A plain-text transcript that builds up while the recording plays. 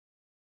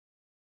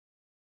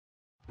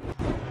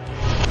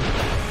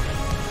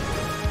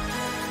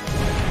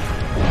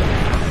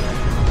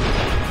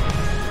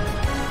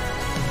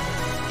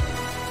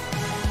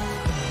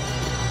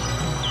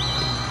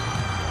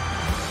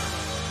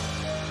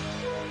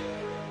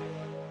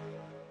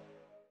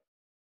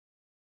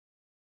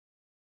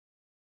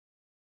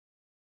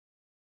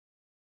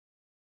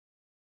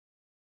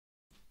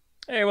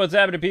Hey, what's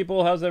happening,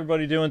 people? How's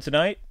everybody doing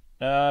tonight?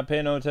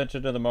 Pay no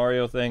attention to the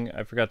Mario thing.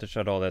 I forgot to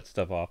shut all that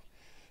stuff off.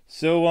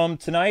 So,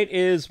 tonight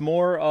is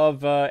more of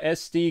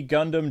SD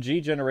Gundam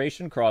G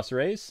Generation Cross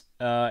Race,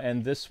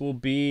 and this will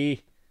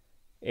be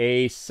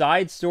a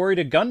side story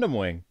to Gundam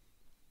Wing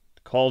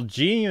called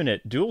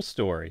G-Unit Dual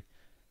Story.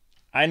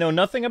 I know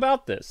nothing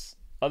about this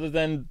other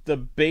than the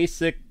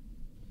basic,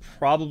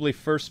 probably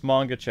first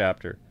manga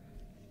chapter.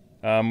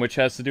 Which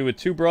has to do with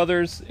two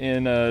brothers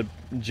in a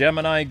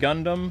Gemini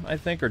Gundam, I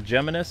think, or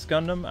Geminnas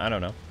Gundam, I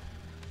don't know.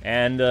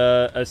 And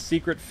a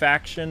secret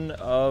faction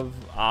of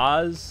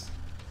Oz.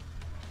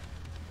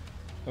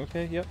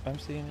 Okay, yep, I'm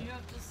seeing it. You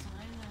have to sign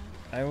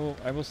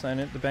that. I will sign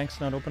it. The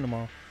bank's not open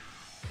tomorrow.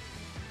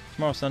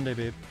 Tomorrow's Sunday,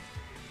 babe.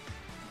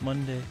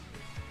 Monday.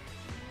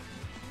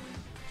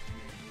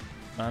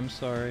 I'm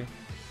sorry.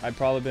 I've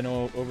probably been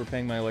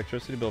overpaying my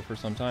electricity bill for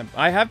some time.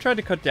 I have tried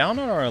to cut down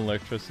on our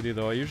electricity,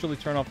 though. I usually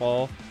turn off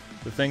all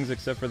the things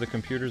except for the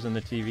computers and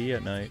the TV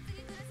at night.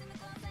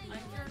 I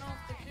turned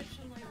off the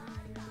kitchen light.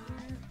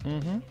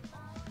 Mm-hmm.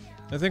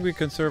 I think we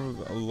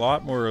conserve a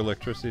lot more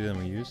electricity than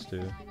we used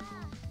to.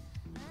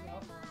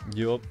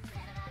 Yup.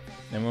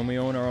 And when we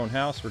own our own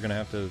house, we're gonna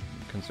have to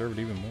conserve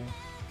it even more.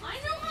 I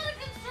know how to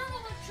conserve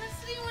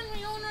electricity when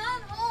we own our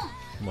own home.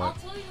 What? I'll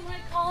tell you, my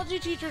ecology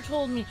teacher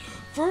told me,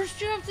 first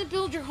you have to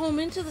build your home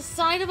into the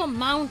side of a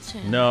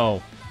mountain.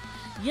 No.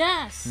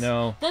 Yes.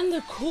 No. Then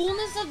the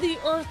coolness of the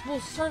earth will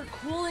start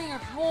cooling your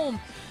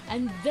home.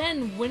 And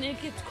then when it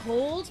gets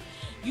cold,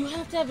 you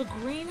have to have a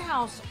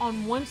greenhouse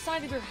on one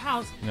side of your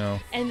house. No.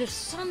 And the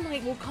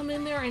sunlight will come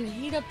in there and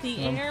heat up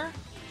the air.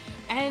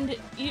 And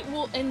it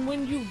will, and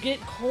when you get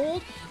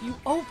cold, you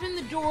open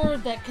the door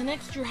that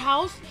connects to your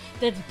house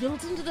that's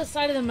built into the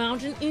side of the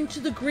mountain into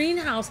the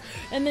greenhouse,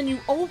 and then you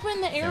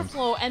open the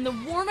airflow and the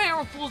warm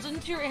air flows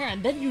into your air,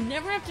 and then you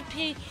never have to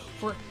pay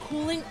for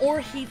cooling or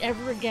heat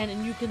ever again,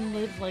 and you can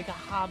live like a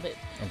hobbit.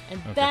 And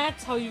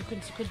that's how you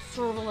can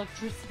conserve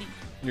electricity.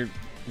 You're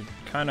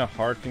kind of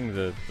harking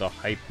the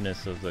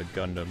hypeness of the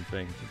Gundam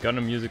thing. The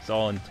Gundam music's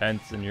all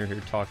intense, and you're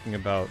here talking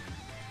about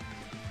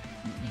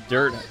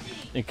dirt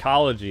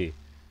ecology.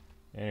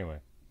 Anyway.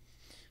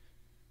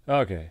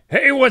 Okay.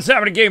 Hey, what's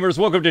happening, gamers?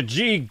 Welcome to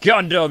G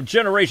Gundam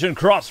Generation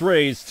Cross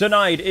Race.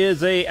 Tonight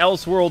is a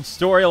Elseworld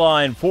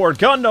storyline for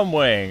Gundam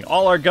Wing.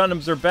 All our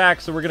Gundams are back,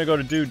 so we're going to go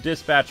to do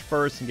dispatch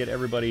first and get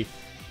everybody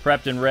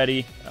prepped and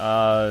ready,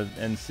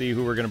 and see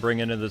who we're going to bring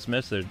into this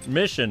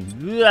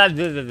mission.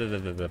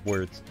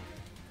 Words.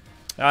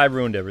 I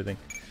ruined everything.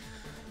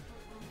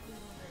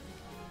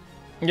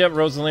 Yep,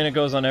 Rosalina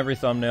goes on every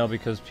thumbnail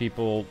because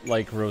people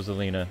like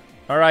Rosalina.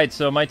 Alright,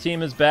 so my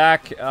team is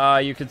back.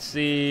 You can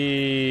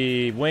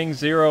see Wing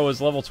Zero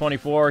is level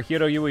 24.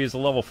 Hiroyui is a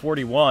level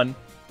 41.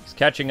 He's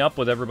catching up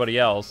with everybody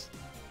else.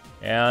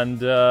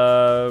 And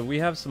we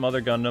have some other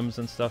Gundams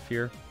and stuff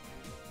here.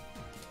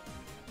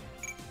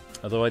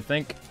 Although I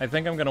think I'm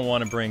going to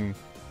want to bring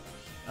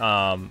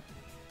some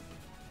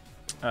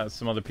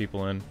other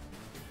people in.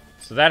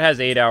 So that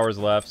has 8 hours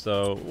left,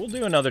 so we'll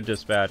do another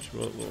dispatch.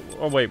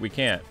 Oh wait, we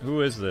can't.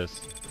 Who is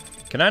this?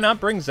 Can I not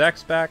bring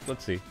Zex back?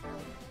 Let's see.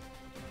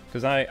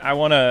 Because I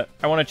wanna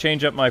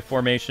change up my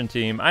formation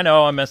team. I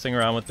know I'm messing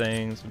around with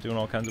things. I'm doing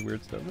all kinds of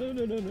weird stuff. No. I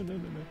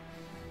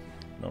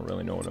don't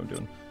really know what I'm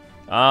doing.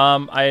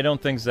 I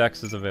don't think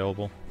Zex is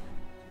available.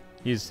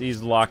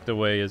 He's locked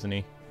away, isn't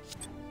he?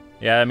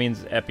 Yeah, that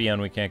means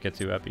Epion we can't get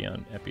to.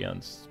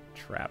 Epion's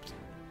trapped.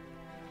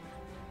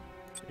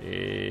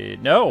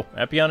 No,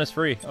 Epion is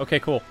free. Okay,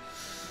 cool.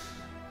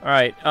 All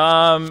right.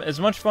 As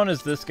much fun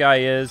as this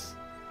guy is,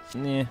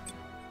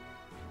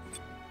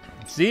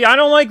 See, I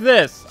don't like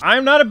this.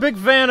 I'm not a big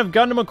fan of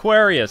Gundam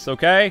Aquarius,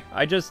 okay?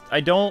 I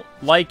don't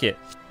like it.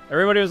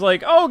 Everybody was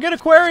like, oh, get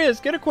Aquarius,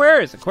 get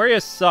Aquarius.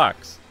 Aquarius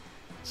sucks.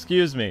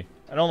 Excuse me.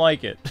 I don't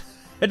like it.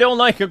 I don't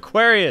like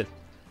Aquarius.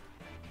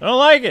 I don't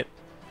like it.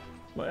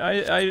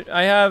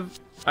 I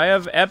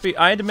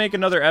had to make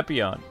another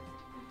Epion.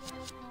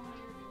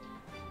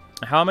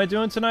 How am I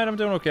doing tonight? I'm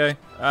doing okay.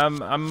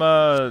 I'm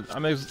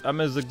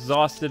as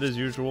exhausted as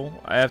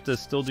usual. I have to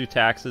still do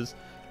taxes.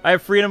 I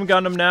have Freedom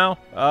Gundam now.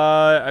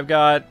 I've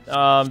got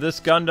this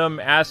Gundam,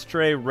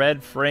 Astray,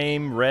 Red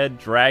Frame, Red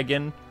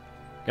Dragon.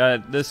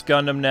 Got this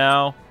Gundam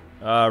now,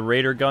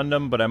 Raider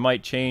Gundam, but I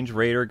might change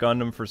Raider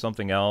Gundam for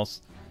something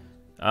else.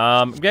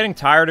 I'm getting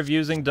tired of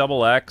using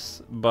Double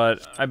X,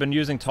 but I've been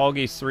using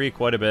Tallgeese 3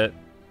 quite a bit.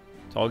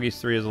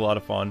 Tallgeese 3 is a lot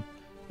of fun.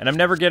 And I'm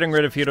never getting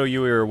rid of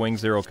Hiroyui or Wing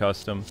Zero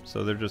Custom,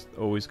 so they're just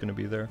always going to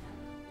be there.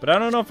 But I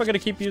don't know if I'm going to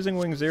keep using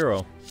Wing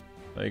Zero.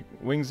 Like,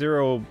 Wing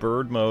Zero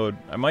Bird Mode,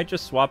 I might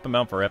just swap him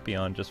out for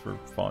Epion just for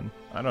fun.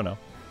 I don't know.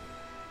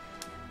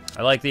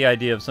 I like the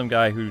idea of some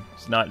guy who's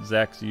not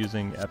Zex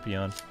using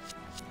Epion.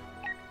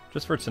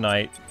 Just for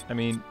tonight. I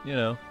mean, you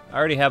know, I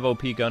already have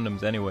OP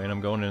Gundams anyway, and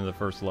I'm going into the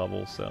first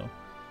level, so...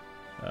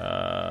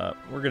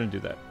 we're gonna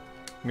do that.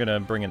 I'm gonna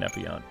bring in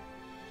Epion.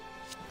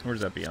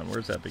 Where's Epion?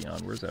 Where's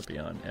Epion? Where's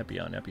Epion?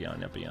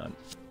 Epion.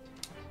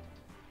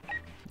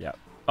 Yeah.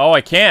 Oh,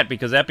 I can't,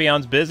 because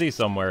Epion's busy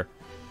somewhere.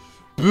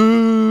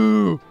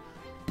 Boo!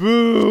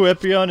 Boo!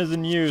 Epion is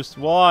in use.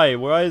 Why?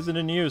 Why is it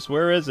in use?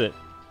 Where is it?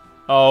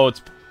 Oh,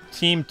 it's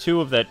Team 2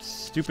 of that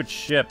stupid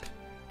ship.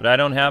 But I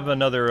don't have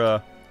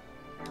another,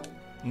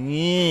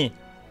 Oh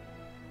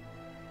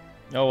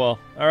well.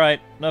 Alright,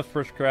 enough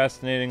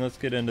procrastinating. Let's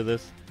get into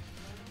this.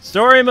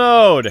 Story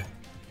mode!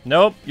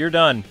 Nope, you're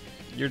done.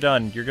 You're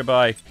done. You're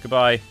goodbye.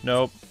 Goodbye.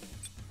 Nope.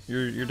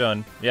 You're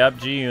done. Yep,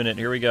 G unit.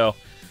 Here we go.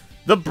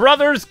 The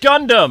Brothers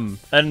Gundam!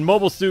 A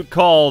mobile suit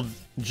called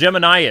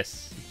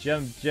Geminass.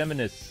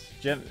 Geminnas.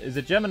 Is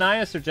it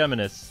Geminias or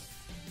Geminus?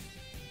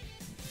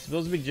 It's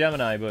supposed to be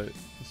Gemini, but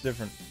it's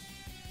different.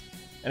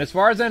 And as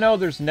far as I know,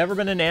 there's never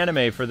been an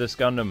anime for this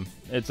Gundam.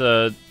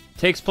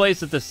 Takes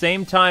place at the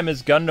same time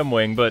as Gundam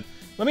Wing, but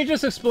let me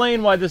just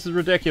explain why this is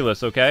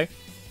ridiculous, okay?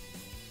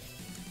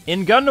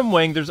 In Gundam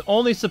Wing, there's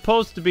only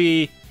supposed to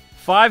be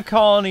 5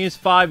 colonies,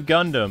 5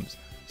 Gundams.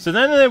 So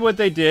then what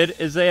they did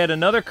is they had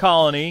another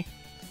colony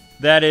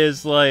that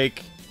is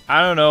like,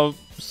 I don't know,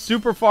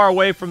 super far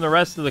away from the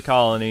rest of the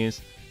colonies.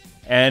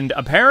 And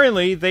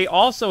apparently, they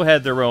also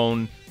had their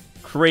own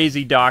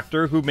crazy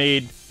doctor who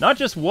made not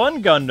just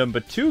 1 Gundam,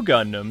 but 2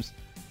 Gundams,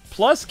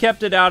 plus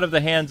kept it out of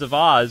the hands of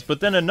Oz.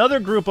 But then another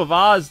group of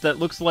Oz that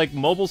looks like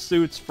mobile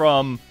suits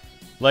from,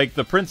 like,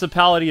 the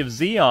Principality of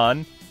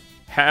Zeon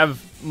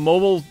have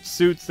mobile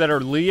suits that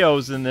are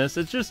Leos in this.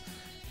 It's just...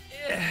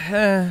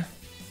 I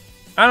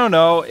don't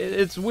know.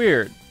 It's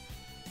weird.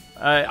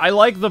 I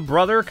like the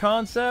brother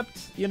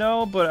concept, you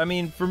know, but, I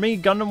mean, for me,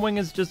 Gundam Wing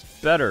is just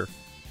better.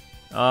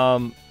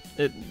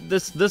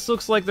 This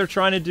looks like they're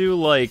trying to do,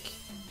 like,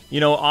 you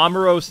know,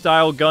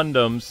 Amuro-style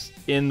Gundams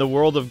in the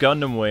world of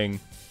Gundam Wing,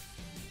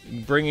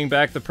 bringing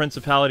back the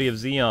Principality of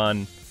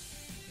Zeon,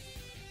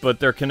 but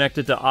they're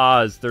connected to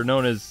Oz. They're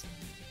known as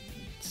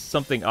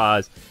something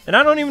Oz. And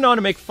I don't even know how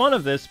to make fun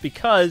of this,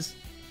 because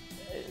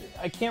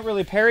I can't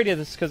really parody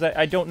this, because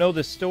I don't know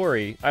this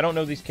story. I don't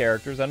know these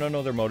characters. I don't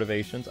know their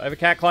motivations. I have a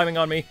cat climbing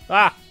on me.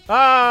 Ah!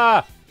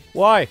 Ah!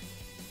 Why?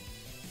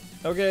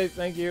 Okay,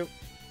 thank you.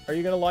 Are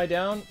you gonna lie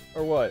down,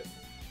 or what?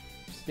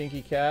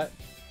 Stinky cat?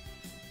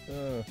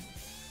 Ugh.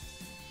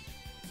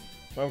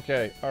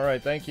 Okay,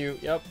 alright, thank you.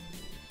 Yep.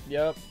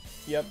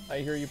 I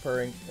hear you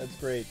purring. That's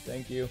great,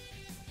 thank you.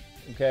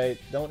 Okay,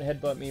 don't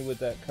headbutt me with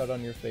that cut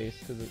on your face,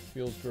 because it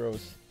feels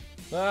gross.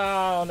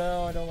 Oh,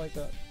 no, I don't like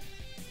that.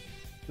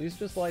 Please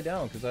just lie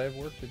down, because I have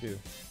work to do.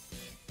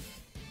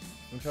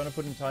 I'm trying to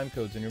put in time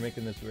codes, and you're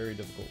making this very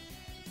difficult.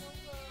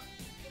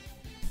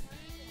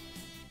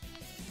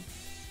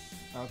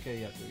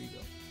 Okay, yeah, there you go.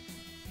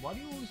 Why do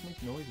you always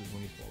make noises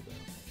when you fall down?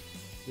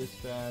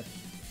 Dispatch.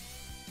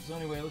 So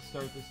anyway, let's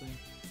start this thing.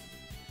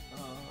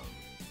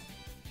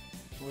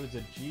 What is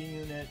it? G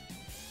unit.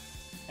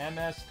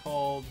 MS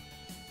called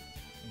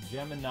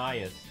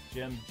Geminass.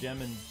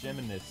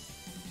 Geminnas.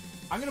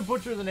 I'm gonna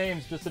butcher the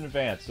names just in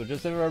advance, so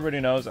just so everybody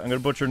knows, I'm gonna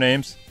butcher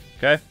names.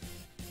 Okay?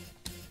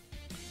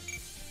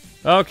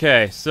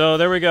 Okay, so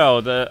there we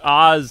go. The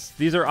Oz.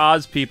 These are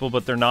Oz people,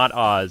 but they're not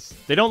Oz.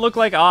 They don't look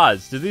like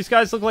Oz. Do these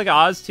guys look like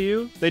Oz to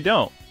you? They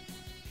don't.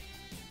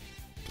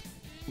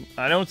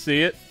 I don't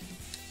see it.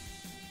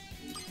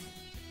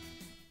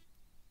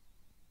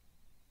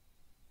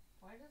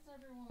 Why does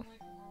everyone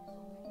like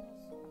Oz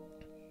so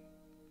much?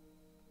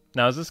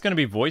 Now, is this going to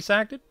be voice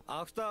acted?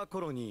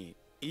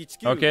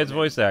 Okay, it's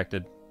voice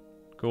acted.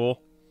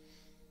 Cool.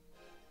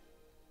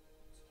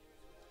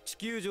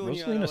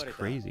 Rosalina's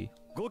crazy.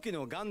 5機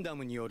のガンダ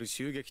ムによる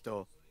襲撃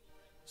と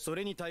そ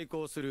れに対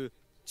抗する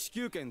地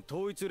球圏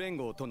統一連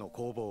合との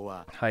攻防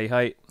は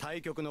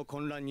対極の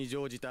混乱に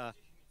乗じた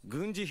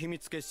軍事秘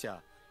密結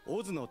社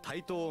オズの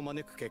台頭を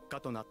招く結果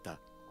となった。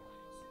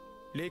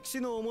歴史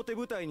の表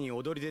舞台に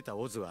躍り出た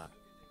オズは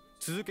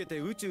続けて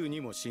宇宙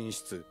にも進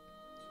出。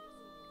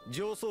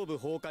上層部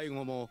崩壊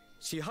後も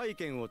支配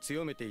権を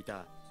強めてい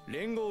た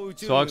連合宇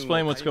宙軍を So I'll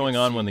explain what's going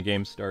on when the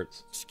game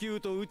starts. 地球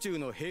と宇宙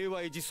の平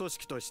和維持組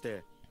織とし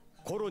て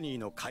コロニー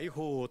の解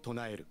放を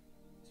唱える。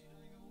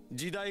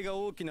時代が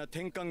大きな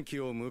転換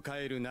期を迎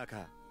える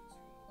中、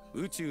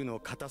宇宙の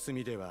片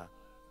隅では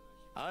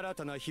新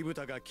たな火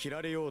蓋が切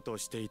られようと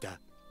していた。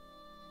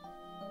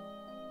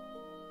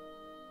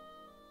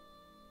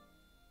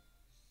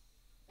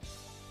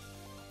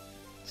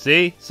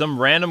See? Some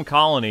random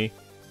colony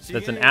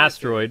that's an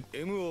asteroid.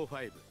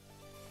 MO5。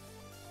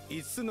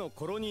5つの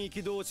コロニー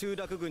機動集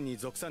落群に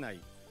属さない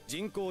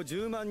人口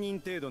10万人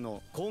程度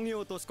の工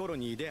業都市コロ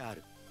ニーであ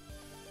る。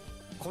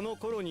この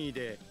コロニー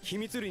で秘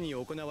密裏に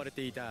行われ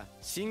ていた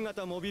新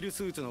型モビル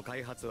スーツの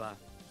開発は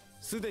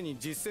すでに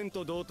実戦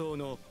と同等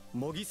の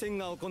模擬戦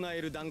が行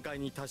える段階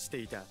に達して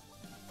いた。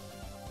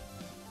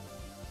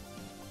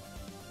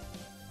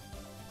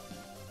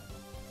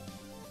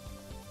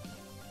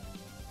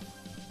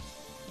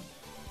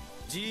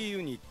G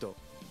ユニット。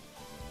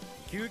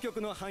究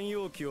極の汎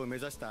用機を目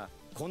指した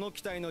この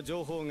機体の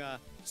情報が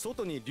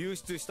外に流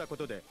出したこ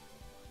とで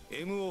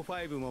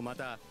MO5 もま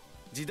た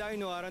時代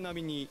の荒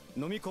波に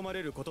飲み込ま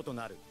れることと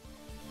なる。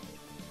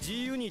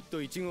 G ユニッ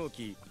ト1号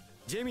機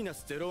ジェミナ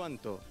ス01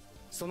と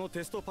その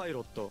テストパイ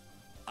ロット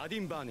アデ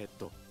ィン・バーネッ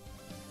ト。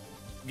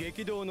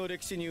激動の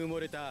歴史に埋も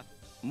れた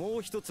も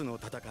う一つの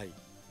戦い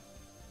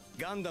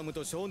ガンダム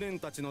と少年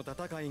たちの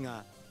戦い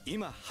が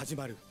今始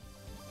まる。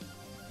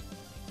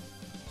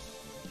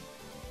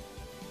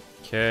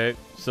 Okay,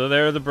 so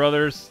there are the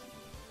brothers.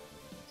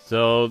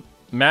 So,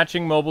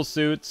 matching mobile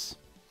suits.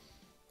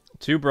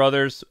 2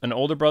 brothers, an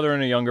older brother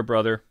and a younger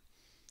brother.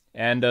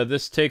 And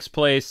this takes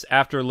place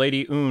after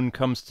Lady Un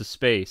comes to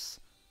space,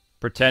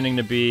 pretending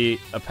to be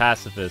a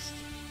pacifist.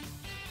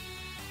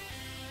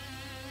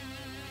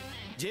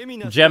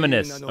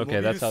 Geminnas. Okay,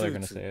 that's how they're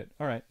gonna say it.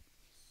 Alright.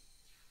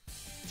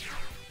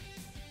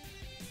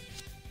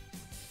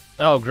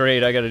 Oh,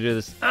 great, I gotta do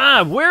this.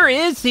 Ah, where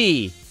is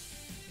he?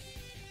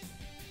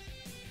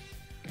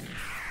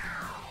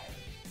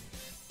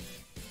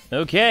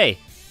 Okay.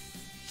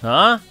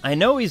 Huh? I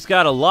know he's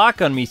got a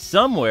lock on me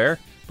somewhere,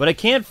 but I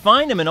can't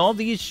find him in all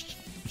these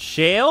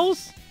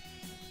shales?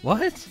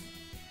 What?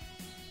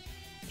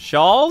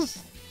 Shawls?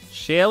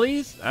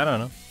 Shaleys? I don't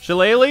know.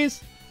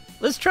 Shillelaghs?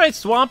 Let's try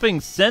swapping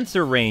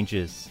sensor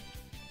ranges.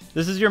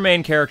 This is your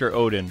main character,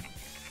 Odin.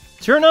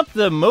 Turn up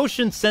the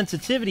motion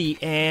sensitivity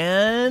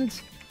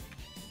and...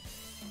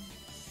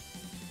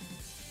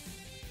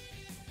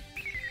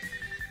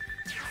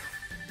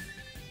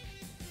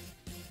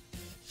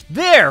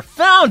 There!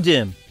 Found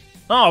him!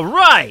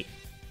 Alright!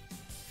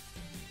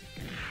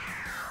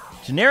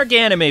 Generic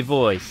anime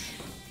voice.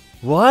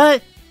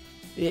 What?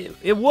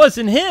 It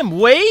wasn't him!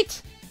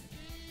 Wait!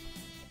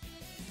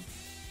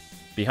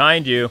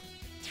 Behind you.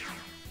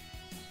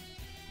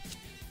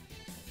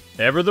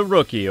 Ever the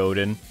rookie,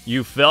 Odin.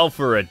 You fell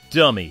for a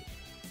dummy.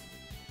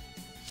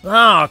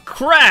 Ah,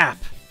 crap!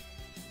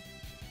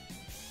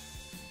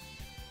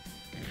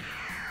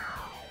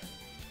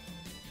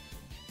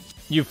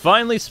 You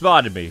finally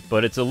spotted me,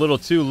 but it's a little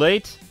too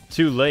late.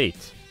 Too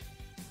late.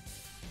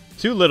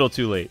 Too little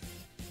too late.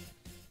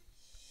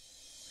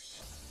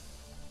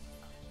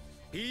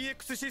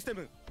 PX システ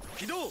ム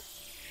起動。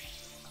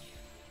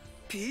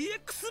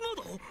 PX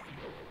モード。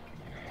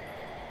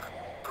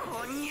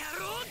こんにゃ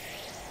ろ。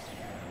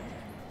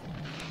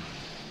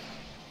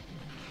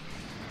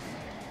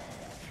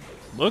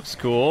 Looks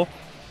cool.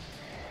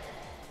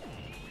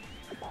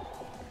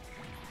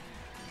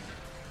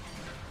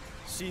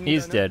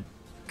 He's dead.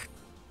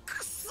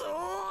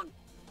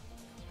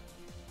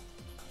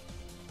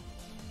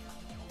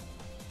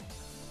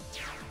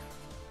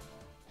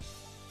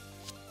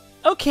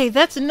 Okay,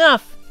 that's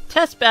enough.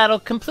 Test battle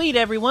complete,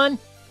 everyone.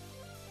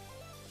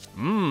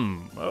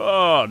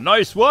 Oh,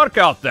 nice work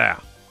out there.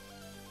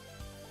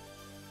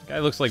 Guy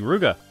looks like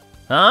Ruga.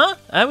 Huh?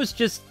 I was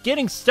just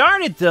getting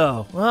started,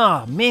 though.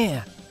 Oh,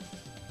 man.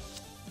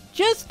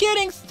 Just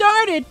getting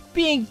started?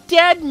 Being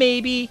dead,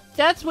 maybe.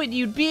 That's what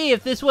you'd be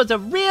if this was a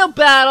real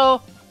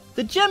battle.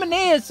 The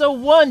Geminnas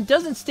 01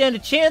 doesn't stand a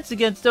chance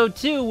against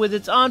 02 with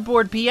its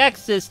onboard PX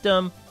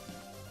system.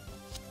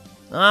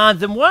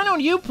 Then why don't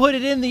you put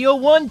it in the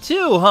 01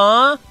 too,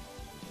 huh?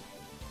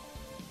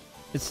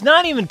 It's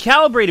not even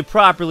calibrated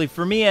properly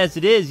for me as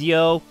it is,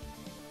 yo.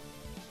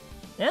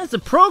 As a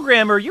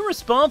programmer, you're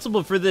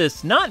responsible for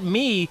this, not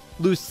me,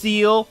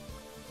 Lucille.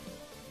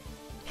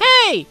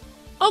 Hey!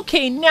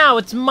 Okay, now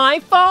it's my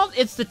fault?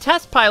 It's the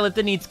test pilot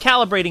that needs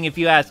calibrating if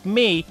you ask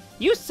me.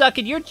 You suck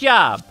at your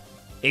job.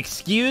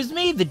 Excuse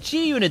me? The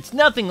G-Unit's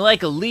nothing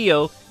like a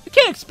Leo. You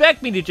can't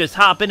expect me to just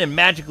hop in and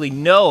magically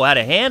know how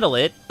to handle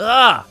it.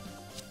 Ugh!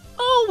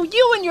 Oh,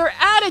 you and your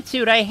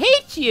attitude, I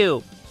hate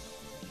you!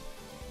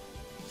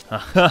 Ha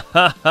ha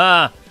ha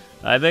ha!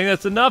 I think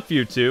that's enough,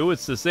 you two.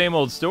 It's the same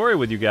old story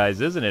with you guys,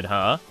 isn't it,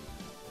 huh?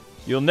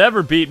 You'll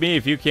never beat me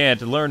if you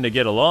can't learn to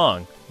get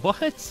along.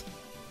 What?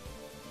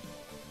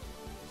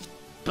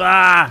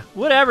 Bah!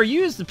 Whatever,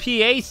 use the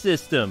PA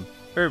system.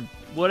 Or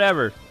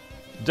whatever.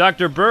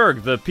 Dr.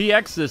 Berg, the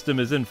PX system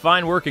is in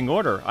fine working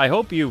order. I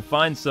hope you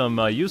find some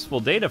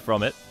useful data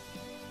from it.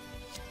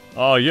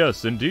 Ah,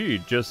 yes,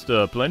 indeed. Just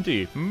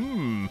plenty.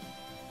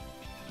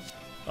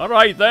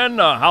 Alright then,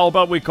 how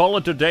about we call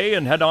it a day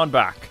and head on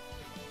back?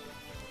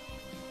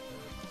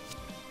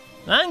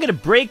 I'm gonna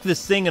break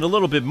this thing a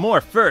little bit more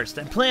first.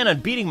 I plan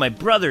on beating my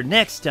brother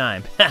next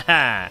time.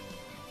 Haha!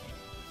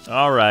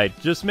 Alright,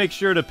 just make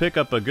sure to pick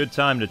up a good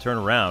time to turn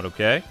around,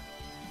 okay?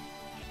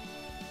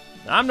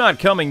 I'm not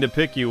coming to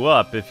pick you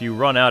up if you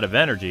run out of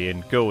energy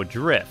and go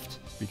adrift,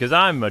 because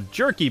I'm a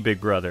jerky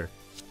big brother.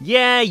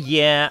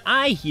 Yeah,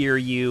 I hear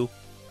you.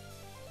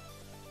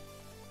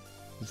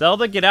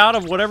 Zelda, get out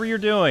of whatever you're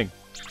doing.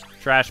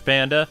 Trash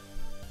panda.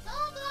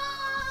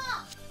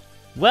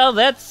 Well,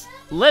 let's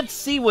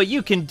see what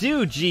you can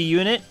do,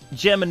 G-Unit,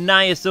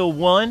 Geminnas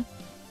 01.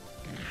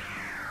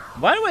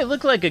 Why do I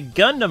look like a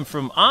Gundam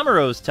from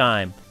Amuro's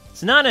time?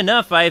 It's not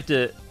enough I have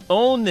to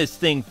own this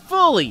thing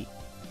fully.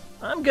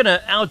 I'm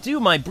gonna outdo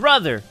my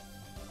brother.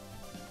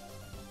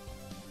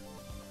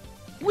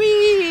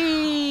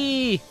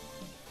 Whee!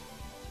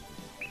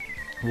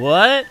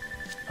 What?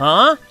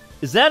 Huh?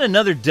 Is that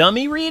another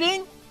dummy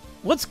reading?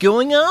 What's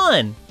going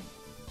on?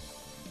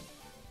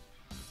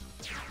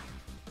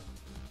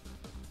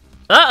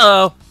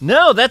 Uh-oh!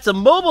 No, that's a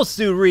mobile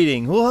suit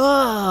reading!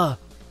 Whoa!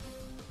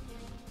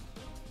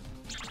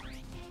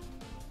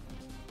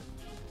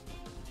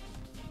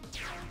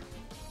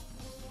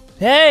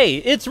 Hey,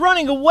 it's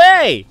running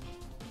away!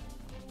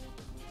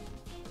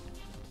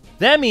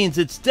 That means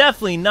it's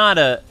definitely not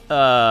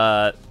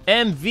a,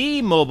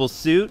 MV mobile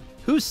suit.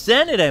 Who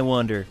sent it, I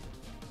wonder?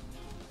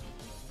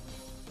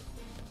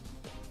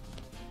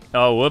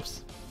 Oh,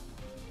 whoops.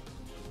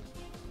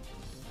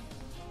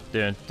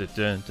 Dun, dun,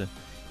 dun, dun.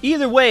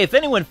 Either way, if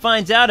anyone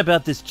finds out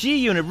about this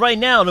G-Unit right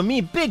now, it'll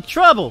mean big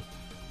trouble.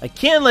 I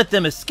can't let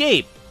them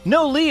escape.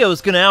 No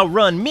Leo's gonna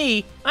outrun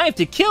me. I have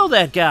to kill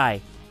that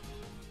guy.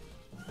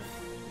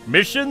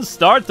 Mission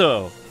start,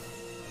 though.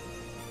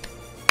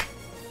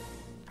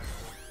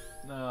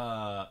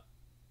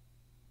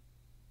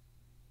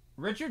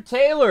 Richard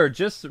Taylor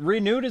just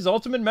renewed his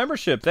Ultimate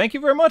membership. Thank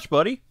you very much,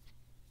 buddy.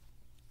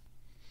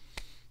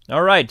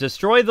 All right,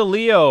 destroy the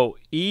Leo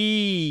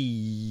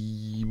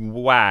Ewok.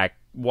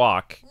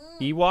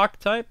 Ewok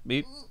type?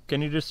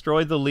 Can you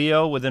destroy the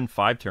Leo within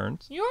 5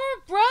 turns? You're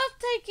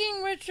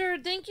breathtaking,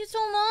 Richard. Thank you so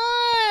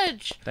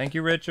much. Thank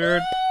you,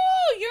 Richard.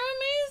 Woo! You're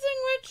amazing,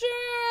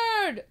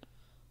 Richard.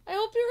 I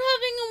hope you're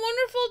having a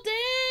wonderful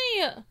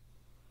day.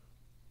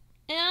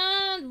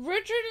 And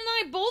Richard and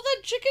I both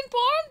had chicken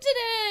parm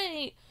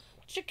today.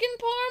 Chicken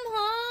parm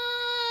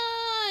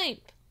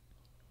hype.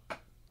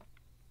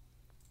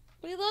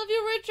 We love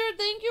you, Richard.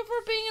 Thank you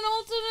for being an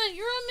ultimate.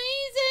 You're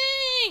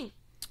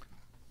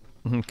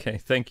amazing. Okay,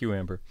 thank you,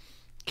 Amber.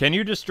 Can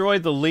you destroy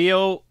the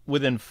Leo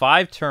within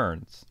 5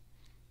 turns?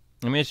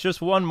 I mean, it's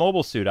just one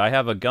mobile suit. I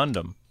have a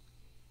Gundam.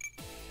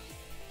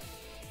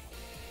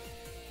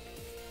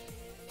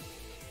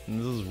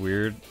 This is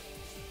weird.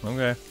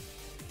 Okay.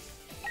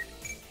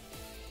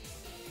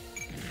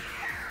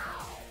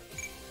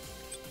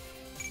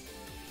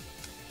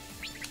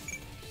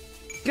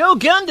 Go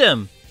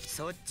Gundam!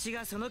 You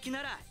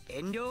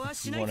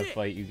want to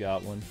fight, you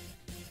got one.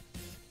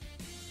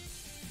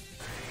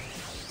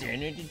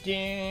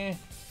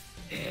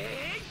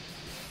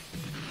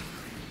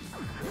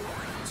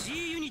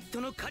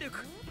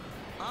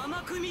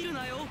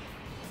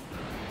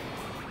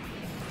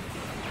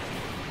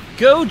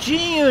 Go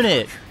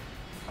G-Unit!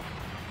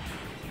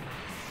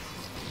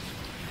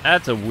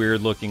 That's a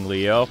weird looking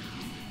Leo.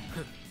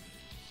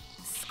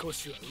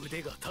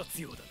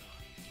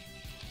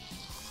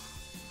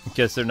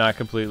 Guess they're not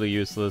completely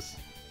useless.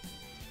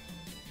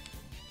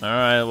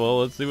 Alright, well,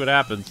 let's see what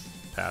happens.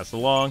 Pass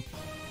along.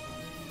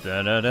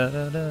 Da da da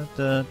da da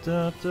da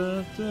da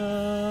da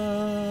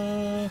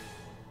da.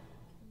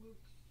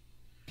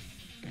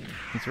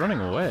 It's running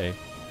away.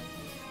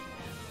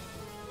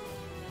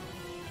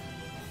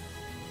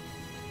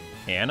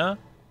 Anna?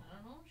 I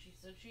don't know. She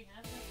said she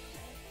had that.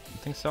 I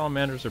think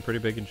salamanders are pretty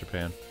big in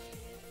Japan.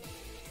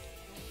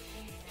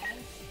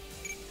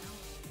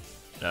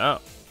 No.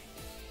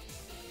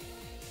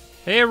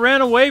 Hey, it ran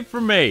away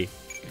from me!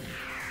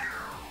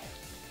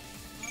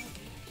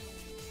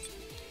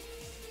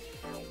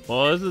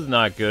 Well, this is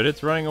not good.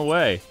 It's running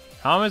away.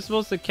 How am I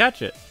supposed to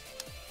catch it?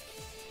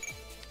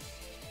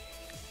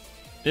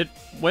 It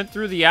went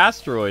through the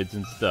asteroids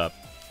and stuff.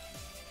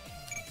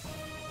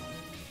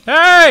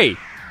 Hey!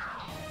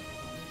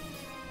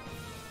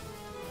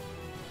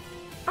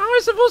 How am I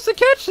supposed to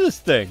catch this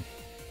thing?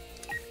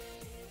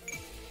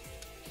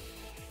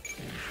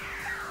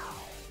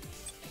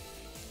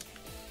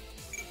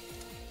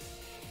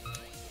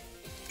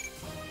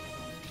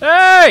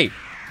 Hey!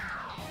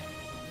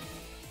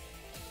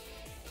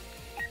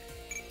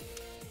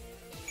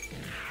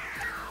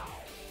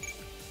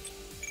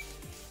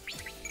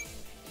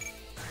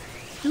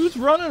 Dude's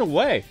running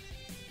away.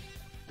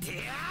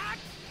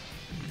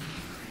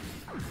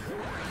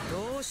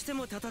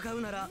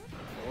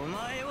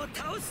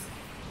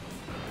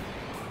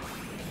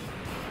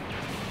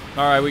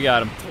 Alright, we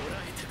got him.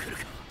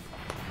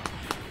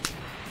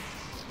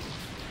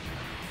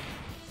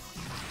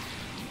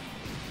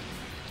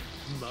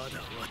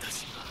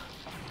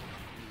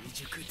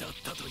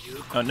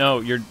 Oh no,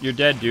 you're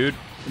dead, dude.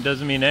 It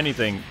doesn't mean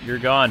anything. You're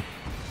gone.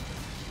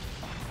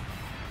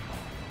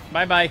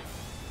 Bye-bye.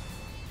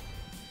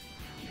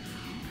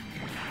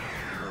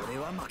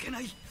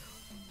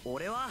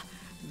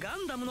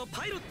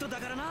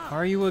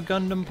 Are you a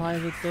Gundam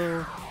pilot,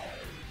 though?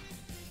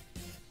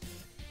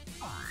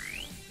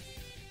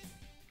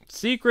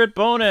 Secret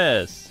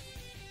bonus!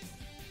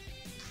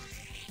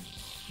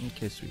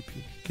 Okay, Sweet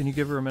Pea. Can you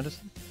give her a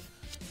medicine?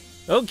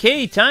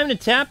 Okay, time to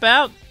tap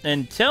out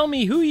and tell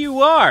me who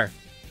you are.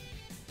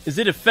 Is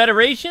it a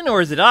Federation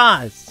or is it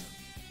Oz?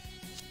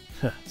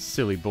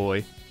 Silly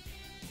boy.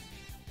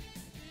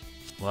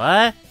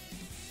 What?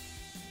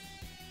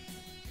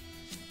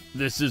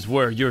 This is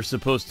where you're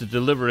supposed to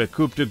deliver a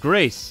coup de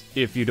grace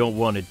if you don't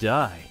want to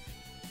die.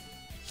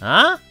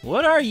 Huh?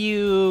 What are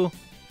you?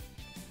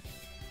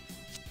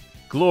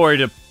 Glory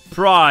to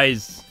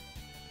prize.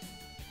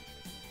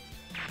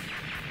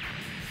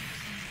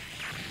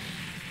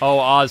 Oh,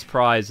 Oz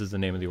Prize is the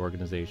name of the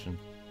organization.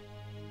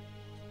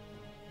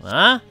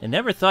 Huh? I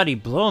never thought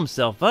he'd blow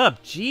himself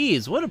up.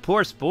 Jeez, what a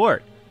poor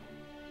sport.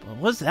 But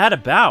what's that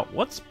about?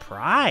 What's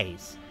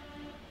prize?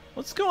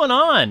 What's going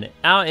on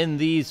out in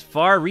these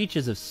far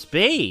reaches of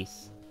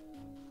space?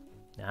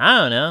 I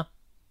don't know.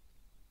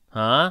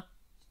 Huh?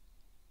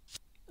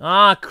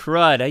 Ah,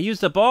 crud. I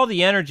used up all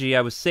the energy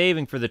I was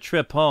saving for the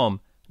trip home.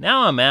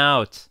 Now I'm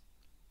out.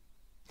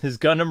 His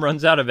Gundam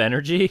runs out of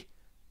energy?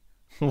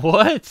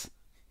 What?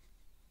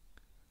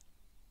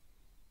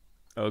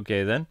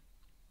 Okay, then.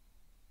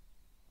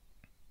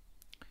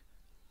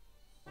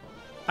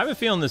 I have a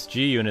feeling this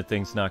G-Unit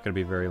thing's not going to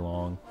be very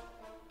long.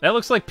 That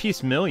looks like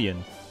Peace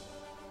Million.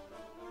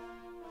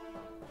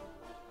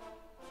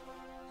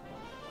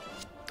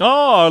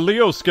 Ah,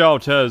 Leo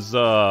Scout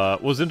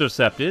was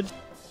intercepted.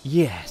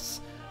 Yes,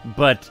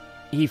 but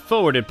he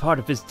forwarded part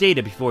of his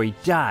data before he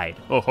died.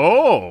 Oh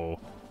ho!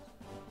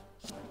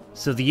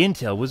 So the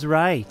intel was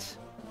right.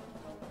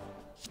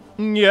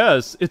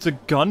 Yes, it's a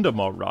Gundam,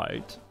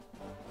 alright.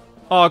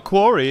 Ah,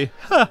 Quarry.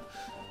 Ha!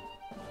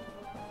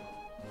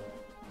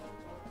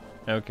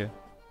 Okay.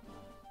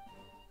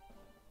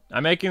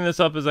 I'm making this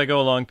up as I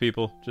go along,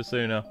 people, just so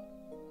you know.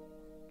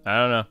 I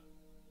don't know.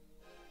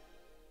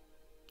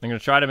 I'm gonna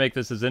try to make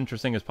this as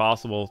interesting as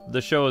possible.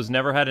 This show has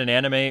never had an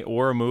anime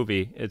or a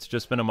movie. It's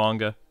just been a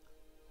manga.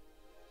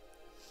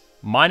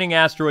 Mining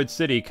Asteroid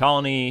City,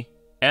 Colony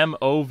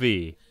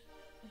MOV.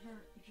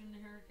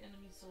 Generic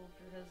enemy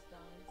soldier has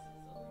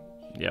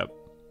died. Yep.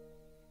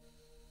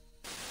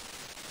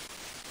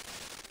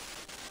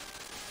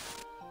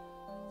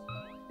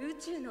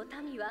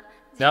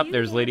 Yep,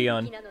 there's Lady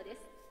On.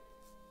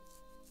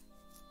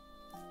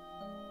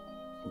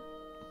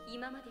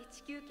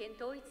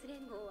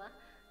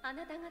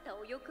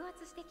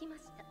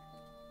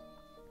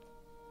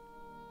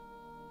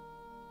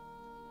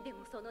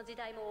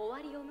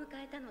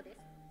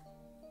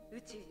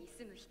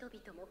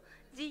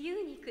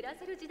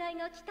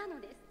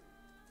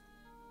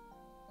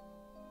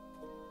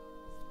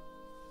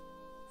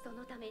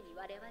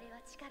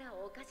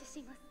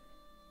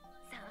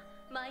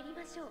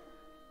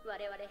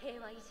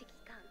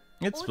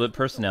 It's split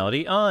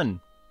personality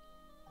on.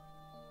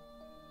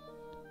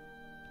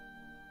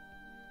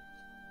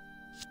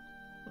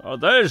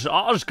 These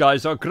Oz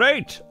guys are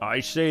great. I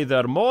say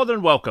they're more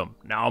than welcome.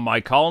 Now my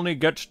colony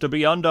gets to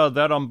be under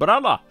their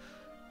umbrella.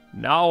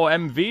 Now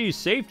MV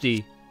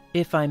safety.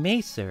 If I may,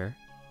 sir.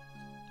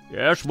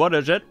 Yes, what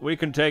is it? We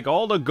can take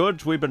all the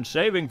goods we've been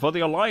saving for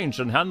the Alliance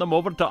and hand them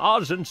over to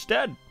Oz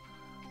instead.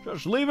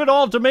 Just leave it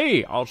all to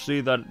me. I'll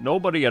see that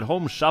nobody at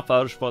home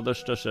suffers for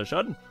this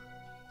decision.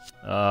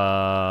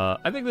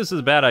 I think this is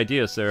a bad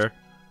idea, sir.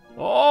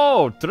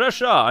 Oh,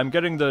 Trisha, I'm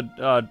getting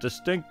the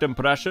distinct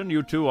impression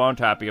you two aren't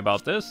happy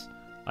about this.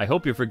 I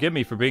hope you forgive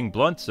me for being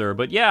blunt, sir,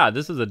 but yeah,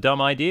 this is a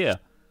dumb idea.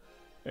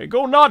 Hey,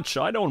 go nuts,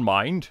 I don't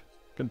mind.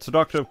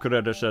 Constructive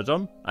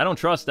criticism. I don't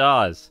trust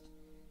Oz.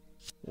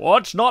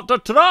 What's not to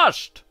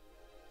trust?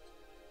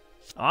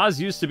 Oz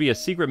used to be a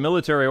secret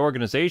military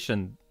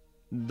organization.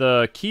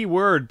 The key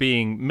word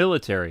being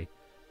military.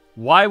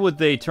 Why would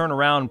they turn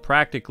around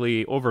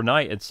practically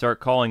overnight and start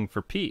calling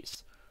for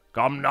peace?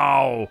 Come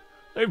now.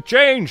 They've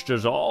changed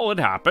is all. It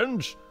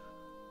happens.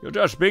 You're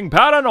just being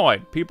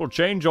paranoid. People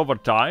change over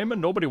time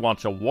and nobody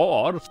wants a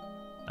war.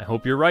 I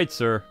hope you're right,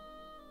 sir.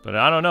 But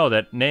I don't know,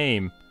 that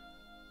name.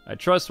 I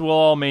trust we'll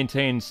all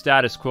maintain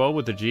status quo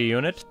with the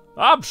G-Unit.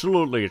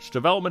 Absolutely. Its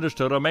development is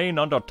to remain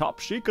under top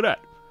secret.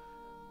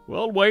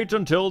 We'll wait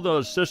until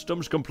the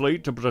system's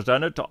complete to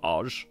present it to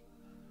Oz.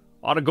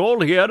 Our goal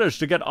here is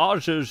to get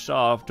Oz's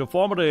to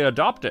formally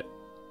adopt it.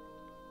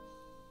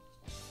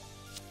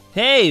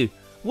 Hey,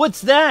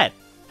 what's that?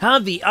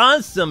 How'd the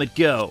Oz Summit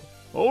go?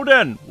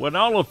 Odin, we're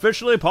now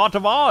officially part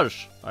of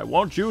Oz. I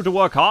want you to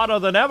work harder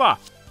than ever.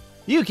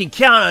 You can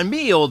count on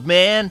me, old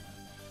man.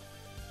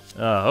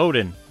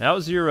 Odin,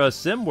 how's your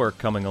sim work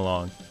coming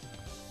along?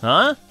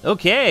 Huh?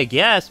 Okay, I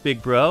guess,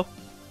 big bro.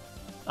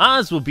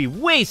 Oz will be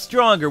way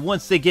stronger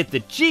once they get the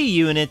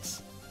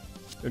G-Units.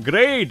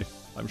 Agreed.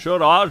 I'm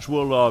sure Oz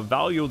will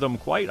value them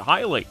quite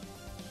highly.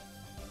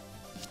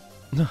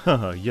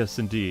 Yes,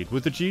 indeed.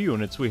 With the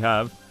G-Units we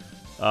have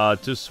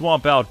to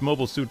swamp out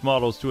mobile suit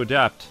models to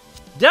adapt.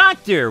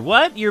 Doctor,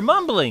 what? You're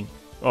mumbling.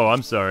 Oh,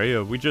 I'm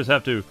sorry. We just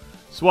have to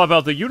swap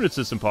out the unit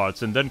system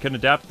parts and then can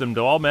adapt them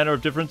to all manner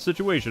of different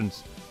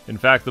situations. In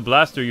fact, the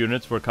blaster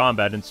units for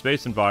combat in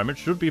space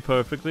environments should be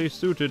perfectly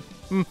suited.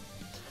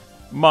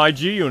 My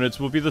G-Units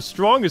will be the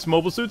strongest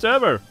mobile suits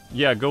ever.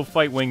 Yeah, go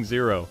fight Wing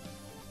Zero.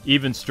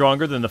 Even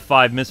stronger than the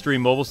 5 mystery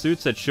mobile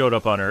suits that showed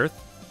up on Earth.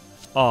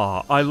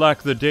 I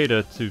lack the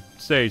data to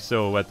say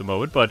so at the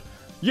moment, but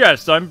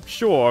yes, I'm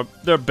sure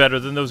they're better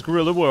than those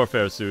guerrilla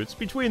warfare suits.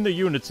 Between the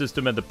unit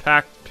system and the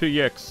packed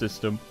PX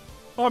system,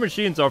 our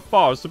machines are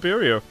far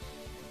superior.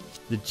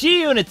 The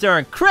G-Units are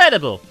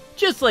incredible,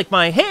 just like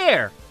my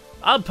hair.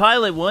 I'll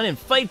pilot one and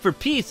fight for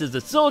peace as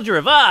a soldier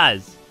of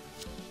Oz.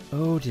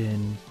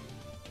 Odin.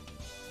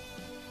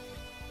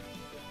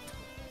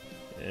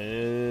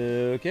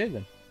 Okay,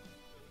 then.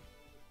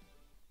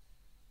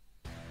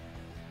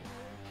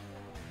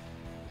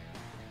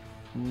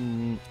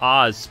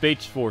 Oz,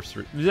 Space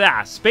Fortress.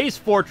 Yeah, Space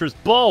Fortress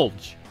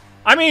Bulge.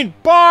 I mean,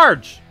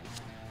 Barge!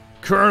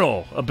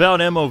 Colonel, about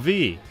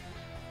MOV.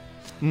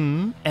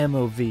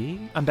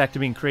 MOV? I'm back to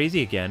being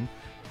crazy again.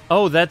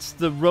 Oh, that's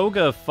the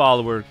Roga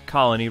follower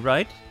colony,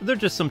 right? They're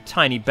just some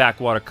tiny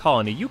backwater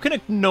colony. You can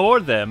ignore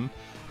them.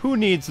 Who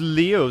needs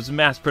Leo's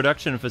mass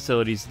production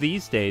facilities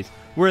these days?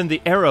 We're in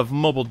the era of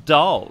mobile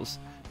dolls.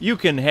 You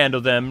can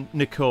handle them,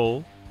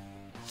 Nicole.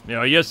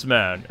 Yeah, yes,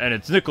 man. And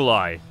it's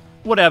Nikolai.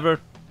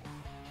 Whatever.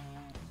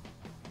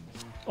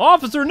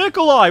 Officer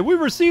Nikolai, we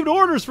received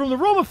orders from the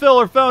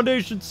Romefeller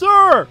Foundation,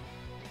 sir!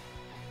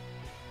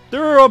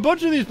 There are a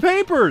bunch of these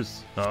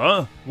papers!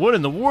 Huh? What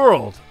in the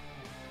world?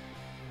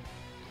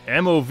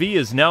 MOV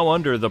is now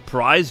under the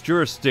prize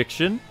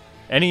jurisdiction.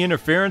 Any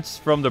interference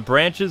from the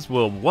branches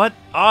will... What?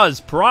 Oz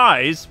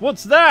Prize?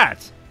 What's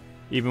that?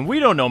 Even we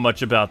don't know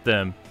much about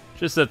them.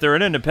 Just that they're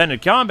an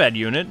independent combat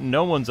unit and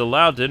no one's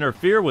allowed to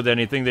interfere with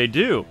anything they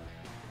do.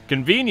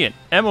 Convenient.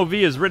 MOV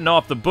is written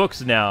off the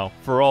books now,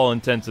 for all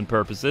intents and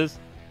purposes.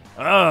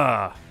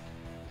 Ah.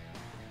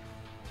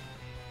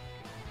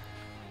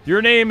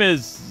 Your name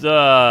is,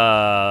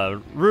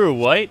 Rue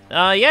White?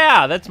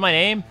 Yeah, that's my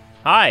name.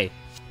 Hi.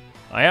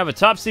 I have a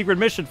top secret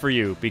mission for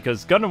you,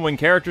 because Gundam Wing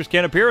characters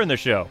can't appear in the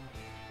show.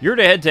 You're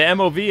to head to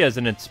MOV as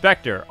an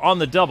inspector, on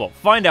the double.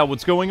 Find out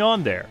what's going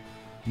on there.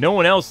 No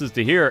one else is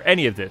to hear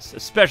any of this,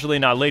 especially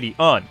not Lady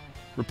Un.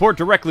 Report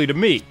directly to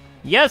me.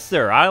 Yes,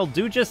 sir, I'll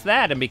do just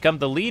that and become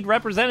the lead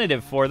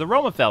representative for the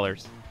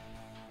Romefellers.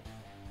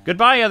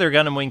 Goodbye, other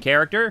Gundam Wing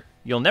character.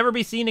 You'll never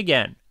be seen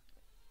again.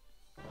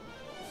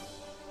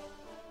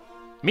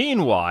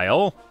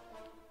 Meanwhile...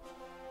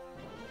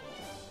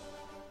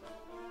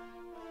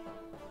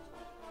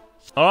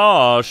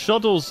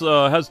 Shuttles,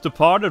 has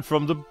departed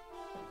from the...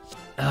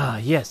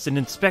 yes, an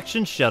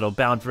inspection shuttle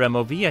bound for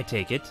MOV, I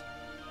take it.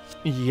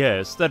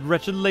 Yes, that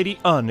wretched Lady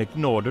Un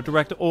ignored a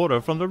direct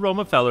order from the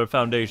Romefeller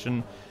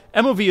Foundation.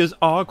 MOV is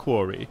our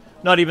quarry.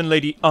 Not even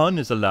Lady Un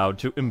is allowed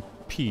to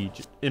impede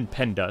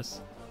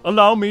us.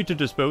 Allow me to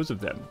dispose of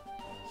them.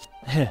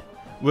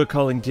 We're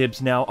calling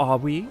dibs now, are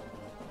we?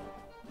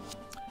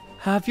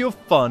 Have your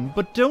fun,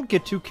 but don't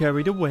get too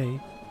carried away.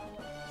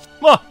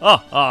 Ha ha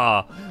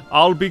ha!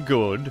 I'll be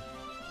good.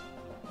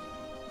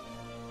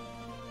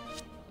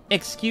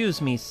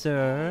 Excuse me,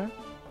 sir.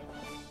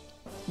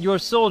 Your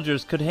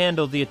soldiers could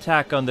handle the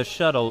attack on the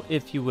shuttle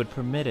if you would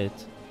permit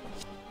it.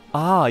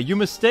 Ah, you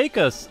mistake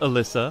us,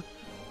 Alyssa.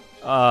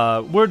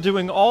 We're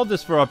doing all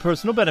this for our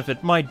personal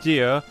benefit, my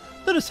dear.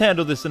 Let us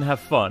handle this and have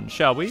fun,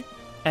 shall we?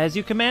 As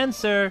you command,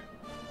 sir.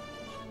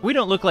 We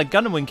don't look like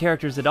Gundam Wing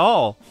characters at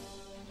all.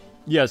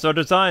 Yes, our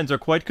designs are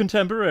quite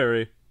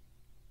contemporary.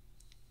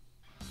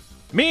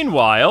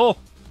 Meanwhile...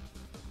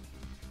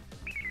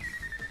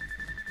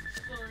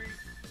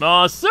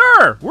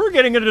 sir! We're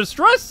getting a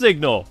distress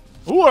signal!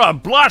 What a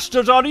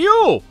blasters are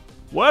you?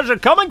 Where's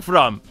it coming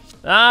from?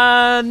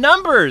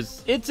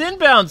 Numbers! It's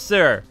inbound,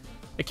 sir.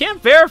 I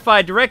can't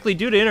verify directly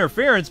due to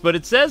interference, but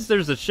it says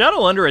there's a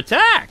shuttle under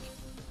attack.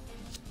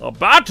 A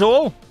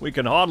battle? We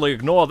can hardly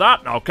ignore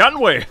that now, can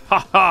we?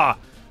 Ha ha!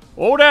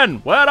 Odin,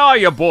 where are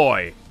you,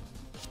 boy?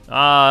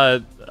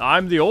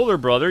 I'm the older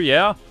brother,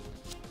 yeah.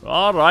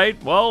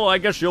 Alright, well, I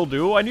guess you'll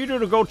do. I need you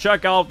to go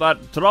check out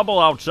that trouble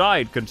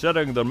outside,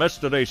 considering the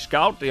mystery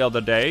scout the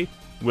other day.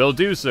 Will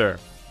do, sir.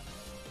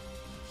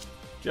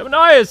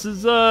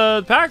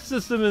 Geminnas' pack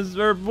system is,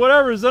 or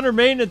whatever, is under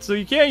maintenance, so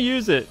you can't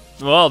use it.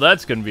 Well,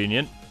 that's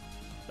convenient.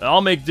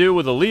 I'll make do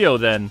with a Leo,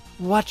 then.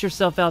 Watch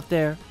yourself out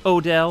there,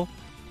 Odell.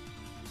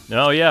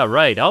 Oh, yeah,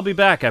 right. I'll be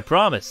back, I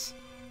promise.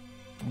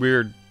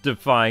 Weird,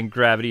 defying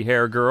gravity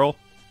hair girl.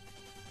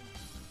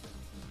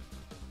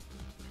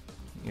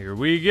 Here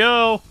we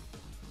go.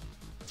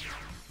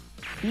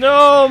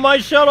 No, my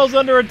shuttle's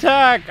under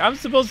attack. I'm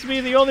supposed to be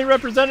the only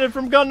representative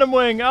from Gundam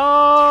Wing.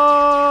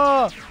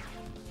 Ah!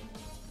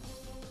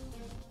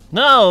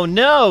 No,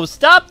 no,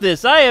 stop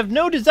this. I have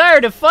no desire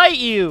to fight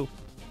you.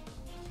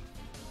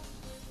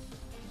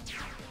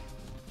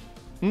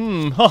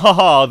 Ha ha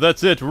ha,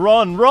 that's it.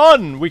 Run,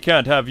 run. We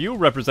can't have you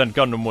represent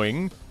Gundam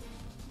Wing.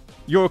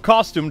 Your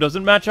costume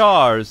doesn't match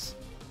ours.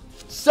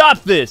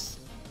 Stop this.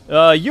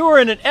 You are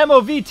in an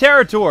MOV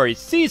territory.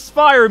 Cease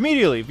fire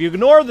immediately. If you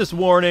ignore this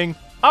warning,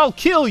 I'll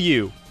kill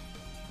you.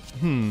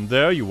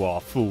 There you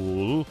are,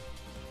 fool.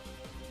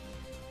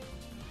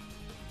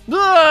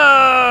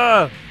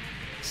 Ah!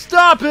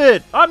 Stop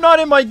it! I'm not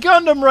in my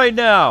Gundam right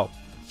now!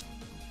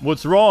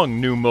 What's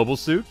wrong, new mobile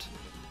suit?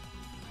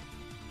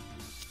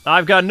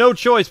 I've got no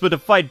choice but to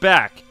fight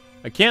back.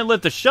 I can't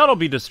let the shuttle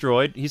be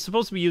destroyed. He's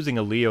supposed to be using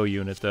a Leo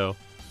unit, though.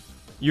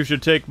 You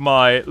should take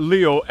my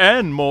Leo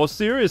N more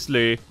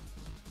seriously.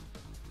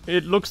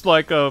 It looks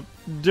like a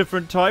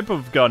different type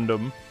of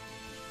Gundam.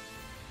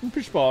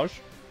 Pish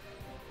posh.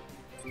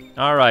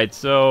 Alright,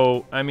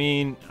 so, I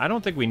mean, I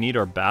don't think we need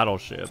our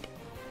battleship.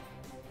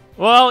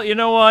 Well, you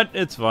know what?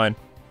 It's fine.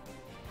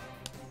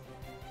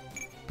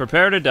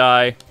 Prepare to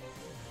die.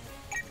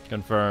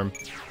 Confirm.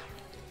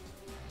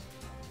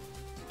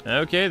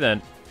 Okay,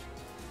 then.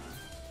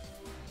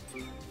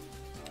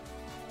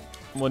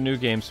 What new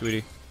game,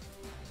 sweetie?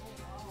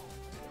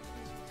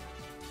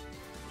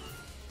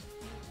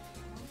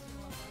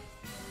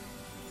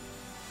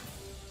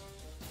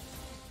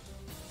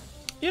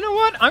 You know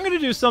what? I'm gonna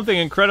do something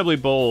incredibly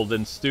bold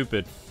and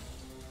stupid.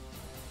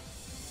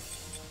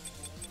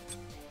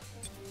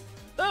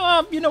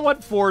 You know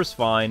what? 4 is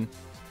fine.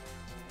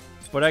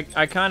 But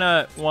I kind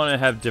of want to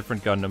have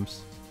different Gundams.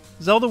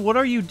 Zelda, what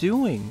are you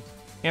doing?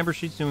 Amber,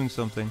 she's doing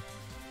something.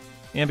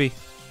 Ambi.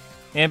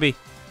 Ambi.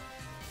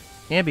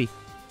 Ambi.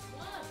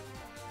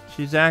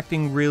 She's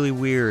acting really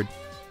weird.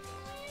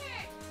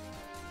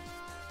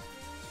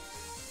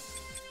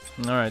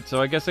 Alright,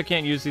 so I guess I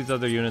can't use these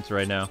other units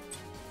right now.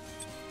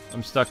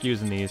 I'm stuck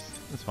using these.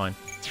 That's fine.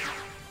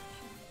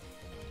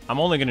 I'm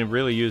only going to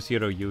really use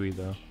Hiro Yui,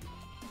 though.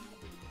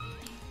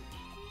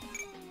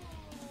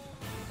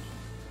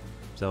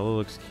 Zelda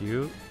looks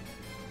cute.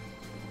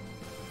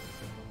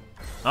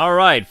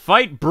 Alright,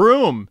 fight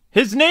Broom!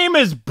 His name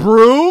is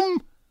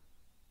Broom?!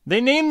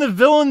 They named the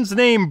villain's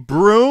name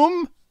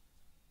Broom?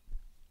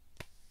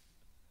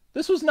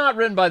 This was not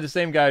written by the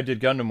same guy who did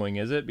Gundam Wing,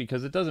 is it?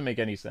 Because it doesn't make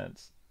any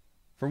sense.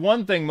 For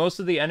one thing, most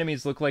of the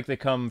enemies look like they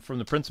come from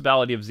the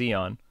Principality of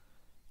Zeon.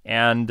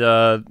 And,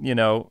 you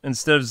know,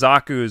 instead of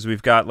Zaku's,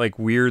 we've got, like,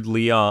 weird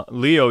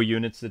Leo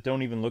units that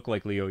don't even look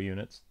like Leo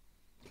units.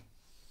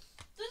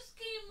 This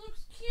game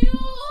looks cute!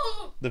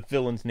 The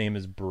villain's name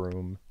is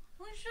Broom.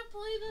 We should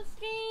play this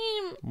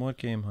game. What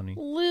game, honey?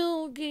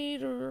 Lil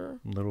Gator.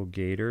 Little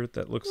Gator?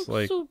 That looks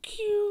like... so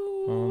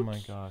cute. Oh my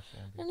gosh,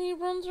 Andy. And he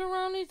runs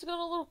around, he's got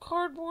a little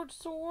cardboard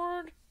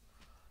sword.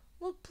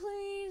 Look,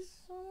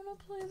 please. I want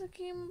to play the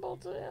game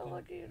about the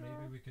alligator.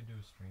 Maybe we could do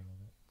a stream of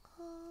it.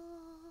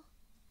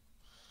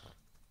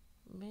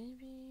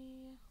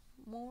 Maybe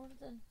more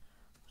than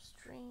a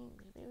stream.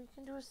 Maybe we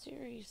can do a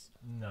series.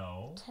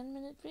 No.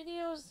 10-minute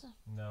videos.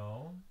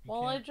 No.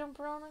 While I jump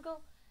around and go,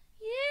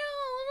 yeah,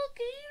 little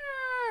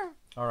gator.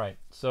 Alright,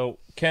 so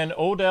can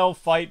Odell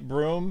fight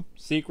Broom?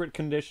 Secret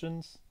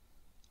conditions?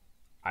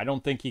 I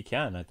don't think he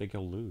can. I think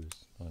he'll lose.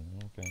 But,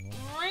 okay.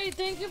 Alright,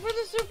 thank you for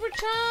the super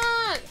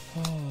chat.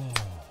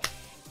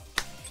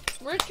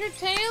 Richard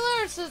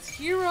Taylor says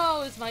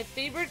Hero is my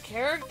favorite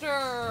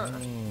character.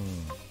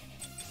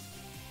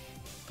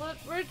 But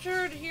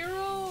Richard,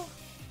 Hero,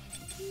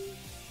 he's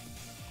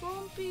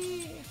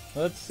grumpy.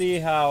 Let's see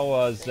how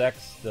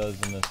Zex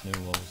does in this new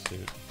little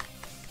suit.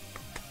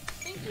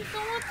 Thank you so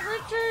much,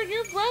 Richard.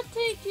 You're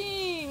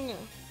breathtaking.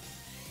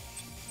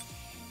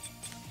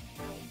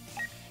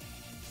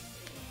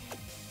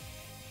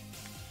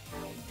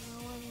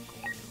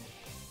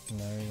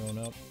 Now you're going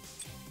up.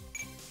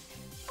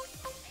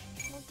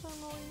 What time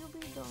will you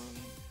be done?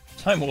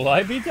 Time will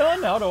I be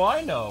done? How do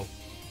I know?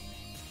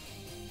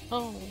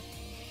 Oh.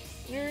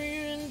 You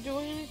didn't do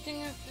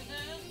anything after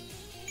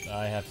this?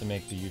 I have to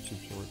make the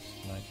YouTube shorts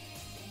tonight.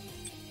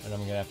 And I'm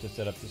going to have to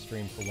set up the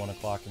stream for 1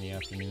 o'clock in the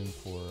afternoon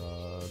for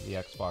the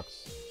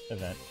Xbox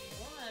event.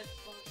 What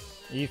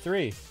Xbox event?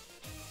 E3.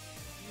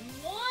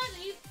 What?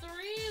 E3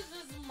 is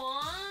this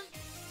month?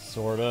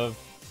 Sort of.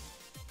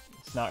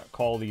 It's not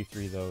called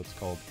E3 though, it's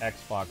called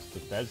Xbox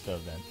Bethesda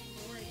event.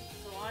 Wait,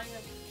 so I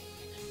have...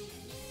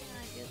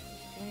 I get the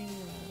stream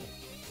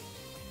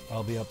that.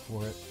 I'll be up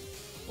for it.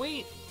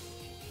 Wait.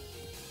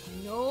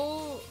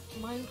 No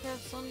Minecraft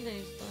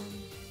Sundays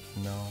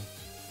then. No.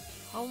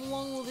 How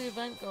long will the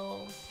event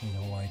go?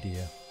 No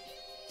idea.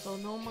 So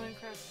no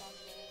Minecraft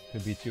Sundays.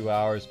 Could be 2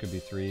 hours, could be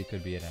 3,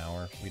 could be an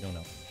hour. We don't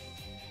know.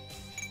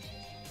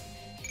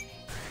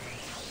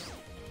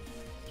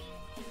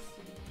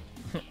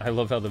 I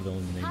love how the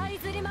villain's name is.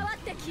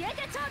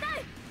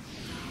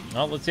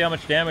 Well, let's see how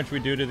much damage we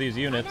do to these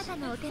units.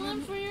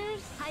 Fun for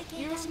yours?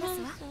 You're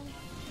medicine.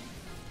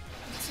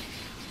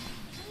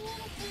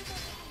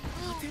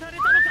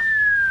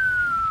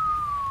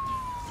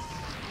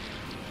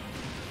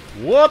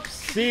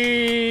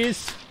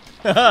 Whoopsies!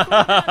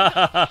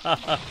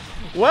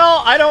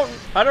 Well, I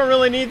don't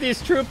really need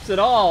these troops at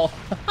all.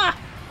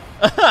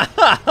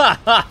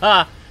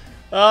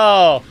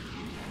 Oh.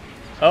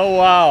 Oh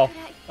wow.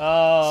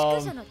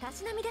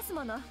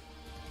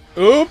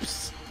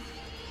 Oops.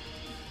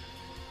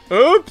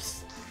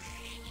 Oops.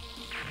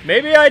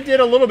 Maybe I did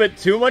a little bit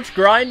too much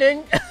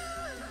grinding.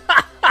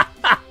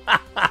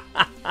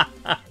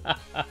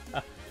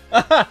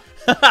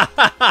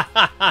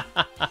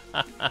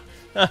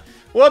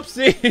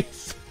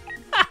 Whoopsies!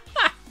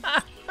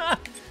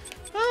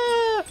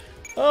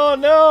 Oh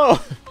no!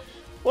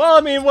 Well,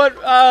 I mean, what?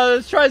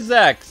 Let's try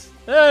Zex.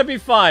 That'd be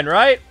fine,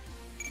 right?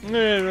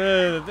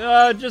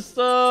 Just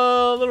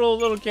a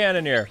little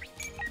cannon here.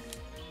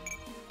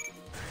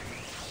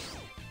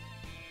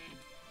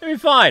 It'd be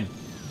fine.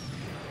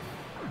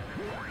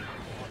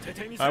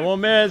 I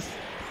won't miss.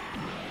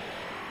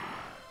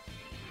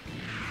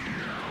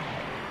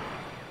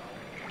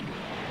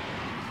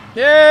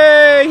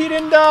 Yay! He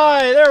didn't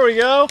die! There we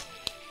go!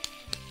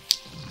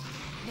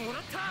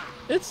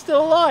 It's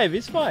still alive,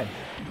 he's fine.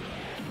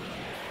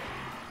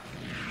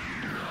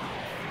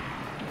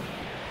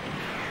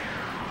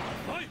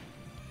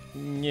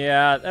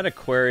 Yeah, that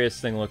Aquarius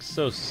thing looks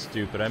so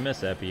stupid. I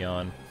miss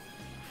Epion.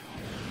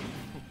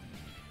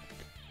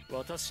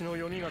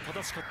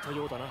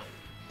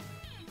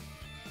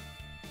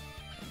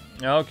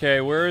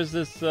 Okay, where's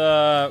this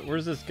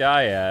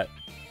guy at?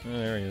 Oh,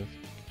 there he is.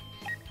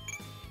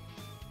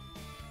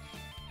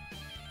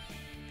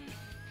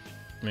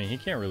 I mean, he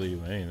can't really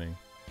do anything.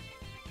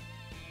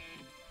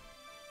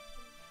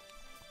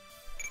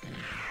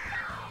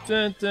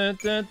 Dun, dun,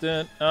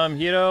 dun, dun.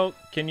 Hiro,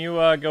 can you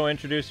go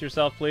introduce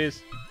yourself,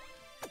 please?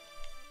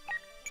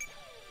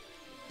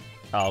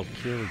 I'll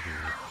kill you.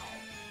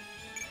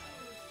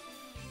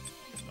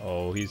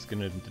 Oh, he's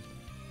gonna...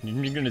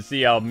 You're gonna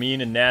see how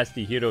mean and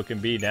nasty Hiro can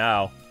be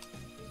now.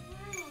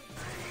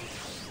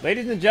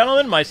 Ladies and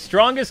gentlemen, my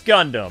strongest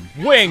Gundam,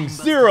 Wing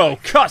Zero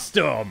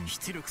Custom!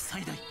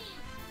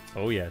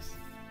 Oh yes.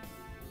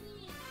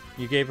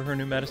 You gave her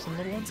new medicine,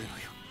 little one?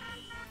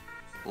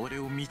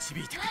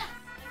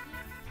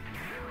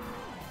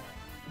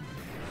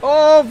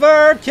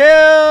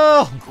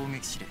 Overkill!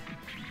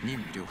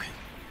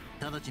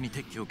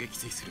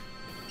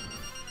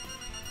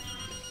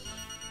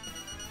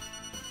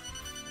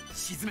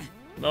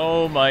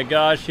 Oh my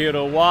gosh,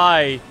 Hiro,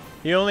 why?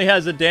 He only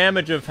has a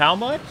damage of how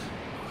much?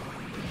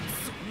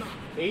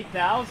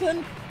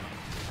 8,000?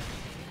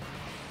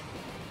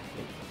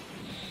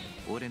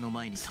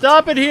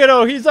 Stop it,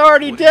 Hiro! He's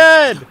already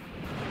dead!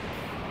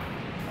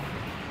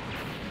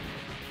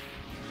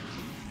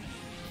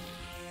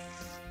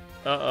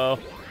 Uh-oh.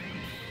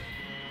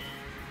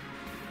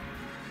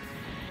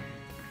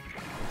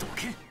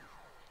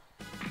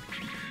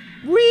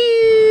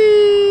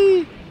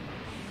 Whee!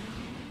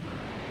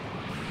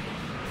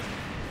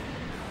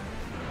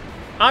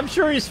 I'm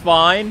sure he's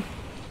fine.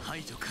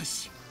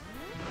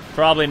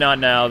 Probably not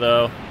now,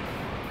 though.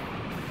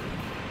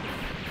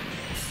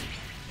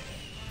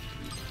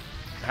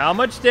 How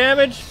much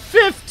damage?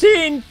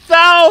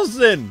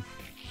 15,000!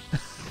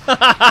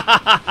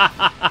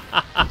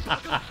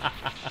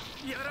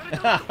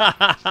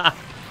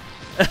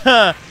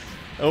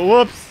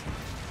 Whoops.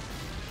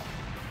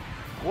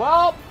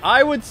 Well,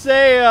 I would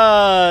say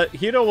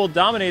Hiro will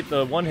dominate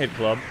the one-hit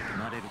club.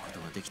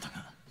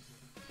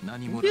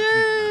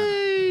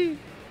 Yay!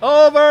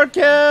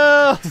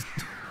 Overkill!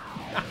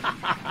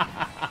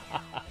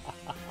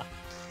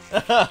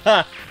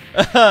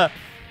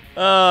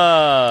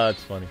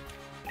 It's funny.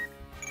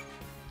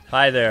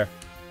 Hi there.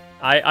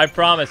 I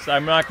promise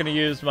I'm not going to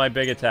use my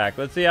big attack.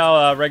 Let's see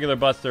how regular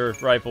Buster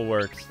rifle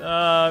works.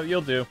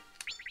 You'll do.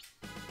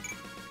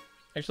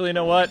 Actually, you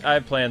know what? I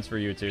have plans for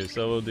you too,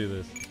 so we'll do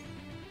this.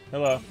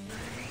 Hello.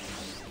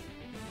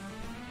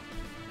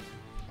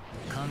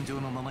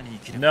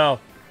 No.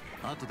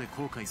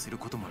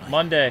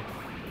 Monday.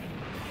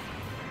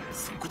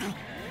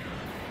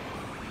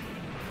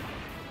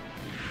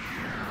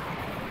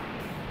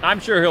 I'm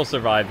sure he'll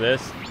survive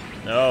this.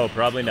 No,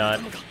 probably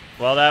not.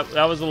 Well,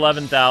 that was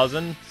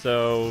 11,000,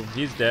 so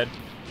he's dead.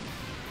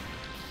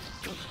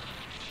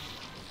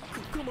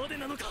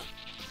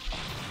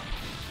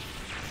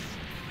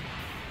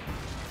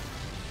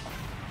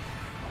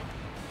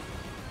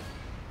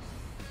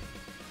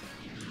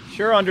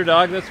 Sure,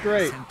 underdog, that's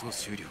great.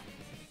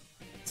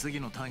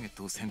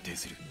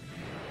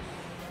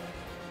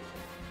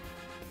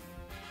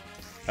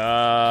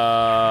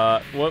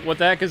 What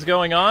the heck is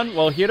going on?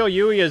 Well, Hiro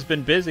Yui has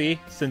been busy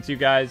since you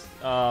guys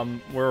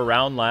were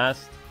around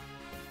last.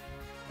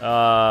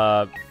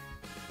 How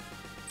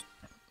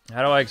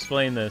do I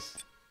explain this?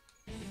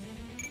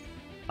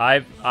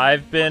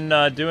 I've been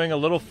doing a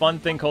little fun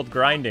thing called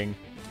grinding.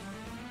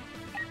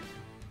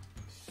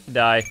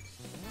 Die.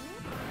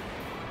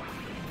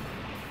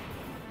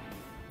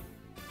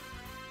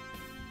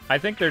 I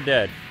think they're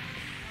dead.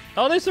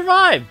 Oh, they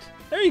survived.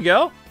 There you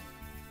go.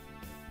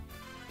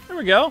 There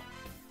we go.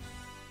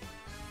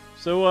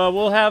 So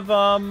we'll have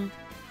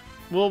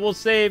we'll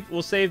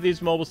save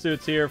these mobile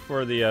suits here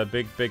for the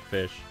big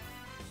fish.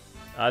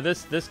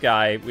 This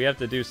guy, we have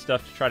to do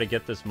stuff to try to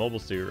get this mobile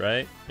suit,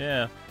 right?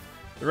 Yeah.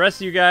 The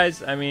rest of you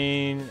guys, I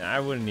mean, I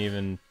wouldn't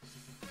even.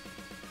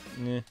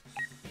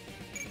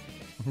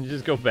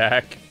 Just go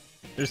back.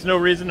 There's no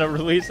reason to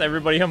release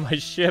everybody on my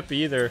ship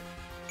either.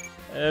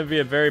 That'd be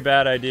a very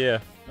bad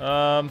idea.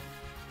 I'm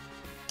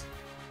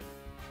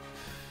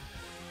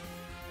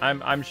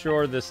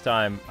sure this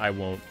time I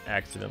won't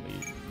accidentally.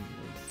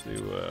 Let's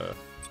do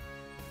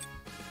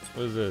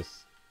what is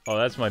this? Oh,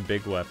 that's my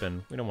big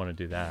weapon. We don't want to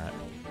do that.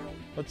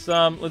 Let's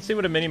see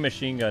what a mini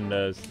machine gun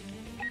does.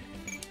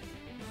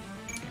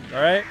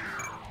 All right.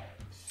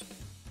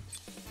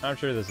 I'm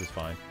sure this is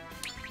fine.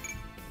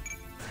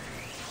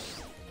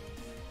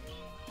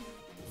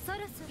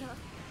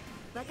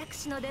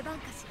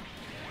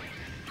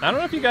 I don't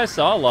know if you guys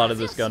saw a lot of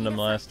this Gundam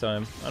last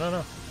time. I don't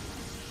know.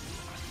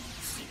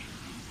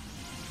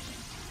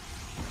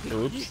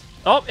 Oops.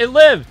 Oh, it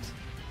lived!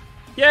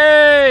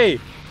 Yay!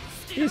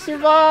 He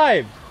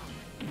survived!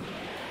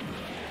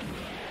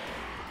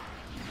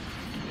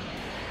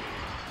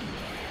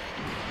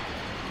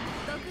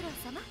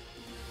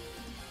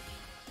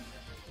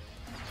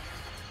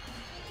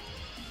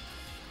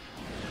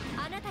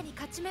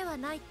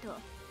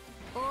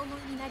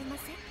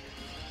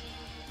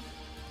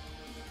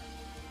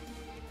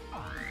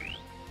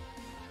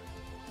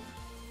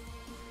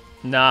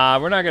 Nah,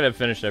 we're not gonna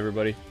finish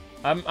everybody.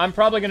 I'm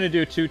probably gonna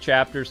do 2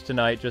 chapters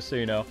tonight, just so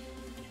you know.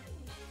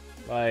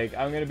 Like,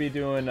 I'm gonna be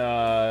doing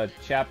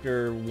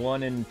chapter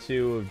 1 and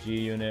 2 of G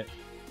Unit,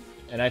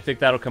 and I think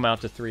that'll come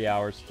out to 3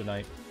 hours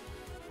tonight.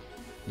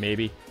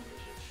 Maybe.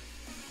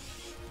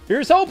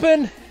 Here's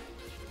hoping!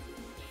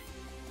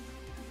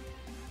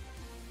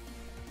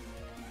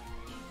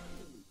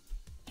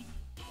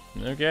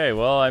 Okay,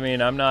 well, I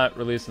mean, I'm not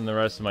releasing the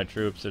rest of my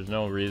troops. There's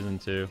no reason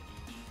to.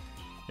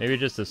 Maybe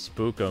just to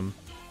spook them.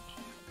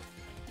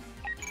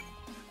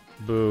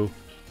 Boo.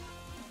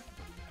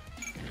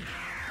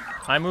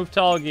 High move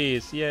tall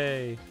geese,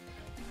 yay.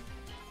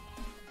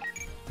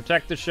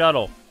 Protect the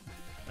shuttle,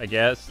 I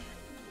guess.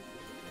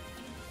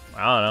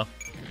 I don't know.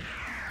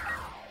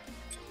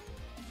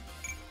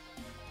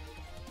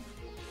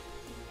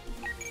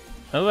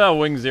 I love how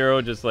Wing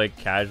Zero just like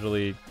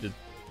casually just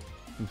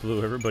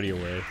blew everybody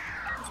away.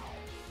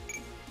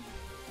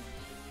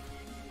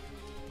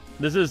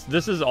 This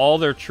is all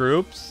their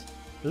troops?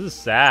 This is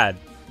sad.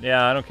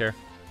 Yeah, I don't care.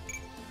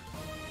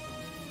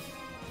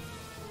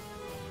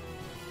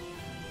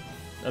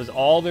 That was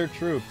all their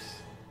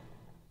troops.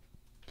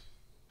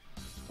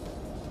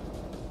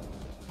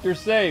 You're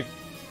safe.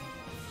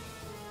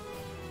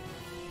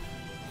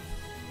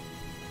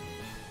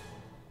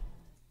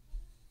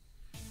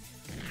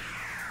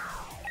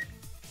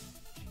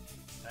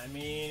 I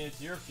mean, it's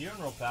your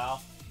funeral,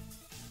 pal.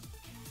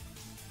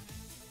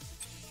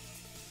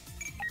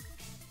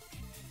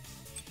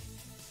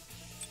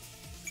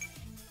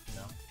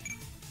 No.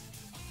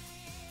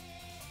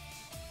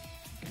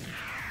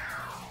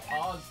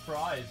 Oz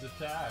prize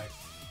attack.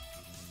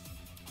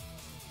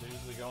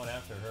 Seriously going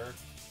after her.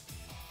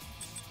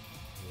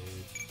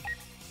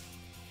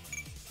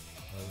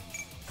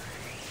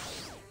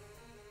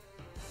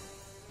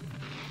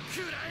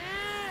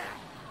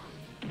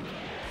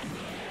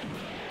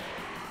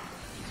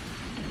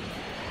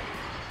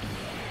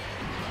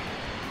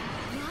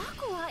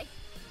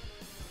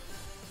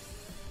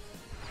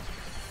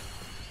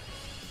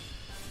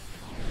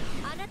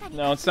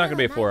 No, it's not gonna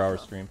be a 4-hour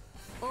stream.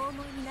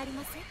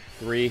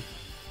 3.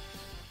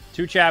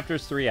 2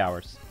 chapters, 3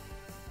 hours.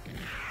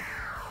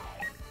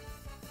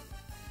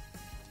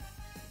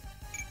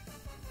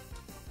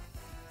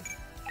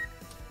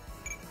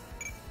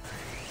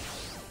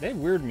 They have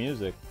weird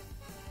music.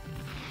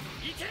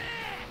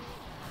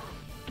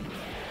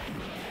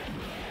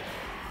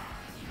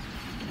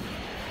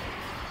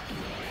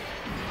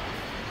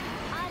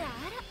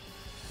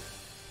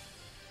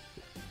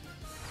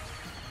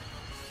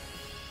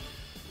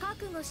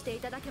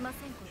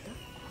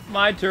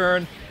 My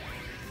turn.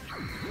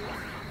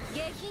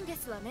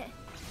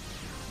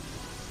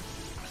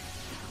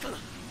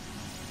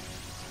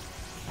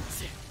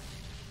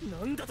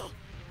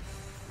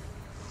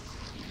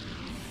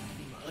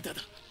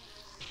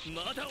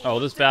 Oh,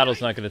 this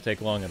battle's not going to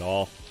take long at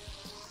all.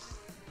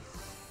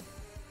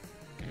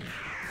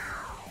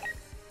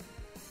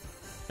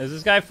 Is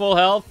this guy full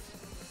health?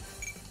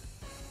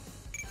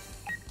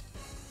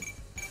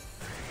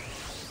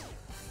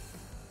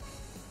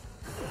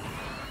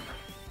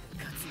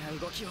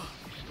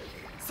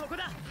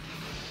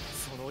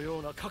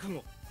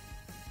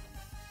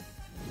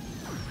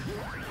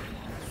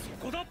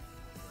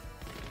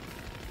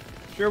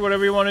 Sure,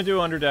 whatever you want to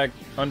do, underdog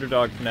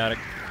fanatic.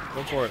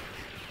 Go for it.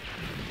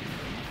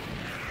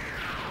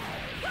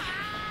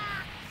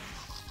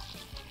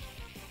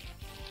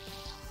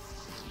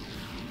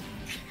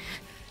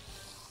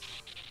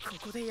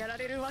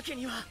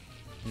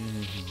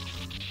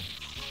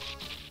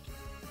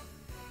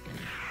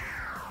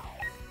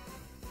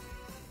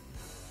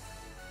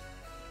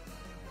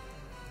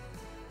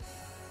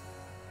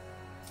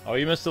 Oh,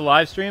 you missed the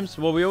live streams?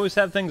 Well, we always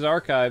have things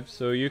archived,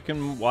 so you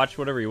can watch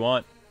whatever you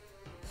want.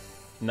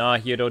 Nah,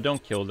 Hiro,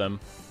 don't kill them.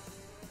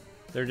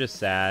 They're just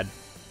sad.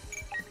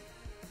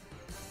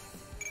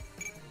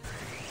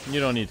 You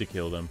don't need to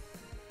kill them.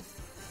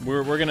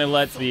 We're gonna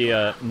let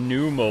the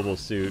new mobile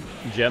suit,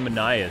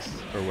 Geminnas,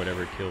 or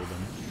whatever, kill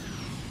them.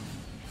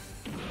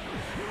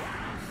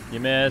 You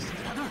missed.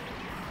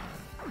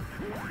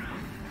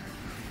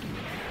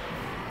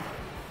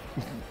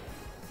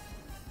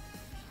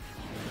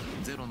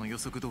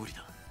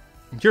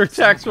 Your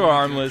attacks were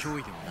harmless.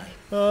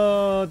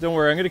 Oh, don't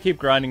worry, I'm gonna keep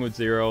grinding with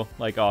Zero,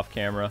 like off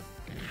camera.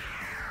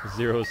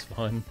 Zero's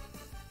fun.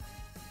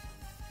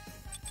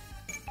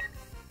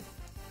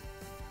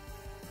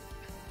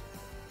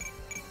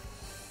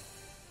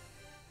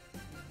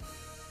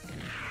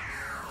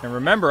 And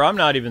remember, I'm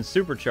not even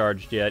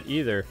supercharged yet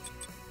either.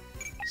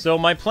 So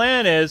my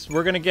plan is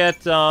we're gonna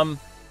get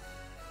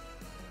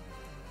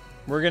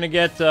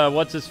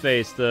what's his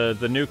face,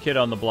 the new kid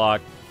on the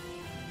block.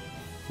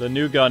 The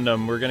new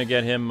Gundam, we're gonna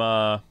get him,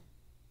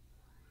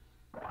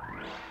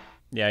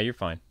 yeah, you're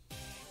fine.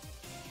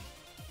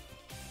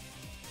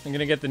 I'm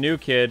gonna get the new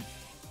kid,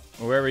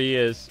 wherever he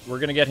is. We're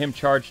gonna get him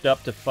charged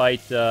up to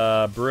fight,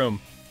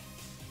 Broom.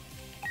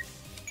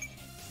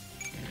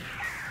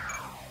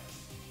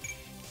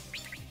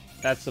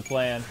 That's the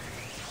plan.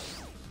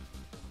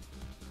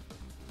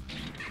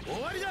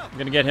 I'm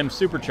gonna get him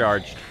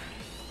supercharged.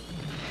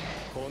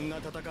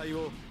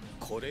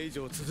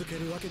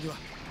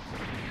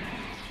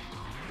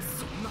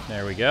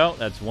 There we go.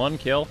 That's one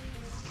kill.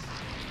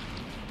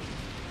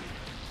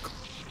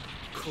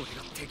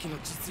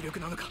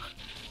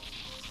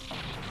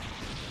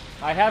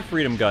 I have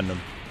Freedom Gundam.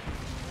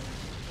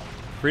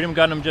 Freedom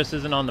Gundam just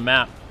isn't on the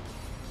map.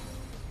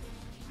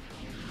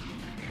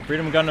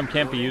 Freedom Gundam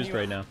can't be used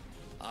right now.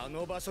 I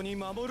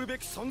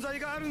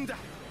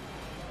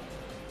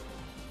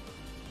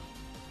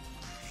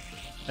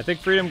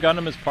think Freedom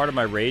Gundam is part of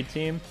my raid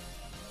team.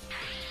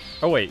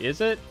 Oh wait,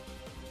 is it?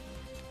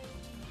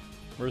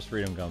 Where's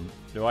Freedom Gundam?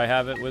 Do I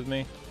have it with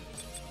me?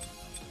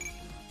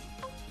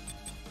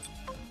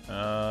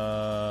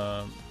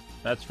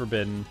 That's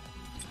forbidden.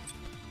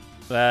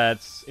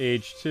 That's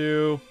age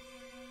 2.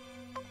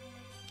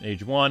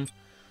 Age 1.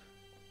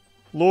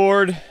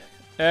 Lord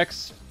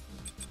X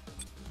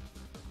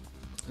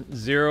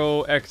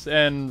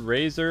 0XN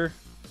Razor.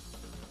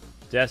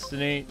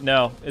 Destiny.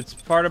 No, it's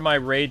part of my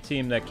raid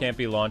team that can't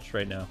be launched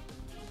right now.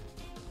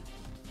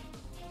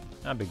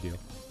 Not a big deal.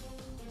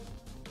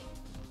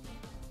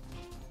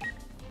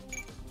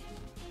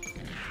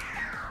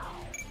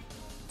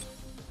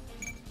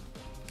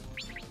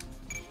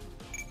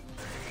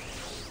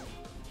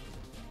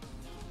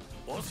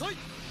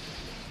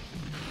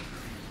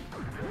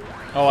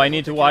 Oh, I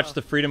need to watch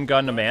the Freedom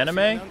Gundam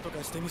anime?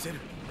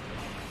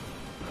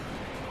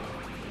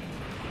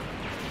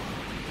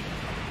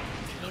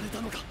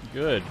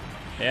 Good.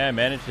 Yeah, I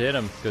managed to hit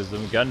him because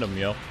I'm Gundam,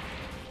 yo.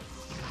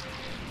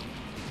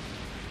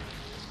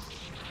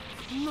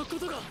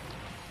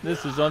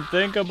 This is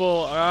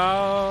unthinkable.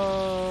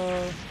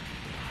 Oh.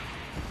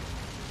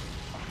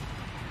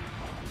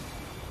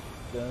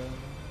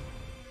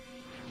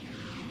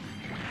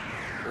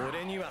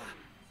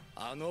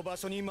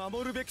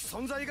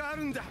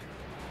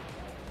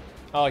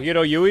 Oh,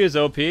 Hiro Yui is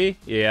OP?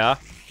 Yeah.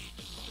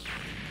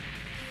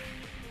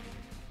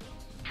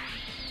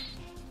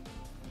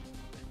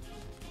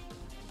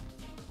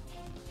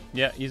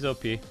 Yeah, he's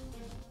OP.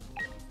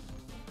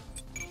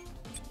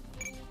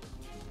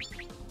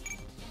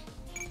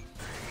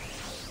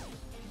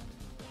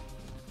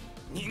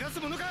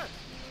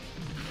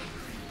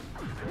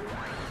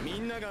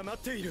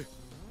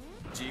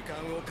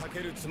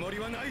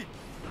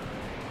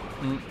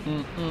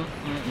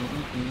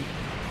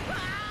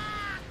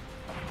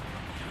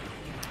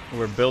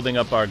 We're building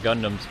up our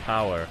Gundam's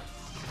power.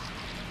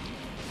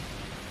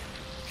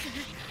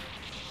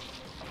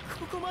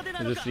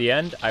 Is this the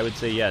end? I would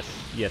say yes.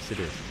 Yes, it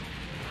is.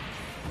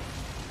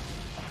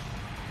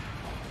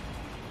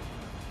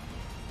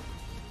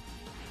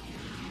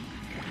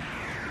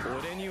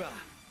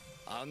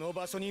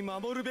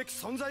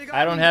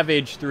 I don't have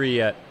age 3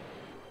 yet.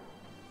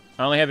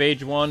 I only have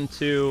age 1,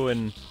 2,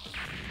 and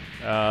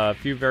a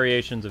few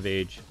variations of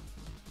age.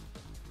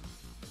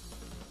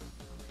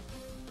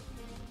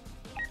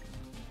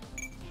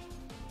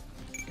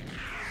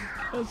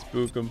 Let's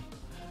spook him.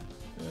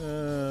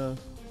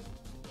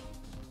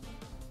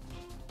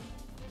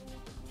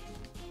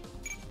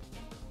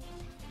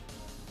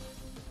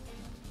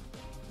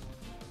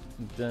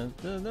 Dun,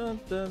 dun, dun,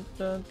 dun,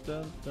 dun,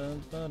 dun,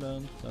 dun, dun,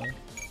 dun, dun.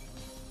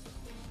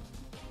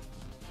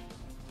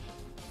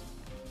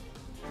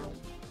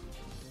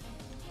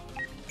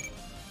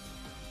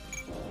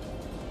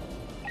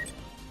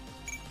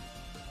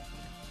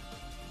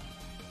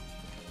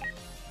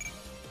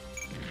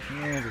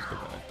 Yeah, just go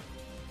back.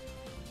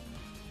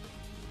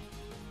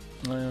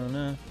 I don't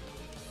know.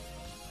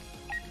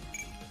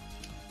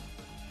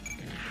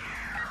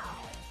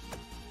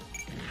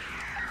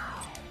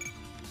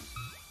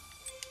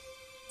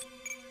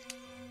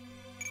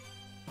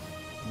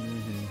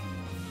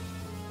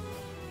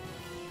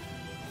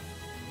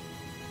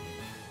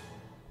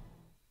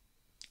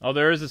 Oh,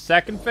 there is a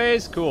second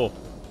phase? Cool.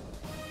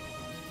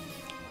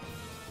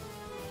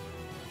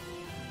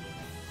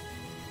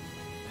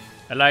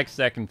 I like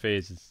second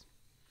phases.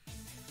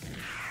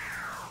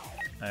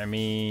 I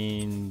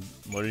mean,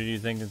 what did you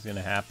think is going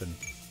to happen?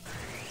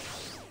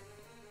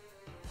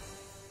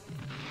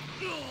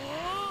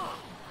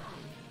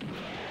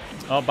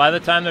 Oh, by the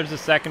time there's a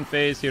second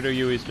phase, Hiro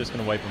Yui's just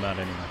going to wipe him out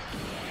anyway.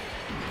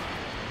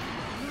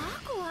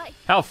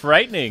 How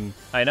frightening!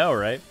 I know,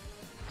 right?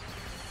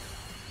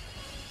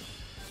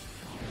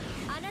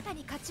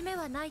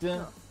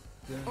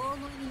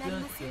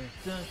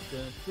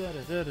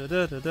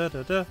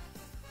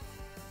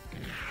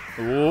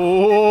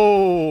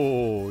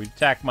 Whoa! You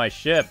attacked my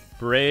ship.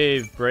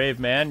 Brave, brave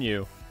man,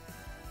 you.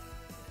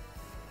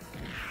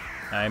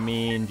 I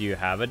mean, do you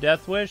have a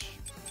death wish?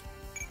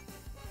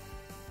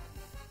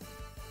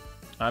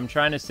 I'm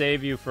trying to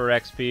save you for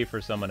XP for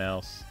someone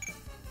else.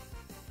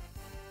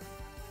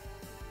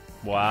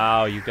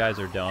 Wow, you guys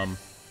are dumb.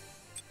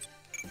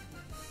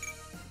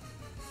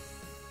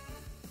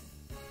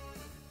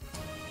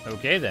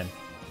 Okay, then.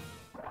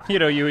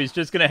 Hiro Yui's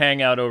just gonna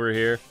hang out over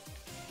here.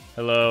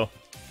 Hello.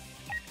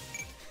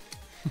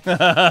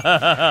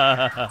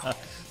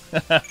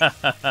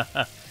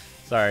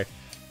 Sorry.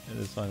 It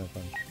is fun.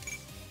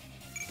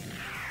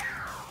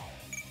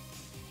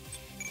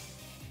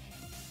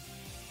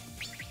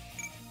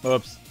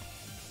 Whoops.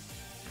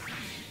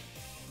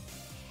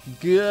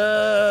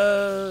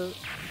 Go.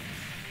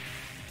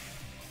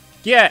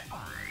 Get.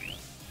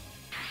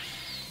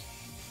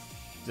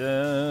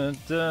 Dun,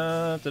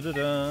 dun, dun, dun,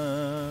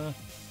 dun.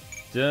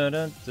 Dun,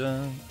 dun,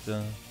 dun,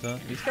 dun, dun.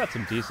 He's got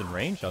some decent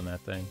range on that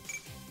thing.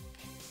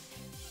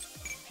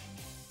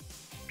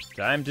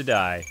 Time to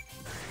die.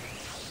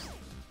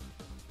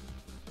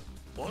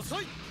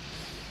 遅い。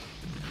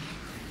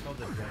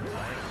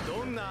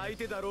どんな相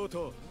手だろう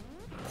と、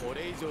こ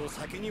れ以上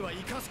先には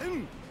行かせん。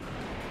何？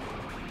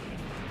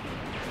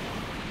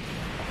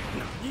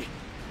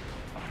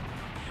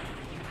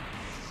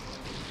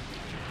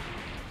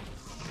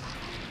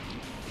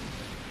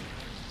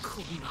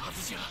こんなは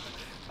ずじゃ。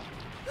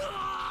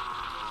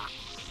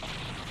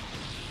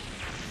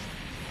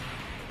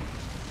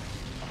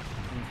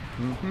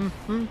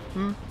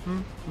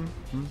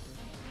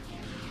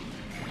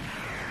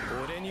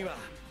俺には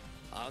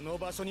あの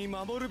場所に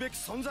守るべき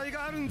存在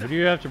があるんだ。 Who do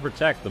you have to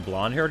protect? The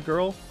blonde-haired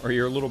girl or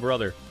your little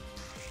brother?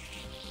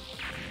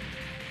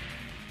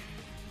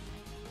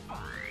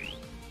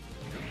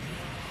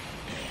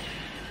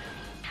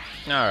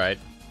 All right.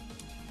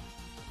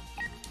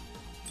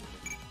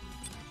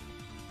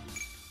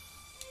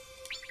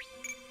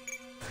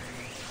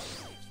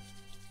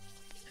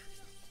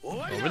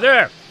 Over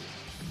there.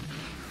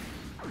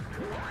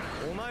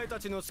 お前た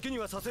ちの好きに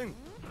はさせん。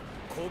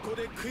ここ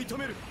で食い止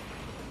める。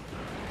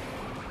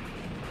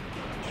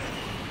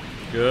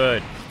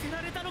 Good.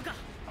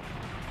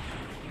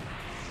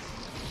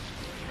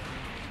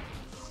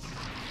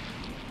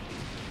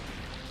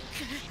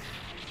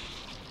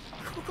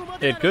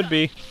 It could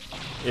be.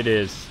 It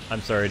is.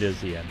 I'm sorry, it is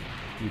the end.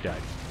 You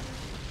died.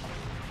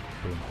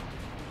 Boom.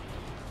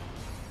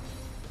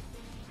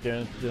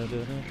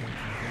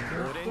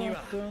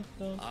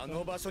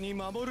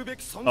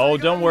 Oh,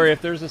 don't worry.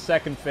 If there's a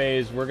second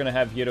phase, we're going to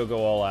have Hito go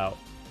all out.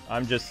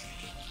 I'm just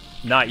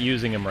not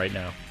using him right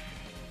now.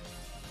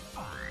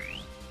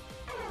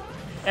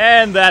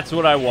 And that's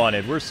what I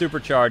wanted. We're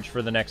supercharged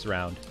for the next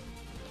round.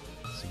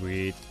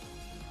 Sweet.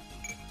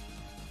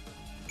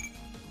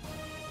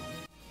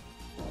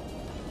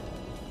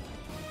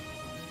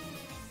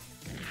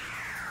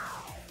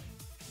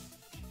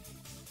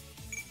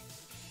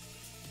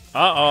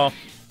 Uh-oh.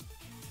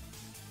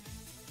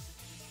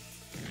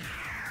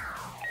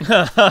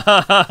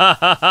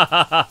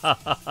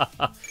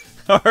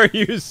 Are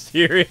you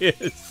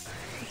serious?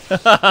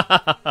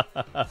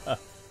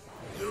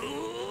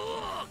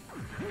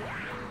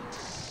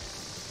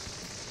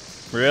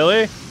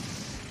 Really?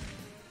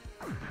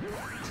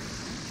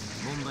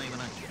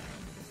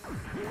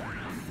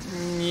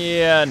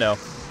 Yeah, no.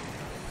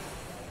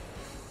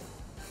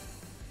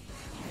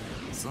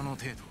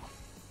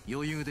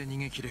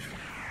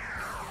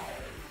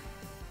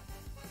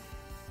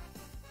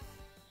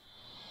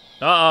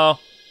 Uh-oh.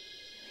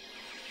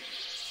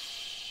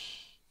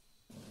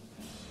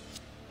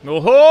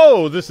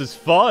 Oh-ho! This is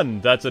fun.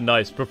 That's a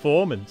nice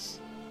performance.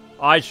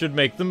 I should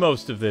make the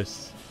most of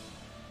this.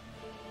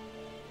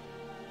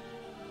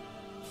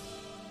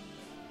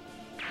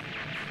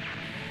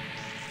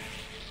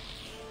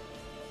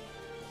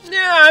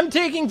 Yeah, I'm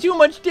taking too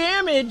much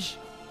damage.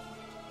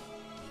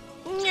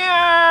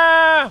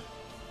 Yeah.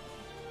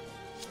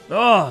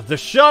 Oh, the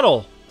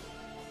shuttle.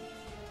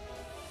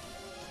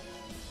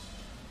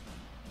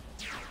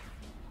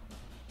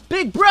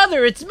 Big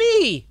brother, it's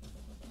me!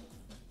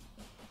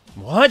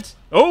 What?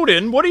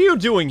 Odin, what are you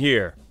doing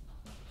here?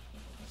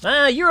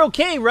 You're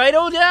okay, right,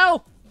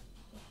 Odo?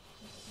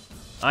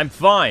 I'm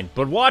fine,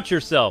 but watch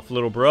yourself,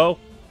 little bro.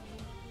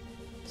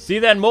 See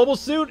that mobile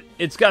suit?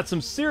 It's got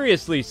some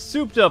seriously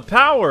souped-up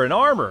power and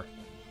armor.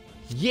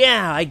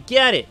 Yeah, I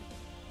get it.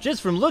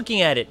 Just from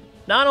looking at it,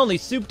 not only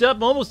souped-up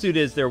mobile suit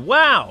is there,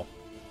 wow!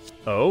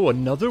 Oh,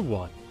 another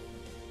one.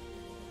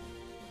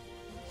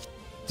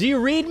 Do you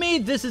read me?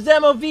 This is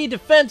MOV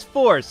Defense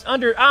Force,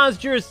 under Oz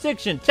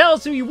jurisdiction. Tell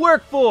us who you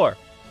work for.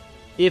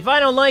 If I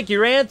don't like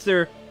your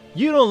answer,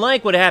 you don't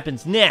like what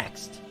happens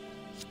next.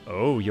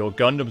 Oh, your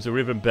Gundams are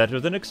even better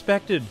than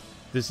expected.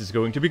 This is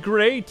going to be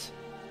great.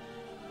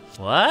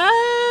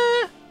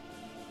 What?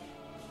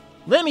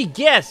 Let me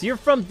guess, you're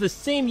from the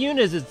same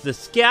unit as the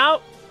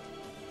Scout?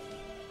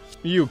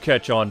 You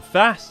catch on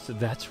fast,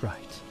 that's right.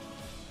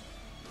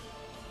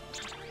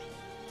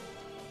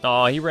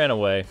 Aw, he ran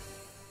away.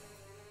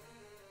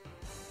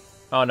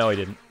 Oh, no, he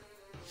didn't.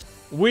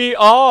 We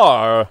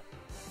are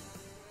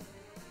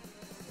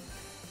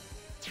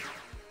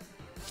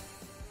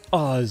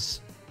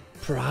Oz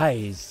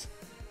Prize.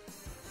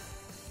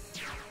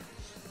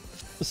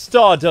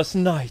 Stardust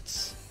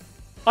Knights.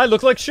 I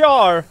look like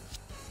Char.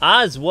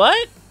 Oz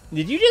what?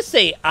 Did you just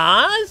say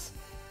Oz?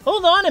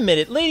 Hold on a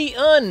minute. Lady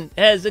Un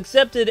has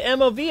accepted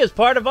MOV as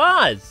part of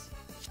Oz.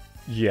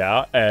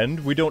 Yeah,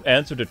 and we don't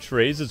answer to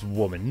trays as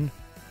woman.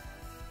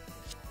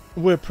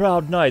 We're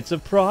proud Knights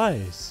of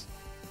Prize.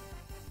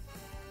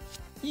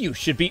 You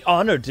should be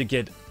honored to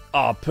get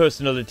our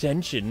personal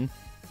attention.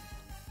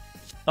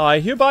 I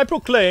hereby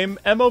proclaim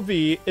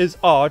MOV is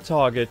our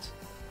target.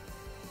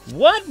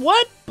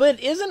 What? But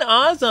isn't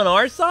Oz on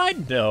our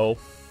side? No.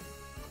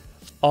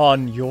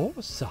 On your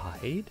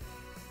side?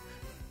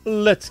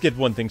 Let's get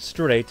one thing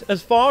straight.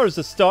 As far as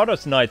the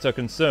Stardust Knights are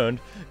concerned,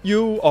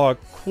 you are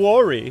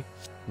quarry.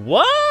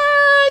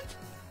 What?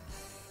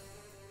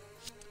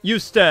 You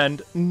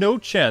stand no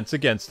chance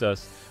against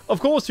us. Of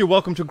course, you're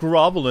welcome to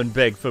grovel and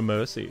beg for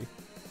mercy.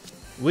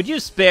 Would you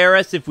spare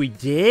us if we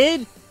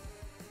did?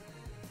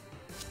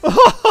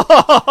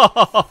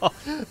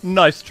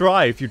 Nice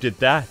try if you did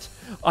that.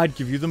 I'd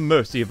give you the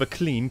mercy of a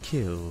clean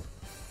kill.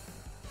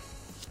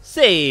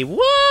 Say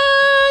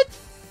what?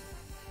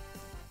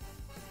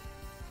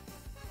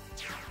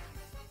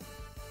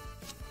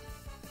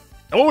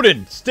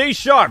 Odin, stay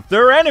sharp.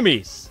 They're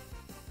enemies.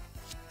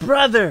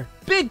 Brother,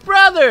 big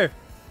brother.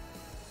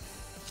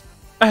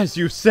 As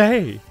you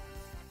say.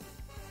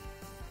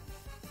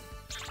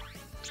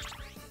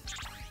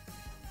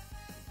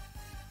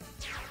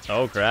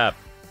 Oh crap.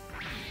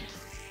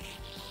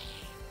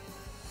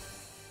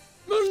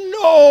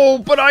 No,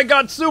 but I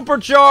got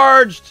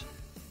supercharged.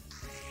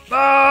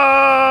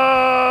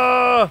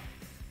 Ah!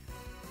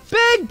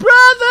 Big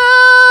brother!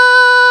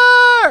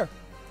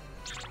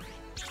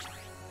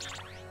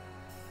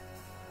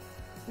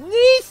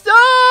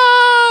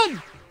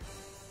 Nissan!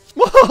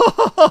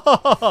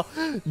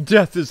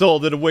 Death is all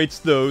that awaits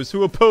those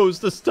who oppose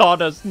the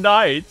Stardust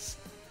Knights.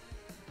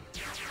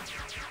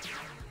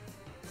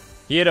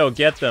 Hiro,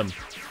 get them.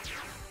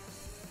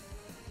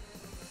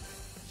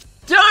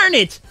 Darn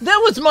it! That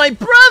was my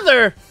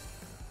brother!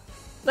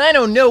 I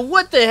don't know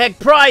what the heck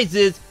prize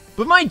is,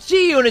 but my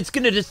G-Unit's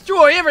gonna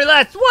destroy every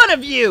last one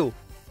of you!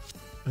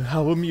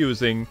 How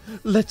amusing.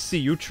 Let's see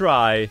you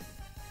try.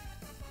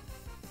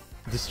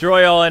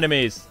 Destroy all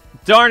enemies.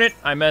 Darn it,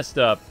 I messed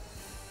up.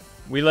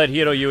 We let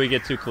Hiro Yui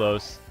get too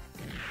close.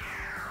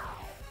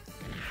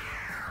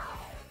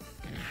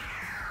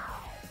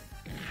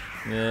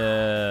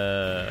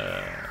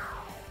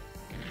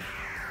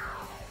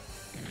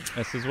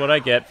 This is what I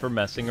get for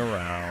messing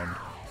around.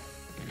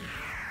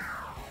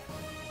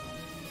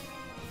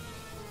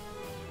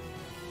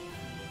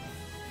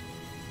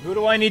 Who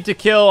do I need to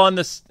kill on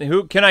this?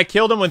 Who can I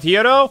kill them with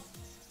Hiro?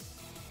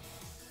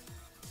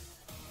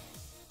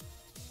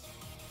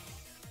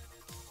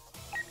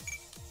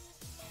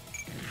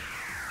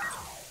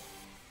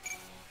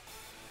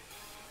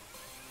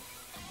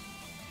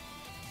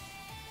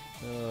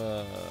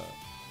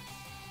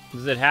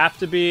 Does it have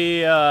to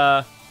be,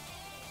 does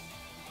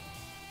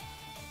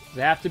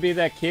it have to be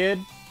that kid?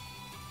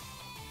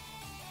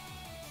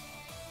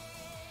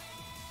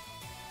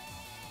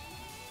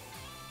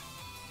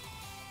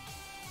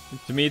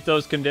 To meet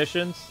those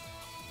conditions?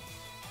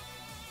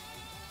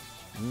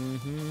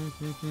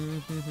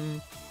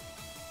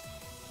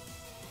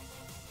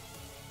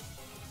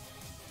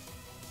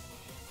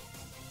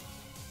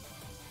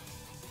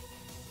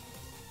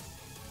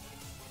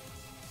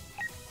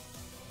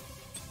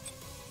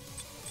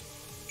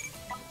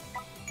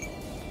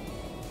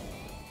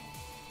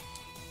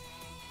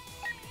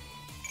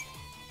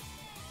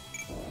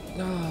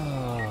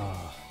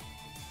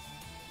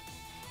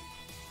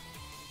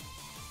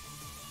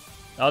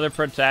 Other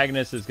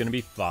protagonist is gonna be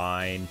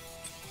fine.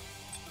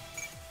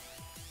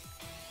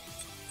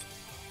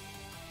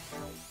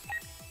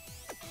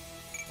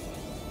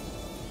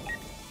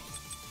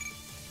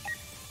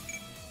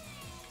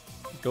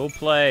 Go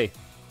play.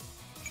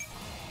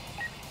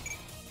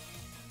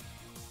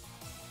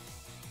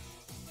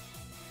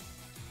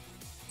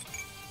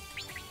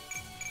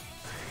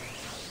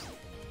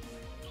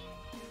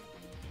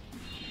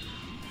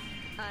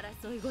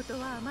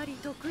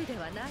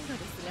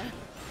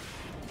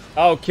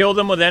 Oh, kill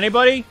them with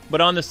anybody?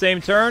 But on the same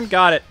turn?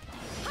 Got it.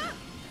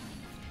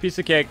 Piece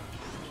of cake.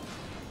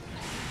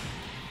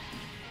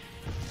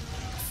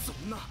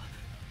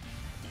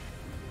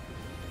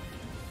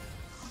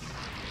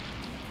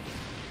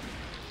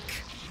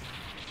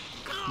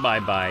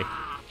 Bye-bye.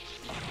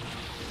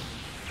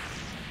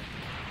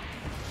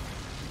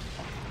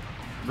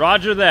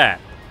 Roger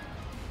that.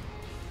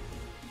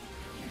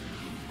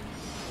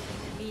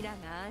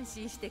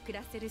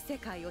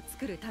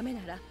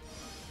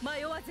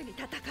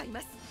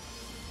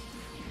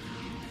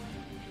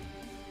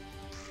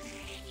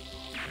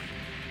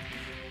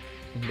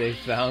 They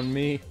found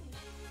me.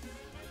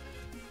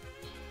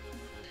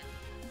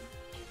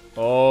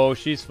 Oh,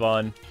 she's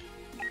fun.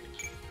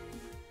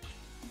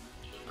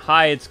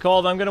 Hi, it's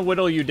called I'm gonna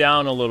whittle you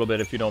down a little bit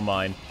if you don't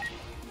mind.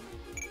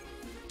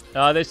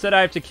 They said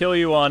I have to kill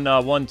you on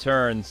one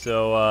turn,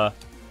 so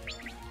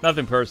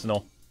nothing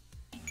personal.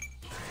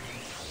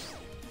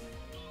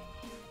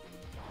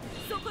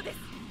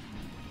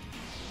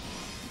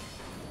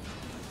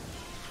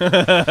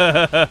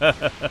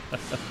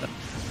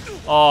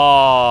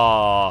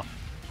 Aww.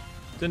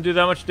 Didn't do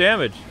that much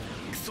damage.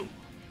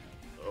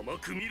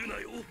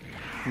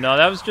 No,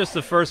 that was just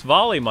the first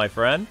volley, my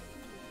friend.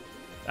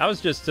 That was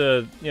just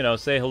to, you know,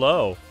 say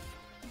hello.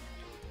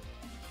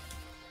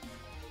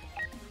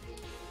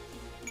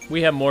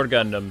 We have more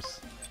Gundams.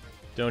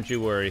 Don't you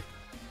worry.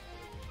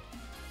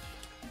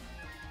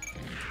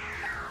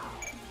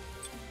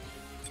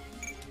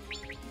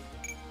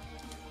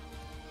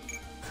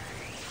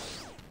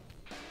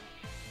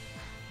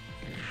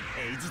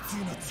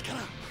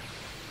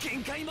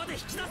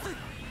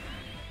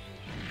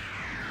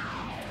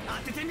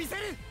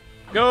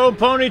 Go,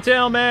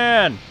 Ponytail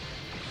Man!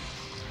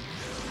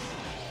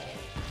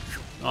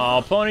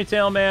 Oh,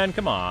 Ponytail Man,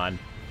 come on.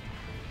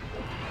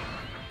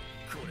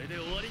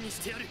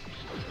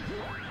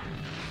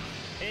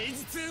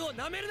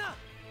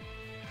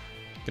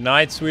 Good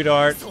night,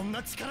 sweetheart.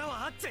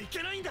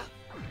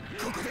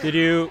 Did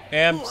you,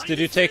 Amps, did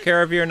you take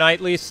care of your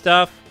nightly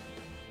stuff?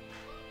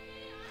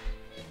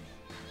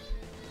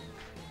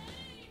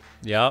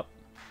 Yep.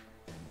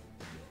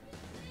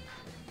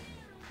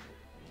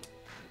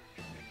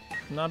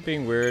 I'm not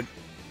being weird.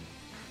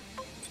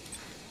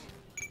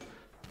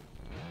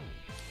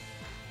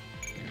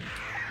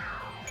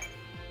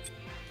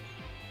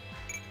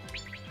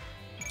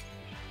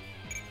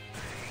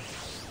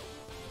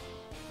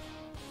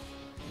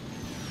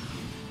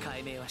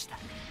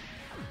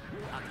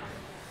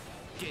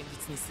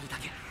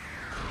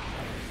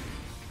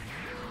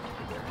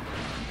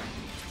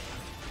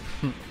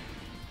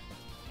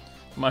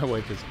 My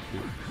wife is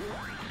cute.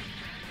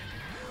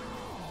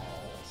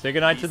 Say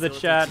goodnight to the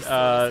chat,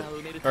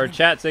 or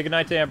chat, say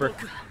goodnight to Amber.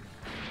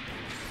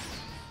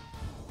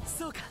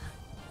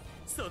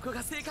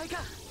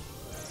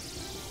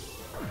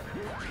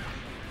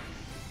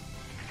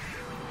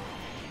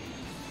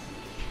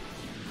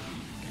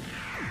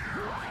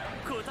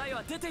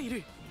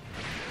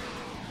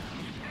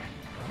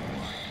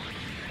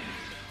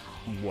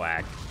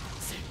 Whack.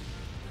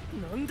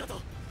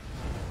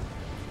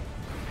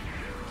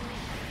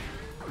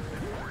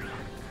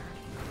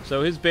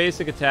 So his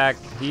basic attack,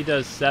 he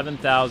does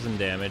 7,000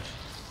 damage.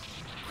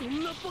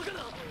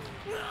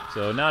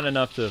 So not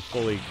enough to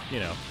fully,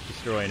 you know,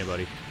 destroy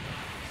anybody.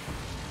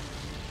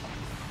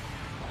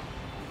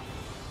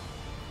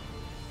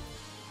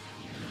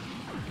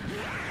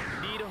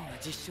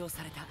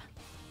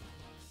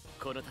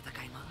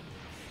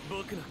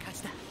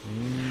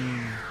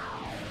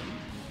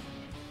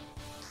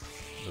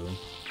 Boom.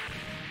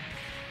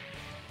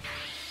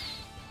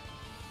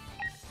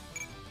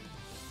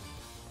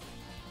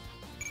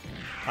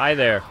 Hi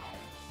there.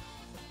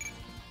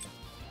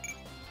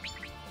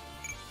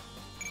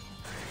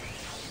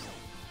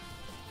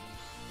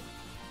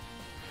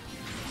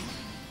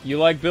 You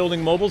like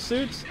building mobile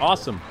suits?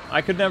 Awesome.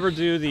 I could never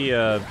do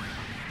the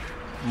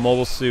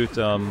mobile suit,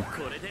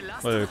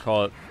 what do we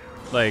call it?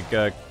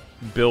 Like,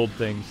 build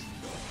things.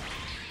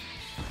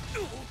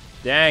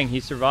 Dang, he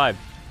survived.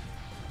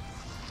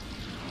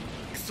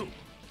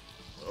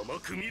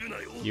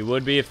 You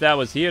would be if that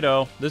was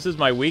Hito. This is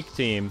my weak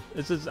team.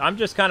 I'm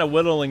just kind of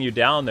whittling you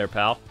down there,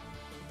 pal.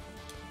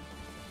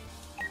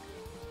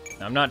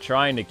 I'm not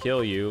trying to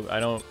kill you. I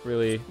don't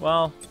really...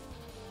 Well...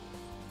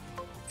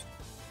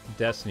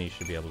 Destiny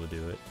should be able to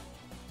do it.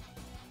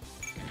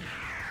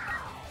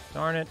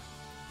 Darn it.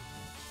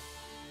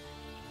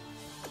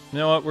 You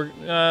know what? We're...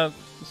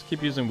 let's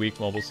keep using weak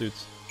mobile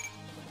suits.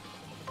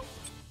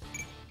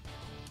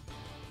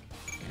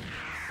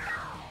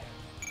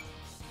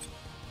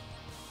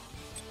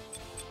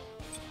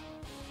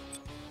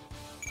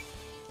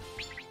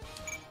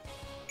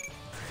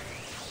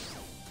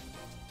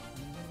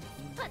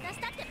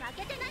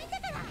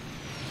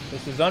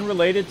 This is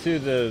unrelated to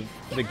the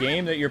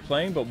game that you're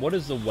playing, but what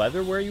is the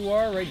weather where you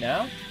are right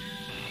now?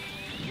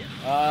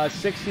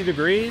 60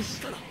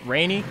 degrees,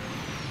 rainy.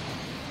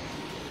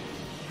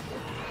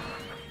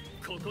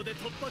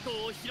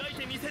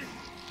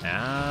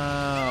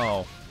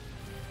 Ow.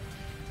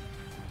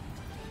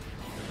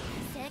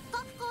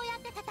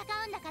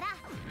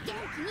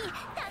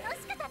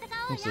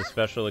 It's a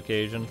special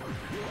occasion.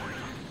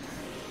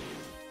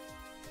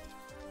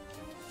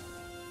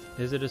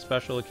 Is it a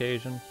special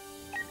occasion?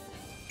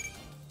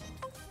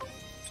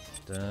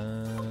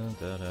 Dun,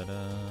 da, da,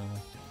 da.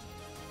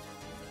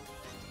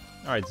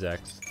 Alright,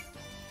 Zex.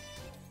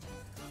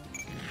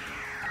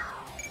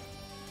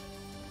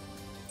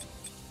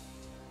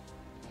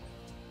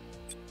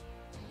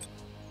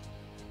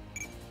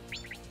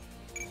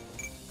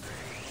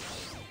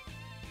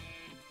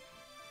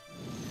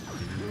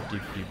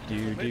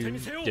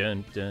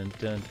 Dun, dun,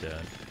 dun,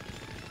 dun.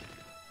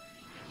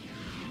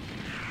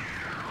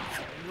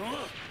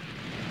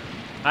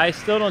 I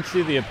still don't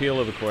see the appeal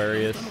of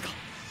Aquarius.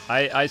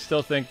 I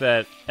still think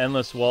that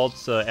Endless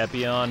Waltz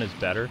Epion is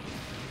better.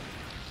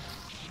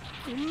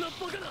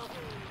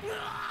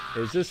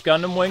 Is this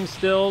Gundam Wing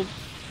still?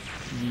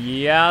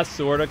 Yeah,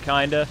 sorta,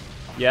 kinda.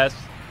 Yes.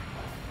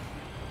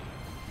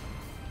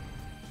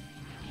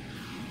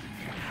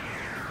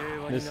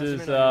 This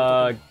is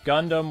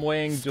Gundam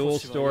Wing Dual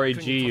Story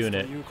G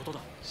Unit.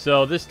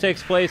 So this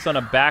takes place on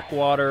a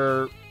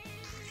backwater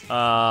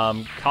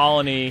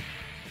colony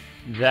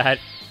that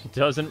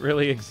doesn't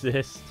really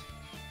exist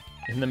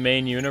in the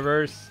main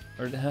universe,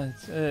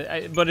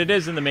 but it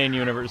is in the main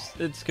universe.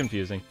 It's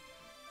confusing.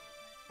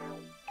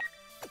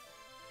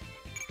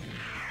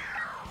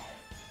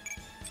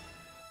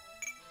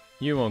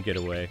 You won't get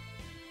away.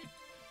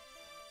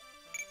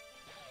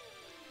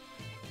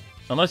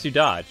 Unless you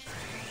dodge.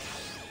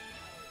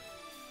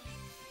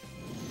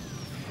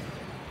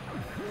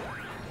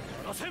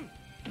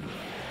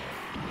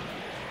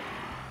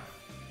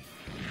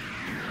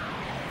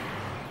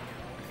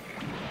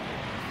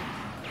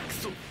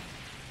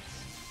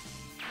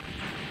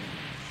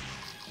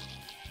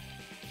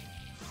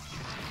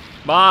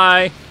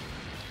 Bye.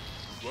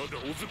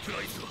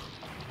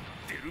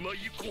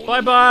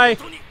 Bye-bye.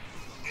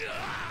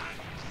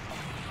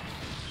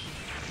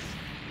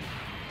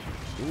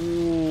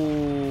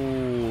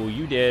 Ooh,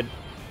 you did.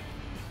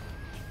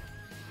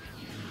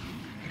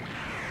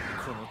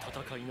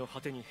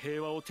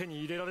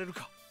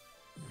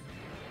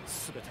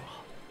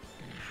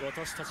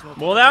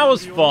 Well, that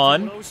was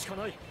fun.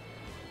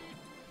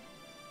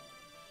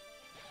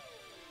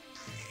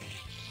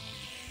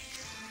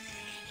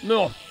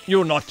 No,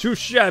 you're not too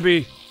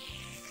shabby.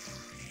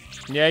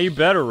 Yeah, you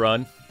better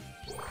run.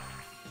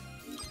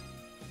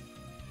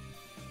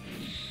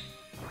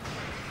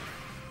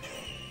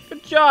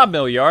 Good job,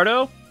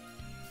 Milliardo.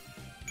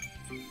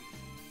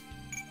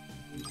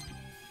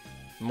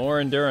 More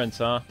endurance,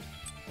 huh?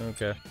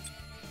 Okay.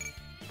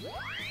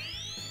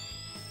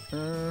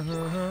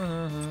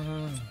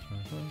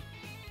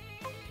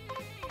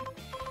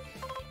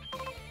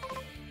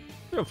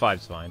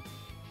 5's fine.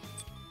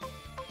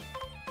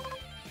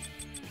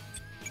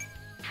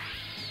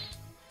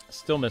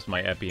 Still miss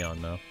my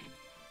Epion, though.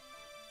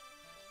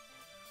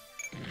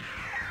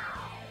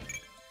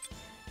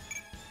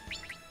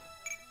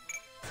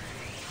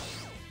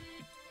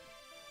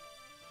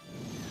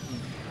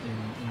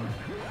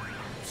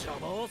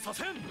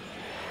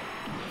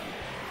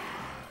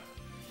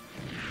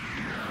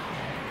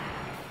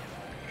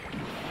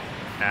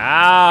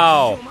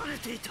 Ow! That's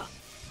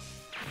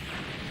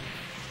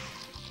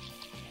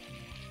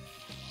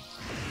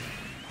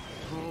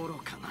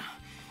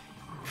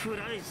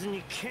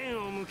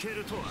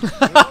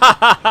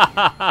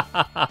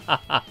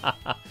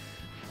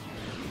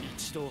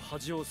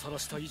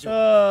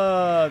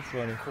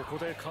funny.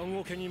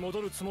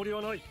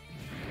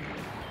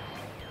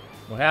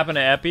 What happened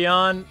to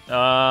Epion?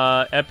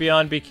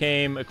 Epion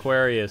became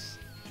Aquarius.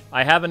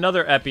 I have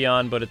another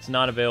Epion, but it's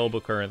not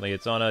available currently.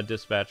 It's on a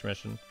dispatch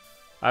mission.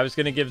 I was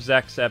gonna give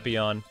Zex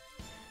Epion,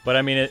 but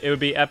I mean, it would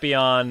be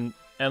Epion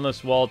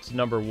Endless Waltz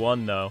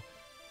 #1, though.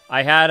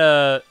 I had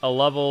a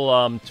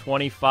level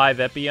 25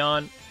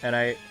 Epion, and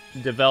I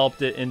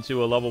developed it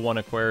into a level 1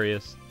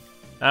 Aquarius.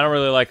 I don't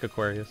really like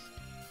Aquarius.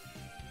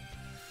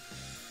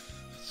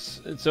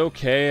 It's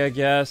okay, I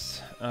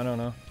guess. I don't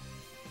know.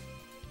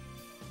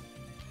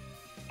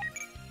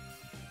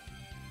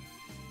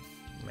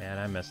 Man,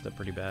 I messed up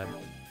pretty bad.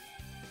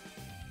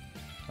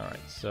 Alright,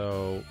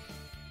 so...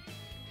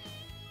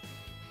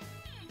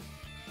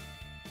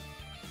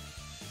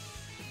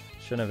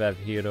 shouldn't have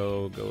had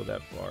Hiro go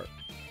that far.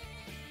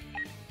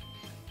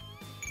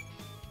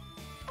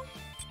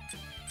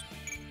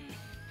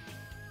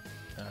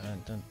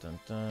 Dun, dun, dun,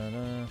 dun,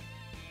 dun.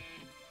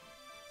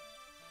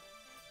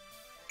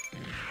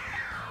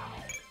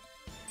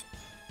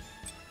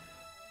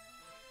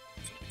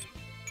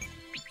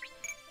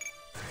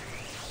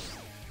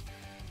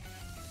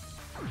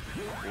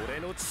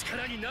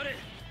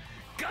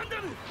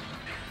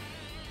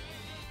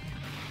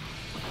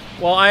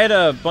 Well, I had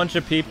a bunch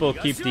of people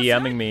keep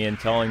DMing me and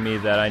telling me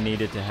that I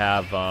needed to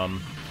have,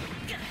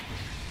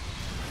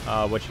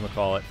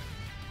 whatchamacallit.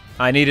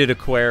 I needed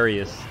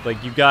Aquarius.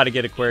 Like, you gotta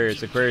get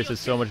Aquarius. Aquarius is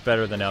so much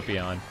better than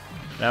Epion.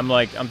 And I'm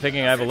like, I'm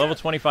thinking I have a level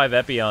 25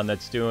 Epion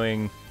that's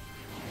doing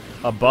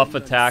a buff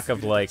attack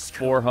of like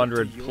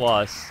 400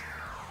 plus.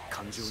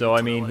 So,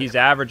 I mean, he's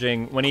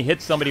averaging, when he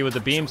hits somebody with a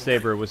Beam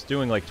Saber, it was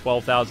doing like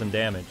 12,000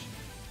 damage.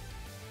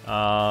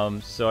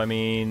 So, I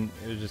mean,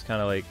 it was just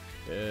kind of like,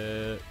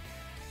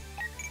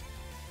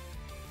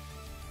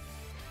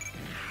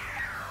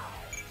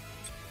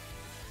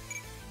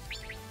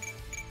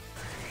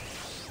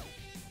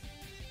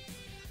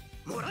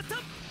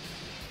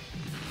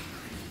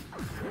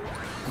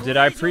 Did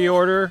I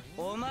pre-order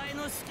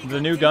the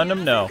new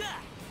Gundam? No.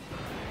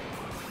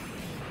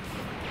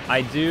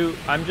 I do.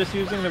 I'm just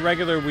using the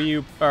regular Wii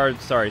U, or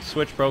sorry,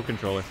 Switch Pro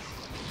controller.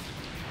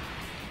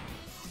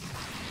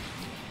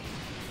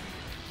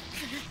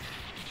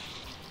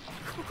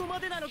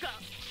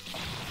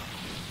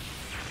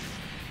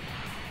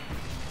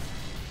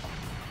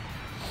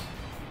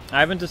 I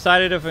haven't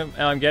decided if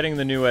I'm getting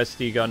the new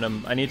SD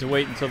Gundam. I need to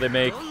wait until they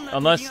make...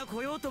 Unless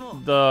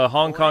the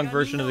Hong Kong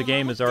version of the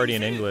game is already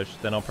in English,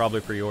 then I'll probably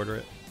pre-order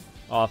it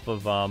off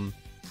of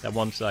that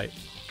one site.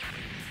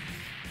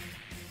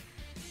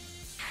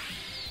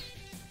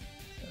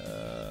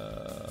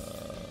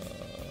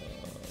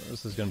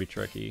 This is going to be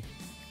tricky.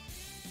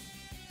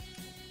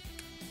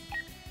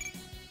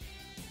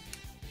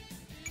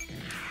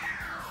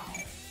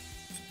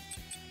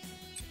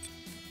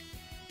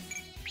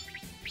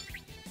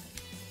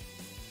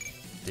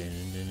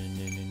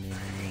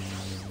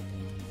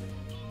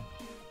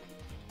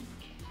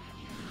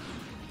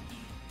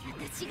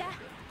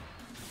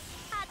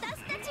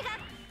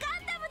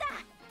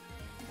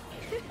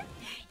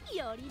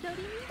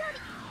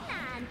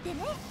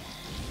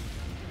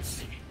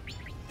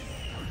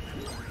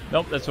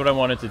 Nope, that's what I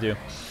wanted to do.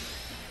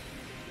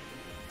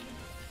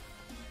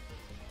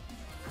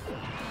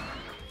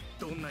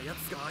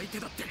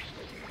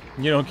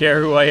 You don't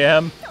care who I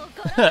am?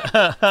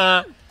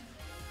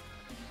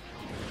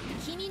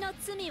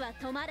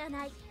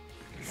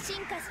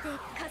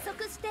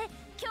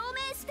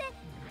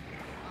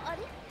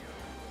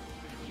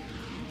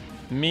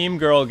 Meme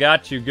girl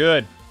got you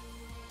good.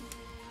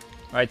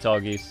 Alright, tall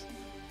geese.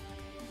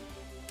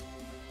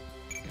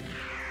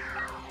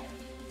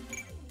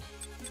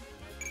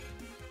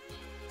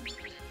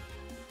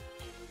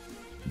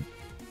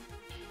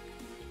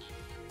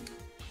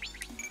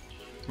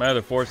 My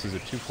other forces are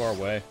too far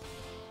away.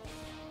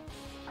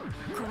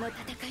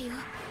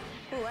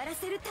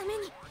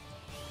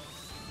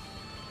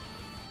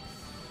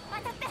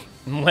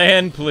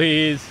 Land,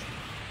 please.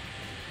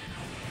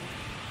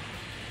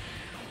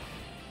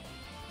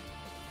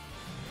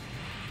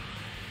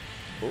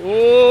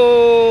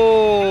 Oh!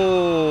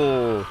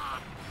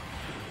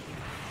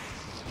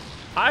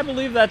 I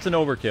believe that's an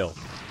overkill.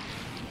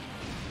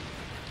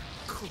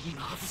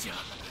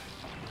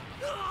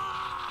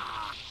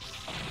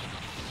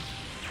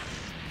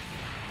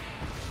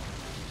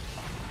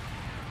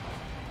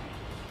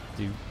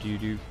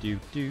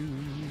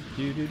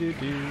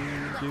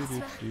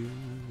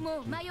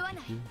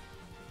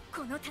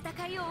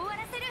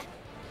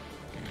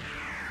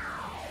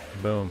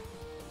 Boom.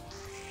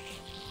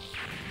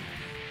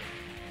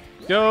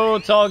 Go,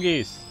 tall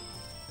geese.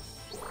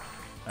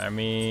 I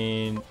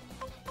mean, there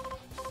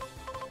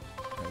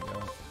we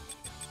go.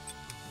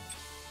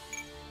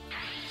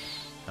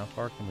 How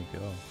far can we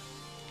go?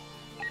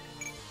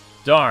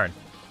 Darn.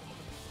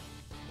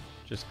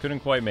 Just couldn't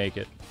quite make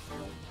it.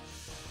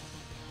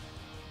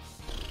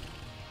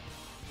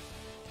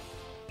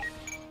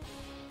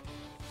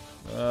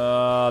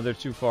 They're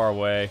too far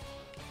away.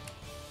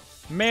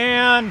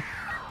 Man!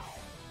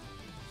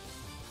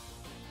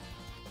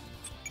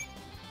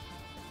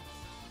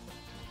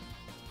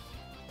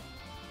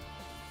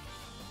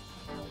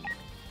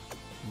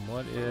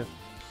 What if...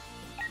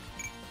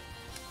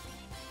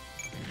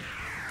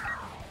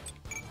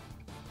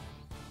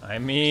 I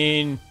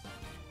mean...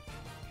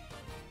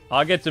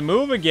 I'll get to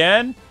move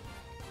again.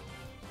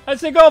 I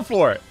say go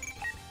for it.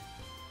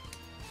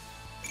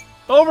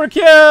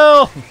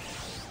 Overkill!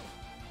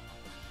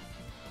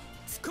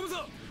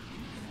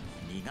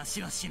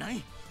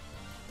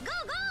 Go,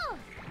 go!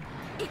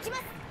 行きま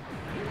す。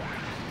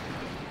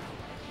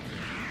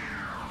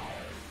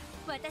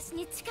私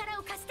に力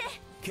を貸して。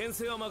牽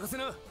制は任せ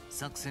な。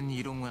作戦に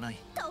異論はない。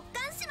特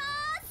艦しま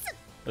す。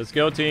Let's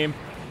go, team.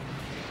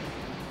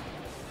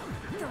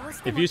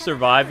 If you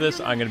survive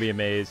this, I'm gonna be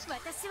amazed.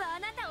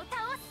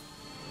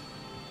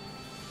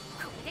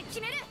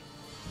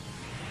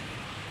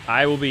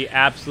 I will be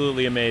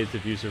absolutely amazed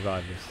if you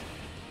survive this.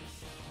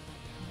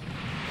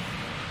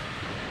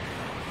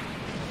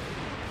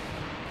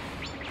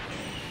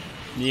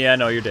 Yeah,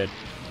 no, you're dead.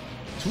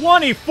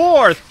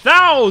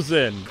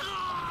 24,000!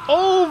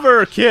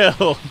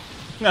 Overkill!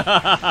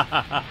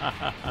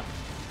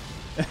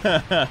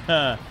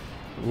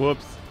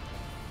 Whoops.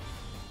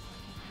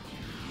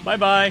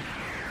 Bye-bye.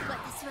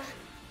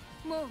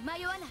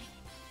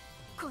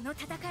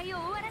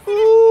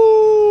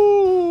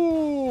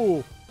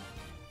 Ooh!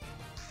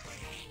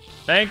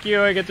 Thank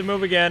you, I get to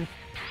move again.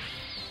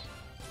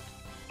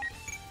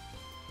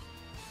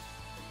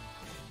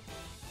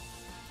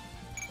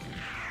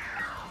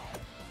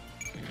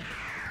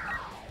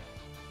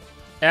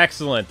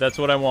 Excellent, that's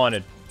what I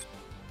wanted.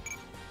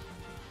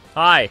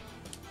 Hi.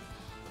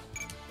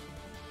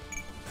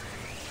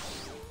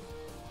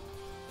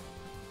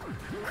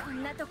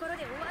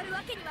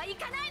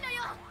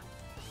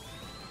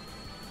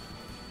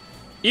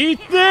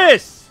 Eat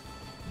this!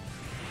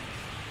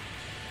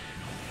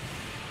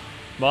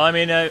 Well, I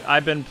mean,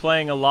 I've been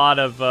playing a lot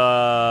of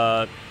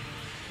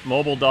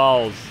mobile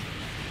dolls.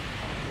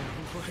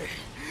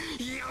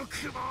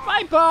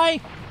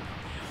 Bye-bye!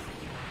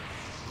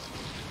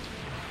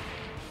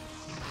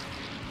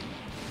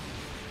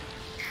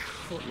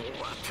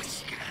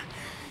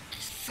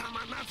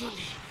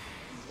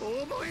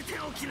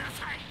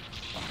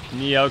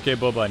 Yeah, okay,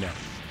 bye-bye now.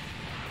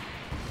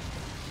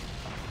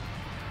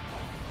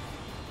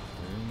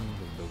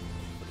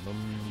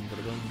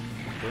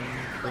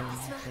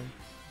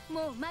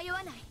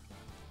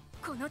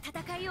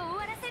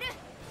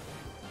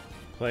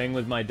 Playing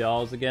with my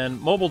dolls again.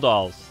 Mobile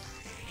dolls.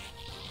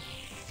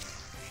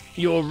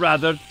 You're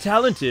rather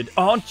talented,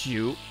 aren't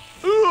you?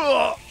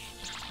 Ugh!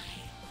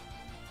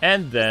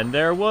 And then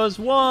there was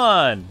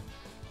one.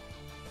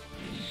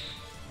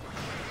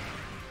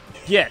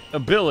 Get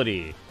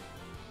ability.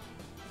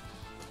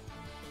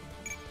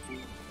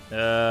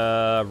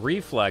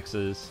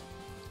 Reflexes.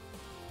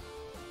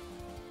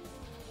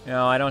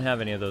 No, I don't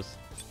have any of those.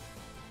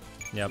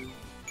 Yep.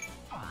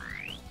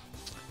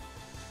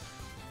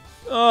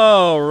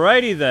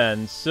 Alrighty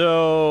then,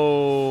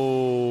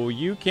 so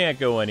you can't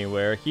go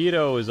anywhere.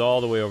 Hito is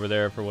all the way over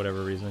there for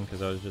whatever reason,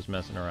 because I was just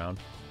messing around.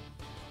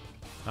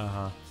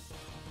 Uh-huh.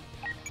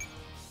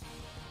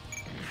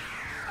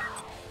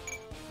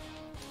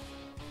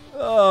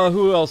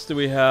 Who else do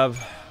we have?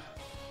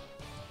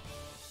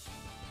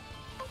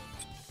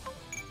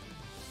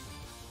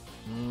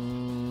 Nobody's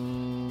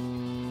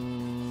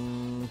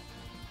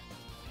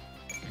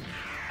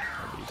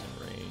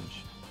in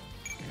range.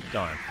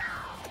 Darn.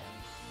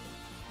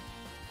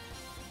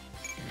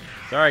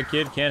 Sorry,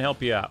 kid. Can't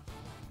help you out.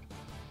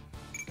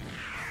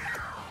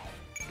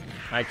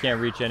 I can't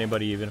reach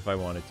anybody even if I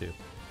wanted to.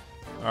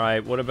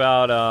 Alright, what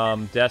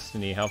about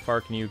Destiny? How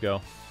far can you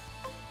go?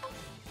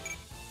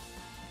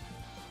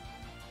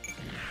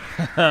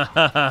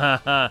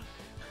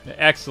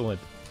 Excellent.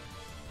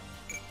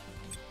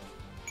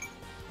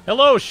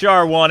 Hello,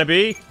 Char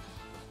wannabe.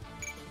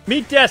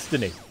 Meet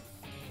Destiny.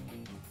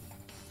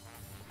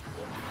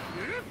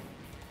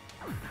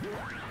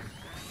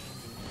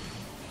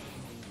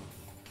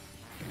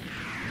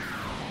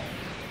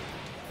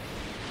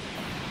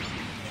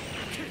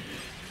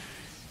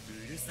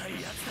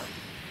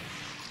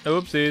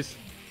 Oopsies.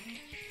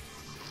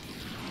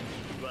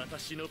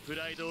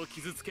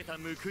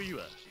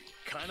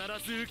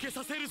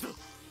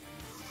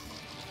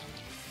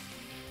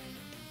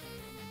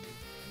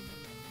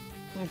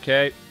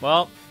 Okay,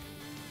 well,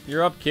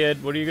 you're up,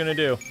 kid. What are you gonna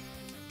do?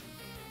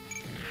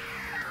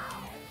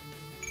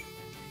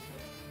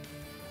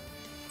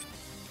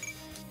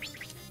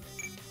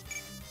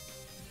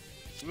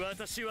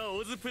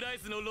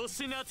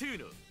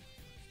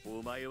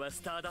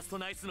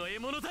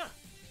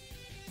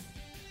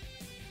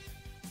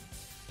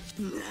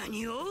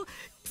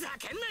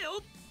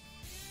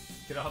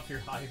 Get off your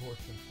high horse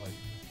and fight me.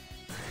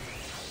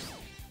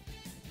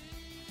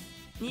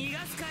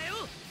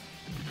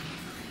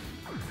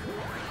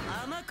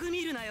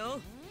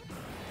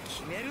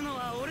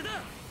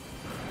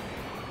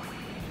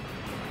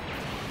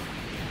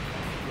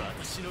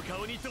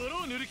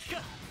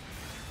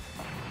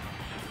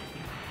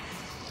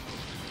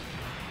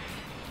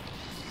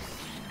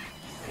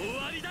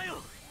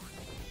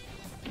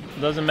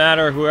 Doesn't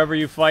matter, whoever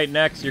you fight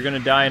next, you're gonna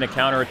die in a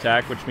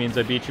counterattack, which means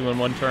I beat you in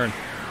one turn.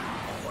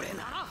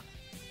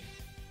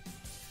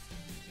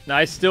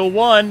 I still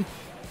won!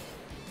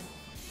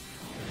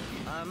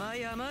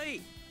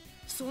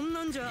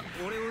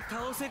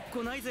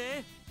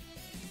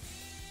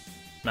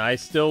 I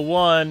still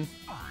won.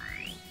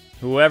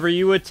 Whoever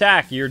you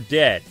attack, you're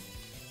dead.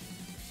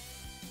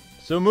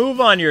 So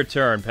move on your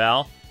turn,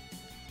 pal.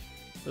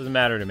 Doesn't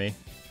matter to me.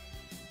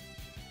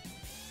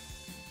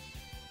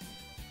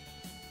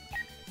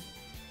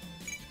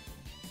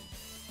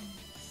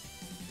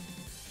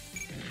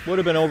 Would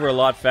have been over a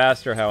lot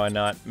faster had I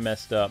not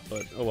messed up,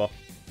 but oh well.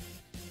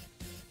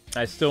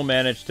 I still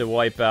managed to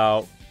wipe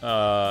out,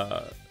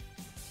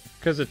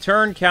 because a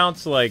turn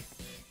counts like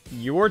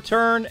your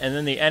turn and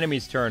then the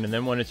enemy's turn, and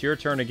then when it's your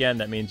turn again,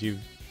 that means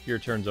your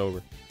turn's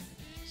over.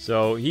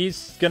 So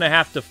he's gonna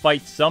have to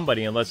fight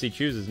somebody unless he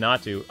chooses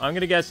not to. I'm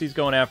gonna guess he's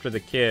going after the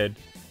kid,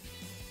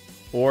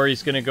 or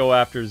he's gonna go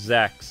after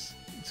Zex.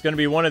 It's gonna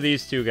be one of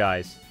these two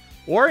guys,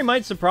 or he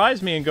might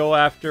surprise me and go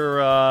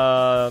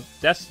after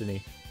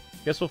Destiny.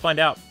 Guess we'll find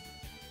out.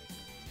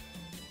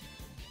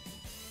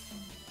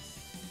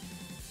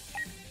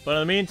 But in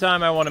the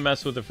meantime, I want to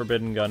mess with the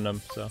Forbidden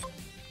Gundam, so...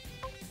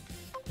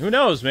 Who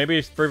knows?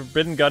 Maybe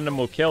Forbidden Gundam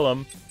will kill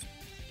him.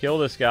 Kill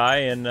this guy,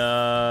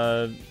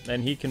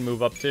 and he can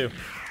move up too.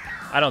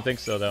 I don't think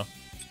so, though.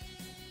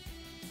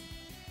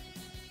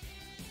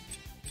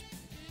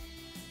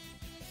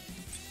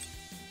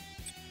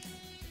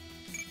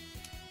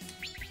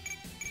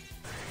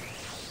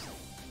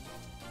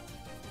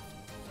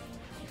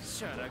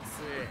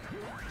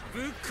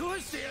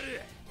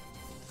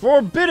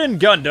 Forbidden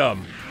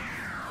Gundam!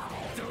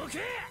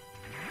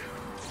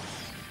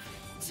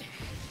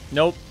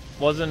 Nope,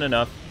 wasn't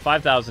enough.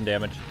 5,000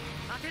 damage.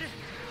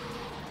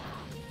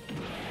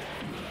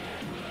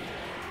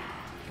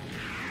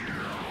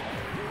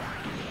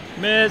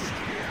 Missed!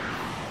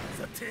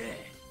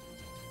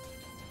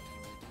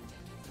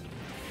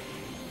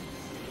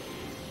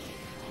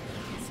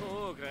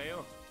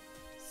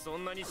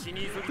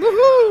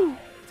 Woohoo!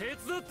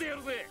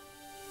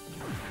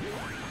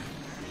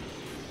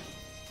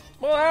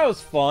 Well, that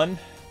was fun.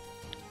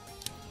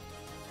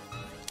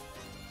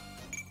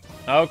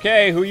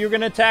 Okay, who you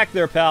gonna attack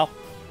there, pal?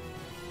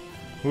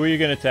 Who are you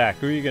gonna attack?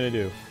 Who are you gonna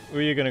do? Who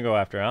are you gonna go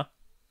after, huh?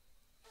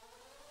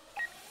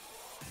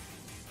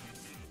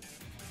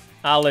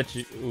 I'll let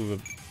you...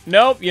 Ooh.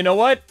 Nope, you know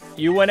what?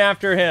 You went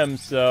after him,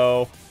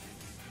 so...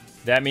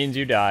 That means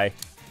you die.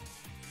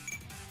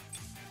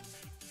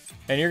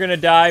 And you're gonna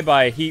die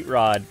by Heat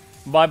Rod.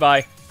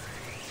 Bye-bye.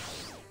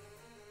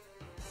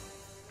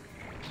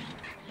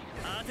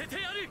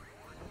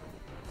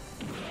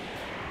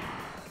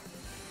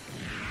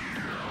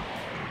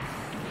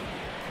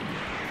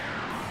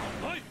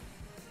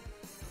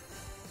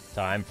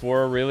 Time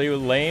for a really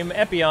lame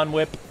Epion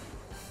Whip.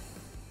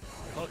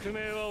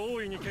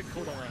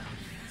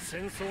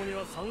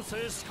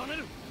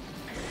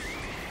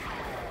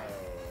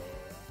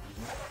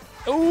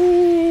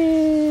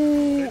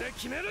 Ooh!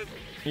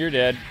 You're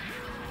dead.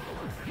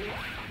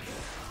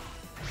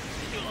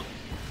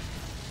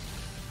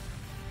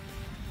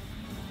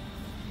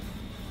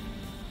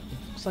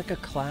 Looks like a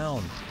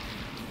clown.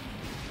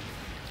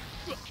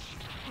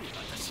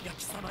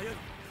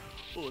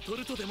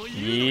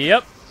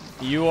 Yep.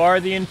 You are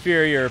the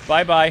inferior.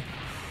 Bye-bye.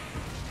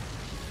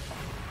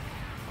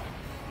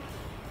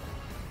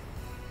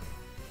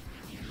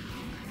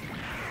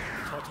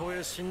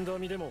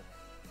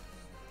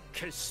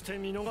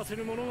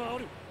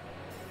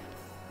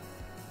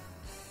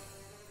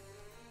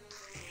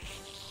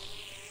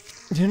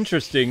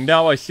 Interesting.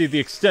 Now I see the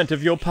extent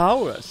of your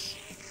prowess.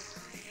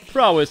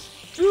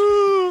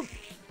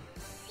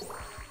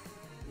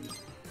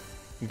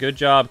 Good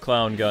job,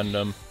 Clown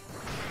Gundam.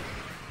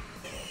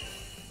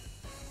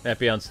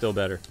 Epion's still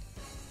better.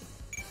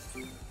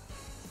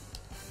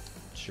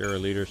 Sure,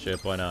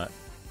 leadership, why not?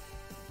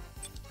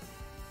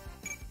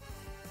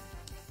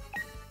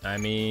 I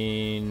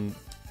mean,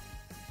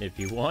 if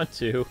you want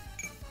to.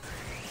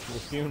 The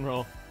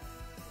funeral.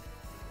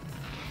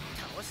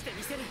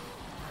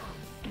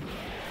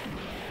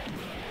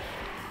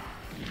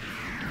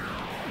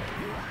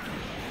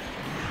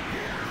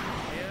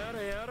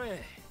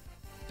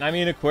 I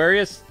mean,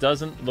 Aquarius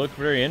doesn't look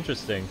very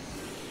interesting.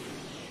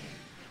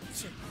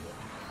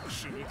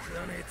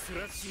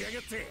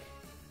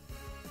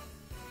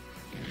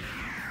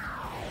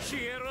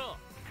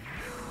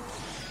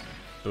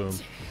 Boom.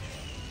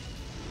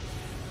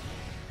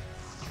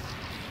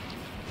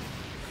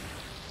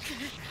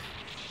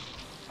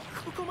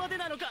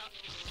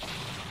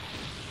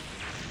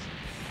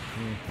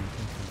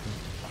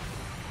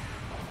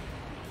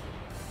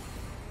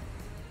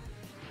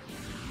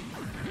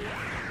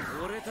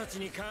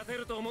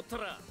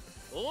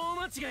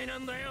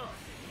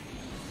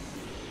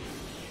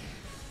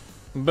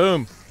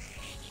 Boom.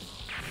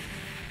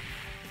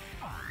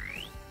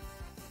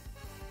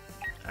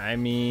 I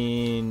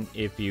mean,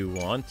 if you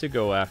want to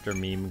go after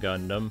Meme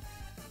Gundam.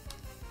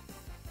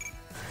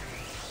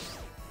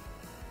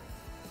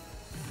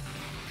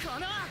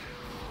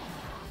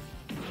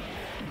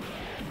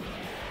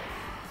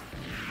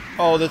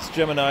 Oh, that's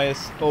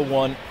Geminnas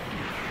 01.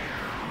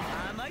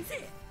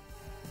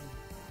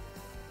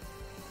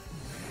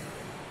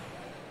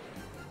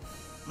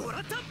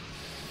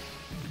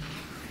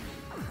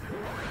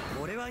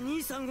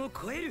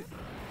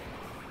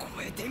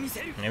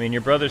 I mean,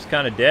 your brother's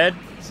kind of dead,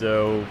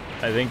 so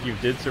I think you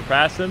did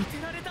surpass him.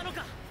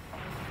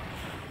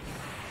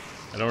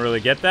 I don't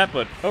really get that,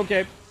 but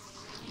okay.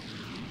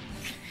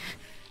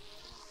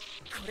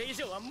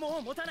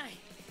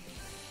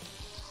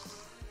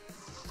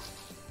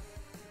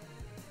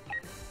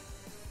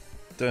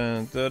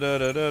 Dun, da, da,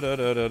 da, da,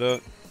 da, da, da.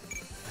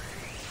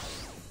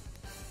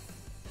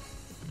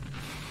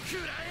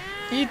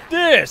 Eat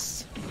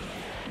this!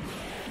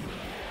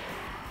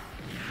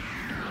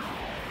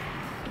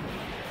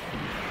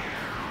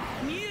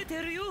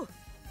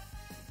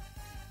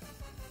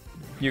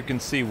 You can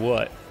see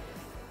what?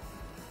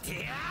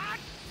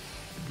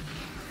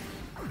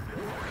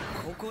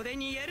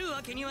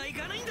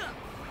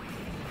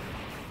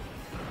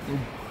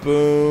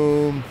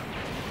 Boom.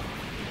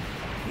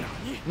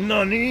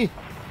 Nani?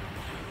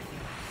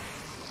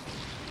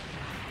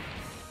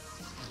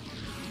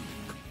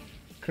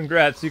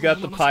 Congrats, you got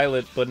the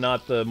pilot, but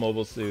not the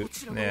mobile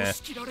suit. Nah.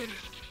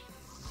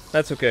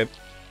 That's okay.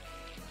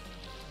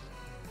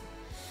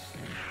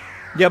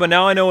 Yeah, but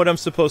now I know what I'm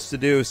supposed to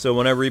do, so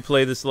when I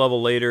replay this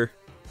level later,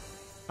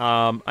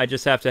 I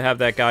just have to have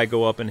that guy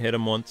go up and hit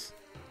him once.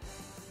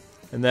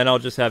 And then I'll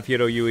just have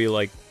Hiroyui,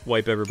 like,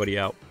 wipe everybody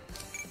out.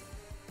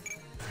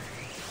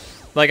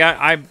 Like,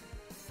 I'm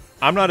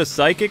not a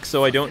psychic,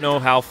 so I don't know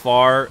how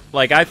far...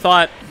 Like, I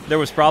thought there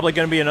was probably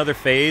going to be another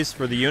phase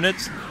for the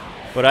units,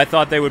 but I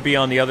thought they would be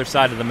on the other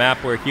side of the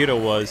map where Hiro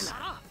was.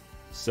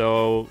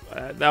 So,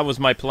 that was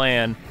my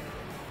plan.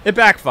 It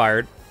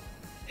backfired.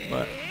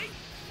 But...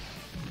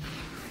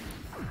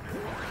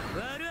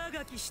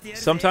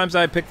 sometimes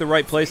I pick the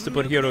right place to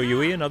put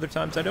Hiroyui, and other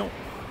times I don't.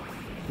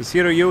 Because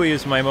Hiroyui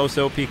is my most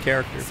OP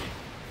character.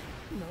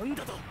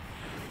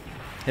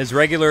 His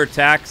regular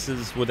attacks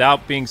is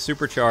without being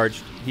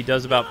supercharged. He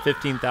does about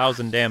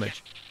 15,000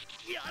 damage.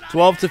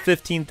 12 to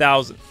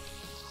 15,000.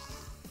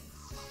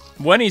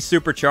 When he's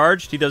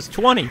supercharged, he does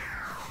 20.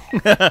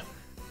 It's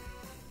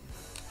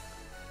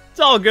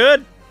all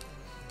good.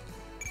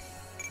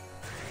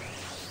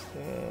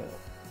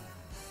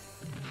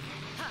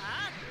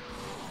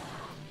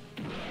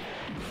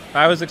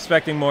 I was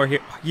expecting more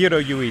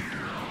Hiroyui,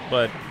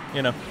 but,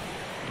 you know.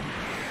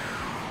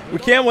 We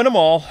can't win them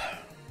all.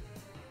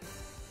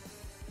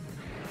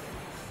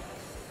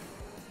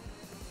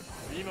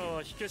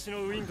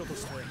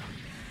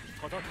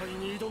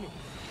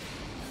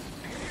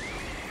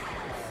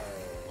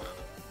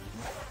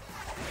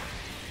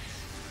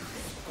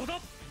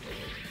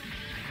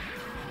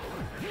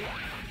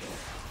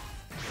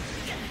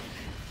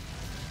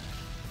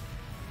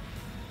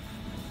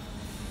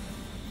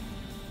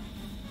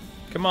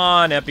 Come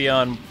on,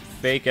 Epion.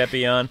 Fake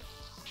Epion.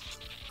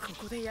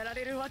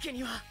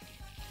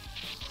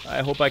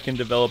 I hope I can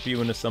develop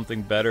you into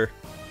something better.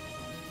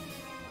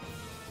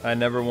 I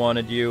never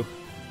wanted you.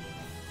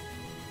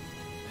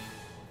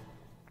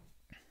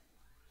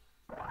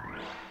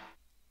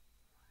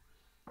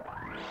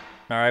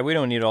 Alright, we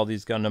don't need all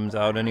these Gundams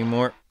out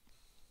anymore.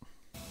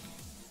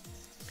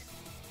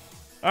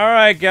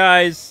 Alright,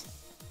 guys.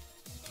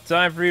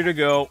 Time for you to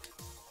go.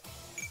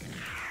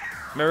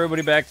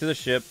 Everybody back to the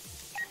ship.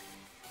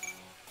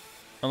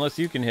 Unless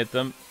you can hit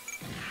them.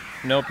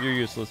 Nope, you're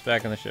useless.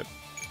 Back in the ship.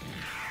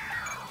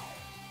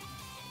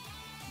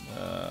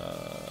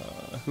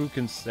 Who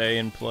can stay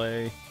and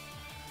play?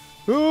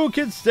 Who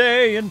can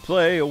stay and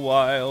play a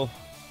while?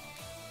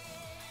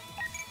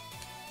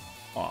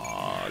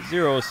 Aw,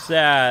 Zero's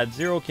sad.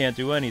 Zero can't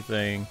do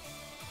anything.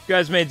 You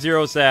guys made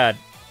Zero sad.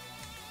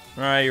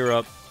 Alright, you're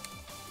up.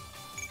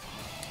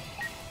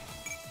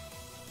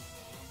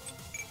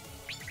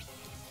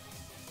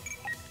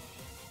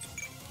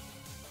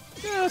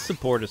 Yeah,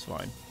 support is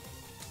fine.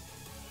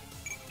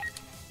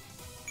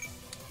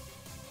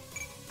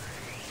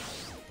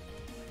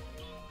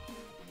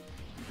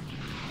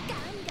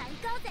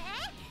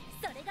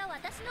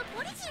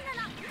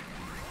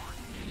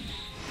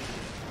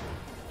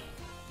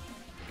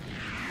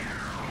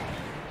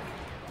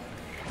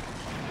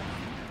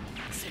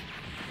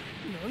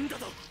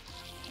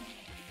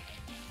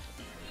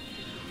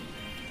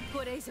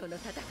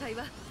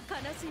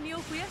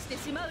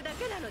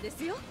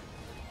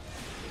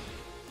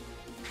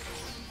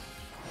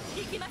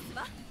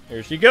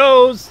 Here she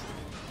goes!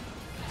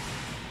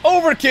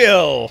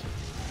 Overkill!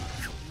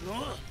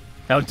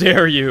 How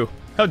dare you!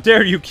 How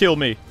dare you kill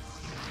me!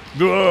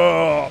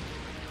 Ugh.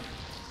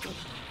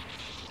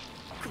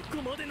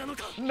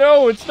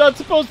 No, it's not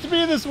supposed to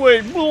be this way!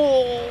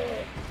 Ugh.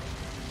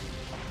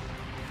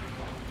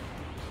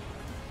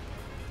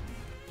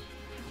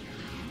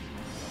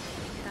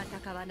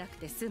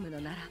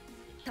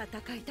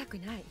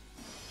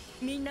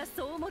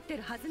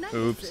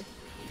 Oops.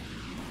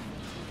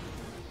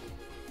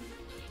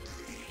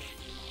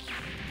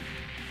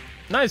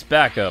 Nice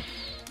backup.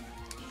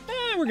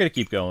 We're gonna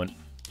keep going.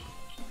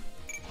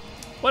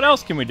 What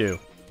else can we do?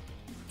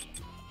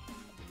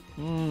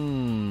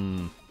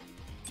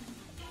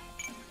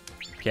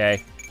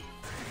 Okay.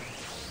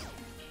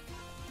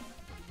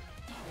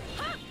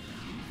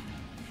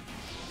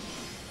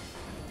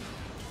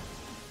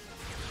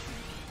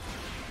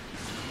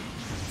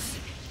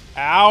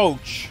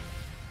 Ouch!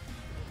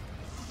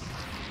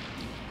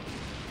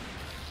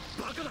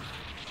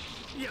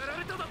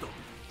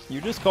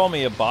 You just call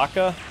me a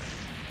baka?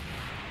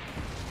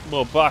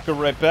 Well, baka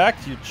right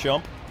back to you,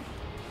 chump.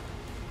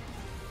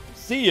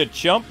 See ya,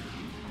 chump.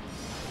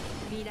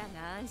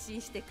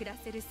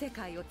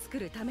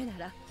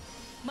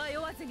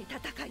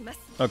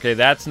 Okay,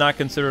 that's not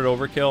considered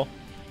overkill.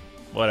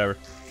 Whatever.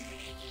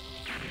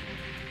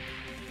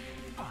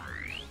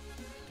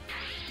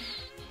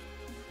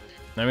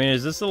 I mean,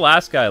 is this the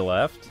last guy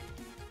left?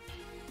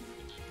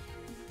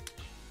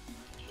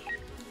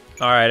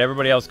 Alright,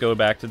 everybody else go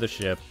back to the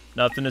ship.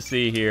 Nothing to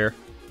see here.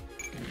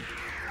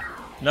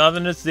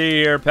 Nothing to see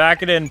here.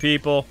 Pack it in,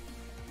 people.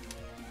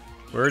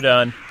 We're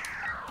done.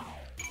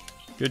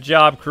 Good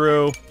job,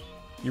 crew.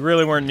 You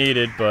really weren't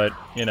needed, but,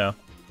 you know.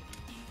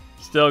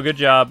 Still, good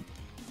job.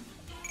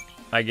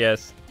 I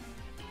guess.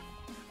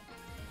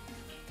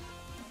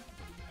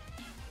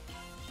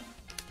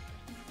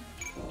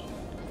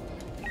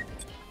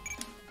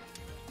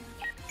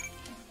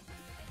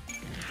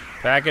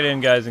 Pack it in,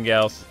 guys and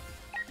gals.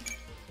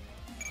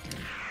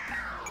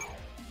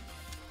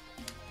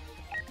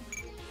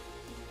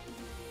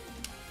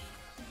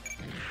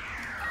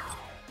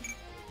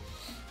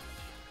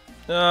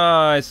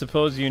 I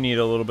suppose you need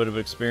a little bit of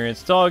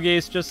experience.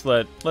 Tallgeese, just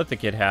let the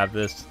kid have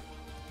this.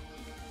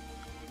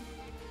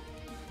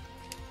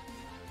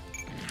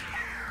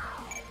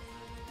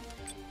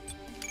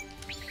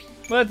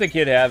 Let the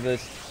kid have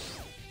this.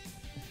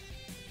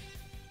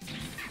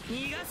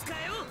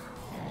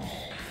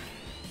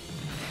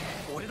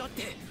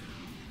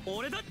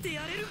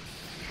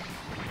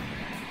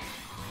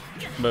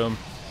 Boom.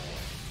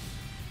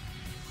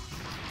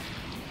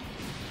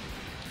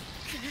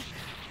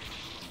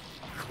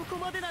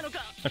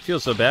 I feel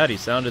so bad, he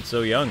sounded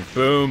so young.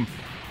 Boom.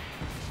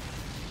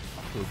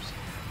 Oops.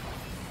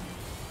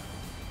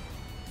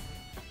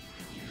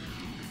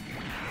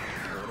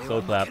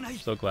 So clap,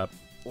 so clap.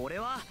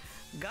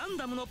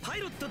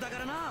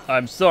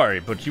 I'm sorry,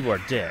 but you are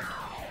dead.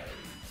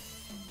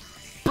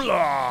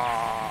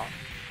 Blah!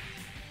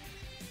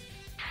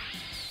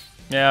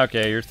 Yeah,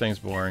 okay, your thing's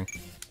boring.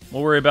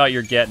 We'll worry about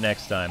your get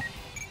next time.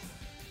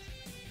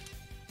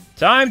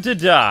 Time to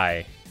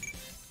die!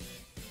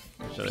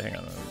 Actually, hang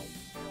on.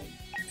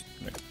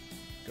 I'm gonna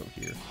go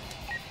here.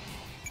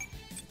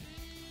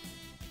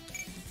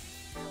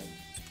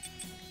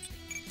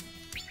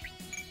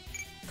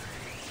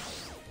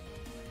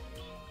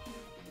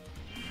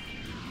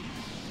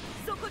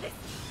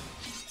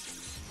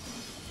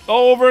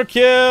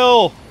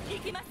 Overkill!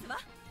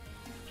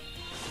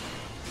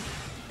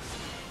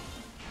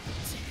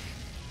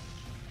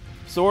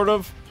 Sort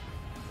of.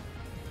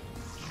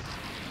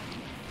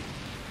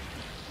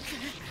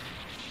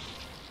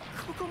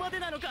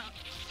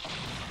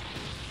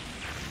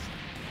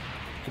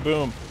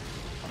 Kaboom.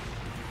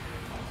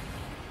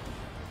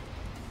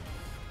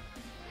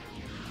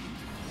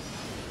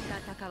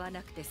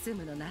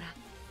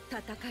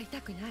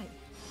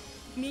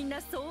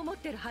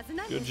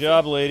 Good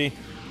job, lady.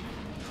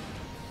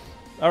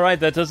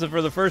 Alright, that does it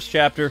for the first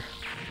chapter.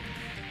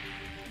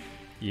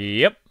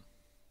 Yep.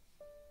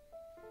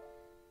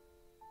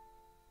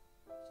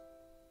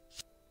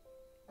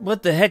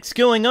 What the heck's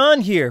going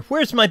on here?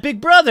 Where's my big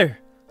brother?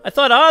 I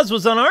thought Oz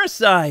was on our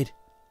side.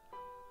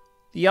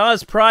 The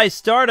Oz prize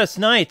Stardust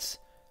Knights.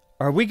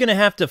 Are we gonna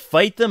have to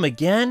fight them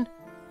again?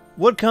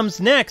 What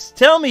comes next?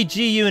 Tell me,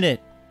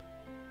 G-Unit.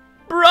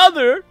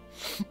 Brother!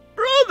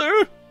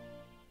 Brother!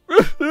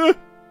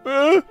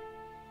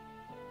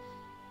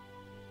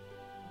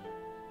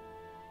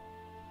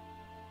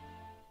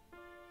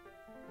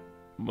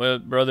 Well,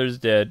 brother's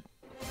dead.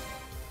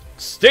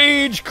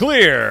 Stage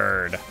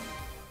cleared!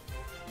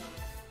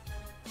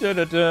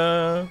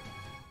 Da-da-da.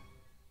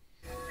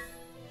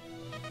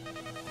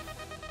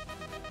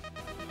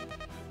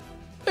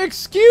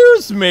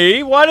 Excuse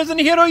me? Why doesn't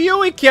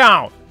Hiroyui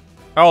count?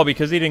 Oh,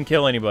 because he didn't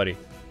kill anybody.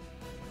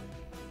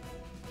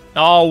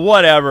 Oh,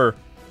 whatever.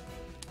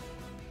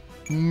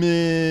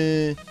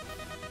 Meh.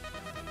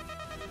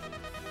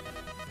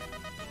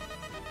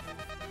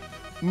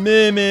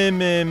 Meh, meh,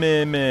 meh,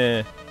 meh,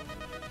 meh.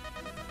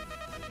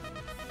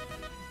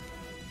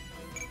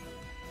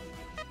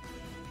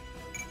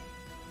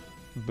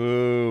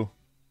 Boo.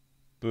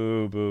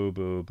 Boo, boo,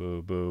 boo,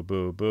 boo, boo,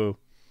 boo, boo.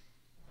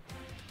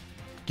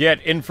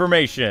 Get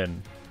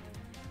information.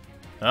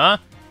 Huh?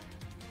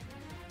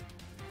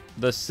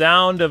 The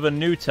sound of a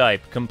new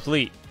type.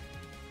 Complete.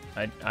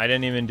 I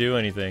didn't even do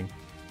anything.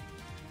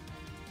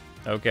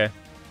 Okay.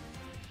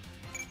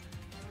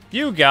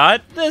 You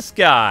got this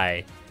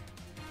guy.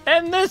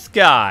 And this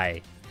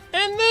guy.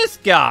 And this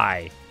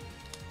guy.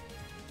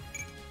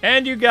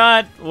 And you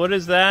got... What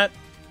is that?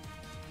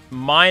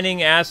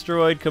 Mining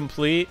asteroid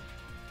complete.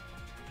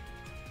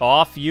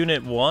 Off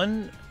unit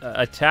 1.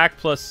 Attack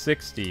plus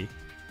 60.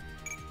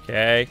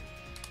 Okay.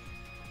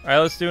 Alright,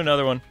 let's do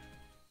another one.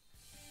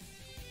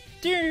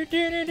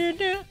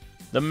 The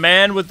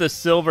man with the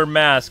silver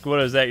mask.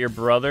 What is that, your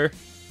brother?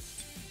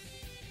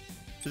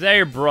 Is that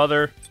your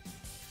brother?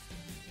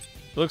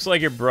 Looks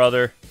like your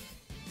brother.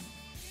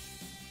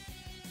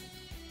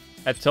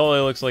 That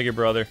totally looks like your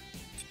brother.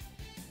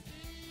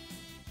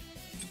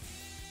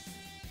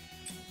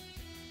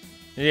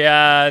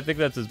 Yeah, I think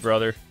that's his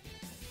brother.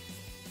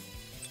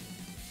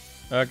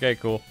 Okay,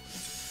 cool.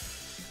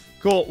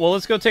 Cool, well,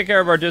 let's go take care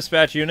of our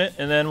dispatch unit,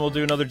 and then we'll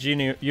do another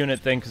G-unit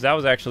thing, because that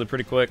was actually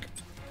pretty quick.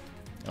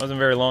 That wasn't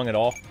very long at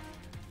all.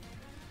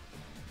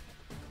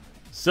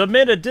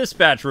 Submit a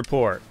dispatch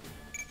report.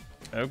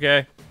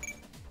 Okay.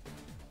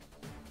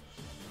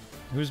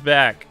 Who's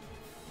back?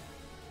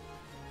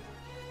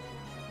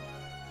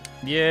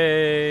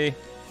 Yay.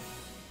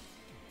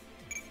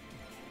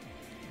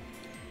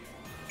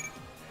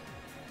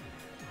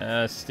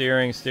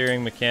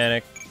 Steering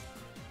mechanic.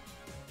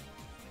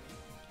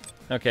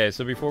 Okay,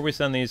 so before we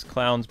send these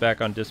clowns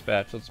back on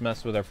dispatch, let's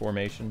mess with our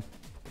formation.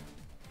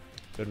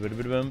 Okay,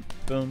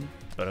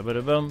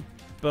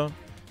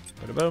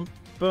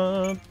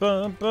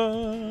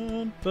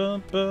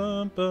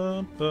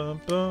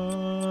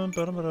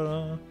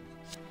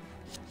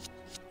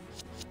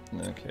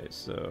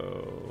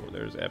 so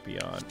there's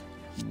Epion.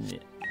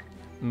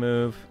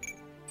 Move.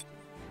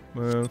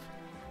 Move.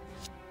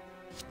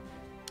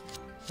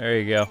 There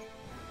you go.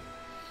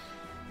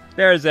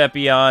 There's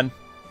Epion.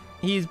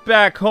 He's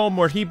back home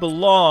where he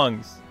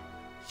belongs.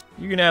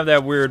 You can have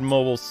that weird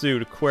mobile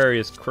suit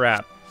Aquarius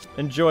crap.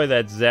 Enjoy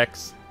that,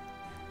 Zex.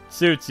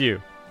 Suits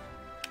you.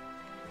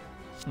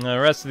 The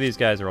rest of these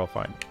guys are all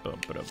fine. Boom,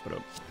 ba-dum,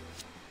 ba-dum.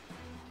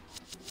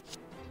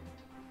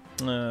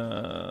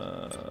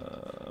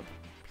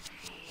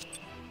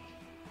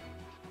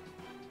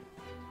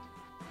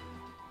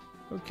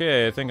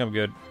 Okay, I think I'm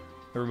good.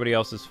 Everybody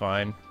else is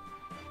fine.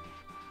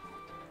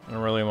 I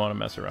don't really want to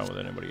mess around with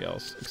anybody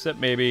else. Except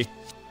maybe...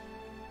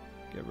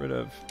 Get rid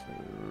of...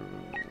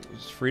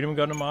 is Freedom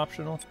Gundam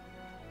optional?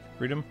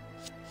 Freedom?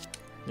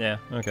 Yeah,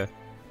 okay.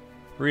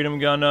 Freedom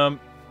Gundam.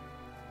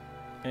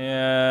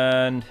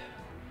 And...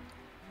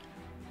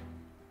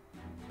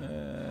 who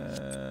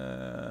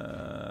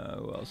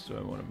else do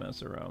I want to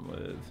mess around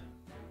with?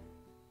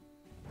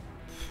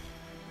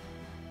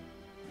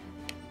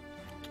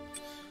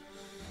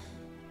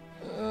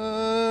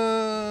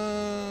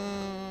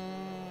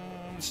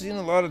 I'm seeing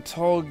a lot of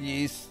tall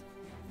geese.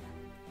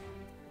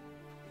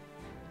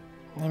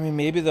 I mean,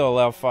 maybe they'll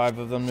allow 5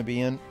 of them to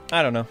be in.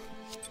 I don't know.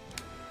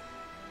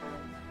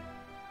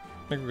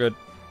 I think we're good.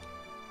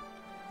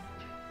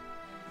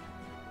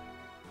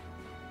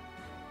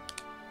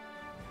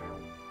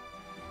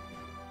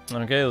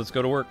 Okay, let's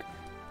go to work.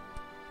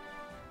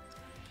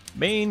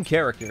 Main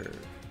character.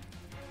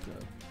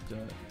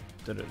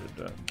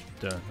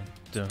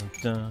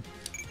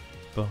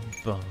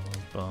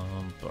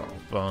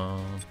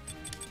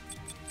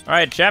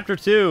 Alright, Chapter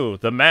 2.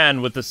 The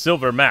Man with the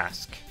Silver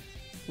Mask.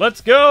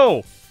 Let's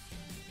go!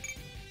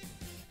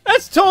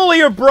 That's totally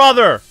your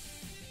brother!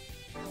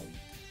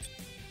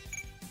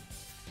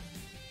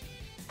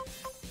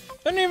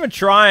 They're not even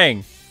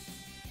trying.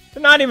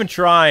 They're not even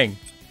trying.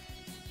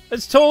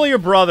 It's totally your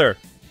brother.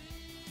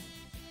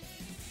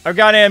 I've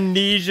got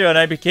amnesia and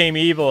I became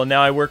evil and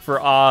now I work for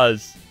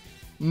Oz.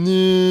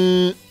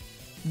 Derp.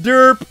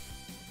 Derp,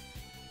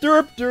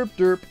 derp,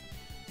 derp.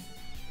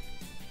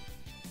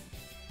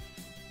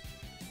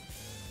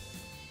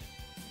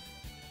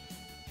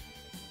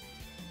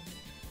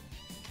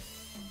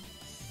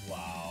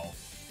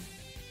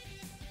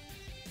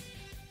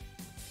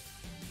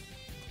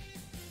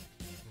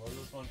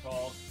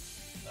 called?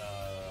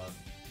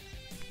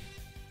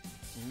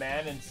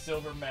 Man in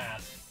Silver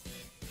Mask.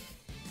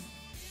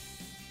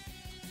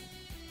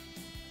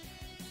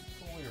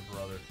 Pull your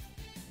brother.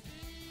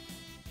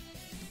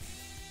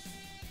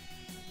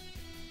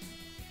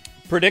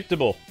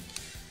 Predictable.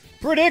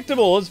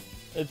 Predictable.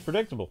 It's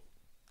predictable.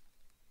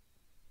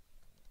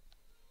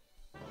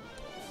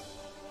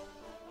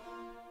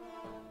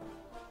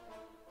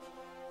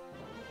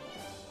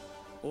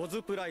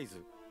 Oz プライ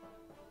ズ。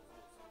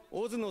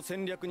オズの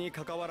戦略に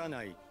関わら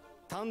ない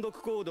単独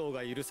行動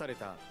が許され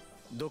た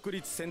独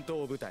立戦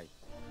闘部隊。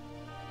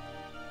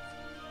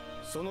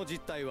その実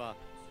態は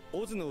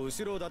オズの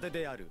後ろ盾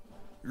である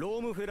ロ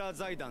ームフェラー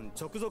財団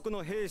直属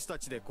の兵士た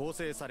ちで構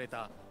成され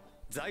た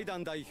財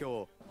団代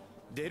表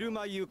デル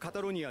マイユ・カ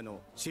タロニア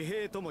の私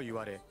兵とも言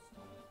われ、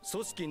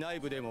組織内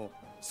部でも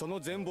その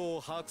全貌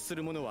を把握す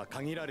る者は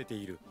限られて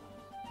いる。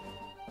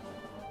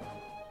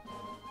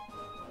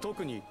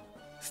特に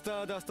ス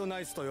ターダストナ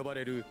イツと呼ば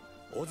れる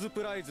オズ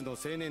プライズの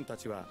青年た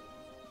ちは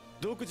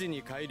独自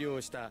に改良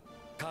した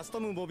カスタ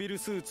ムモビル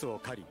スーツを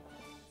借り、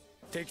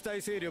敵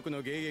対勢力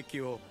の迎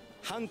撃を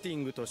ハンティ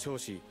ングと称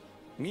し、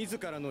自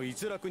らの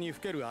逸落にふ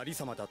けるあり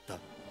さまだった。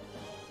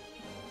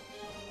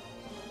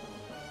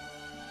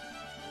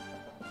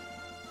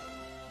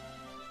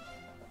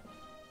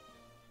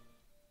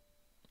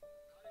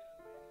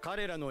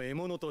彼らの獲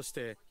物とし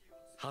て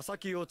刃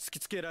先を突き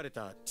つけられ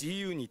た G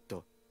ユニッ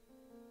ト。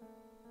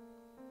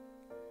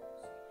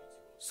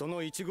そ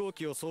の1号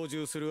機を操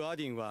縦するア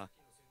ディンは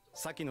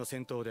先の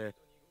戦闘で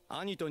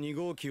兄と2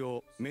号機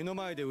を目の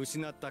前で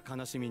失った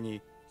悲しみ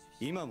に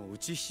今も打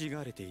ちひし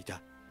がれてい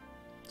た。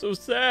 So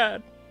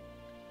sad.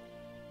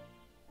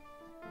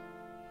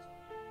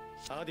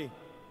 アディン、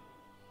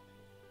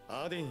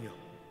アディンよ。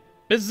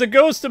 It's the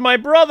ghost of my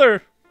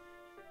brother.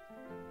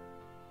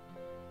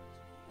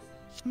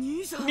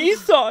 兄さん。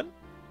 Nissan.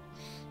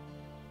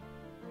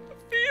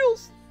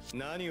 Feels.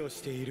 何を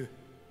している。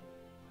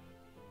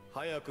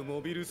早く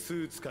モビルス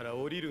ーツから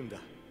降りるんだ。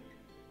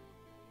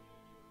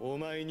お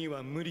前に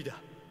は無理だ。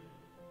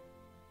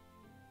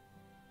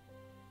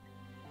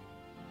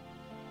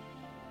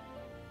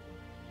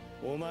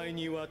お前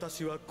に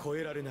私は超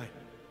えられない。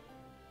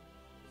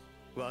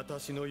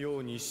私のよ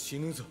うに死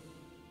ぬぞ。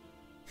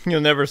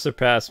 You'll never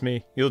surpass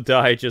me. You'll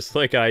die just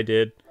like I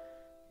did.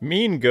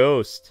 Mean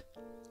ghost.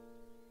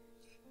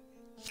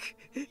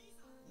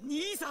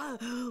 兄さん、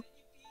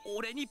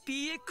俺に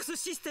PX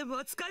システム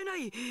は使えな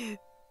い。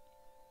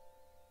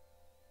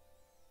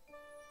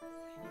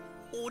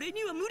俺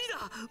には無理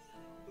だ。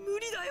無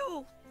理だ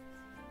よ。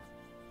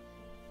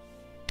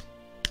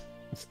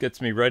 This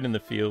gets me right in the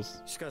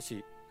feels. しか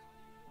し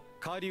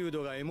狩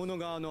人が獲物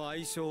側の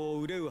愛称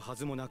を憂うは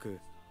ずもなく、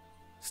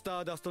ス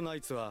ターダストナ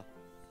イツは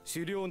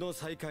狩猟の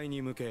再開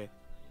に向け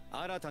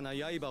新たな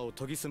刃を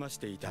研ぎ澄まし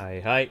ていた。は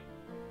いはい。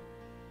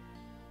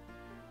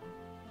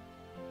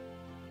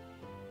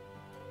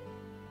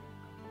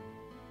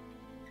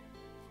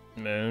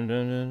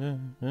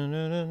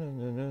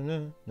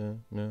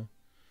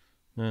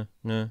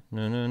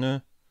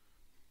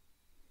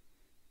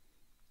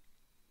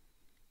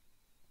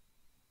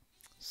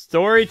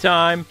Story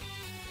time.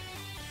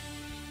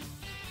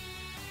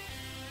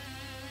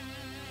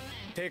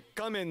 鉄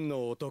仮面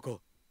の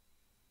男。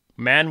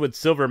 Man with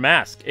silver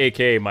mask,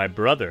 aka my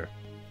brother.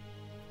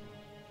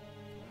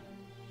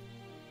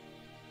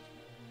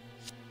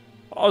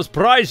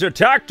 Ospreys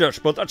attacked us,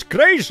 but that's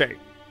crazy.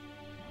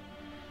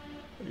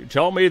 You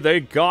tell me they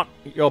got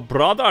your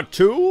brother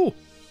too?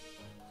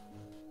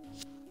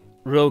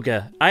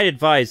 Roga, I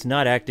advise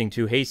not acting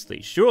too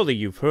hastily. Surely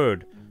you've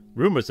heard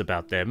rumors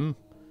about them.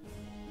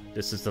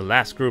 This is the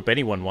last group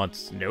anyone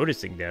wants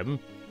noticing them.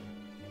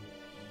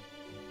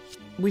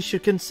 We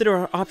should consider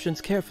our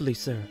options carefully,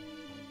 sir.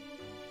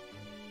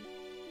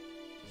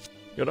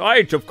 You're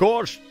right, of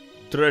course,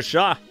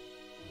 Trisha.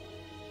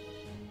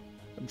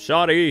 I'm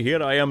sorry,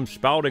 here I am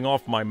spouting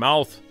off my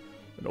mouth,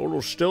 and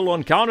Odo's still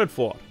unaccounted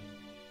for.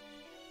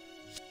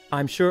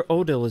 I'm sure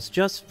Odil is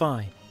just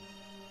fine.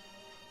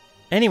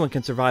 Anyone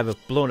can survive a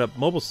blown-up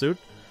mobile suit.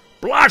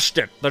 Blast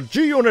it! The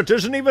G-Unit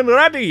isn't even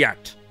ready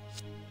yet!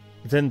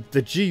 Then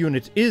the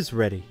G-Unit is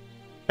ready.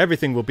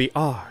 Everything will be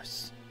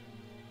ours.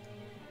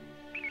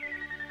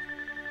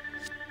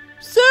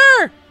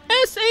 Sir!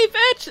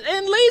 SAFH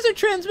and laser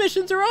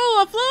transmissions are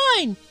all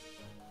offline!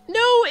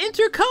 No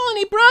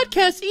inter-colony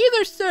broadcasts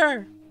either,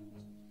 sir!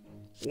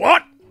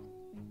 What?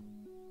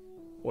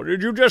 What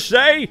did you just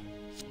say?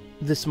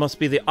 This must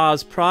be the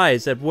Oz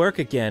Prize at work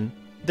again.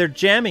 They're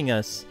jamming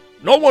us.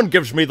 No one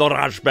gives me the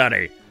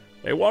raspberry.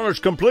 They want us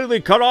completely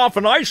cut off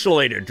and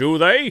isolated, do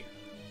they?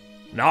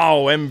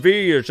 Now MV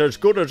is as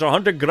good as a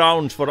hunting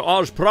grounds for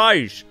Oz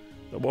Prize.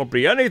 There won't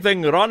be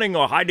anything running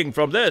or hiding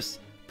from this.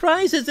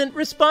 Prize isn't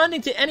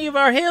responding to any of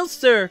our hails,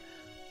 sir.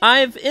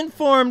 I've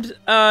informed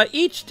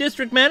each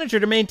district manager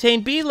to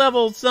maintain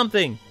B-level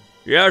something.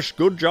 Yes,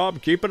 good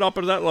job. Keep it up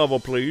at that level,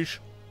 please.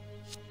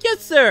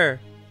 Yes, sir.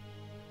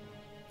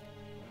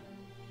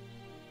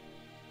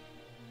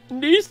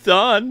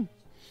 Nissan.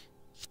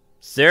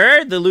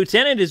 Sir, the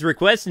lieutenant is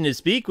requesting to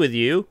speak with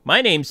you.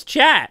 My name's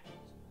Chat.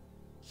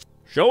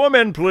 Show him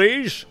in,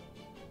 please.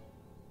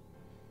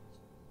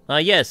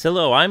 Yes,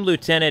 hello. I'm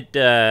Lieutenant,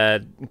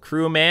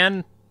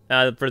 Crewman,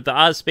 for the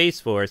Oz Space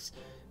Force.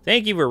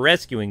 Thank you for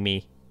rescuing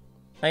me.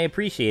 I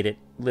appreciate it.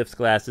 Lifts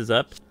glasses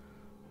up.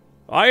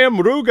 I am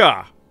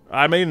Roga.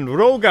 I'm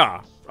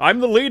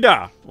the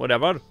leader.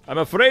 Whatever. I'm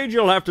afraid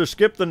you'll have to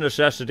skip the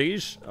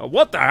necessities.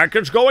 What the heck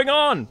is going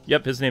on?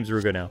 Yep, his name's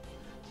Ruga now.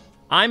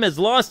 I'm as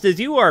lost as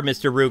you are,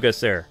 Mr. Ruga,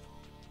 sir.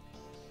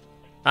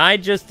 I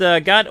just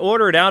got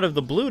ordered out of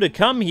the blue to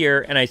come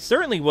here, and I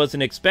certainly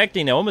wasn't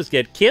expecting to almost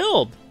get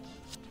killed.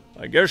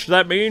 I guess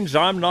that means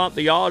I'm not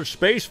the Oz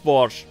Space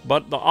Force,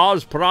 but the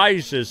Oz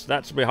Prizes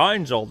that's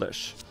behind all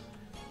this.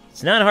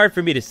 It's not hard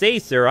for me to say,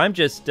 sir. I'm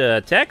just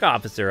a tech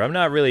officer. I'm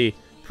not really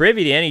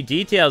privy to any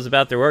details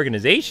about their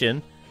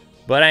organization,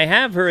 but I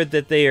have heard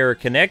that they are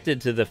connected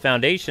to the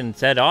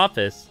Foundation's head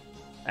office,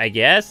 I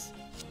guess.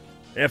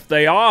 If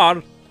they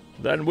are,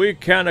 then we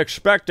can't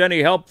expect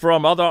any help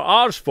from other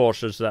Oz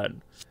forces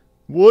then.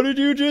 What did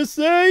you just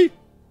say?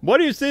 Why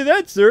do you say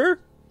that, sir?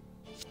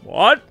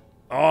 What?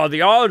 Oh,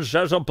 the Oz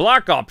has a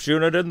Black Ops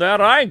unit in their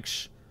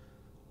ranks.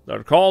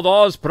 They're called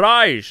Oz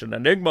Prize, an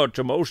enigma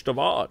to most of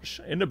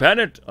Oz.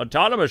 Independent,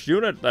 autonomous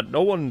unit that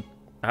no one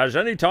has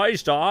any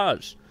ties to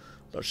Oz.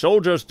 The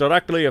soldiers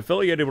directly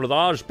affiliated with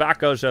Oz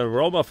backers and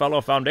Roma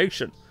Fellow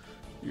Foundation.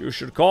 You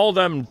should call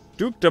them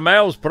Duke de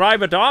Mail's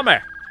private army.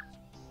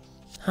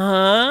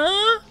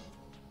 Huh?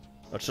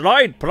 That's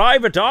right,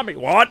 private army.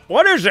 What?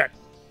 What is it?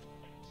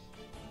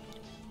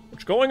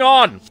 What's going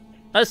on?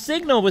 A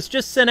signal was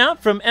just sent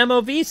out from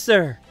MOV,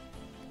 sir.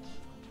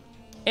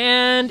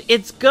 And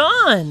it's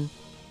gone.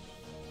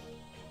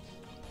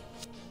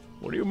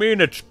 What do you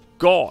mean it's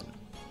gone?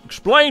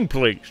 Explain,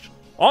 please.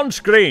 On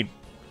screen.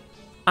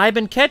 I've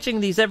been catching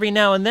these every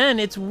now and then.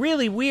 It's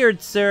really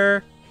weird,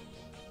 sir.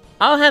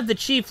 I'll have the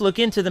chief look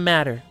into the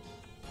matter.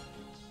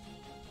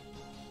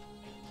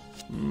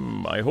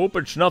 I hope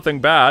it's nothing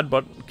bad,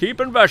 but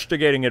keep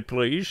investigating it,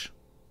 please.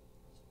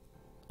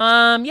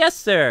 Yes,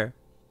 sir.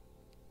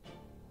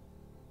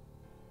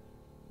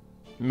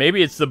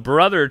 Maybe it's the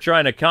brother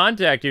trying to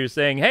contact you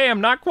saying, hey,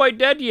 I'm not quite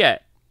dead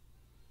yet.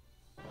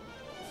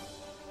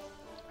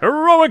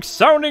 Heroic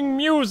sounding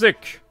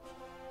music.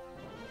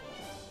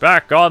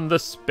 Back on the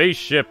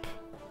spaceship.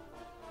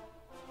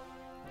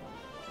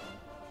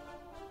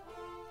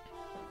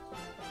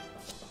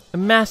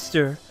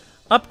 Master,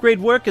 upgrade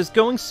work is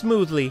going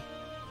smoothly.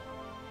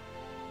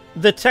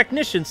 The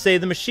technicians say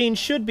the machine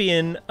should be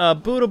in a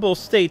bootable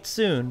state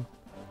soon.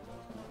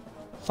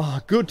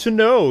 Ah, good to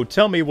know.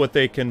 Tell me what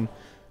they can...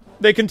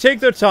 They can take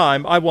their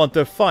time. I want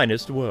their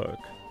finest work.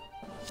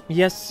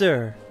 Yes,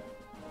 sir.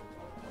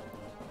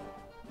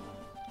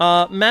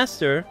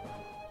 Master.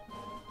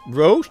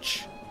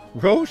 Roche?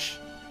 Roche?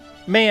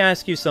 May I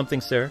ask you something,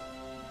 sir?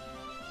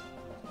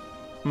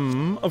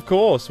 Of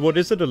course. What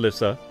is it,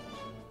 Alyssa?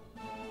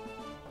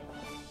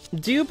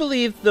 Do you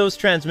believe those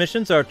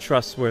transmissions are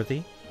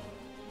trustworthy?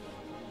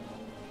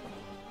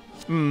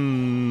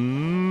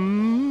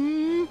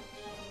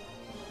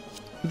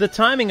 The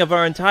timing of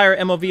our entire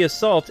MOV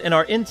assault and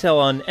our intel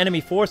on enemy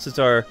forces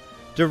are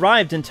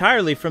derived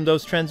entirely from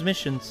those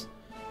transmissions.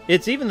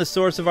 It's even the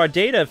source of our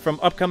data from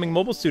upcoming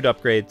mobile suit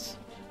upgrades.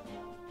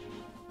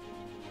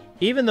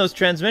 Even those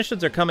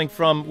transmissions are coming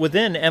from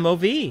within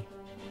MOV.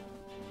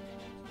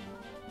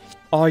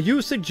 Are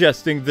you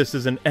suggesting this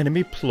is an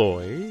enemy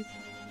ploy?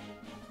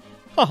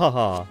 Ha ha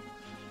ha.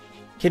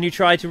 Can you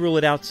try to rule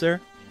it out,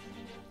 sir?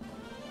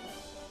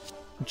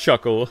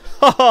 Chuckle.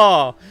 Ha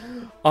ha!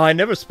 I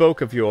never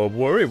spoke of your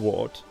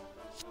worrywart.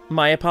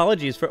 My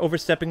apologies for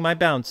overstepping my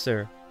bounds,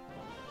 sir.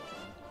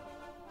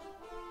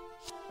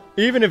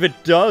 Even if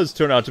it does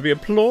turn out to be a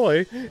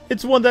ploy,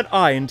 it's one that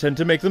I intend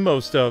to make the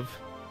most of.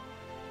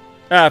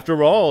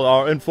 After all,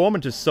 our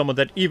informant is someone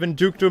that even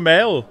Duke de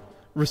Mail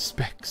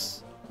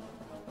respects.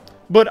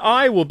 But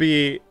I will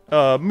be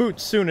moot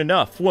soon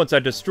enough once I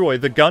destroy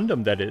the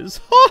Gundam, that is.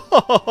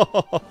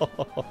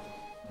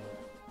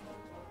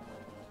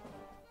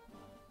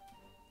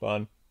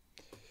 Fun.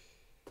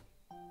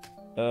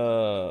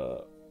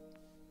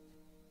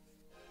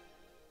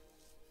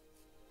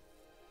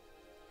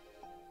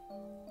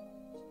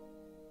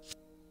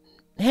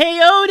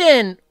 Hey,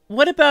 Odin!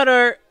 What about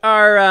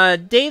our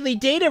daily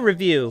data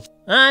review?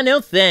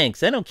 No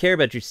thanks. I don't care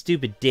about your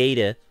stupid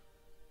data.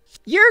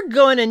 You're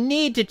going to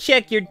need to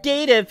check your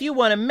data if you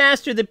want to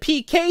master the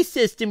PK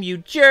system, you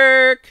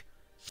jerk!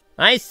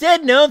 I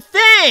said no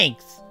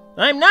thanks!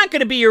 I'm not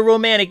going to be your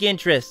romantic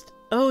interest.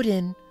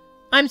 Odin,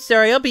 I'm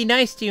sorry, I'll be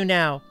nice to you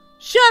now.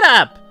 Shut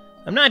up!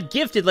 I'm not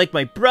gifted like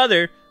my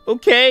brother,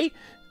 okay?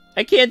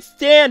 I can't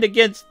stand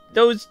against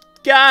those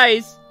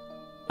guys.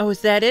 Oh, is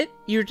that it?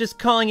 You're just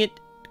calling it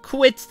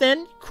quits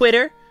then?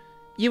 Quitter?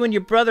 You and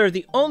your brother are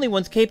the only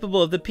ones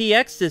capable of the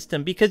PX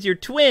system because you're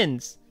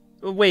twins.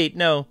 Wait,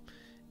 no.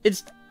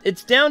 It's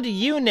down to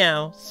you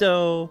now,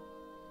 so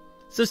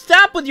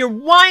stop with your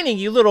whining,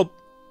 you little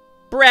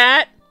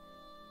brat.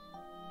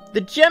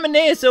 The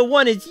Geminnas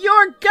 01 is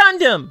your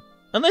Gundam.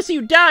 Unless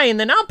you die and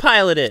then I'll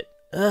pilot it.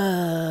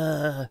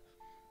 I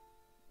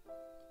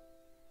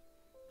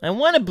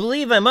want to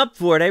believe I'm up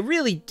for it, I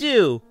really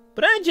do.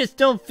 But I just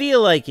don't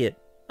feel like it.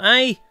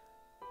 I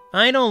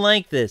don't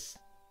like this.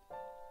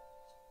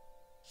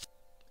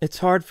 It's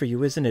hard for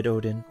you, isn't it,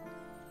 Odin?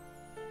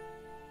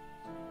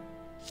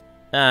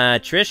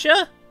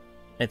 Trisha?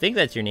 I think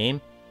that's your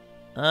name.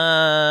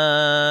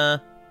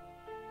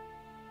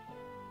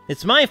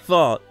 It's my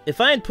fault.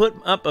 If I had put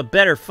up a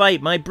better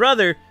fight, my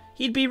brother,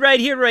 he'd be right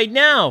here right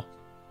now.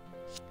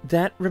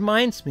 That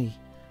reminds me.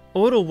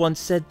 Odin once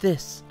said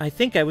this. I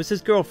think I was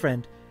his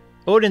girlfriend.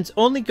 Odin's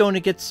only going to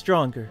get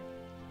stronger.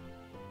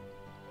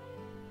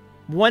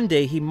 One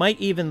day he might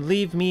even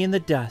leave me in the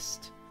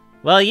dust.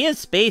 Well, he is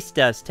space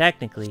dust,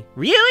 technically.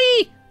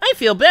 Really? I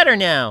feel better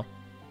now.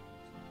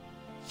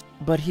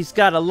 But he's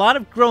got a lot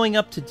of growing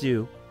up to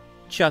do.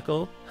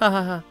 Chuckle. Ha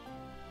ha ha.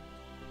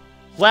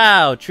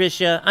 Wow,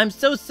 Trisha, I'm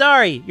so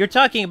sorry. You're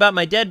talking about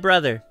my dead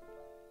brother.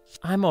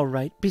 I'm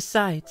alright.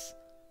 Besides,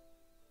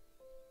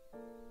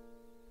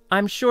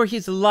 I'm sure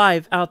he's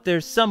alive out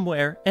there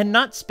somewhere and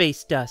not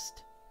space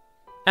dust.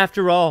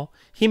 After all,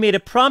 he made a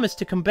promise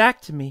to come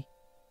back to me.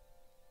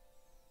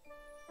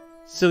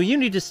 So you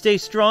need to stay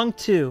strong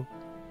too.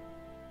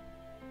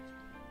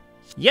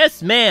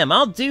 Yes, ma'am,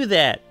 I'll do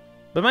that.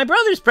 But my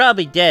brother's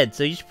probably dead,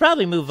 so you should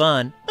probably move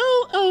on.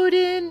 Oh,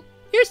 Odin,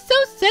 you're so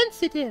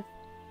sensitive.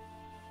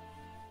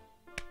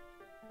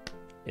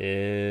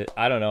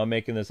 I don't know, I'm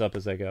making this up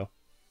as I go.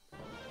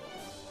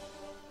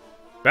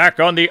 Back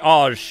on the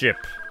Oz ship.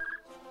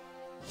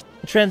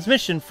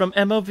 Transmission from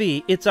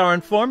MOV. It's our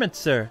informant,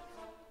 sir.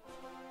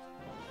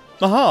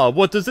 Aha,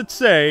 what does it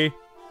say?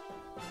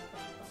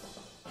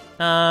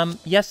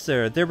 Yes,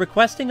 sir. They're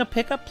requesting a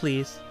pickup,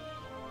 please.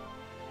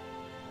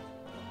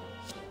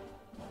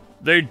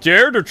 They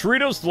dare to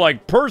treat us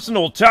like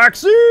personal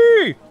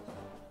taxi?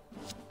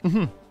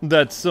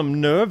 That's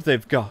some nerve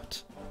they've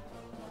got.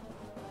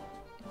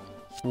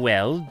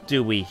 Well,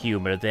 do we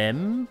humor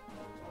them?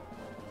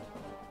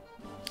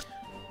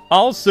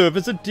 I'll serve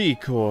as a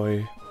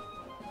decoy.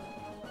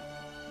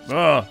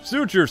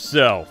 Suit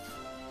yourself.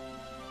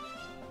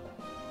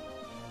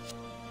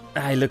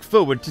 I look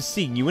forward to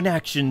seeing you in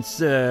action,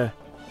 sir.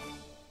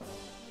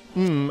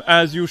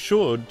 As you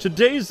should.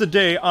 Today's the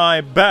day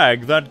I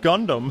bag that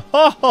Gundam.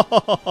 Ha ha ha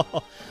ha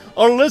ha.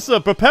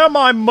 Alyssa, prepare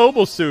my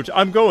mobile suit.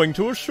 I'm going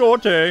to a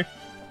shorty.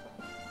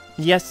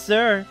 Yes,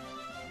 sir.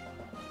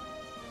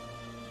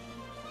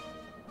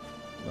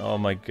 Oh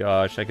my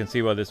gosh, I can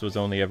see why this was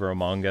only ever a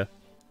manga.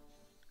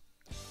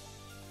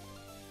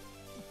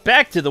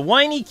 Back to the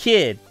whiny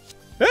kid.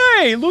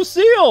 Hey,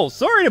 Lucille!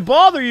 Sorry to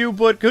bother you,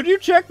 but could you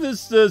check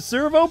this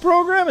servo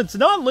program? It's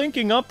not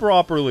linking up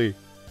properly.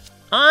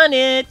 On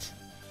it!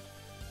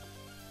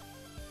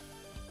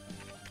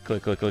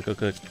 Click, click, click, click,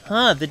 click.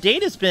 Huh, the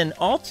data's been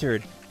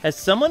altered. Has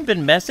someone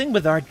been messing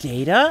with our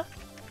data?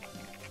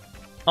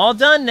 All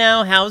done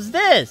now, how's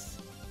this?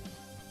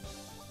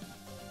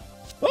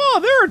 Oh,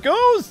 there it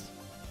goes!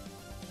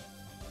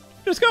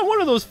 Just got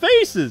one of those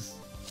faces.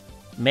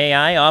 May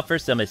I offer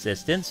some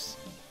assistance?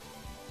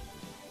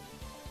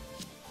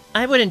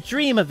 I wouldn't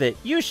dream of it.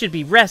 You should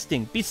be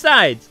resting.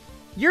 Besides,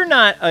 you're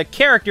not a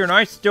character in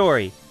our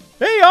story.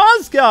 Hey,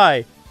 Oz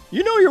guy!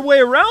 You know your way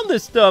around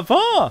this stuff,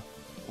 huh?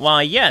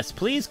 Why, yes,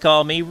 please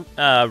call me,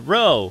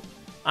 Ro.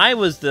 I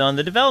was on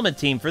the development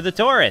team for the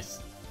Taurus.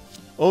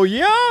 Oh,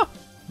 yeah?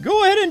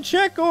 Go ahead and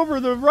check over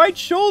the right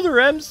shoulder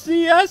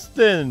MCS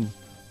then.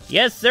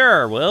 Yes,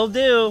 sir, will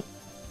do.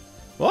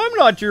 I'm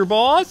not your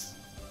boss.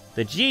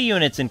 The G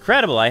unit's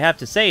incredible, I have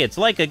to say. It's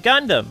like a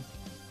Gundam.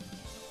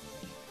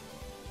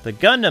 The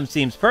Gundam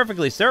seems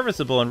perfectly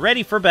serviceable and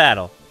ready for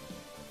battle.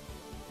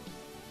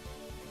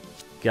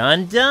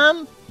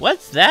 Gundam?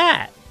 What's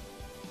that?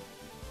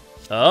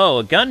 Oh,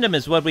 a Gundam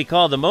is what we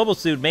call the mobile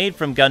suit made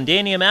from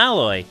Gundanium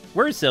alloy.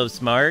 We're so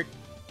smart.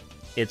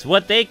 It's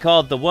what they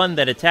called the one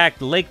that attacked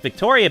the Lake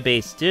Victoria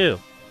base, too.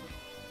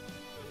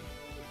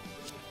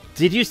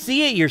 Did you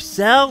see it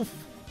yourself?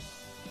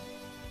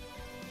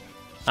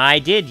 I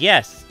did,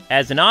 yes.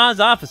 As an Oz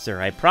officer,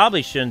 I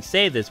probably shouldn't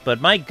say this, but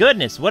my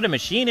goodness, what a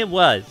machine it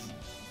was.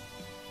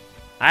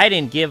 I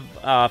didn't give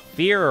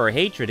fear or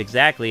hatred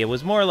exactly. It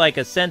was more like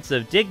a sense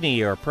of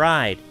dignity or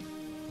pride.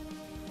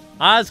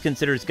 Oz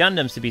considers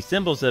Gundams to be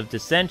symbols of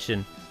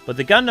dissension, but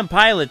the Gundam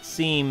pilots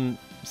see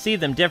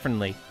them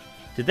differently.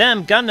 To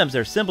them, Gundams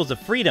are symbols of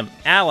freedom,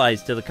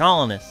 allies to the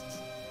colonists.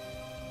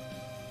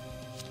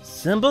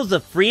 Symbols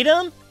of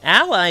freedom?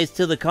 Allies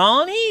to the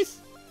colonies?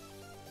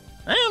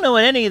 I don't know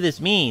what any of this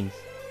means.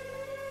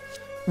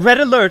 Red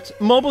alert!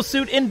 Mobile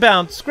suit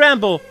inbound!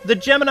 Scramble! The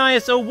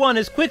Geminnas 01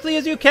 as quickly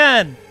as you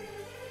can!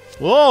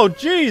 Oh,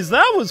 geez,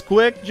 that was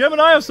quick!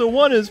 Geminnas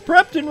 01 is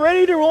prepped and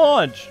ready to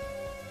launch!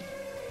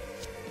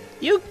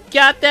 You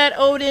got that,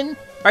 Odin?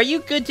 Are you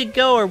good to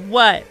go or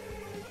what?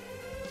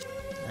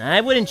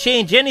 I wouldn't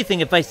change anything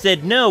if I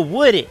said no,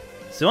 would it?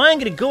 So I'm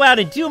gonna go out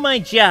and do my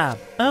job.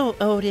 Oh,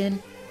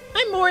 Odin,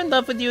 I'm more in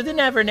love with you than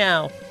ever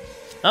now.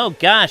 Oh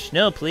gosh,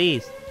 no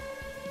please.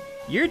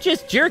 You're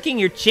just jerking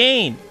your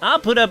chain. I'll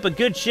put up a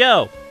good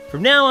show.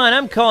 From now on,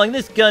 I'm calling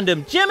this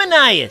Gundam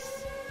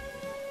Geminass.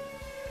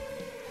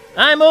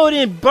 I'm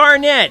Odin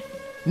Barnett,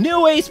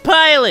 new ace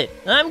pilot.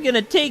 I'm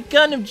gonna take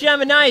Gundam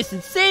Geminass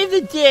and save the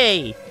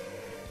day.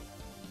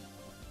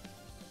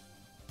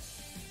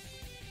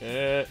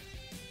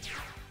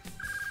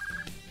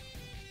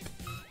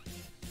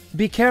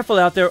 Be careful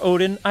out there,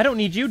 Odin. I don't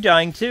need you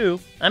dying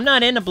too. I'm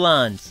not into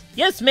blondes.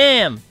 Yes,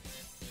 ma'am.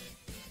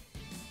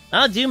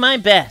 I'll do my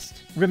best.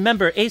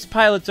 Remember, ace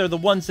pilots are the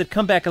ones that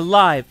come back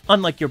alive,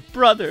 unlike your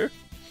brother,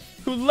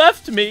 who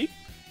left me.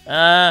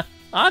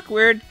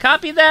 Awkward.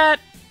 Copy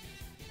that.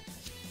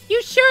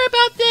 You sure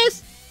about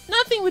this?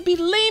 Nothing would be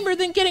lamer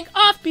than getting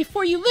off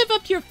before you live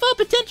up to your full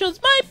potential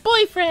as my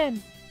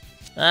boyfriend.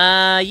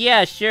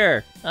 Yeah,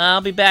 sure.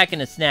 I'll be back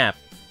in a snap.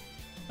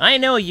 I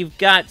know you've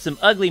got some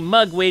ugly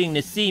mug waiting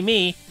to see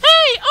me.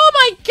 Hey, oh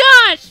my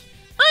gosh!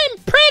 I'm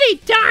pretty,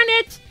 darn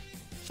it!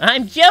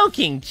 I'm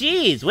joking,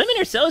 jeez, women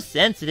are so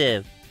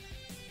sensitive.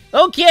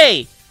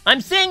 Okay, I'm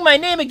saying my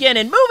name again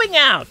and moving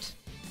out!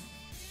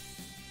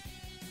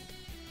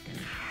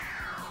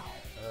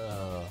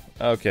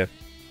 Okay.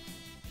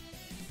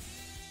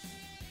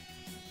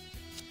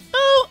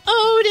 Oh,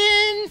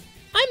 Odin!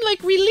 I'm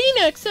like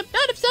Relina, except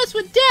not obsessed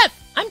with death.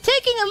 I'm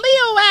taking a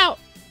Leo out.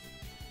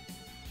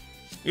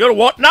 You're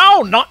what now?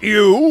 Not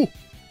you!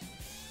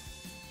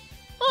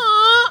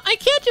 Aw, I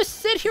can't just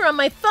sit here on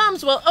my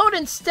thumbs while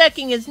Odin's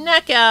sticking his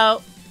neck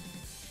out.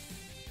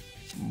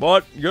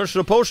 But you're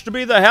supposed to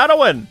be the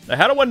heroine. The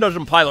heroine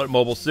doesn't pilot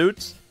mobile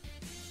suits.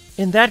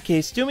 In that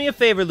case, do me a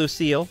favor,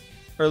 Lucille.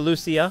 Or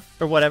Lucia,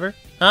 or whatever.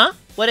 Huh?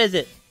 What is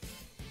it?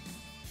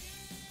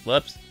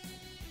 Whoops.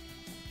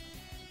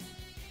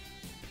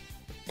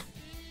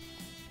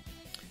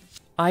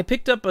 I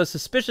picked up a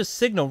suspicious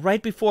signal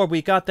right before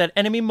we got that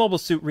enemy mobile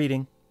suit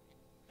reading.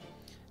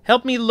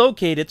 Help me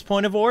locate its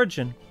point of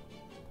origin.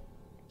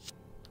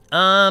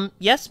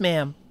 Yes,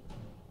 ma'am.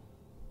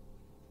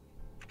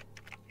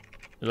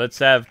 Let's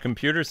have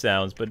computer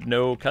sounds, but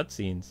no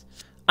cutscenes.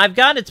 I've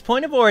got its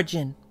point of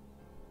origin.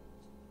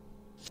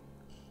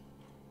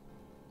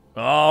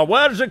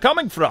 Where's it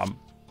coming from?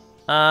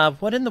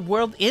 What in the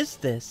world is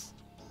this?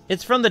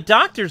 It's from the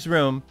doctor's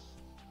room.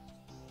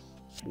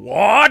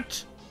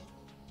 What?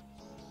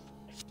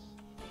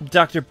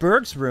 Dr.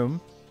 Berg's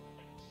room.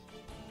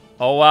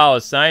 Oh wow,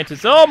 a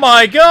scientist. Oh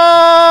my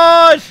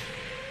gosh!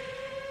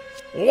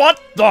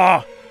 What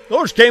the?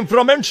 Those came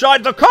from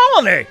inside the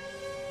colony!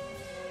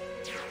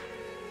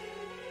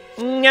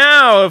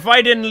 No, if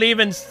I didn't leave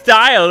in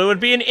style, it would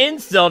be an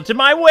insult to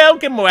my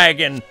welcome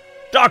wagon.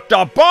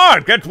 Dr.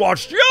 Berg, it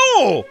was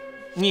you!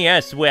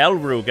 Yes, well,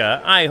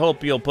 Ruga, I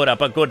hope you'll put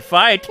up a good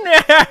fight.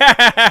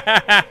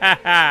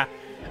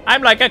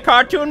 I'm like a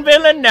cartoon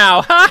villain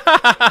now.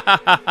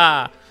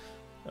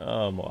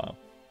 Oh, wow.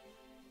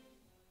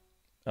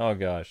 Oh,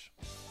 gosh.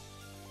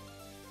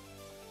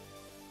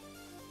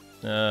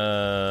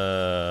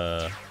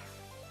 The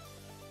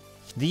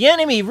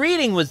enemy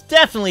reading was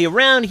definitely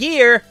around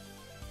here.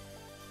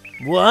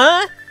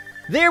 What?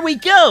 There we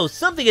go!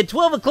 Something at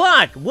 12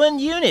 o'clock! 1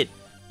 unit!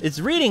 It's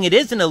reading it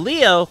isn't a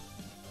Leo.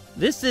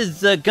 This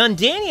is a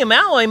Gundanium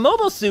alloy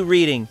mobile suit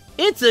reading.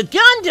 It's a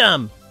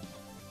Gundam!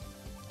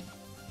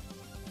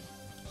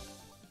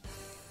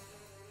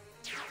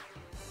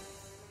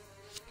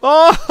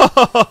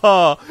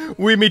 Oh,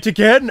 we meet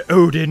again,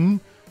 Odin.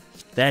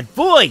 That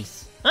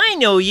voice! I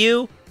know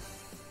you!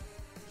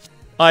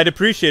 I'd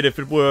appreciate if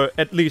it were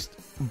at least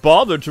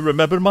bothered to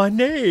remember my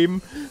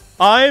name.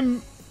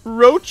 I'm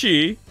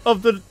Roche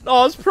of the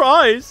Oz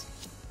Prize.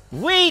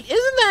 Wait,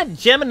 isn't that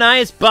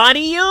Geminnas body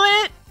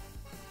unit?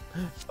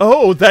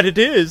 Oh, that it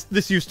is.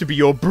 This used to be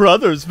your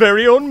brother's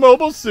very own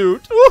mobile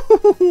suit.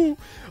 Ooh,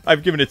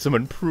 I've given it some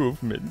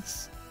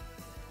improvements.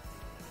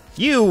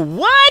 You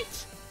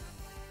what?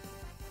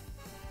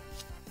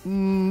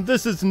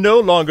 This is no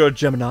longer a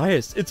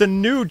Geminnas. It's a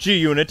new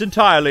G-unit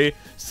entirely.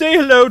 Say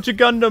hello to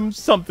Gundam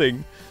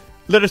something.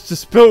 Let us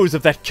dispose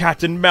of that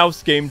cat and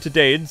mouse game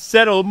today and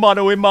settle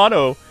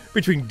mano-a-mano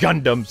between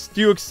Gundams.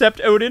 Do you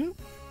accept, Odin?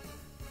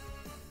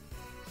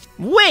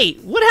 Wait,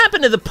 what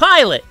happened to the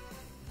pilot?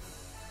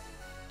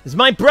 Is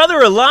my brother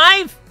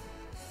alive?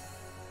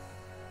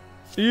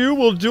 You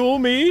will duel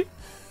me?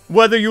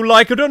 Whether you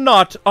like it or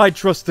not, I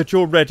trust that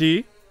you're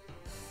ready.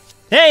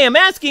 Hey, I'm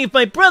asking if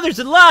my brother's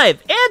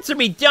alive! Answer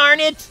me, darn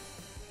it!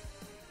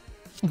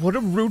 What a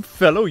rude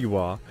fellow you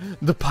are.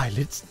 The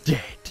pilot's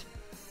dead.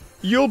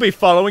 You'll be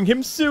following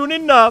him soon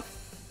enough.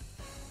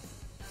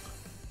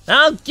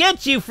 I'll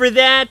get you for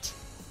that!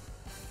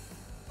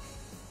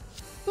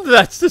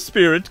 That's the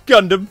spirit,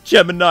 Gundam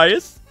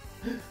Geminass.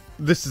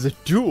 This is a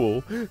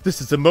duel.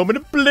 This is a moment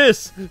of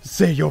bliss.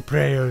 Say your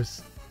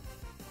prayers.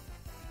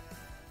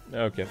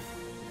 Okay.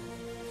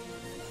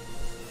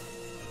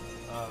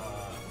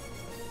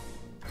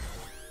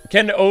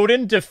 Can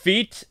Odin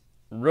defeat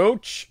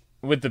Roche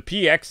with the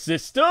PX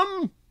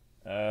system?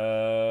 I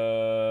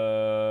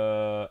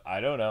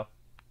don't know.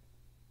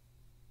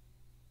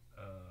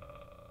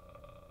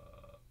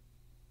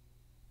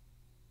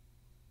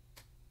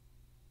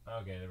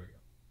 Okay, there we go.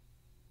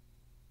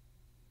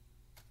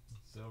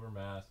 Silver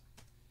mask.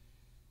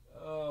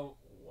 Oh,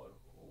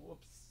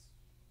 whoops.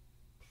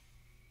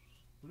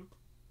 Bloop.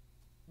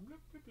 Bloop,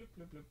 bloop,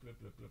 bloop, bloop, bloop,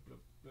 bloop,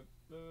 bloop,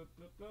 bloop,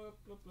 bloop,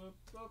 bloop,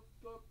 bloop,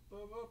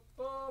 bloop,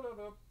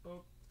 bloop,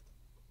 bloop.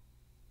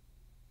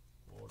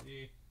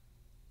 40.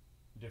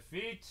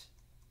 Defeat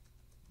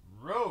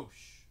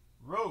Roche.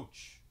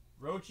 Roche?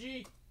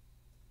 Richie?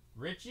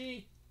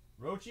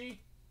 Roche?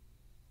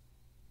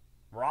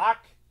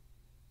 Rock?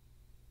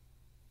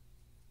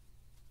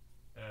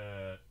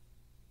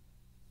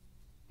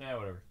 Yeah,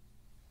 whatever.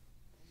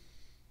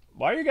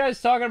 Why are you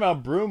guys talking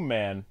about Broom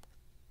Man?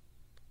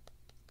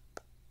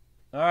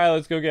 Alright,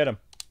 let's go get him.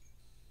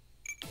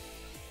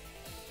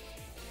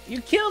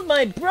 You killed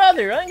my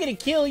brother! I'm gonna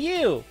kill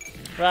you!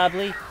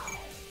 Probably.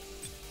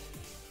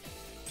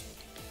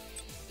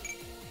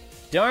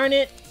 Darn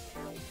it!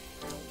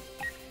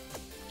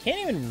 Can't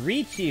even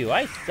reach you.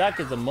 I suck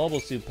as a mobile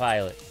suit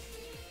pilot.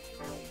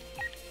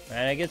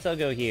 Alright, I guess I'll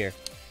go here.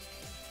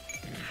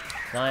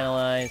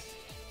 Finalize.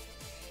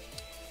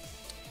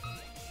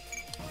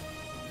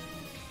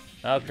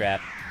 Oh crap.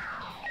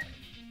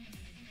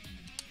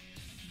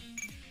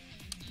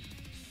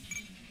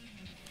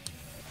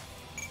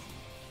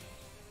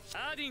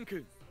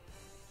 Adin-kun,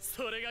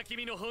 それが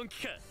君の本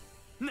気か。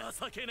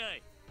情けな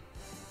い。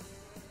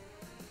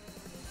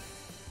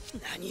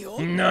何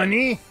を？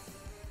何？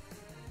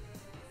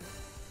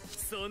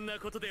そんな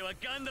ことでは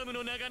ガンダム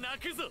の名が泣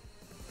くぞ。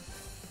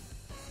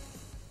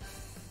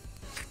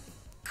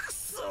く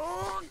そ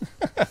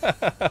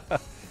ー。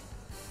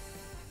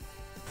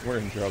We're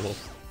in trouble.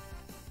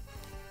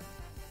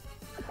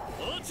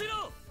 落ち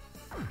ろ。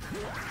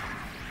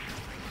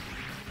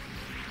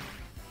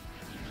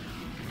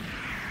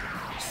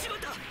しまっ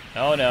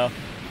た。Oh no.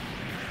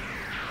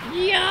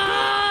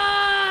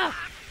 Yeah!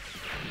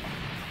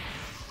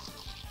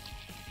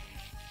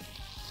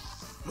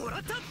 もら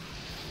った。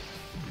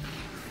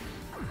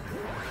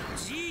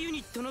G ユ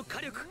ニットの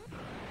火力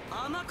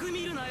甘く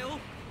見るなよ。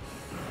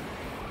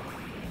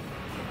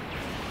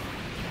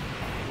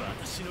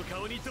私の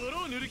顔に泥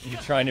を塗る気 You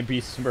か。 trying to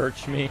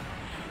besmirch me?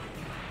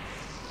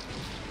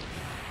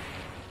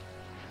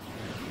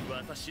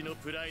 私の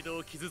プライド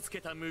を傷つけ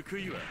た報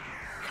いは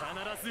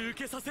必ず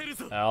受けさせる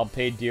ぞ。 I'll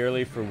pay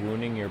dearly for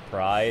wounding your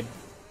pride?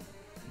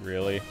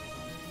 Really?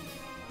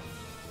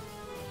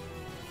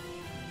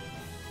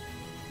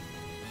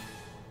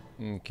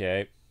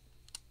 Okay.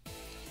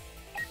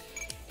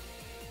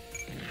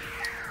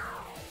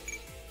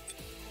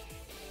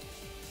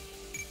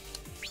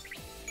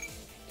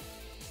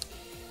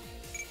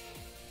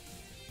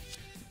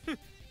 Huh.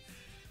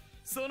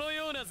 その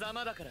ようなざ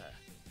まだから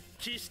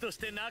騎士とし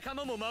て仲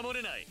間も守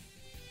れない。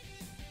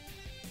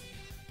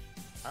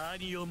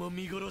兄をも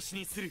見殺し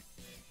にする。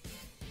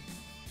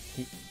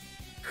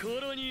コ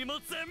ロニーも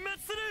全滅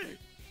する。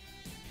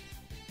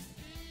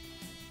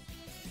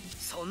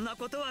そんな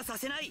ことはさ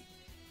せない。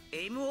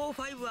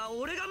MO5 は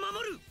俺が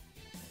守る。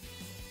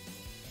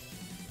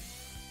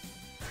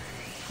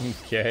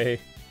Okay.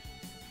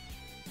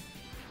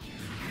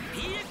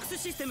 PX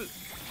システム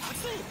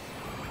発動。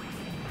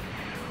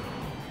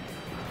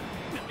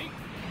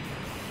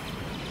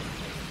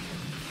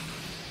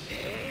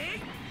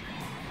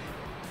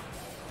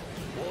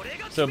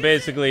So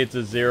basically it's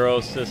a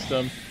zero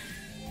system.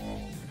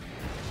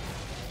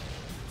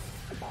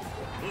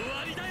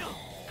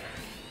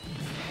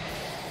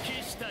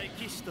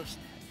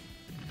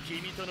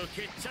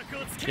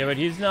 Yeah, but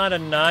he's not a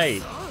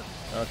knight.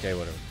 Okay,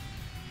 whatever.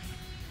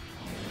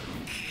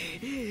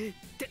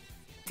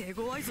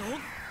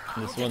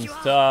 This one's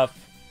tough.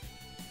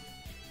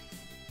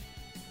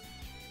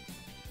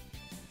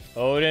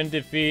 Odin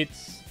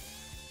defeats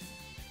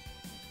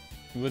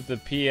with the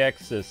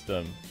PX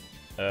system.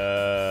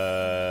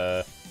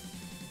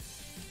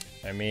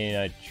 I mean,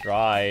 I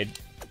tried.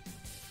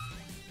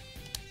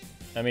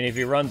 I mean, if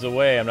he runs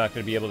away, I'm not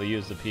going to be able to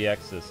use the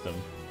PX system.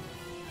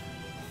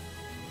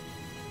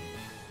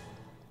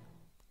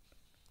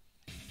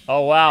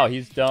 Oh, wow,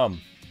 he's dumb.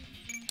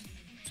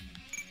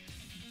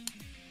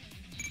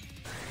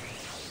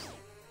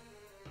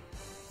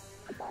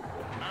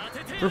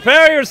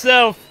 Prepare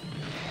yourself!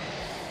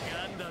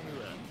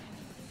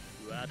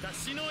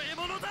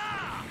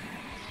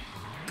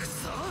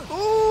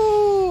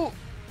 Ooh!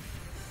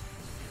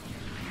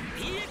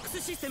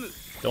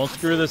 Don't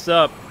screw this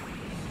up.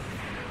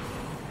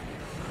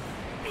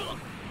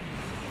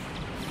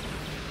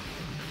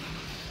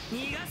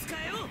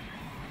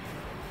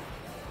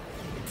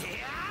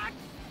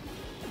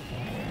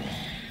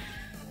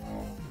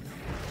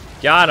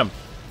 Got him.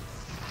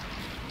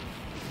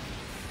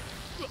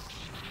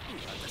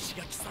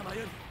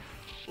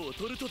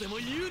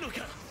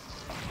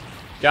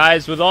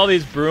 Guys, with all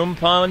these broom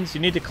puns,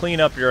 you need to clean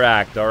up your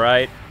act,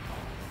 alright?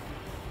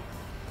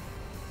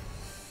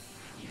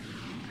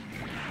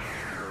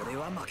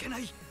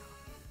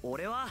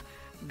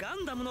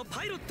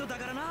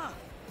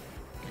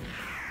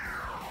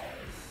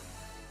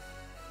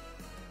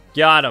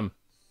 Got him.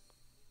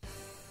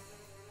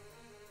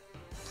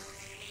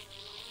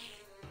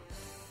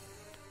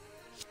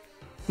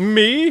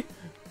 Me?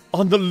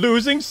 On the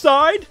losing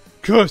side?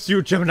 Curse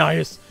you,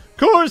 Geminnas!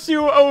 Curse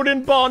you,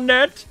 Odin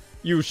Bonnet!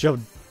 You shall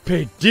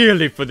pay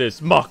dearly for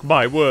this, mark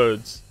my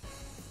words.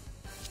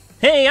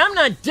 Hey, I'm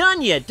not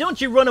done yet!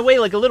 Don't you run away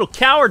like a little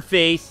coward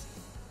face!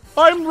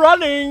 I'm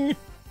running!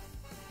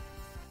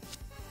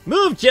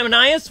 Move,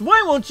 Geminnas!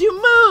 Why won't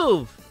you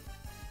move?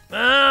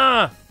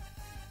 Ah!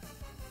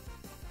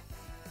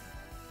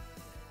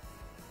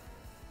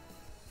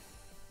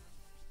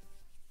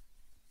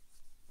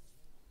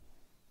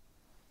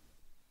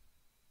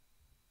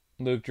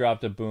 Luke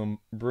dropped a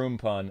broom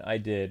pun. I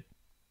did.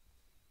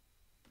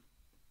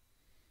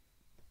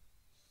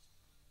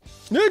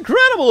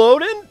 Incredible,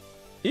 Odin!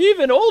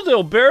 Even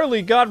Oldil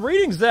barely got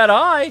readings that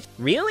high.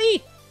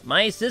 Really?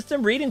 My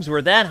system readings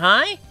were that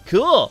high?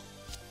 Cool.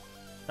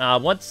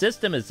 What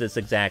system is this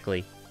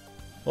exactly?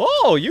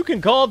 Oh, you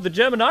can call it the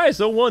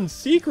Geminnas 01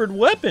 secret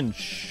weapon.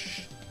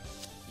 Shh.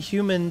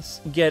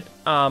 Humans get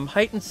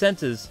heightened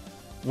senses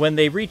when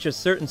they reach a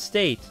certain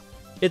state.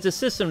 It's a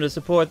system to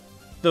support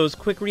those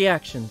quick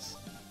reactions.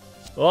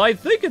 Well, I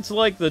think it's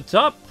like the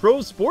top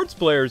pro sports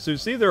players who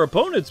see their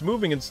opponents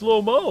moving in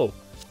slow-mo.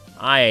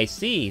 I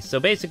see. So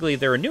basically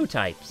there are new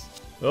types.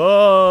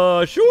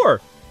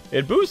 Sure.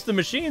 It boosts the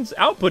machine's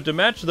output to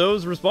match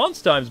those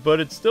response times, but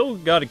it's still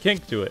got a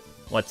kink to it.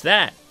 What's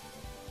that?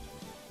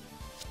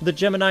 The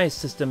Geminnas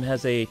system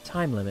has a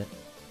time limit.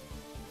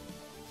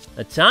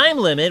 A time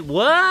limit?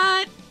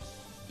 What?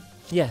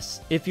 Yes,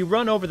 if you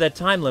run over that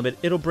time limit,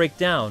 it'll break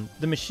down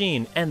the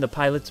machine and the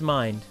pilot's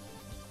mind.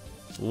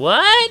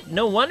 What?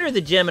 No wonder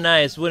the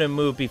Geminnas wouldn't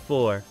move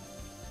before.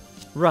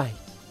 Right.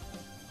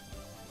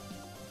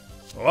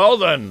 Well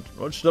then,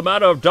 what's the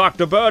matter of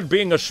Dr. Bird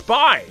being a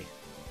spy?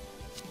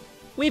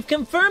 We've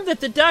confirmed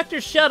that the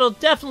Dr. Shuttle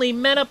definitely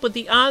met up with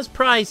the Oz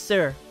Prize,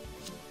 sir.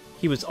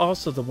 He was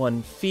also the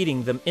one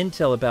feeding them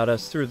intel about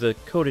us through the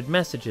coded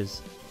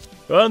messages.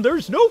 And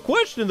there's no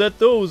question that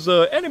those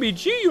enemy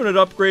G-Unit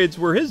upgrades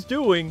were his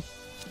doing.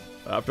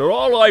 After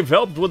all I've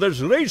helped with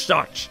his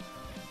research,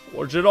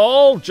 was it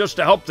all just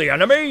to help the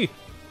enemy?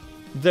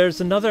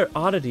 There's another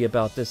oddity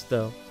about this,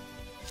 though.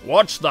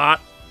 What's that?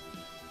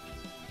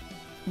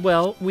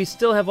 Well, we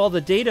still have all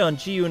the data on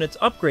G-Unit's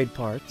upgrade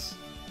parts.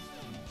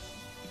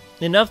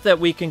 Enough that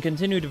we can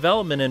continue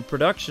development and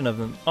production of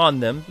them on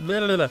them.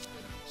 Blah, blah, blah.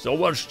 So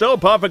we're still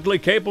perfectly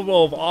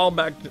capable of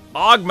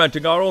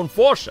augmenting our own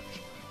forces.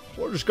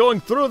 What is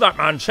going through that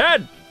man's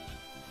head?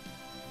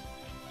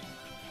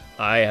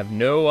 I have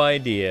no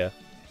idea.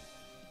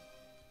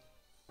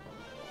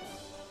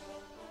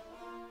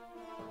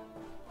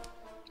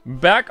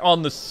 Back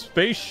on the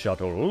space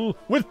shuttle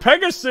with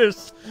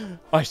Pegasus!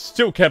 I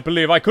still can't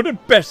believe I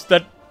couldn't best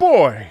that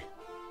boy!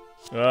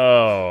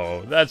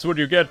 Oh, that's what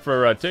you get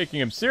for taking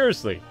him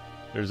seriously.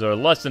 There's a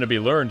lesson to be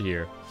learned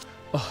here.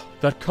 Oh,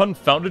 that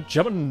confounded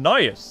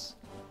Geminnas!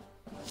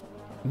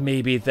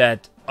 Maybe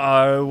that,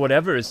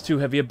 whatever is too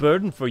heavy a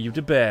burden for you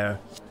to bear.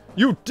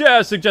 You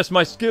dare suggest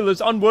my skill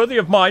is unworthy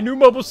of my new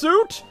mobile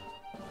suit?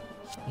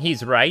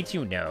 He's right,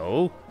 you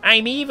know.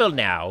 I'm evil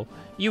now.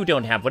 You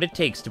don't have what it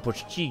takes to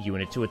push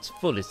G-Unit to its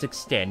fullest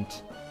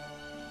extent.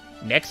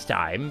 Next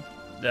time,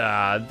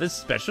 this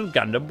special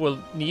Gundam will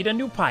need a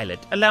new pilot.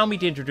 Allow me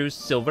to introduce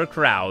Silver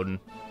Crown.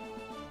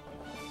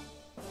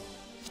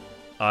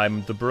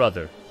 I'm the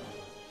brother.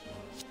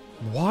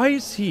 Why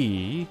is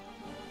he...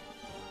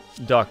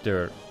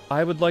 Doctor,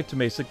 I would like to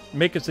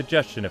make a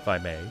suggestion, if I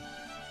may.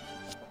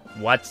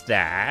 What's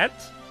that?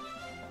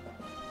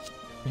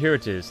 Here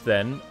it is,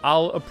 then.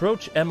 I'll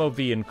approach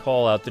MOV and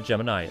call out the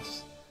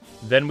Geminnas.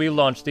 Then we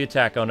launch the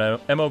attack on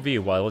MOV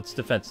while it's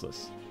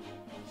defenseless.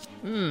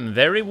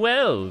 Very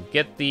well.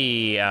 Get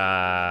the,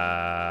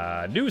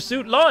 new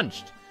suit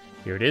launched.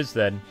 Here it is,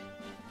 then.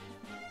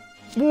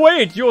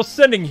 Wait, you're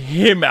sending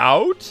him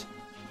out?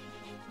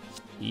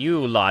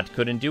 You lot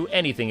couldn't do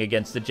anything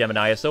against the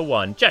Geminnas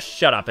 01. Just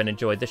shut up and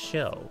enjoy the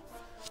show.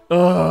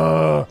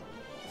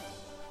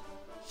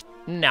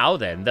 Now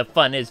then, the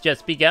fun has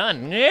just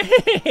begun.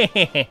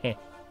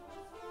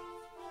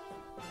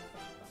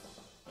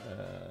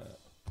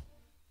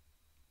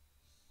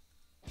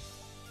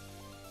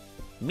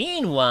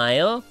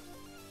 Meanwhile,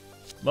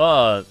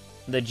 the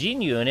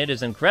G-Unit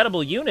is an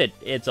incredible unit.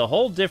 It's a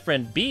whole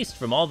different beast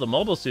from all the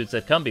mobile suits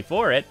that come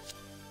before it.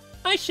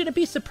 I shouldn't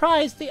be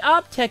surprised the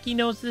Obtechie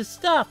knows this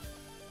stuff.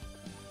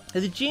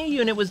 The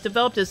G-Unit was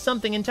developed as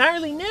something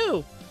entirely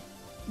new.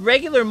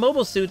 Regular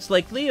mobile suits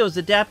like Leo's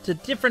adapt to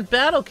different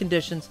battle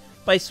conditions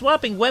by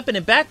swapping weapon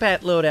and backpack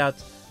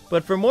loadouts,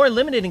 but for more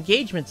limited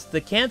engagements,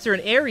 the Cancer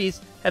and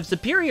Ares have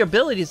superior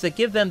abilities that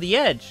give them the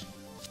edge.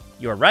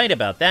 You're right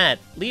about that.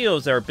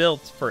 Leos aren't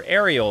built for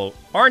aerial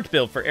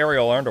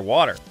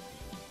underwater.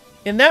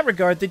 In that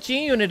regard, the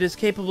G-Unit is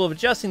capable of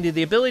adjusting to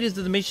the abilities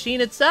of the machine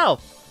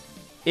itself.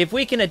 If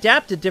we can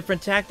adapt to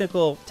different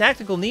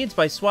tactical needs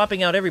by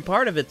swapping out every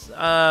part of its,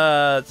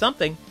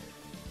 something,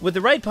 with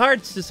the right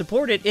parts to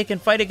support it, it can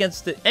fight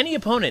against any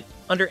opponent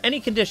under any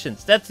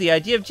conditions. That's the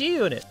idea of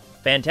G-Unit.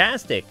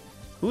 Fantastic.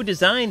 Who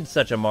designed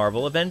such a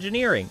marvel of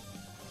engineering?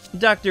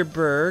 Dr.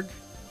 Berg.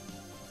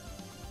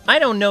 I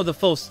don't know the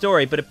full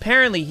story, but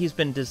apparently he's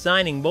been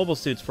designing mobile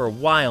suits for a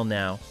while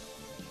now.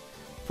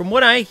 From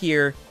what I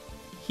hear,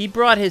 he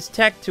brought his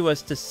tech to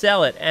us to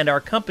sell it, and our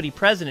company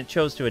president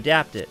chose to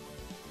adapt it.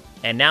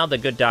 And now the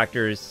good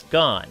doctor is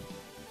gone.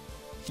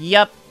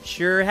 Yup,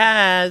 sure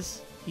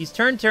has. He's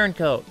turned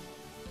turncoat.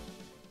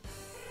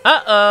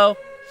 Uh-oh.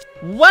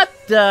 What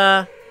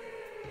the?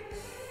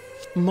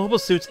 Mobile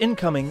suits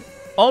incoming.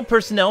 All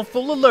personnel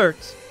full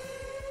alert.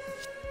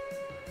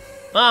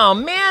 Oh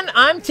man,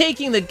 I'm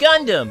taking the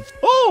Gundam.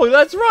 Oh,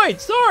 that's right.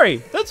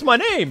 Sorry. That's my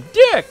name.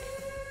 Dick.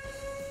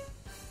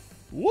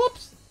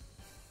 Whoops.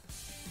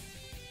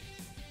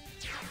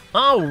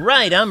 All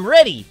right, I'm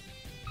ready.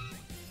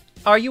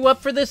 Are you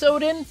up for this,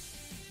 Odin?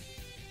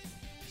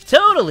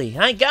 Totally.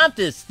 I got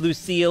this,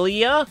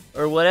 Lucilia,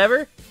 or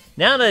whatever.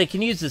 Now that I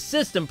can use the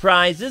system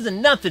prize,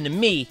 isn't nothing to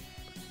me.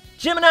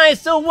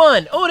 Geminnas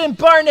 01, Odin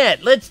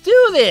Barnett, let's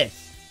do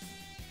this!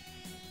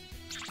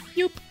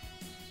 Yoop.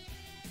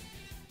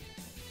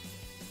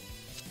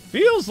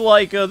 Feels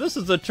like this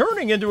is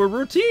turning into a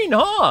routine,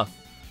 huh?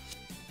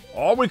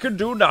 All we can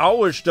do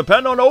now is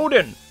depend on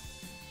Odin.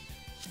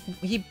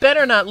 He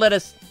better not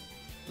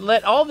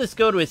let all this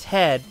go to his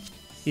head.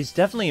 He's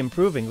definitely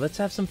improving. Let's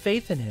have some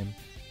faith in him.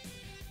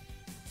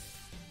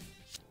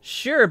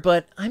 Sure,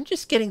 but I'm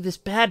just getting this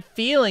bad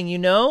feeling, you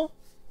know?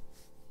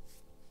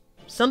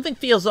 Something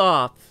feels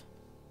off.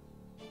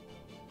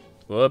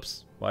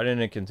 Whoops. Why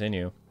didn't it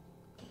continue?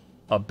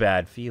 A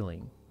bad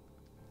feeling.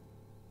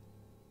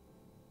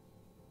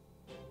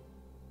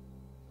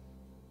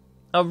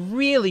 A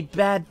really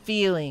bad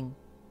feeling.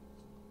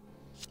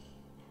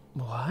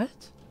 What?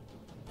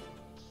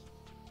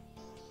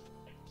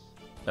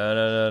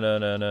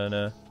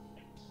 No.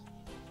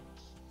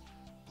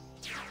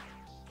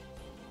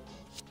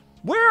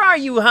 Where are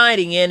you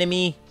hiding,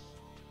 enemy?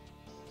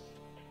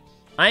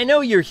 I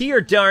know you're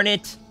here, darn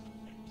it.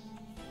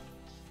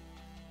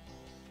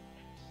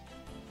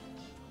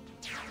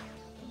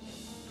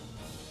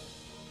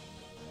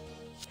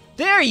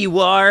 There you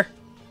are.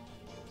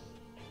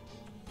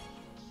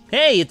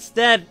 Hey, it's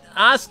that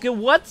Asuka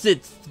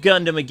What's-Its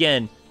Gundam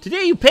again.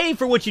 Today you pay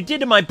for what you did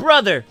to my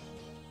brother.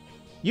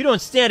 You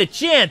don't stand a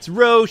chance,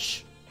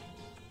 Roche.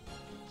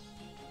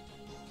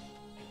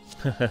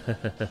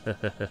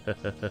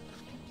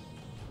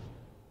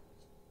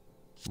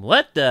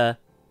 What the?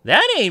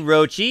 That ain't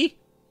Roche.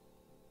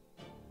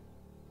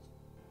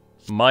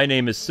 My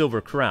name is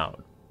Silver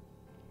Crown.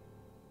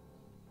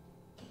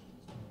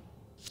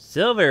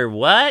 Silver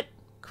what?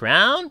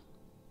 Crown?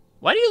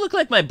 Why do you look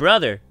like my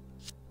brother?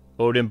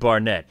 Odin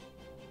Barnett.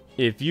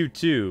 If you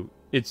too,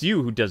 it's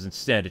you who doesn't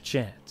stand a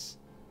chance.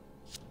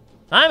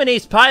 I'm an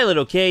ace pilot,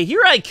 okay?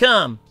 Here I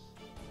come!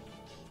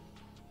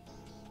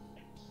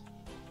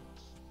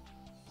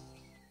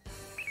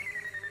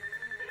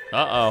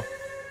 Uh-oh.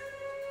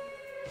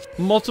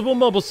 Multiple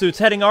mobile suits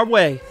heading our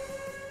way.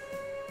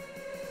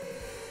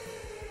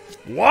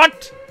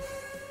 What?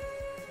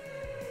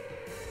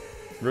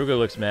 Ruga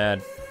looks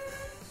mad.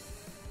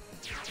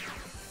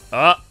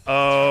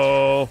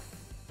 Uh-oh.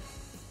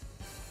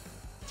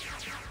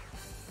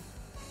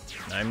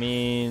 I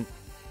mean...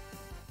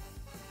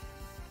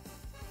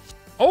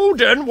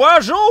 Odin?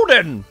 Where's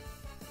Odin?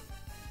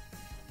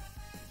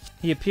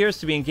 He appears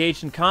to be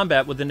engaged in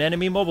combat with an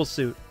enemy mobile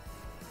suit.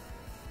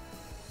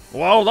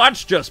 Well,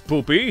 that's just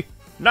poopy.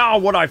 Now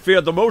what I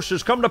feared the most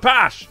has come to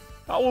pass.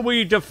 How will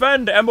we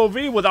defend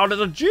MOV without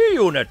a G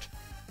unit?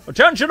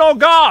 Attention all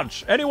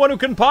guards! Anyone who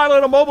can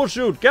pilot a mobile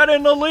suit, get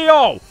in the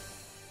Leo!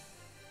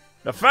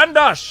 Defend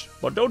us,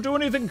 but don't do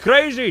anything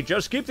crazy.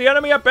 Just keep the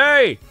enemy at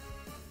bay.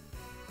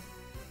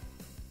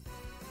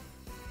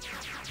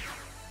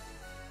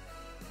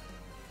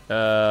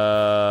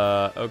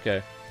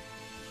 Okay.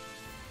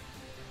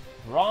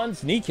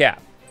 Ron's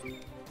kneecap.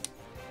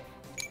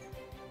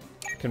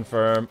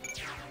 Confirm.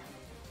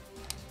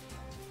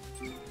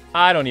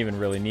 I don't even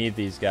really need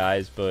these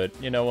guys, but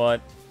you know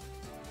what?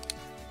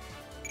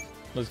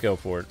 Let's go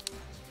for it.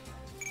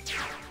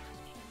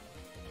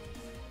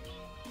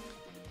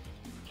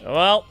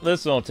 Well,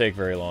 this won't take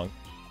very long.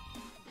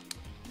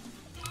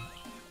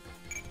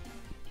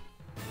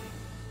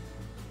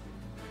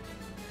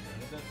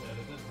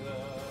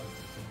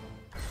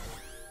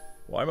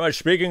 Why am I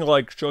speaking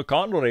like Sir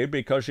Connery?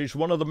 Because he's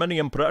one of the many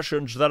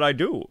impressions that I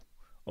do.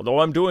 Although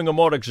I'm doing a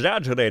more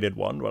exaggerated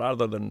one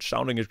rather than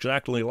sounding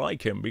exactly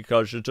like him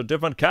because it's a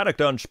different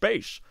character in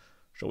space.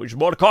 So he's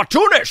more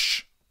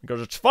cartoonish because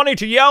it's funny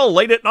to yell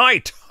late at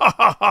night. Ha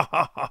ha ha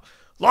ha ha.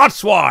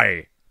 That's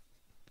why.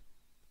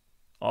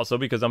 Also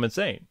because I'm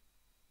insane.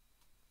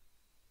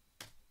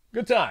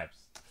 Good times.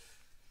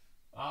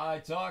 I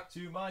talk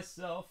to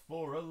myself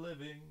for a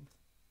living.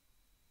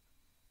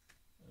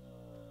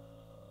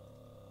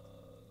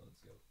 Let's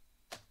go.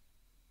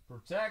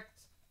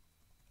 Protect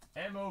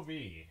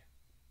MOV.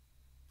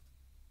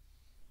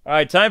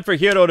 Alright, time for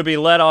Hiro to be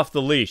let off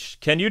the leash.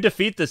 Can you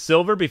defeat the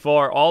Silver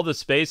before all the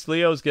Space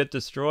Leos get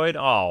destroyed?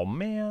 Oh,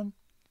 man.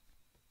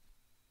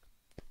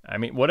 I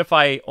mean, what if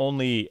I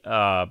only,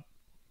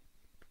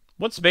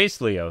 what Space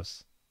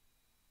Leos?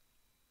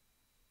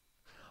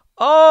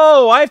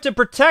 Oh, I have to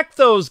protect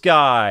those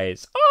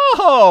guys.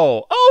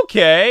 Oh,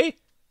 okay.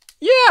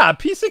 Yeah,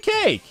 piece of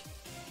cake.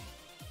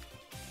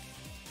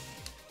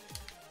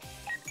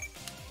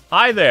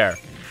 Hi there.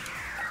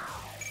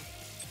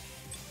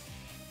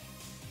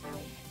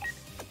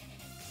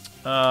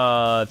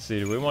 Let's see.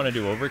 Do we want to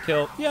do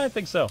overkill? Yeah, I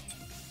think so.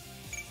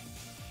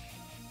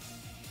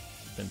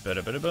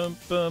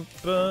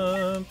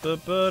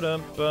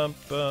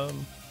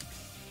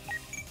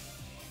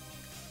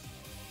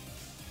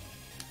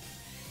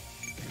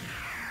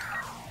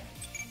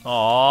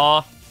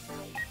 Aww.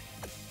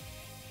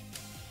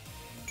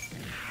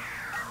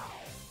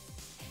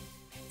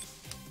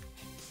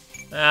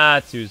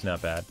 Ah, two's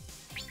not bad.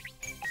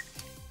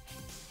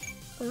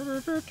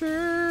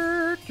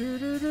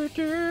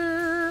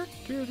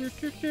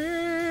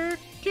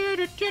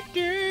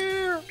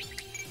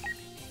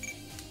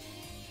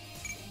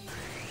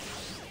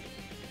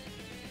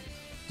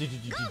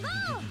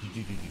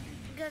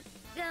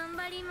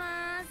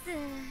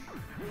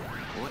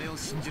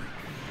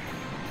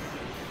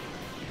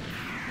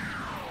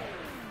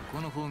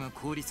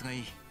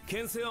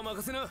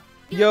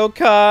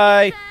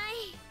 Yokai!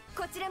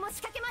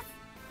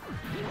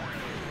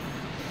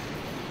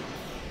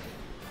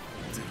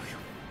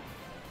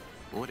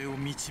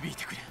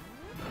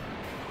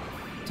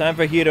 Time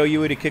for Hiro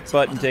Yui to kick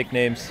butt and take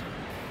names.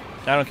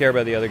 I don't care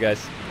about the other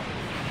guys.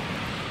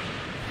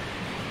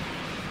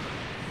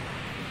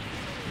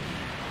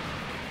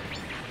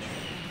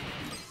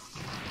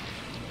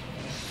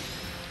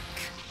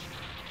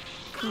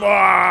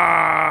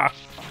 Ah!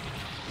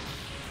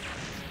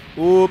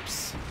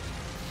 Oops.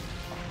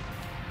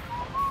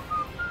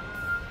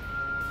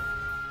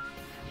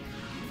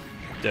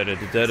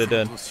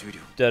 Da-da-da-da-da-dun.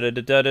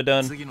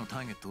 Da-da-da-da-da-dun.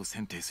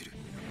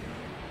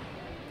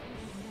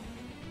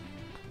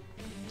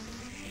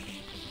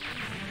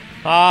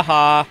 Ha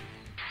ha.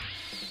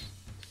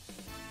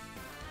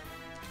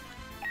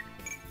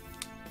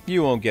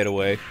 You won't get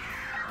away.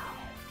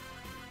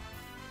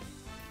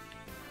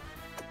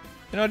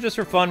 You know, just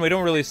for fun, we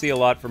don't really see a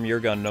lot from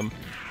your Gundam.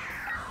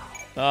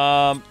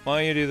 Why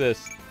don't you do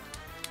this?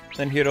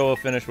 Then Hiro will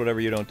finish whatever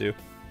you don't do.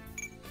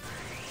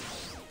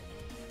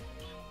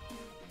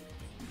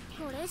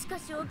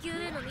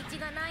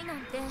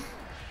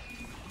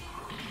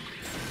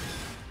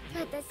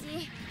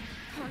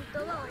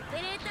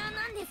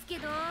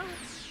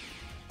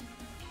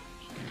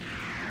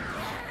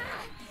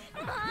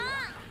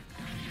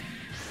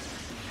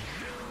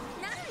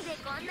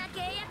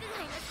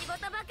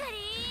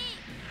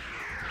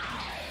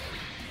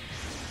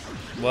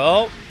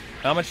 Well,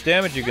 how much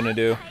damage are you gonna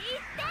do?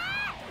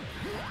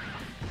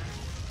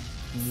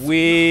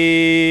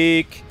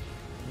 Weak.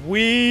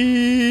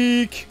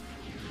 Weak.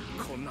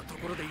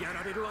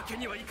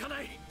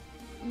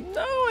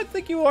 No, I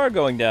think you are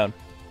going down.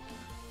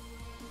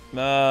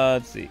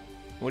 Let's see.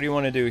 What do you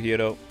want to do,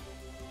 Hiro?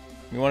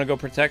 You want to go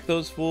protect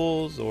those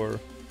fools,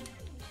 or...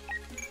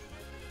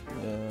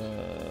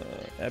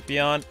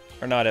 Epion?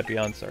 Or not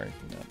Epion, sorry.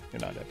 No,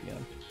 you're not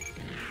Epion.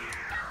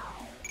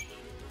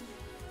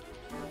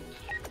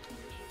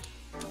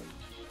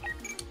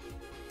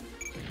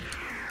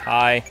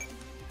 Hi.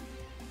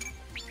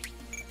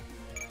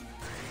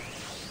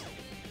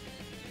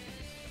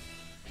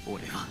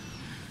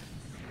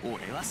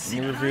 He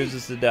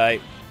refuses to die.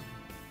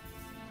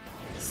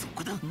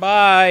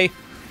 Bye.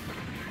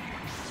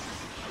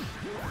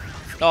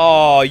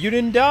 Oh, you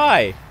didn't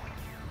die.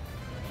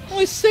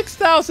 Only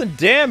 6,000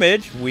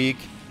 damage. Weak.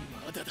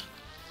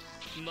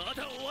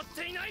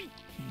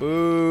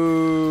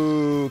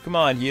 Boo. Come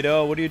on,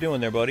 Hiro. What are you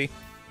doing there, buddy?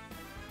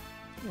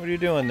 What are you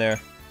doing there?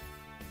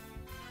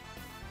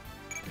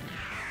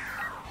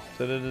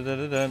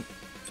 Da-da-da-da-da-da.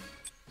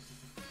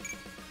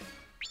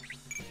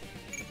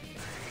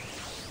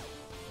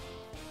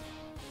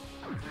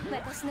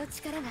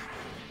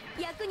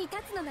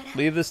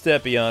 Leave the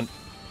Stepion.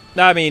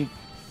 No, I mean,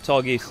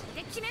 Tall Geese.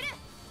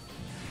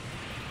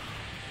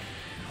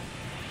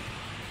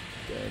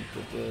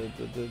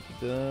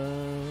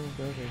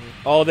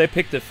 Oh, they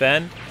picked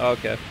Defend? Oh,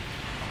 okay.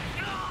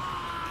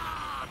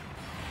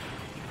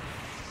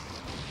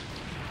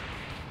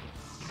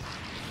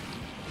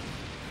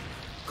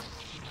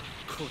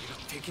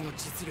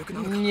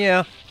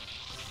 Yeah.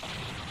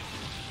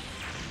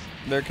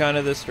 They're kind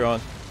of this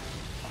strong.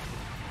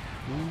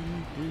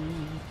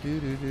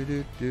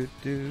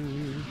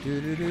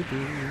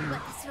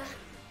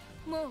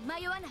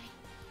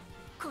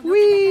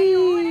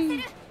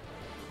 Whee!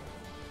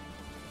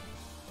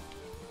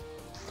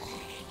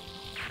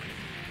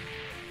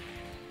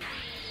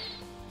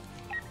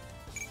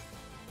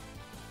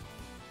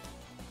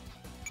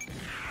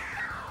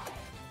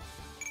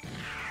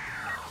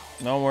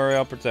 Don't worry,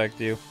 I'll protect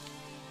you.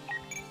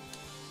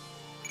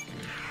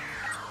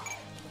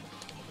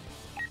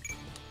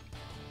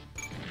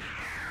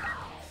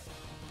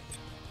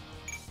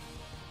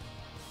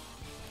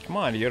 Come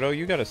on, Yodo,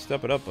 you gotta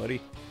step it up,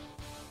 buddy.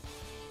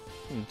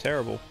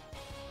 Terrible.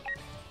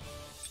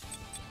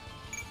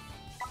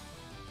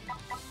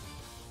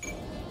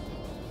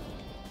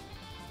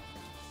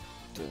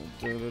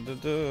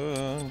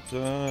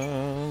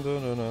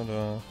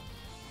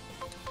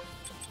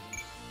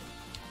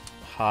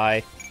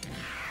 Hi.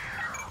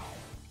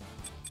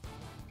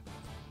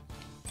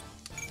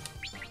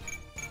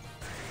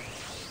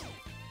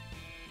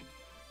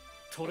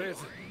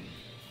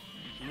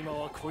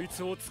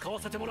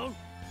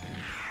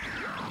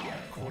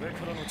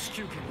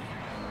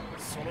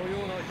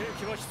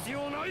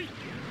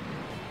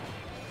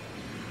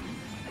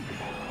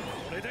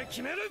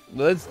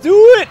 Let's do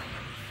it!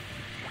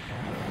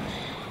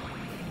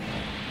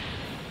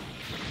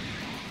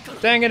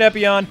 Dang it,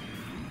 Epion.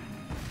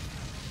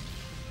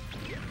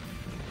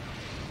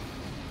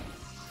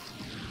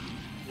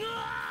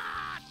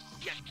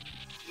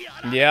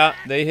 Yeah,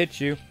 they hit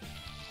you.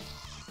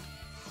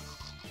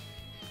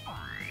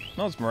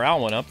 Oh, his morale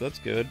went up. That's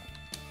good.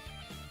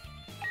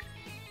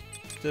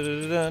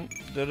 Da-da-da-dun,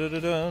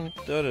 da-da-da-dun,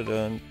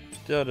 da-da-dun,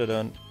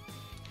 da-da-dun.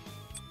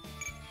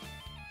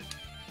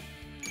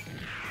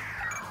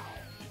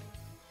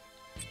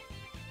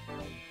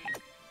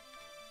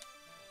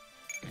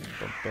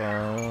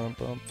 Bum,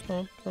 bum,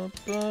 bum, bum,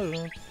 bum,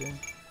 bum.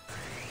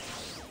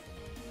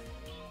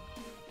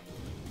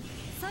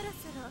 そろ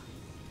そろ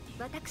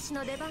私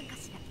の出番か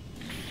しら。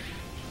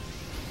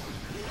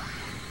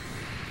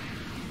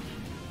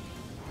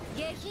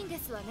下品で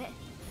すわね。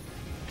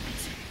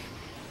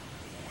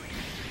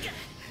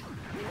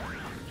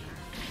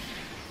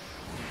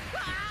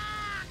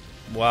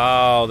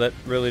Wow, that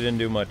really didn't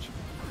do much.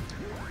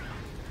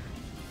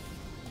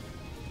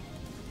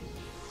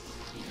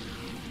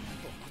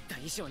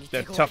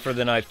 They're tougher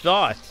than I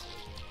thought.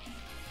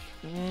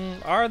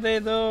 Are they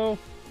though?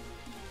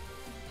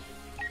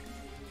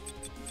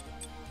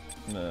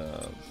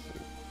 No.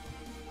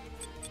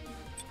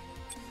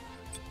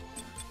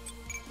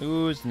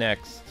 Who's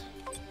next?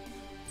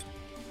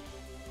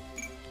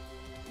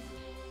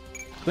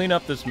 Clean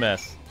up this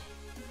mess.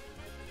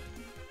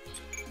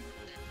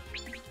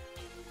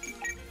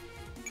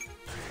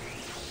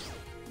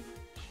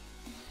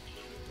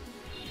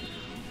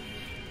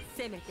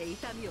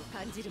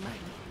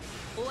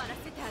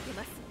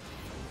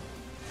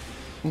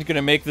 You're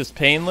gonna make this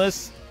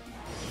painless?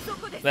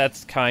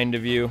 That's kind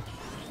of you.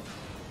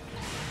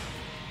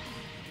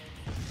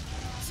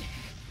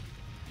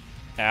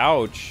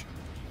 Ouch.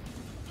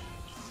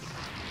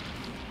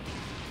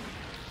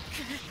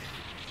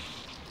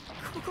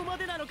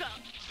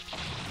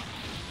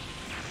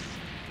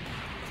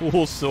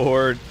 Cool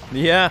sword.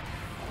 Yeah,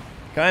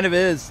 kind of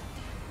is.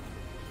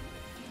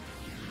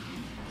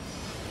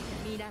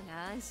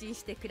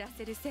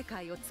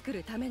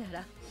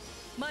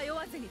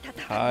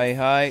 Hi,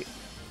 hi.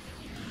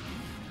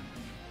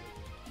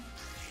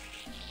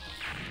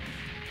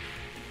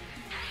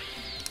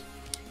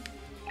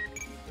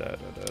 Da da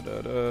da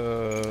da da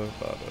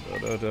da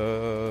da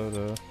da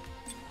da.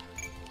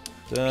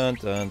 Dun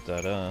dun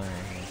da dun.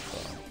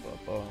 Ba,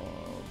 ba, ba.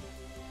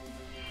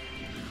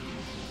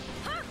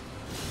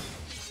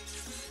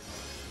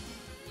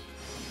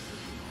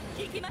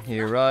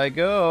 Here I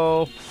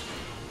go.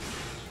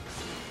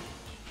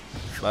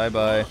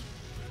 Bye-bye.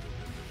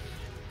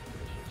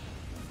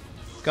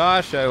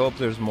 Gosh, I hope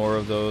there's more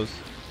of those.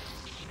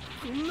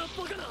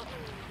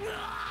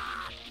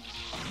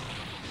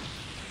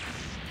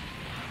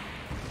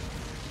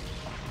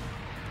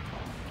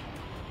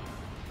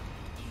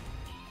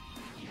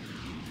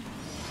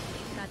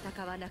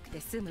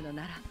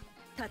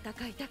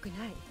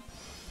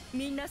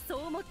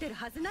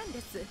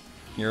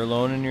 You're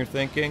alone in your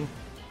thinking?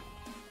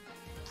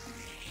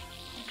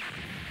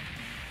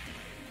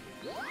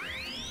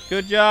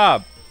 Good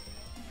job!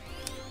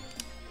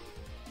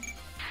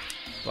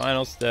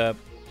 Final step.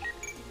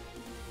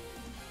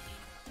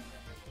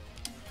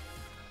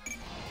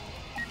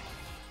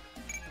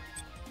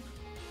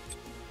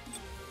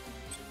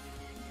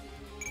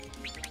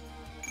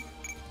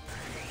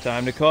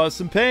 Time to cause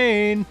some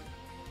pain!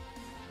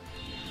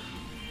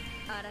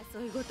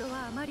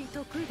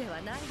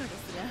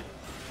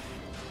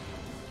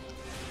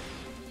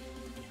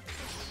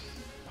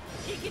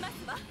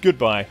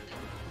 Goodbye.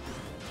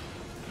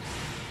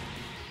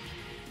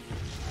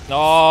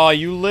 Aw,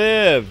 you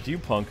lived, you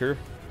punker.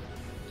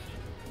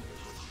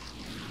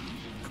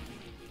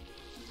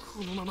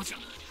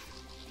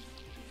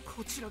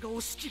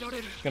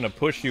 Gonna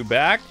push you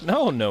back?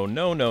 No, no,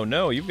 no, no,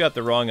 no. You've got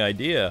the wrong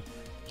idea.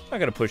 I'm not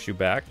gonna push you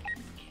back.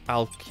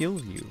 I'll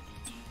kill you.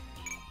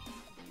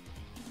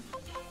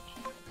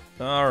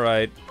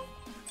 Alright.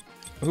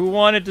 Who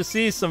wanted to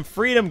see some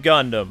Freedom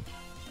Gundam?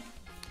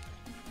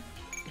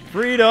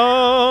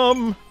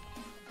 Freedom!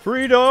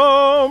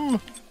 Freedom!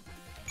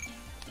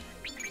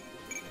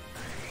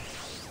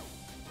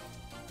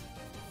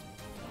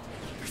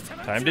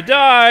 Time to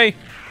die!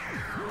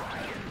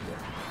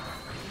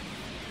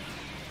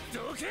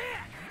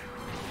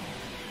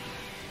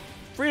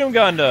 Freedom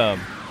Gundam!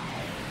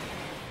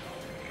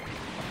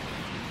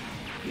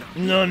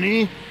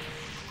 Nani?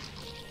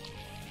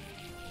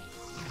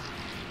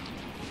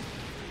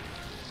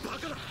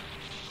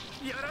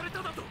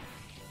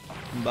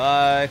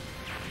 Bye.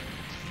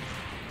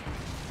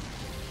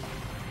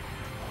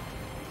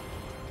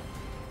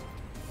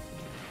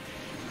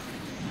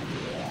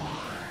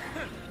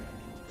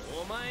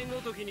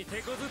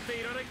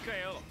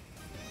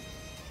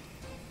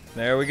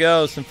 There we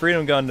go, some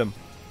Freedom Gundam.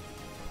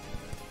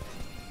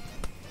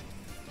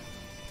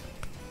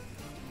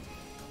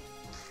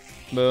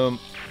 Boom.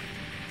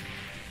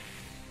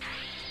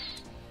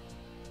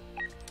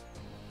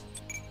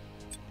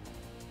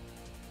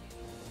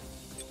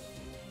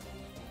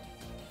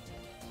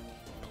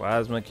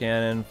 Plasma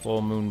cannon,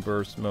 full moon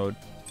burst mode.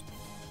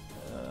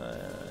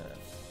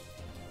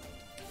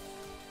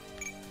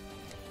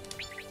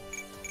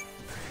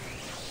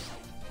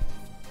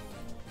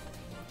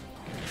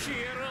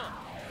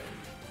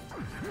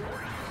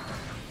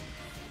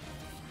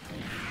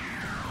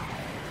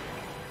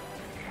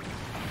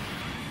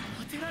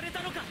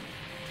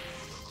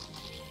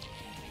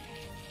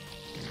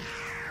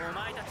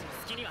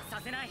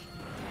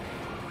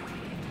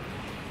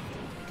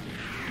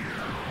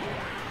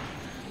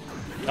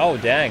 Oh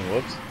dang,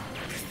 whoops.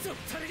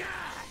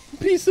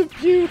 Piece of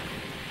puke!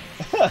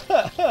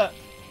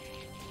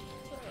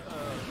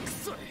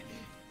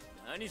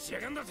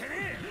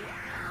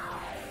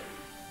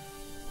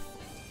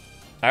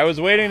 I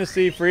was waiting to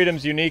see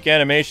Freedom's unique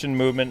animation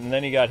movement and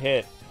then he got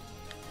hit.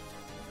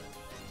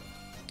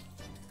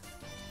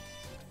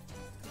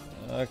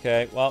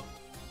 Okay, well,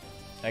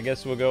 I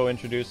guess we'll go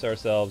introduce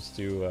ourselves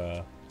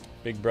to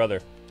Big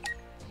Brother.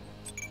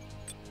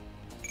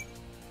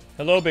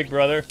 Hello, Big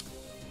Brother.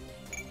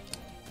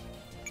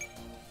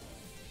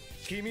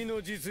 君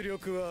の実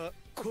力は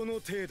この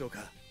程度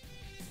か。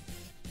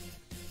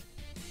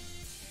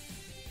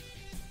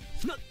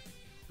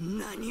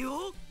何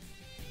を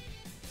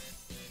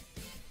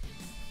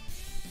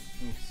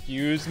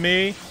Excuse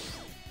me?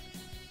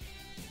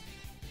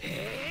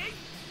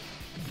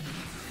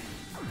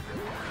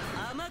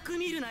 甘く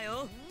見るな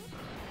よ。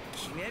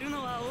決める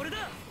のは俺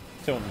だ。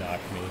 Don't knock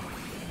me.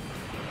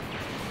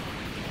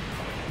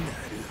 な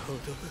るほど。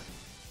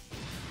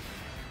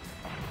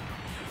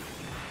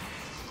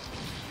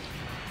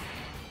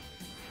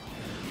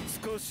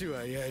少し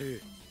はや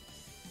る。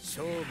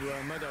勝負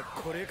はまだ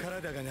これか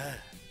らだがな。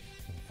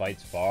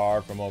 Fight's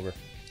far from over.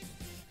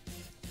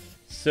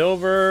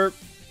 Silver.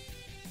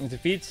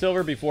 Defeat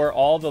Silver before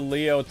all the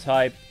Leo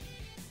type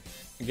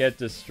get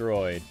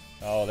destroyed.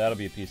 Oh, that'll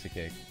be a piece of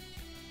cake.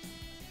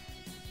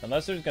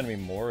 Unless there's gonna be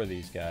more of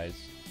these guys.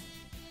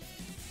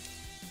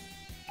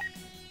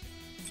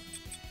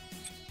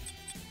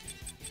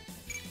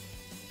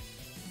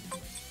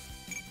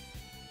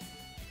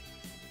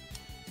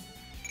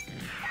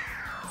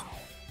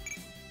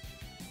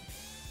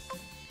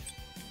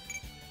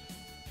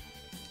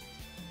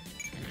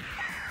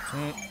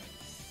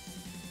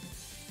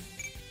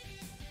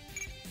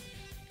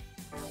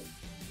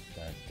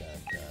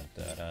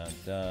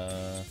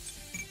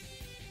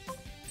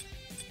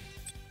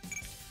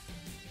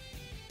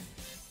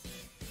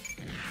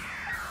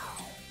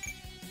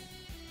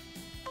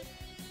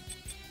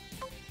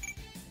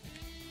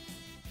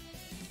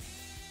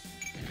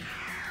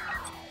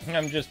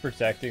 I'm just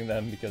protecting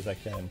them because I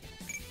can.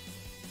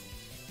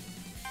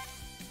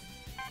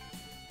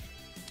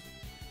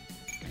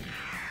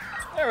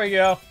 There we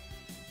go.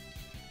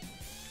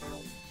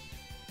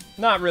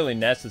 Not really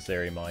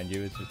necessary, mind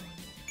you. It's just,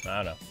 I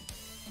don't know.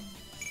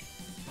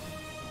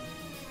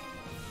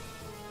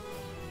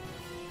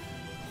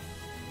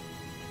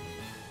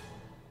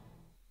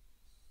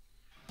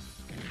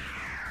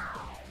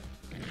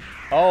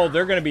 Oh,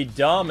 they're gonna be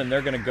dumb and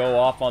they're gonna go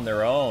off on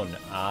their own.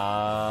 Oh,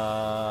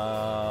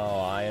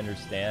 I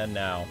understand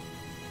now.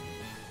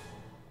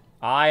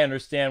 I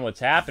understand what's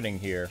happening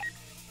here.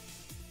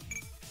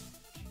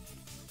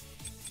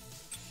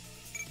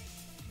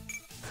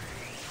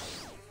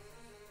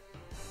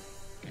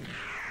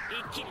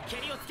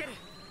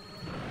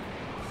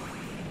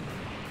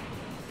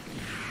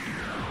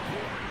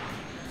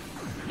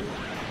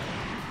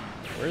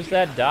 Where's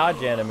that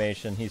dodge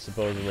animation he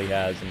supposedly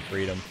has in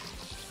Freedom?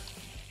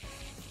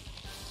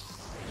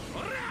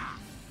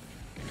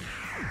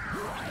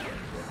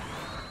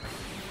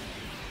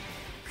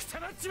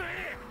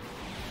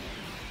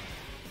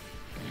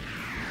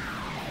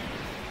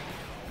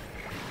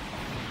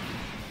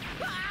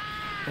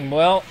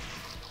 Well,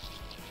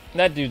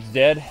 that dude's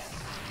dead.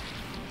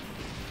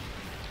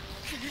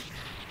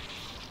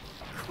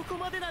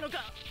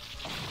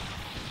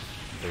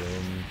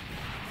 Boom.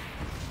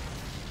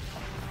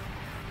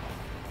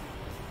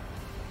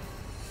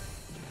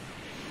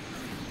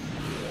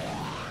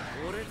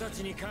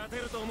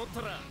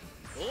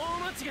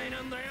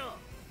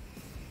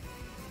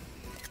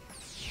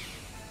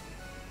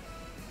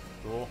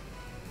 Cool.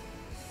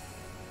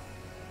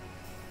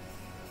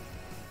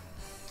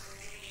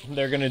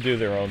 They're gonna do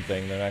their own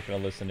thing. They're not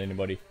gonna listen to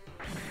anybody.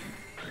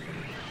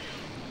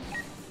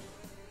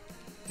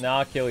 Nah,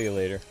 I'll kill you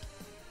later.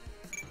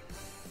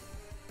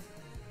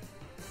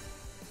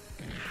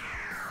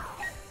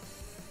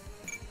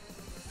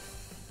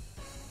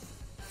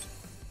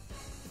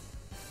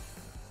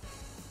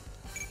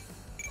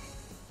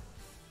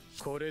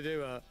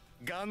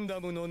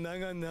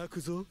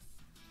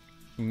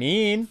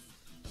 Mean?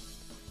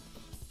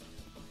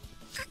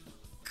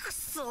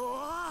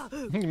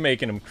 You're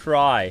making him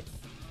cry.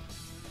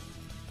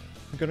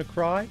 I'm gonna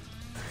cry?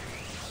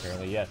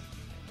 Apparently, yes.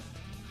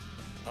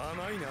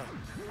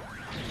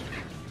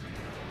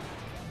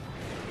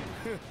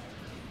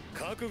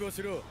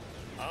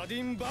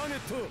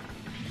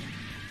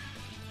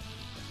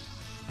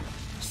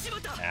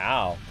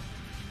 Ow.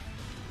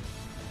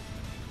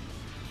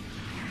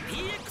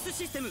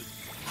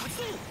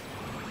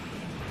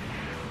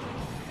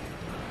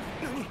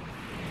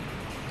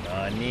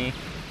 Nani?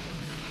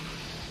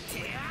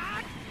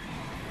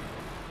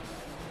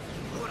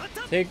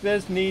 Take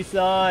this,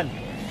 Nissan.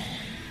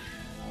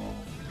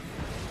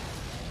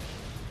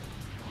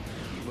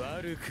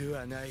 悪く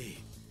はない。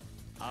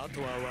あ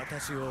とは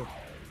私を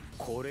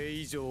これ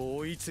以上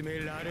追い詰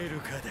められる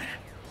かだ。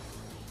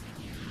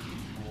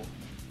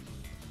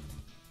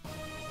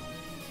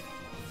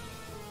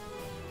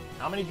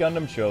How many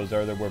Gundam shows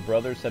are there where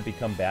brothers have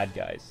become bad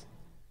guys?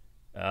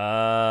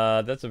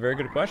 That's a very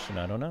good question.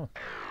 I don't know.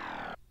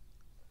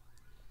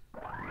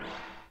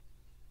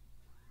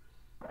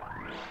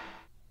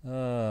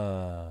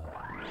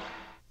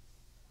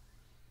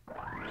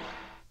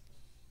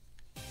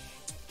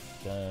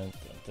 Dun,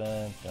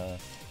 dun, dun, dun,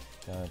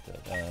 dun,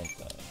 dun,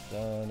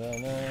 dun, dun,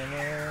 dun,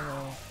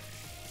 dun.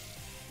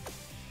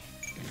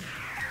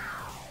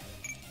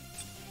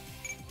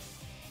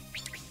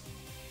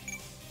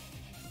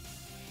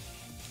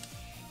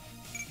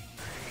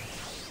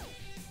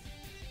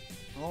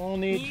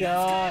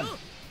 Oni-chan!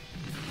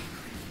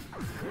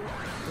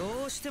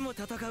 どうしても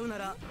戦うな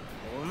ら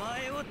お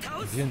前を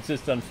倒す。 If you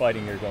insist on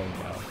fighting, you're going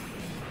down.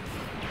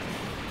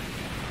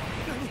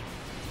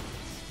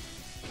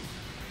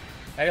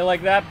 How do you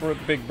like that,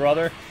 big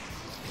brother?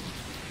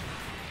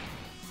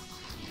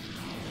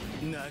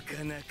 な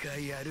かなか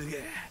やるが、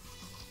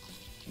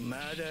ま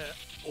だ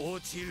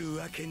落ちる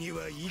わけに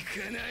はい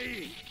かな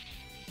い。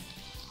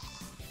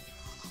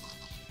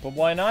 But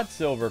why not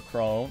Silver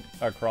Chrome,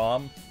 or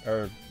Crom,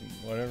 or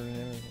whatever the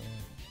name is?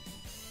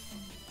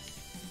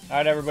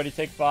 Alright, everybody,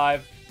 take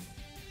 5.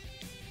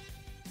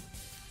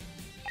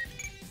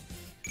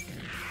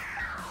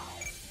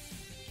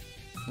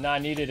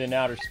 Not needed in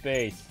outer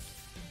space.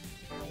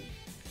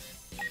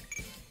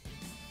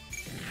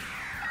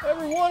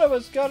 Every one of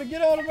us gotta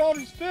get out of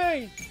outer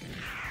space!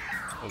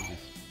 Oh,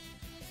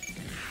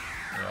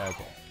 yeah,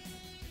 okay.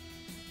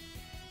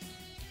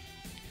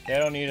 They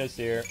don't need us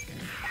here.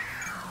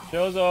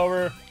 Show's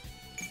over.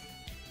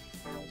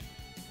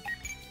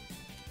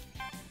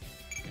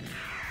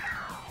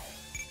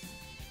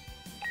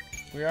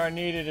 We are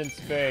needed in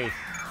space.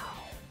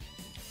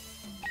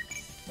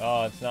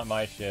 Oh, it's not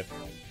my ship.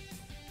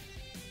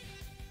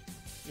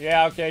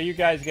 Yeah, okay, you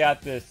guys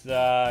got this.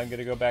 I'm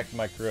gonna go back to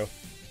my crew.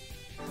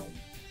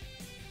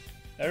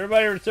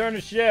 Everybody return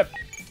to ship!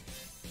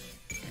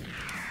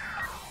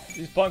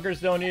 These punkers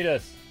don't need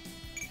us.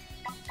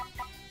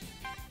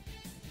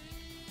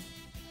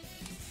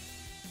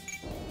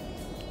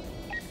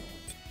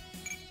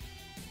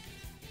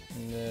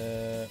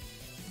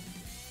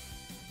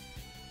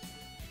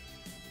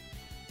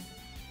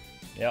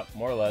 Yep,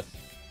 more or less.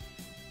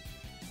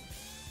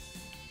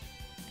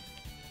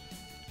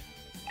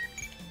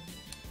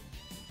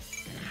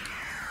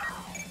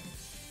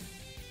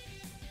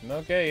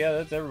 Okay, yeah,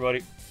 that's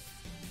everybody.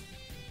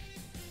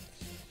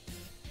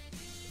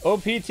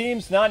 OP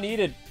teams not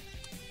needed.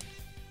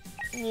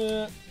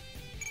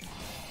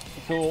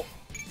 Cool.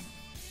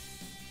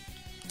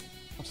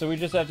 So we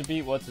just have to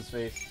beat what's his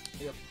face.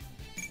 Yep.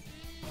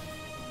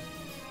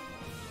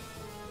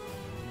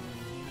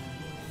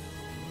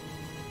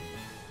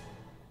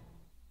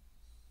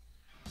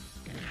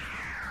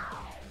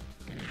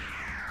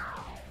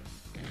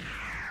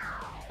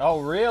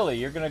 Oh really?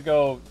 You're gonna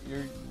go?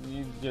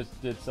 You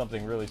just did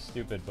something really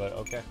stupid, but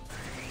okay.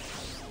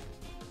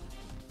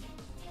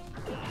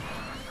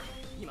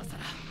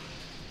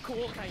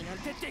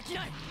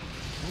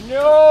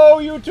 No,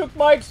 you took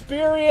my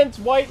experience,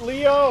 White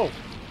Leo.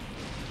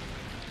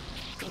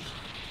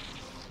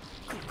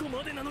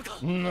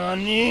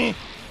 Nani?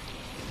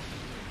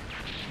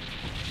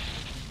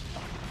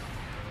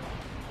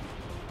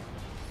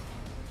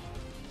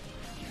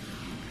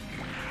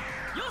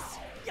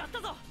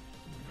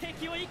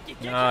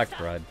 Ah,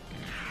 crud.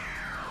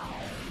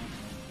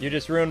 You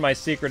just ruined my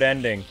secret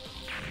ending.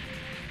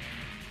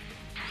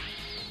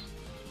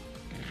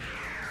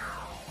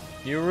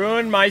 You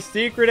ruined my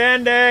secret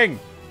ending!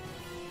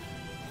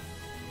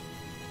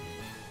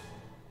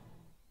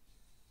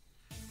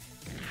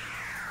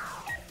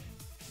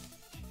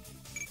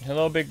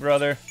 Hello, big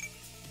brother.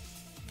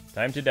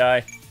 Time to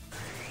die.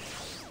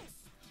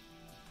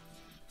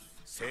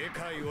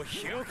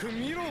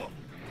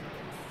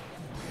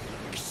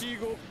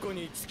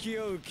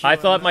 I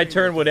thought my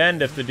turn would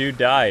end if the dude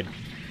died.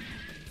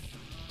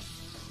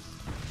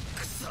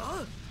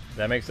 Does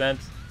that make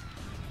sense?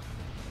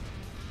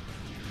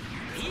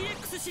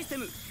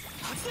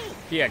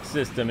 PX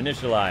system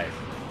initialized.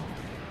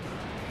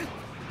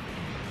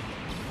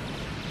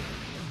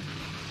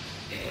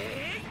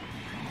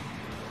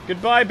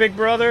 Goodbye, big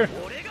brother.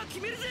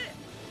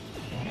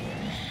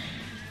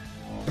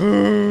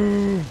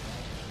 Boo.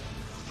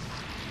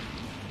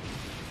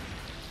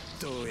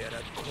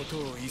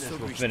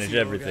 We'll finish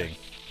everything.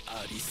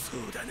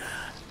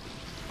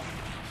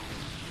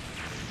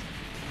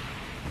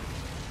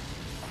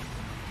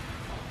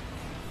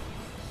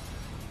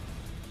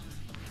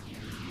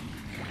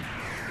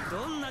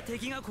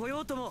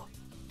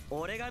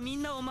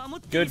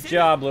 Good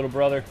job, little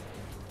brother.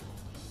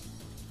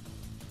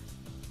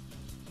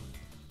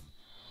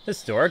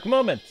 Historic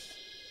moments.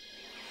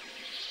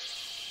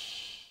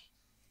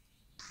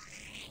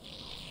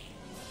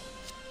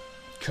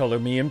 Color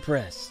me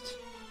impressed.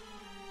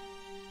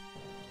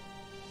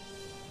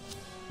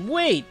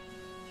 Wait!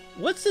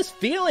 What's this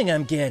feeling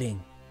I'm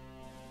getting?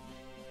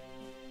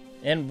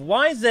 And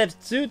why is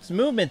that suit's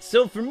movement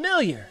so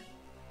familiar?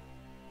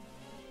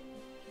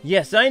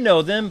 Yes, I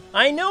know them.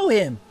 I know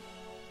him!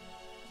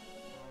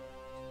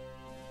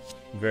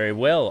 Very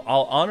well.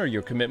 I'll honor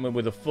your commitment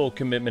with a full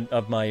commitment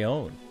of my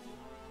own.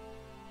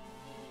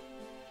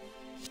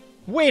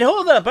 Wait,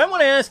 hold up! I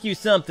want to ask you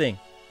something!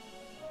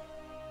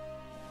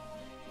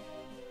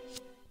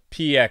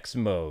 PX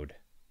mode.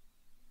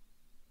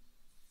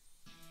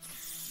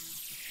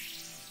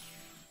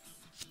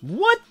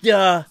 What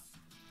the?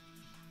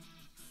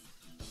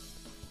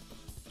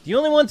 The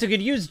only ones who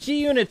could use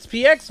G-Unit's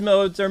PX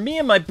modes are me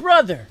and my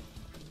brother.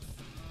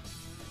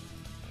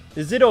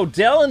 Is it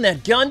Odell in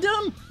that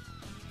Gundam?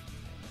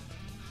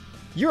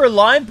 You're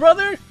alive,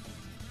 brother?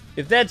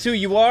 If that's who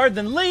you are,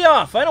 then lay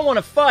off. I don't want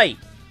to fight.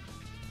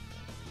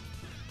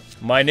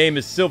 My name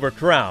is Silver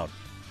Crown.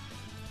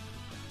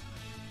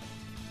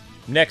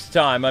 Next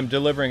time, I'm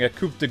delivering a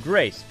coup de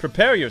grace.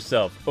 Prepare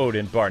yourself,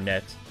 Odin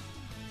Barnett.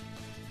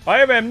 I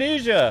have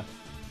amnesia!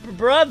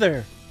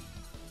 Brother!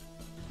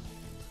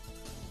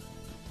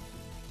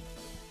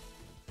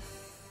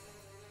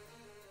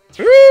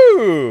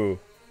 Ooh!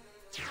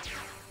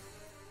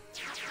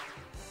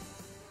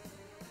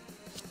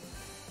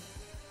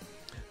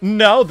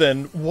 Now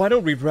then, why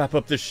don't we wrap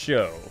up the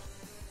show?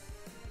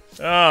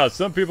 Ah,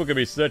 some people can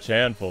be such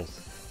handfuls.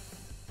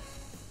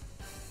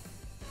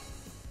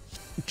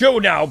 Go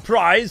now,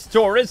 prize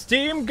tourist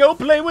team! Go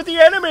play with the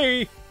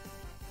enemy!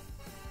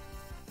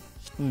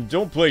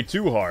 Don't play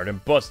too hard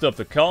and bust up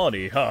the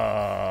colony,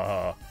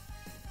 ha!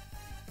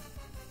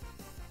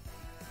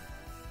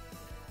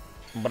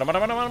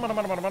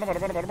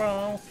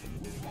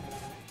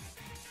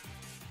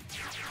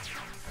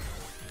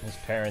 His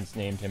parents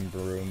named him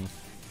Broom.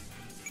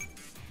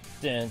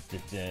 Dun,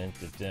 dun, dun,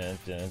 dun, dun,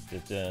 dun,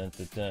 dun,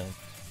 dun, dun.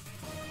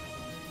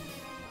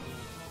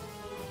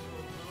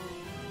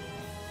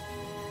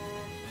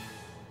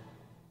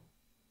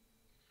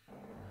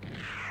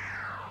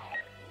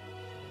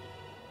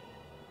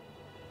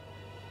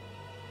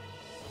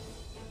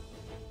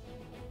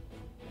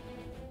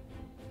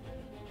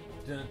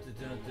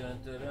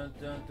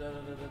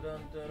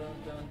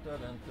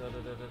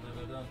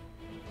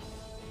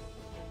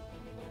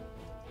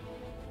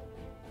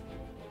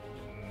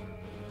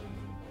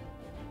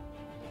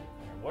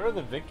 What are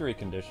the victory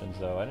conditions,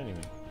 though? I didn't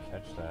even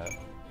catch that.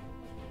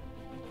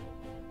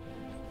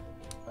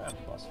 Ah,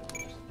 Buster.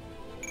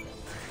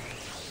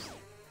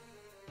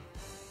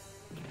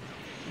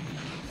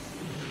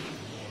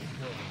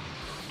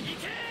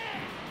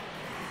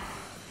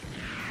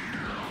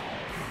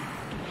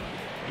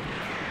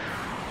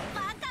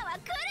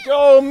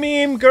 Go,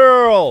 meme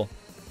girl!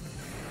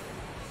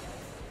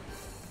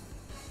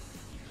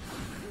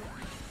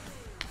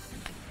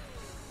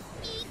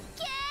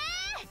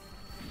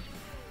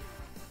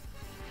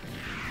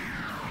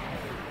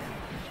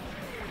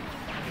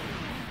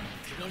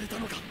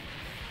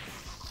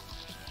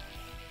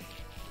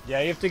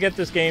 Yeah, you have to get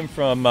this game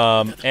from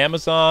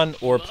Amazon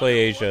or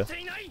PlayAsia.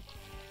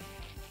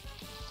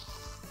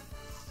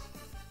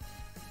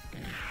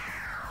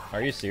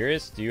 Are you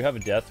serious? Do you have a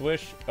death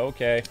wish?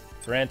 Okay,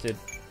 granted.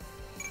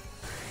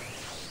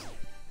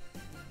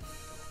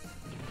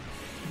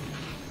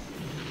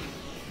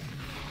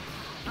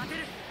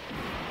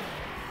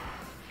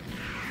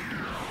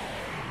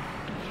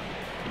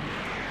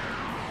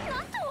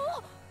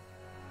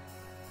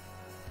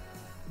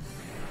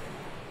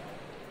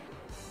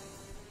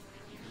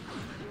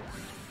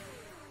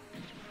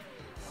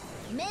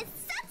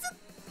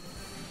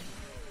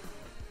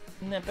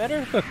 Isn't that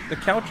better? The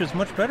couch is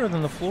much better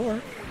than the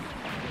floor.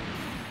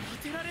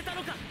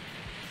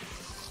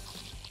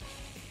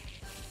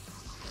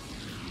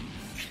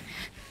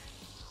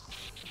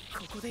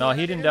 No,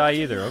 he didn't die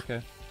either.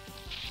 Okay.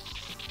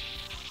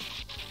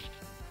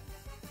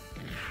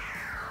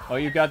 Oh,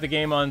 you got the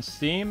game on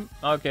Steam?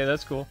 Okay,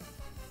 that's cool.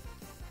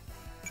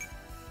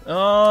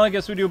 Oh, I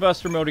guess we do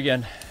Buster mode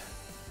again.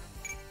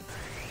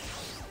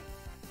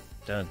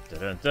 Dun, dun,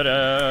 dun,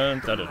 dun,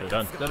 dun, dun,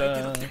 dun,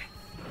 dun, dun.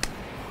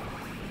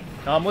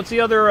 What's the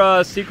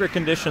other secret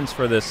conditions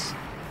for this?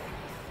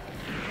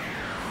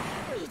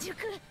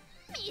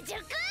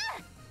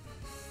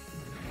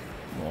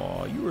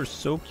 Aw, you are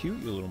so cute,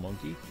 you little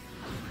monkey.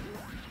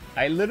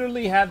 I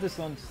literally have this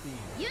on Steam.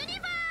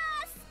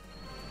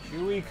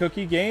 Chewy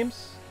Cookie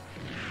Games?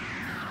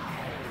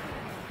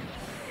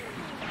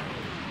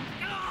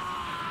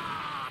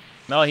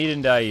 No, he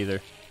didn't die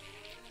either.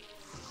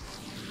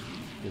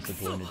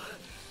 Disappointed.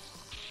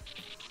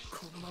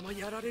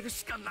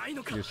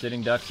 You're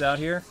sitting ducks out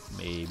here?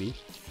 Maybe.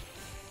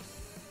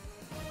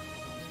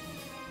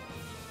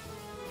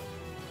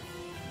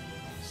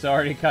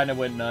 Sorry, kind of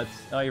went nuts.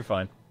 Oh, you're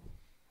fine.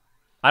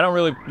 I don't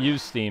really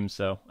use Steam,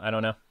 so I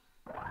don't know.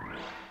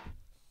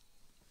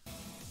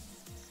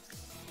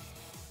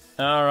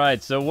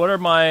 Alright, so what are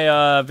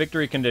my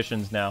victory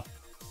conditions now?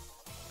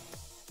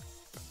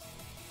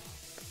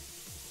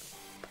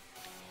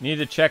 Need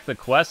to check the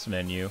quest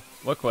menu.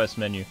 What quest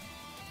menu?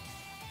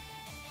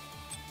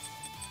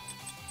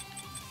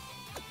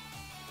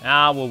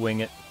 Ah, we'll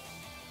wing it.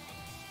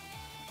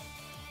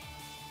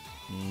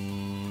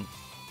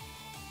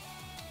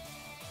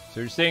 So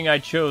you're saying I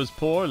chose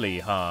poorly,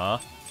 huh?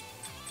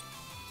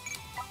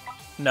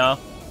 No.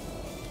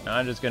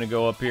 I'm just gonna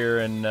go up here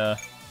and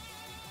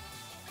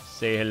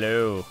say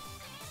hello.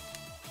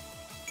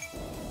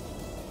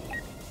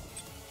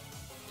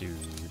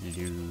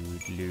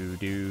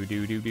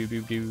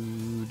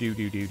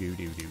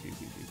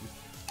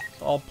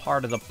 It's all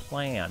part of the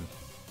plan.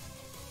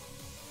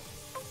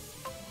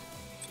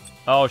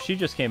 Oh, she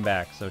just came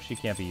back, so she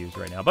can't be used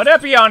right now. But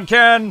Epion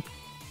can!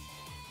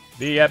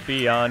 The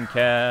Epion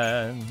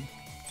can.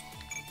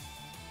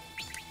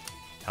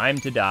 Time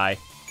to die.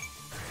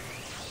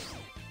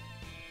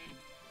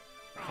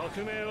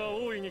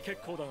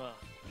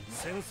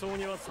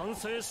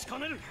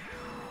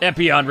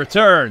 Epion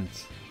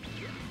returns!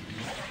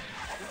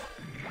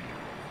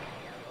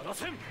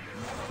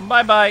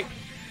 Bye-bye!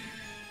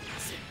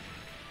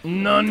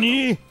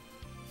 Nani?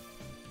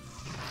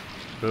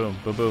 Boom,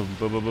 boom, boom,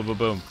 boom, boom, boom, boom,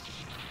 boom.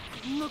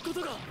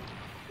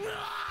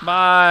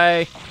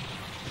 Bye!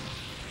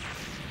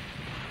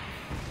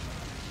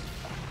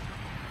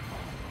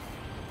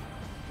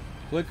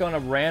 Click on a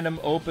random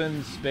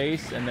open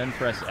space and then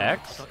press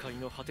X.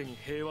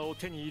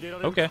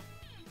 Okay.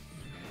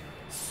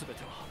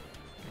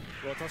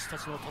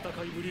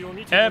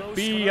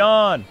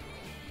 Epion!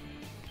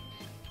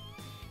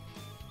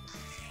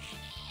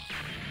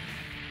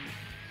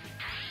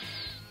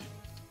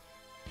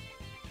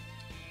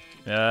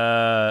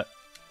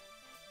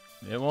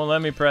 It won't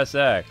let me press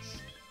X.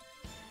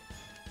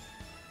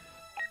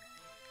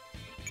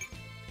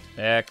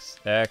 X,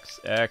 X,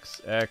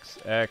 X, X,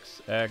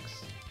 X,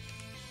 X.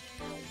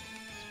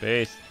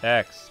 Space,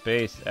 X,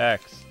 space,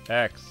 X,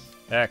 X,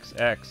 X,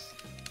 X.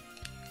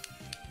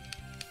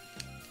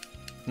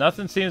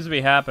 Nothing seems to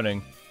be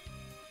happening.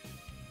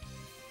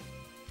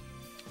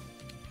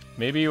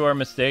 Maybe you are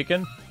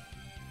mistaken?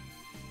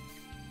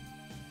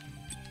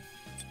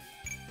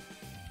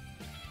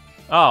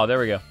 Oh, there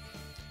we go.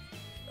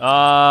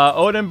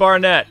 Odin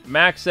Barnett,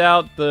 max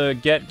out the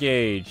get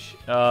gauge.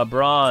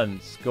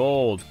 Bronze,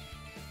 gold.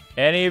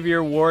 Any of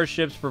your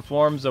warships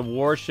performs a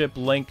warship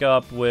link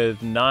up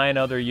with 9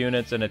 other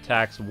units and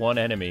attacks 1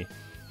 enemy.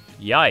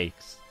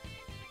 Yikes.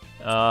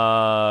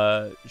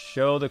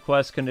 Show the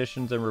quest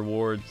conditions and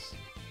rewards.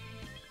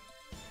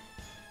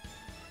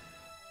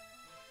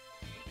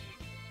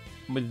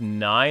 With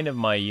 9 of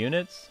my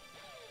units?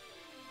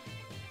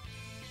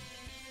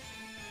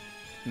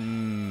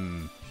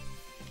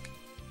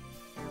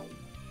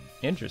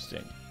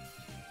 Interesting.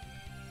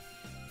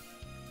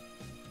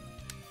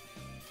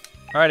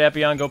 Alright,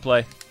 Epion, go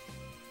play.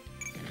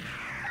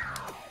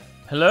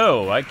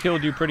 Hello, I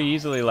killed you pretty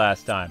easily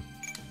last time.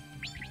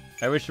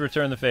 I wish to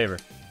return the favor.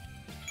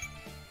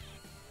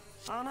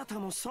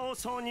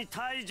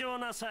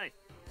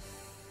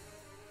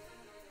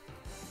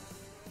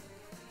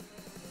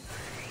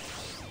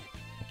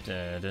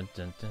 Dun, dun,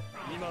 dun, dun.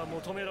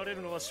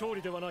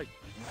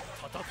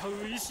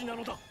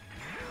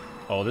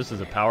 Oh, this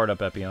is a powered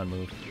up Epion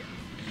move.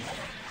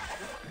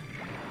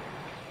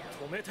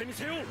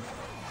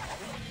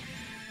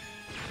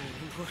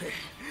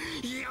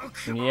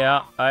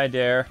 Yeah, I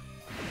dare.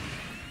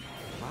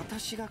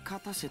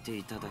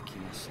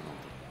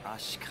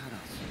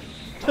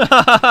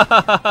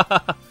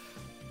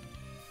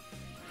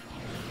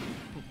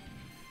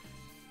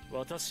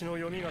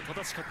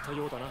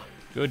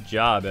 Good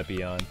job,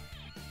 Epion.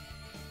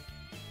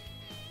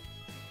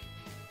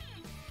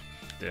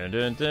 Dun,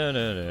 dun, dun,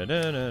 dun,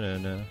 dun,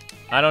 dun, dun.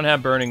 I don't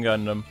have Burning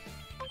Gundam.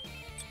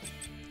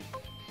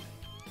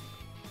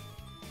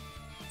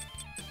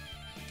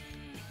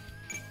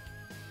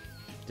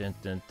 Dun,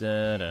 dun,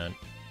 dun, dun.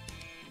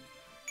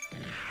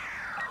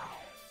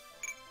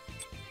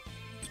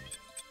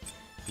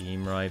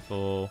 Beam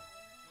rifle.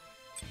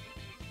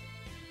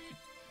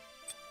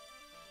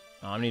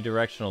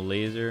 Omnidirectional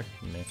laser.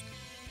 Meh.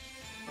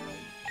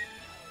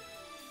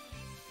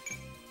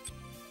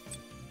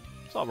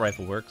 Assault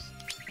rifle works.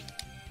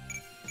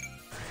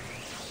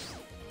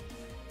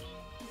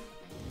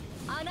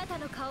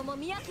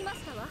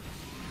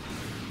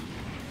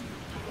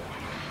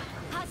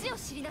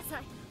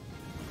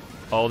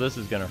 Oh, this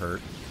is gonna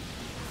hurt.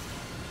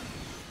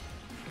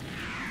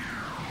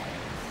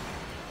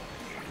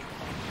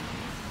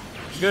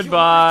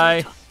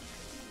 Goodbye.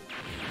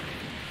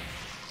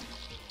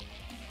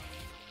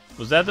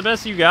 Was that the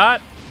best you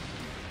got?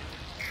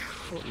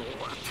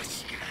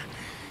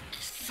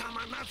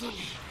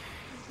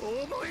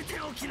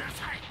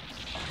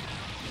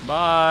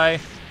 Bye.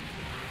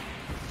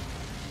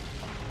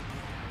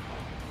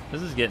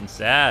 This is getting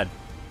sad.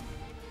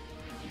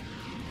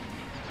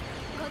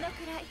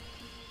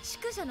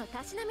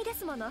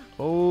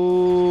 Oh.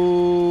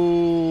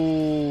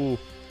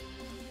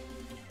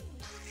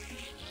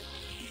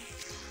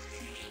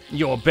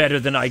 You're better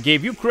than I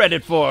gave you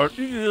credit for.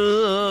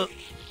 Ugh.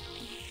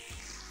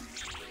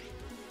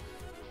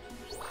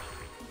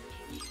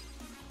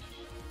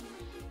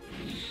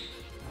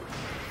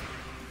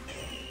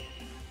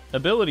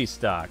 Ability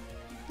stock.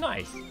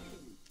 Nice.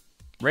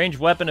 Range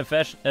weapon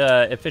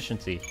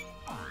efficiency.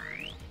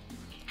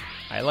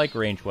 I like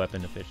range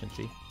weapon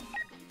efficiency.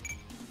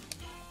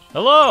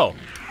 Hello!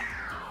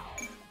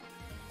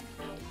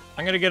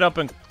 I'm gonna get up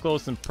and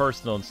close and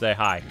personal and say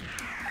hi.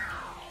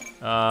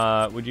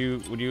 Would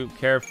you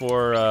care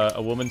for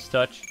a woman's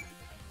touch?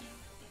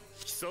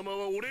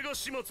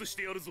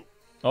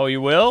 Oh,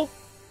 you will?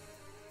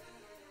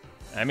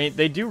 I mean,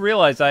 they do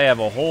realize I have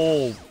a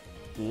whole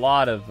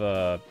lot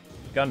of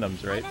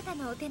Gundams, right?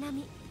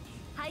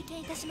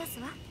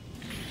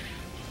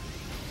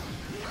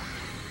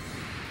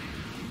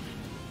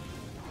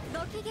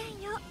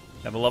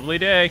 Have a lovely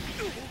day.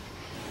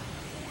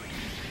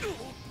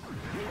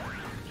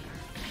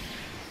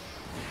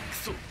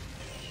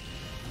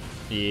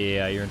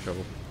 Yeah, you're in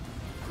trouble.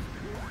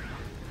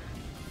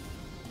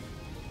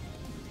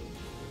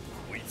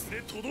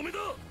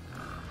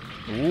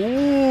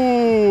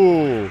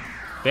 Ooh,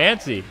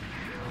 fancy.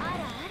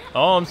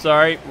 Oh, I'm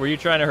sorry. Were you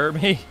trying to hurt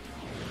me?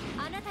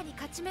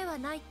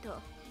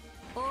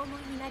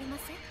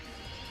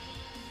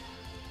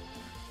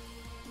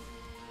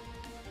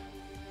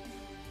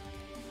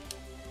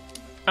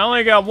 I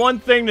only got one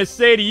thing to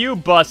say to you,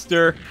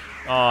 Buster.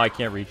 Oh, I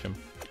can't reach him.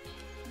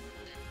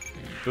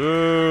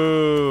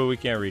 Boo, we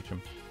can't reach him.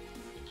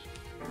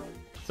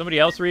 Somebody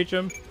else reach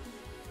him?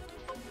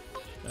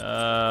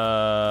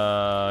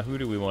 Who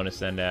do we want to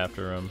send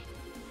after him?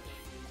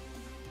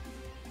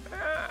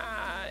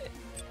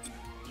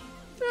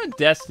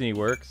 Destiny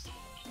works.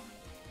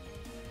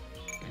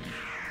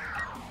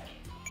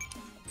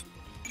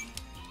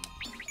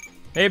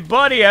 Hey,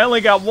 buddy, I only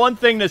got one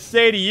thing to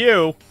say to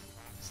you.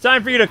 It's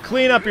time for you to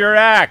clean up your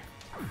act.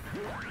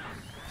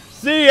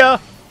 See ya!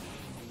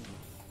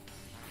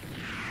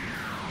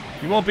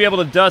 You won't be able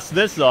to dust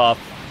this off.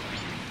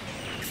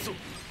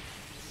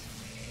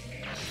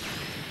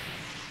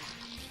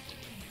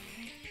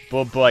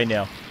 Bye-bye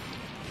now.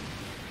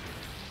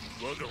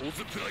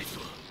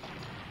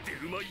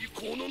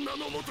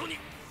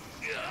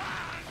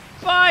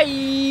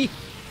 Bye!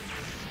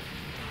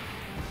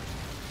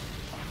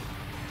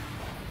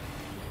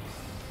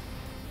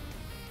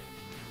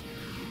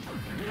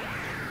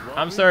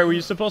 I'm sorry, were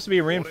you supposed to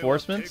be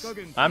reinforcements?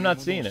 I'm not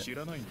seeing it.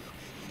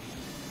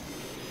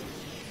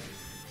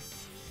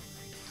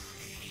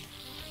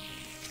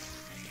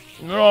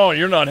 No,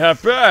 you're not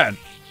half bad.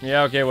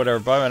 Yeah, okay, whatever.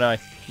 Bye, my eye.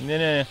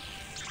 Nah.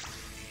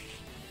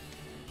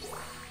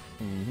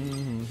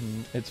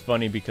 It's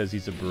funny because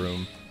he's a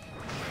broom.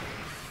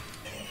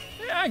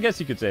 Yeah, I guess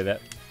you could say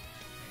that.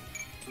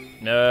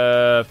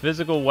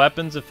 Physical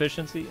weapons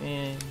efficiency.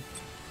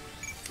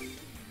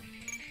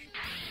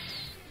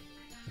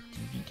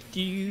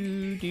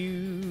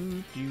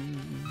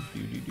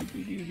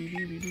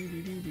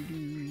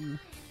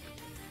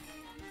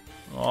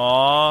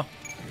 Aww.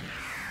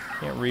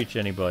 Can't reach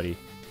anybody.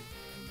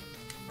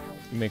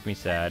 You make me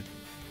sad.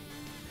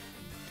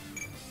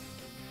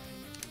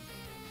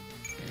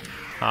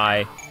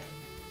 Hi.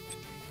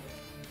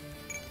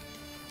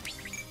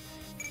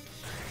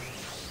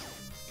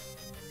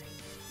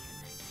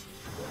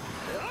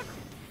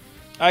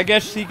 I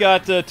guess he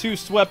got too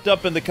swept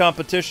up in the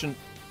competition.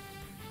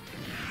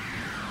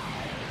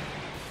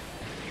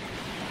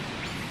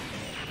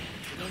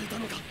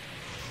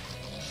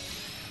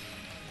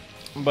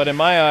 But in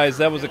my eyes,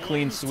 that was a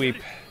clean sweep.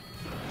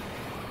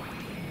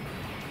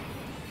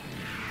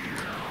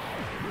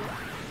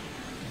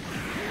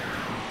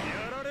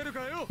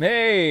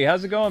 Hey,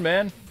 how's it going,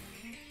 man?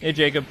 Hey,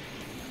 Jacob.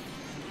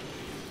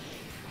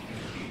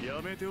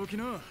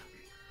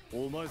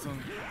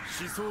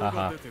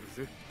 Haha.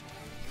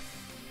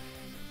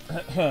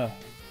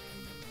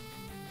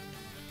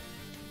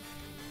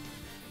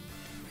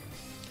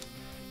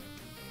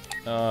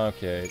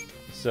 Okay,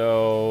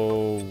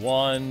 so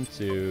 1,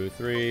 2,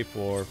 3,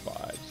 4,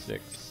 5,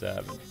 6,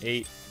 7,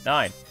 8,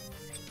 9.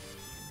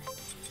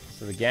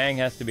 So the gang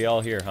has to be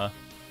all here, huh?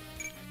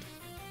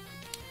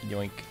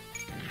 Yoink.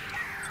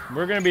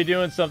 We're gonna be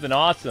doing something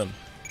awesome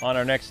on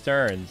our next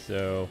turn,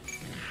 so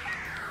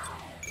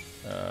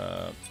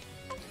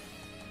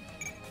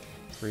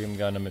Freedom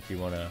Gundam if you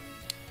wanna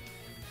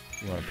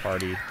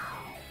party.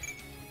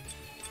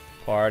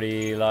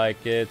 Party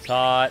like it's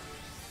hot.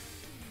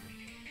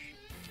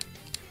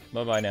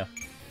 Bye-bye now.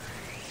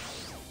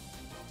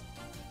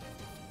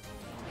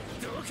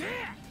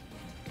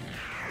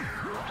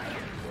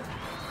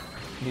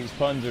 These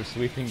puns are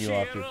sweeping you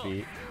off your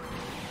feet.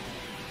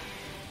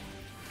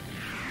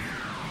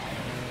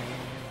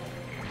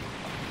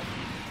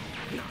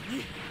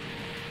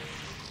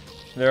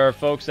 There are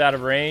folks out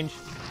of range.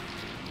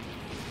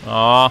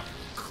 Aw.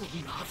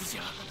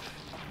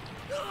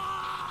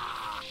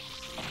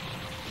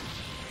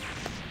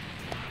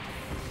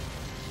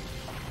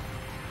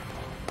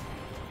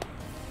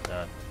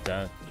 Dun,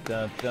 dun,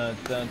 dun, dun,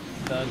 dun,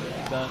 dun,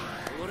 dun.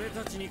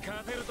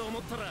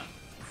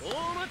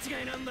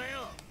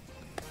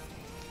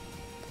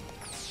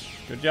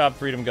 Good job,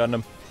 Freedom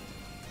Gundam.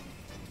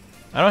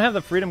 I don't have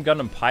the Freedom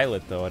Gundam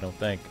pilot, though, I don't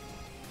think.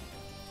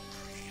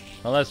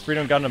 Unless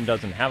Freedom Gundam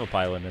doesn't have a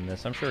pilot in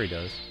this. I'm sure he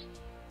does.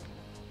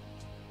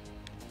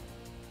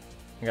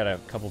 I got a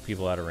couple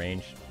people out of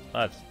range. Oh,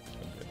 that's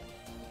good.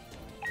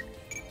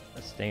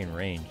 Let's stay in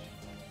range.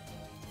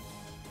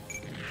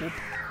 Whoop.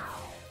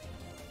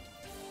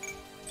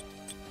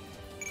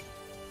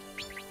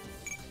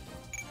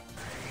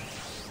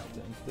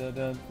 Dun, dun,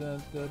 dun,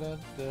 dun, dun,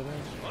 dun, dun.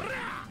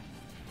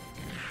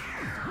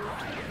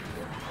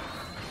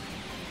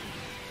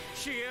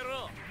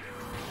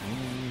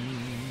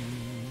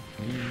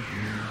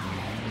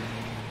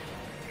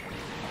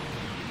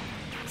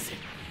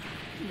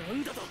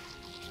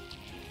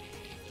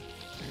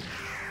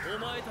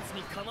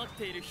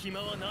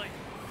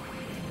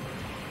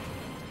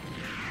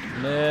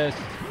 Missed.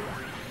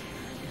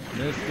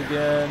 Missed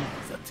again.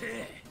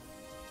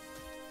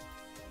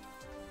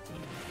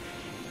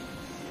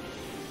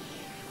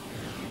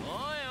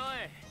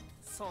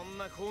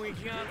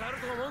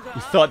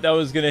 You thought that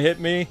was gonna hit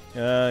me?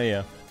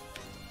 Yeah.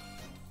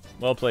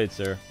 Well played,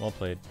 sir. Well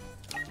played.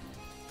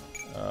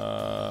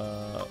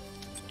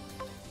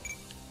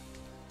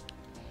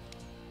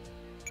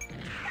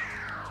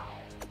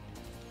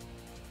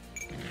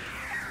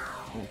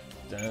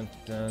 Dun,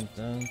 dun,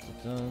 dun,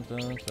 dun,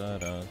 dun, dun, dun,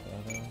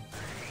 dun.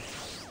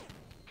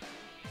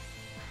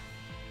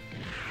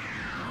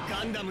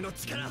 Gundam no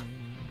chikara,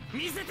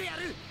 misete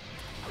yaru.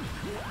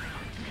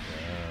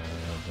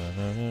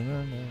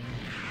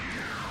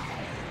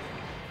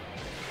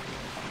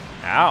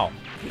 Ow.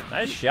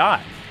 Nice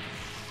shot.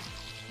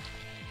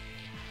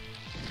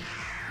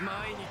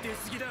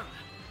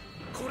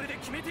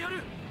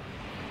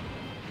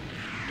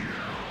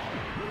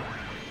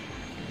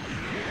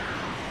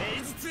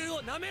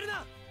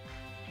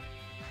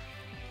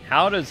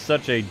 How does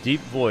such a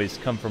deep voice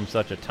come from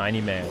such a tiny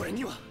man?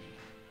 Funny.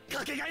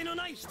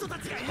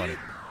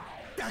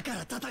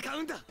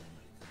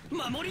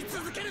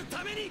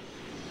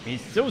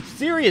 He's so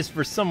serious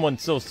for someone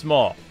so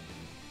small.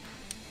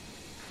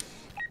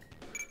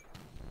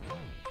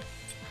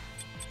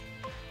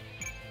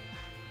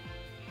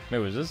 Wait,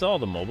 was this all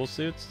the mobile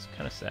suits? It's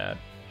kind of sad.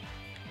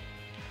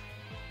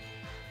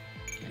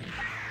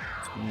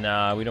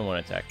 Nah, we don't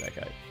want to attack that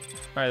guy.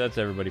 Alright, that's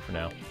everybody for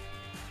now.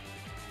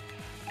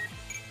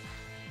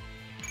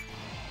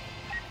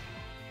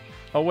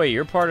 Oh wait,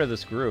 you're part of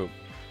this group.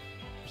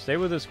 Stay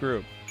with this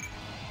group.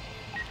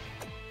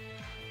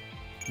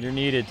 You're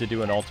needed to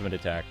do an ultimate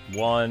attack.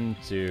 1,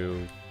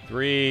 2,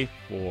 3,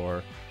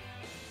 4,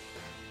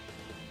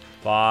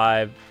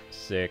 5,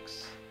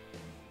 6.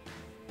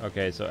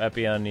 Okay, so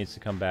Epion needs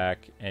to come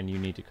back, and you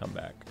need to come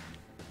back.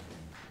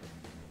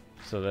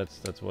 So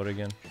that's what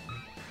again?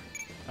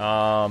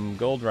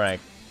 Gold rank.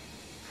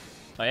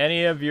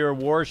 Any of your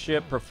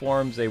warship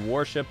performs a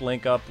warship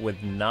link up with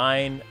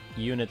 9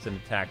 units and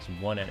attacks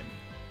 1 enemy.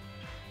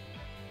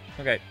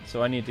 Okay,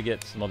 so I need to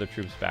get some other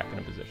troops back in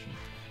a position.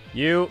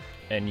 You,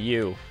 and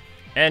you,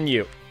 and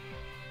you.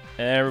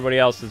 And everybody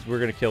else is, we're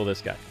gonna kill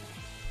this guy.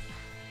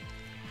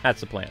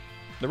 That's the plan.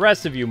 The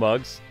rest of you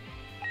mugs,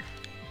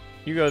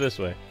 you go this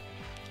way.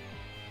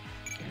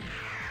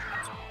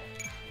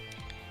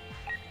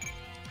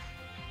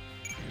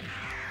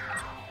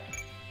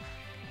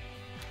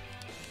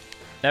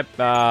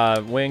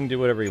 Yep, Wing, do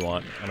whatever you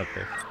want. I don't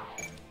care.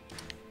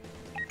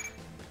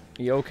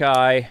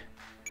 Yokai.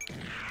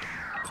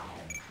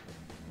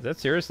 Is that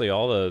seriously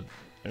all the...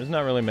 There's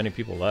not really many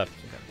people left.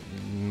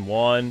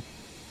 1,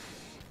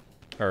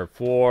 or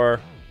 4,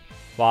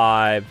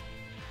 5,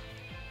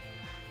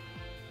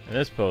 and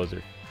this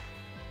poser.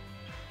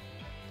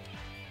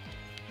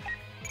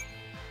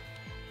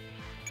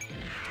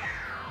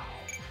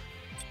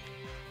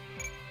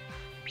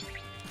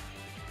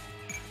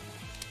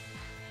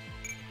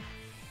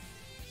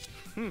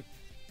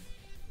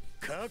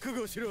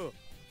 Kakugo shiro,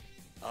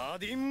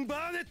 Adin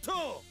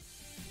Barnetto.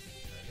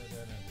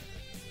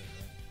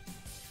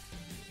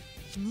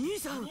 兄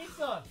さん、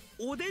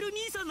オデル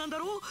兄さんなんだ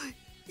ろ？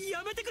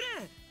やめてくれ。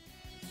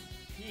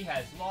 He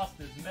has lost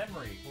his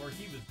memory, or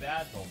he was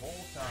bad the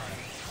whole time.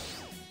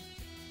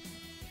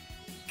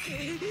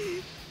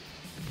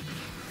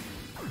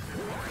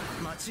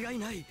 間違い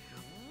ない。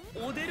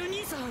オデル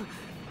兄さん。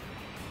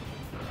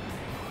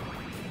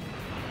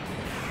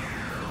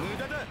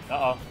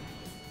Uh-oh.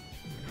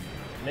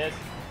 Miss.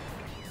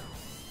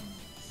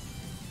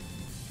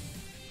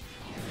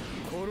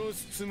 殺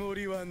すつも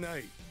りはな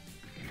い。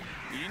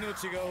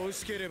命が惜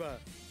しければ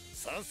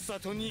さっさ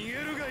と逃げ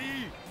るがいい。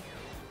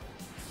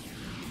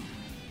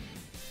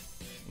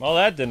 Well,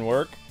 that didn't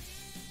work.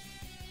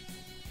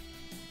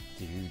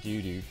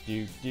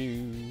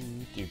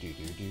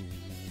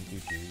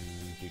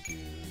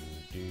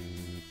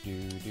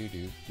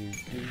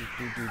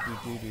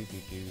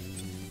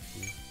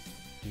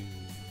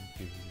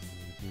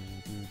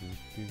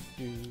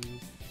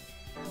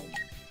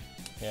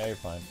 Yeah, you're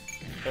fine.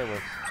 That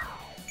works.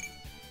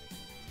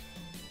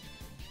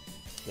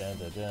 Dun,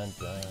 dun, dun,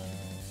 dun.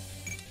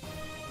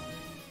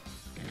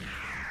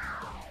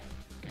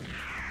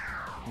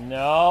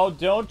 No,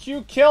 don't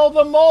you kill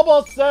the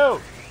mobile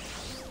suit!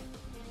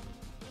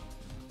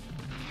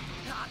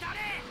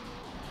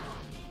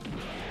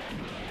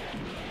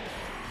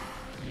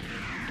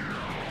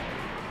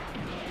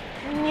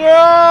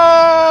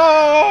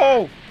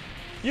 No!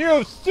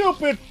 You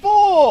stupid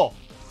fool!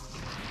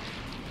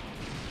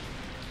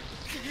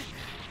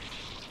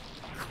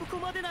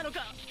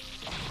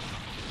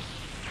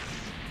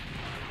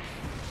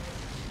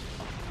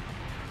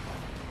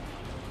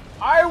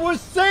 I was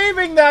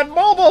saving that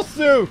mobile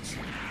suit!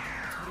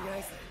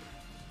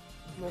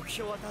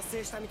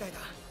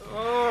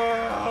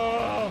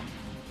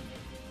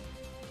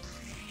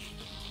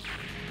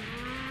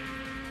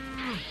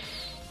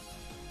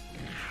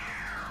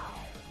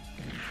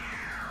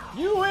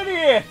 You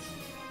idiot!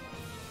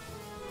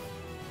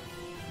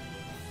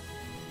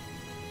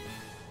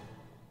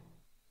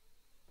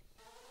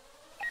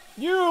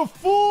 You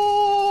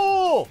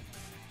fool!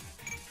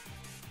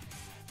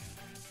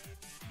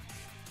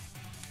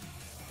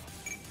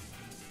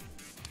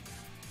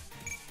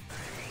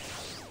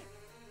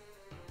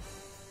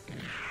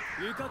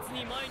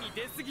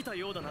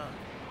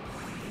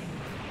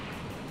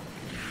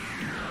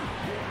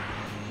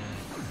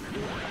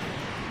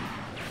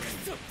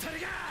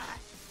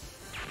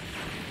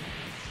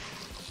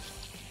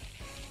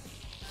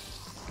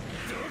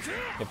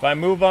 If I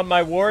move up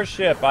my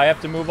warship, I have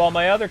to move all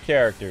my other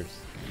characters.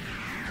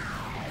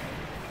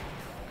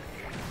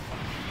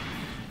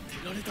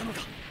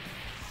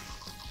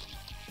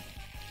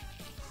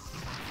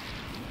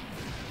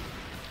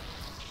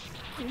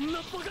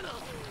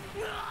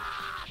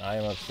 I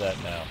am upset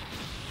now.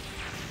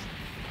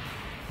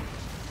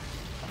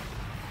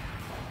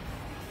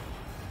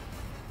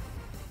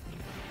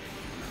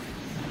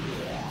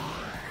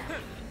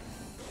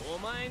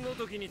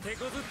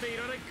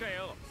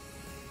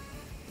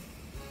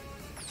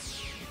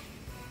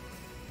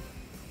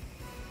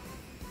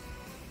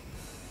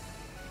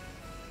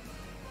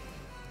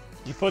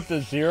 You put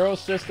the Zero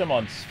system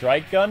on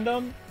Strike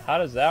Gundam? How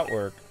does that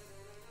work?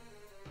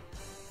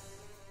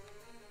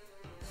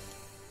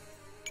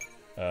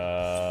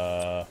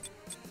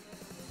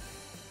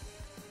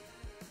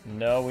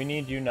 No, we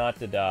need you not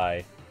to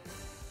die.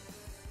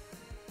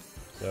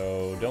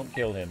 So, don't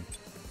kill him.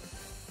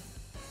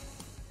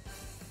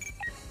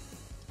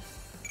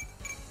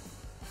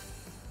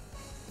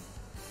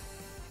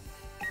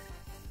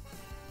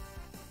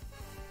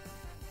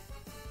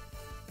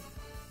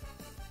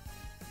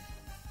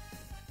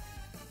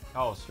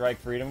 Oh, Strike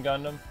Freedom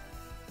Gundam?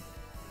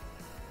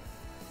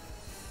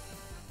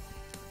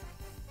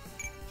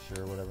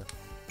 Sure, whatever.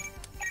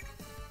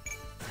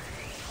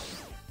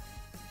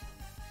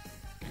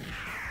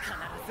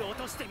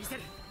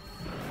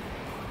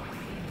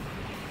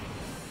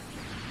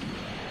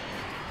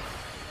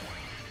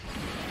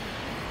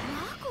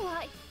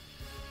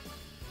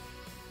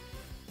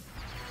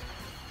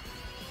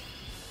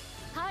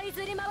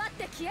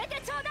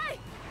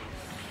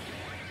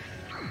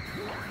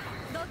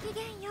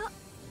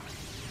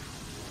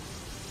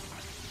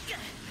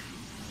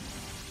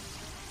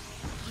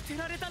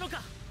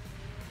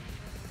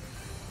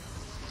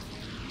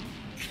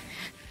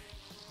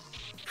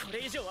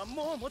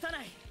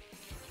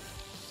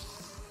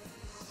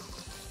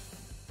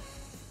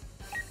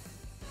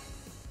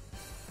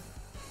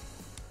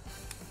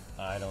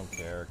 I don't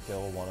care.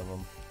 Kill one of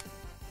them.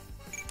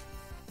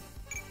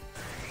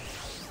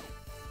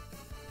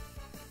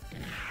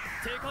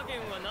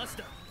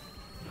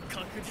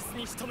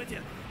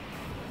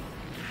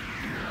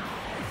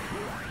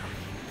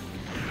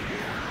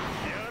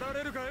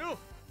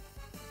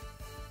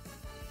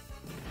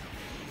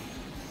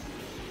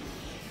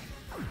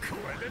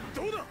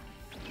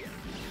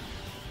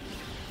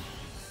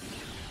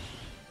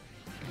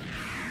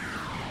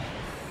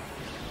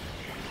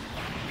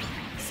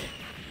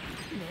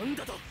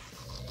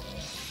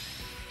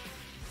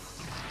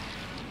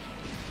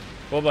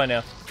 Well, by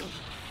now.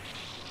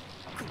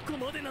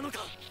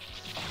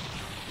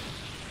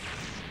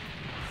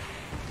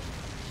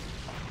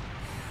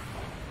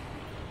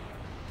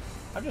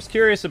 I'm just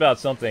curious about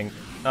something.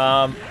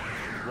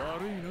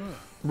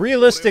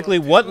 Realistically,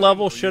 what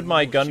level should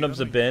my Gundams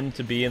have been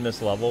to be in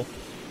this level?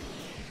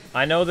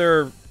 I know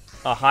they're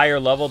a higher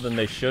level than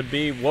they should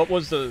be. What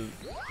was the...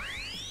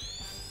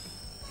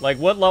 Like,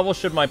 what level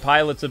should my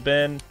pilots have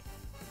been?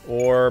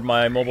 Or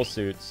my mobile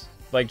suits?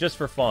 Like, just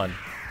for fun.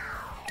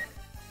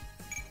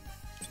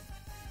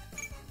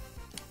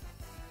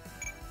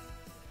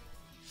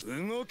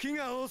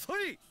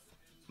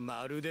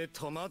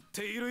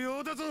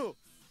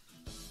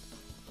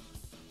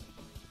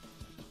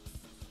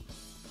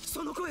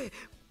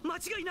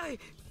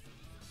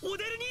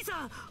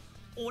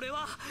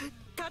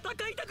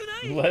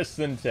 Less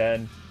than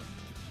 10.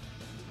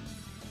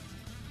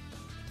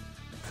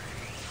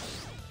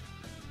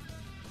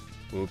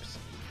 Oops.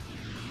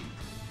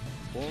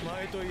 お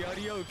前とや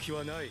り合う気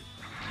はない。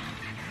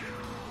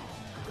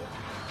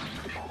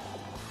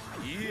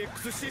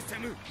EX システ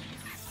ム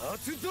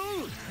発動。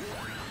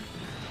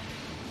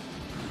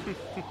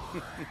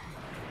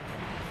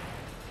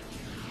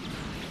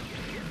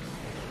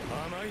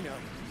甘いな。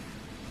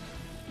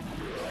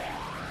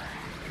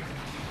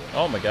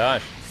 Oh my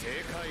gosh.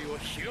 世界を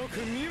広く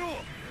見ろ。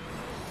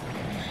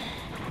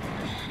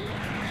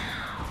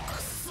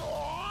くそ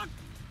ー、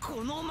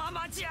このま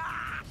まじ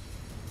ゃ。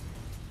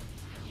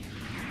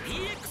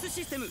EX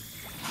システム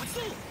発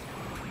動。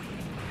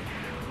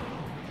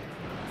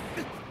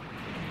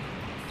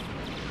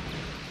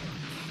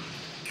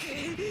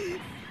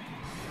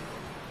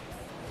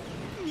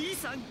兄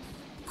さん、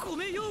ご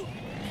めんよ。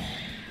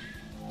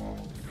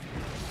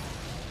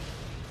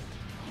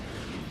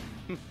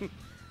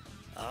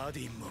ア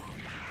ディンも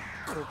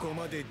ここ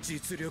まで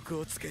実力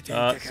をつけてい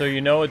たか。 So you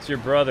know it's your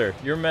brother.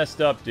 You're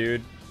messed up,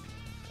 dude.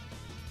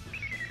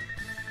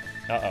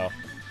 Uh-oh.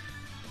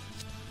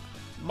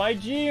 My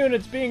G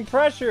unit's being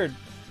pressured.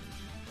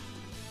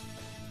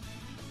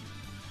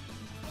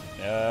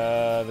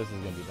 This is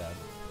gonna be bad.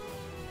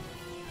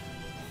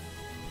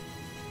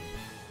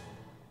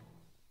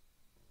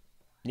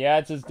 Yeah,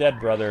 it's his dead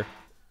brother.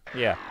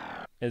 Yeah,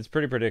 it's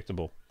pretty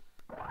predictable.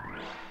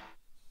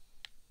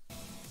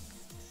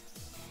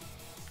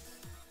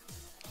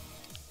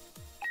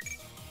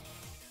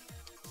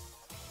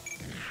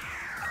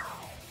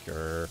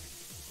 Sure.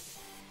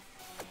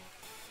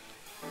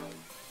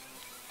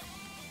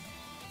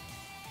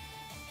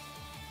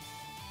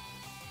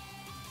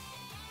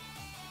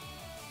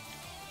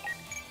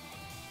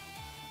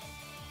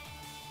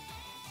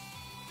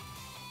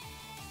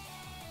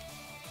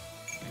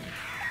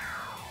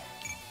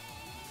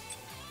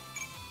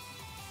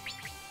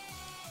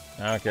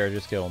 I don't care,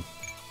 just kill him.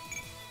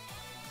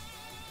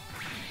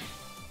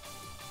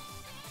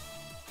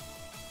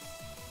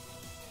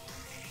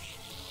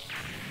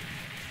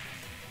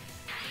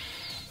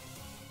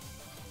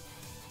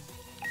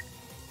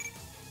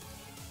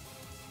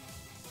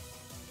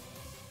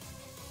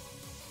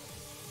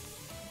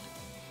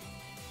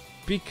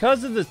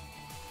 Because of the...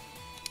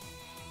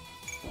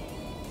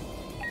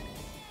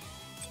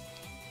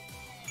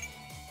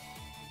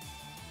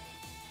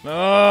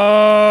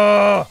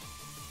 Oh!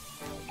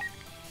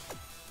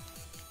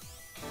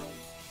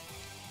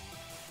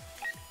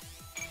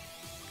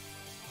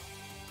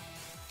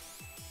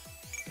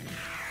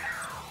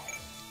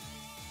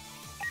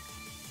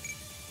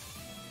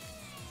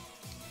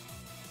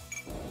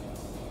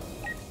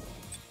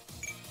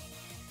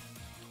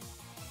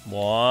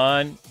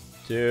 One,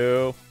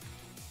 two,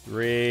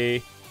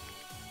 3,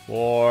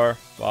 4,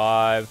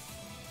 5,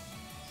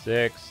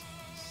 6,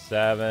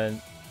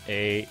 7,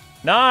 8,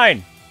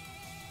 9.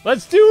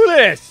 Let's do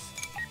this.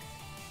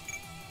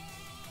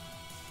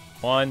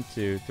 1,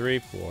 2, 3,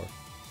 4,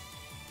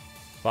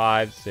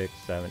 5, 6,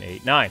 7,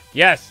 8, 9.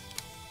 Yes,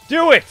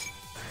 do it.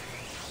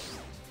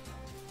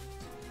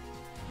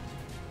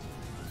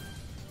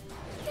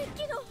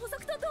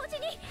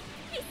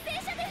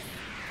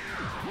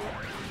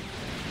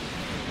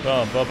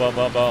 Boom, boom, boom,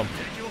 boom, boom.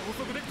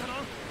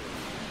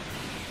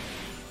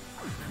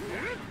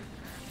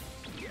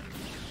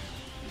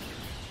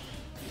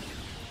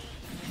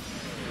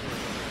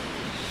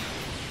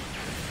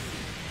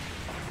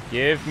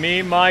 Give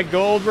me my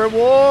gold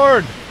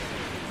reward!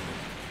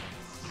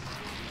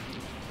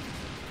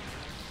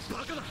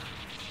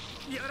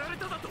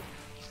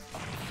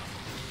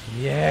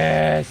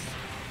 Yes!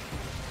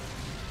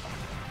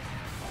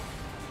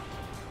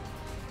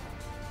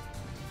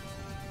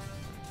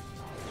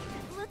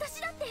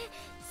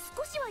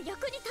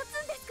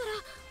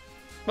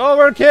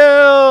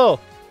 Overkill!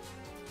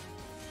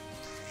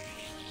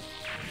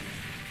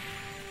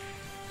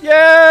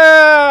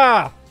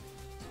 Yeah!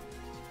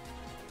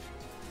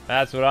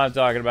 That's what I'm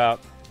talking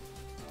about.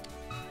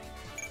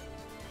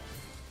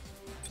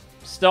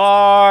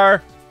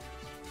 Star!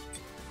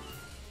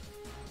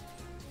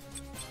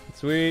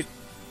 Sweet.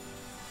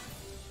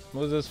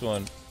 What was this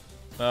one?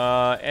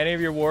 Any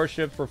of your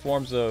warships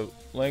performs a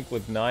link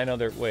with 9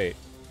 other... Wait.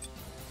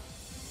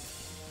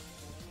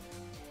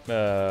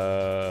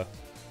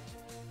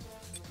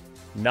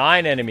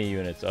 9 enemy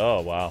units.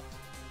 Oh, wow.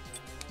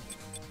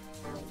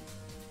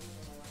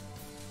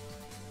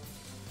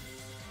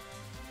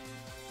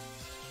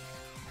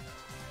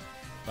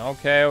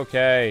 Okay,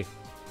 okay.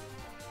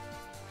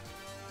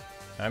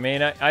 I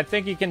mean, I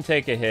think he can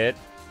take a hit.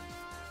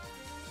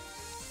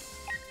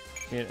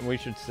 We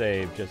should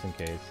save, just in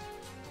case.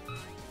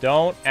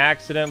 Don't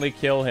accidentally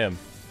kill him.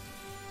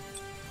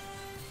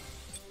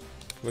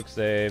 Quick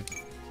save.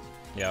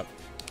 Yep.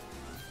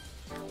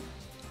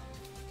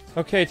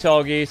 Okay,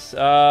 Tall Geese.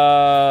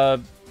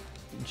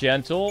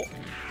 Gentle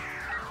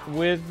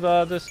with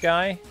this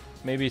guy.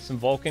 Maybe some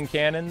Vulcan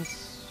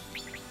cannons.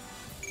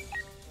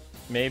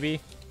 Maybe.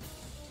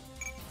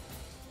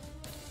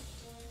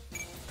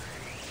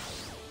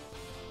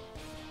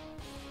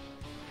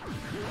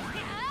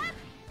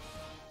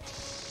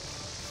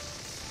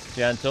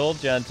 Gentle,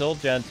 gentle,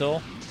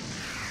 gentle.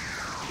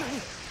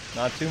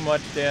 Not too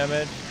much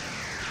damage.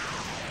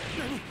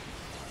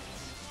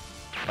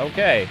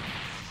 Okay.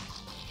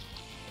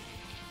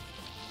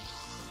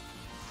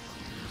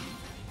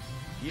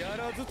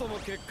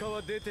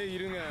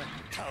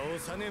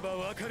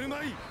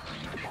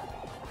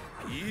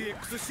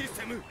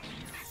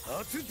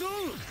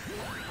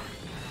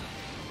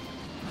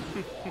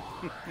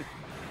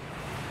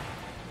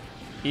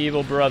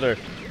 Evil brother.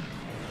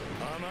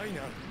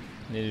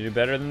 Need to do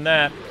better than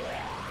that.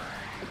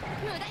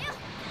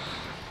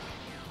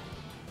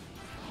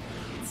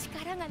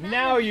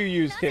 Now you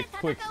use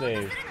quick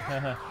save.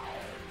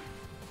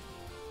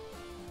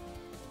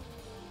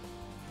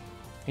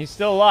 He's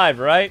still alive,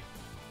 right?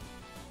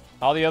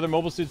 All the other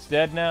mobile suits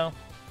dead now?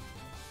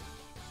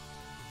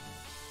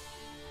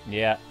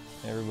 Yeah,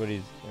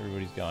 everybody's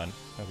gone.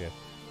 Okay.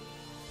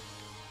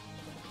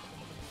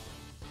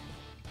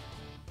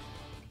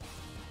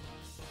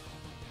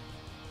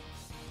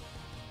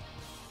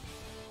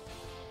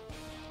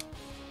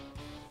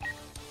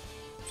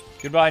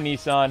 Goodbye,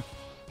 Nissan.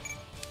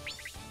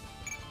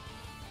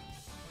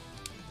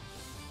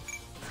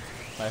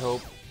 I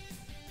hope.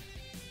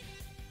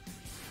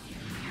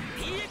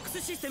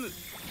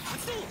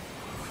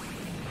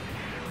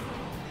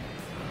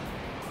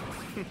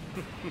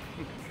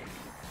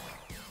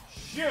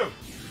 Shoot!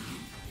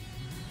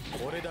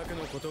 これだけ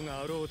のこと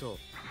があろうと、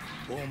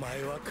お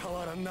前は変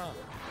わらんな。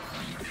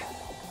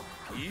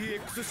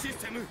EX シ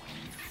ステム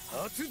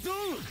発動。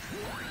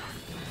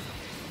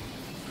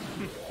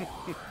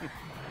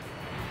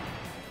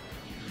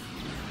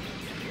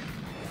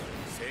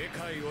世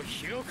界を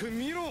広く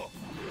見ろ。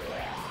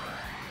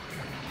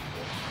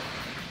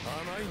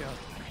甘いな。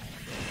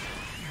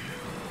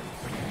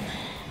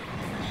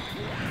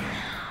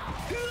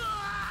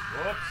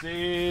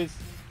Whoopsies.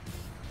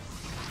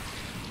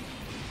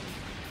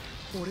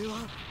 俺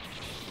は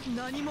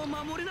何も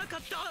守れなかっ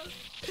た。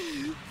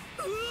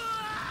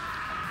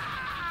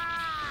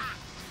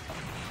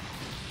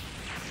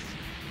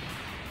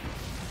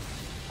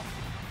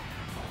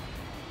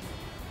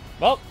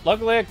Well,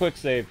 luckily I quick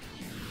saved.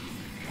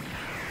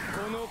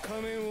 この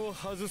仮面を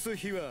外す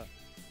日は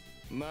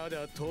ま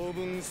だ当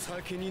分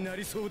先にな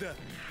りそうだ。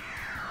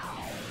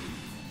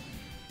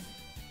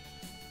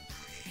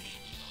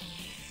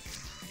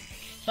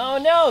Oh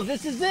no,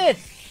 this is it!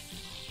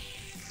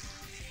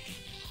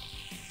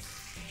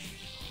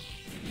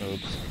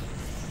 Oops.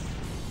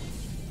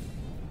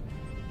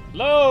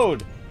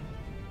 Load!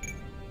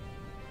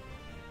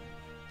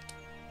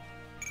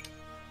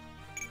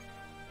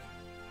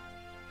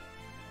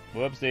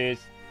 Whoopsies.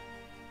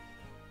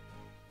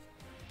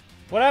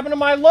 What happened to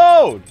my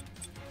load?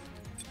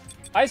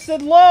 I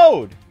said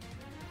load!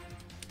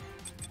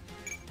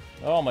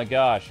 Oh my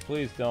gosh,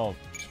 please don't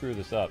screw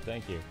this up.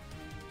 Thank you.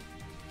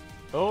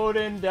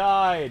 Odin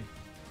died.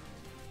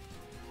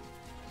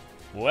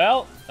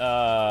 Well,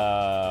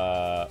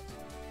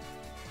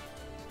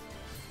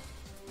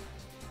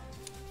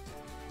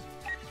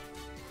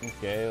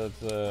 okay,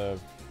 let's,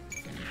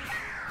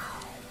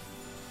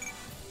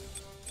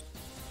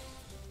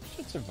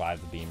 should survive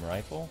the beam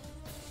rifle.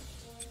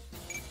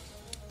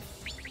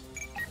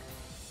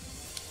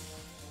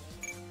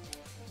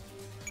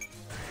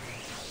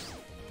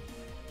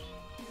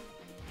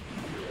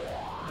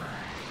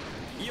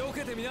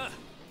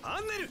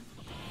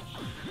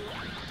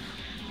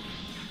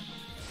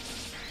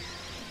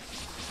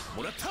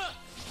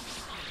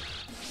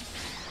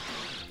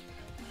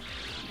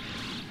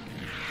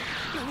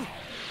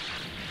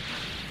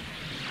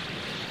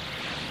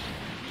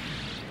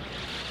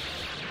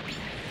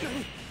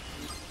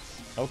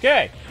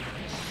 Okay.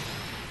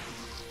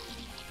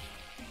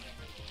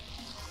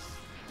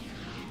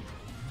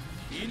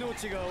 If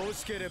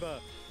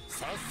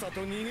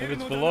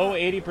it's below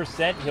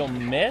 80%, he'll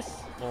miss.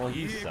 Well,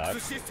 he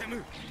sucks.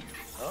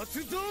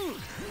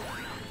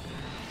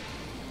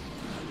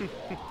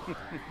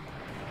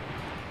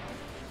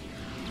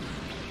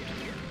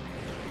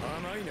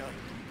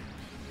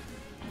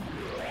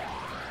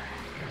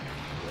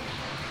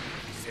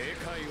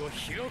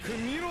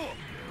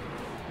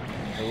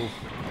 Oof.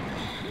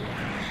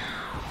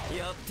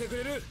 やってく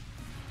れる。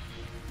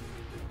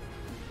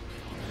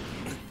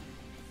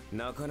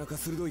なかなか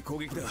鋭い攻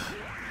撃だ。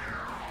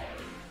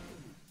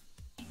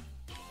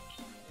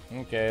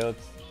Okay, let's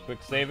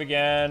quick save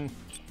again.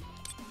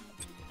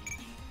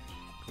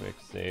 Quick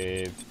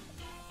save.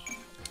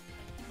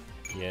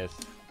 Yes.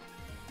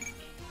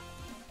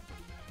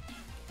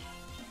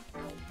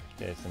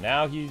 Okay, so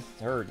now he's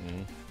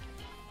hurting.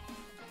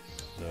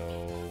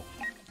 So...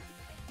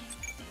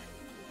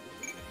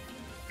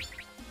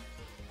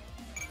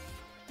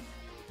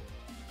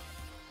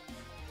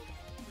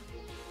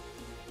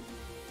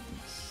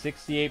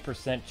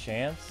 68%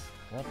 chance?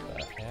 What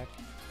the heck?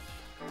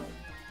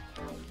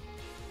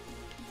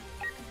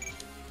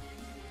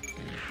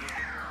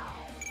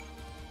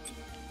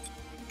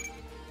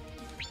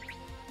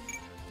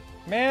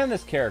 Man,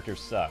 this character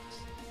sucks.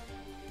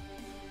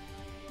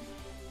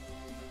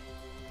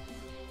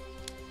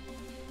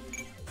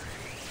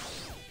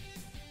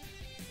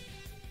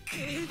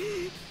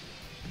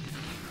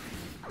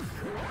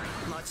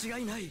 間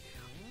違いない。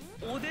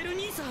オデル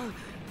兄さん。な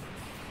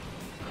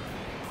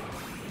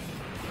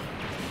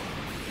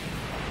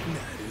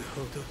る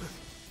ほど。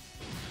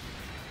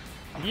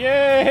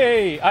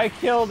 Yay! I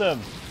killed him!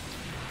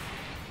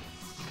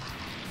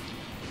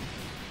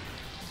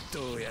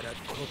 どうやら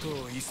こと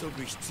を急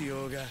ぐ必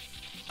要が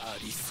あ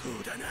りそ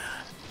うだな。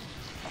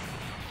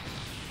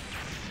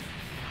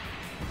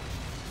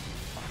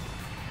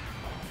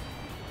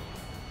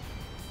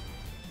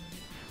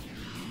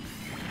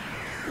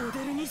オ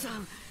デル兄さ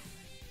ん、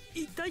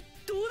一体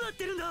どうなっ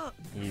てるんだ?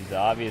 He's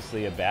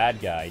obviously a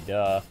bad guy,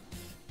 duh.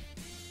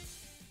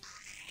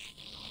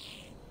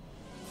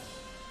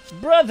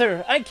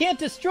 Brother, I can't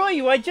destroy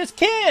you, I just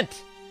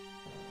can't!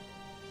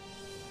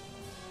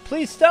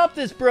 Please stop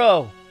this,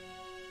 bro!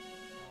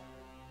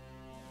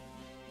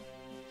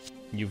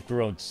 You've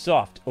grown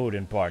soft,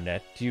 Odin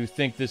Barnett. Do you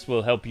think this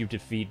will help you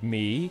defeat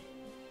me?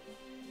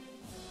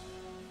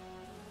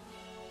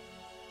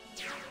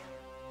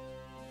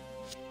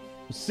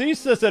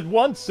 Cease this at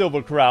once,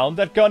 Silver Crown.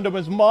 That Gundam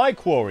is my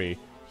quarry.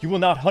 You will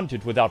not hunt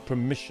it without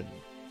permission.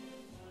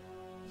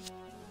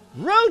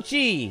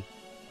 Roche!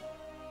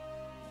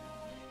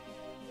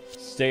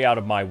 Stay out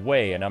of my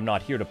way, and I'm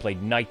not here to play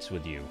knights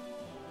with you.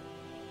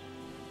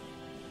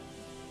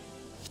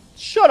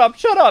 Shut up,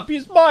 shut up!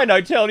 He's mine,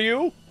 I tell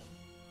you!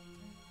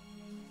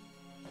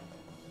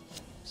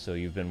 So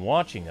you've been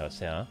watching us,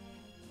 huh?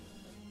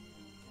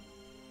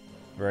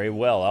 Very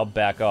well, I'll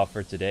back off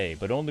for today,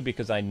 but only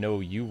because I know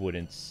you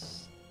wouldn't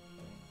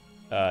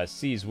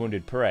seize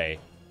wounded prey.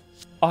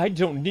 I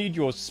don't need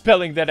your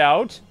spelling that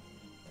out!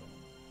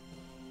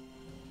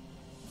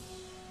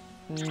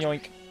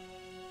 Yoink.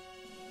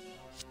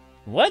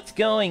 What's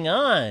going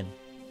on?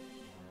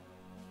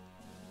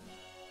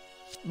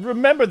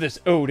 Remember this,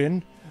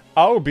 Odin.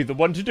 I'll be the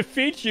one to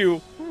defeat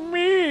you.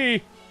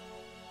 Me!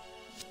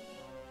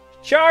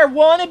 Char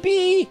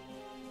wannabe?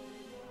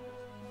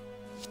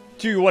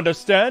 Do you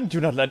understand? Do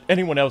not let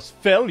anyone else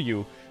fail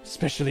you,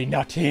 especially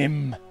not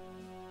him.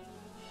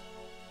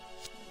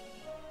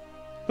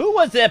 Who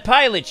was that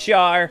pilot,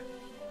 Char?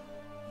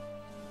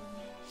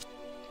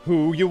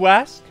 Who, you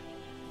ask?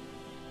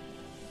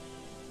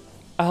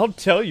 I'll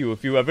tell you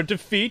if you ever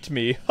defeat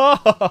me. Ha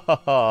ha ha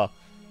ha ha.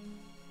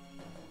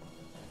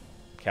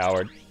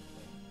 Coward.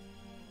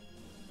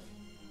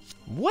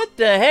 What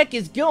the heck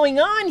is going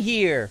on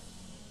here?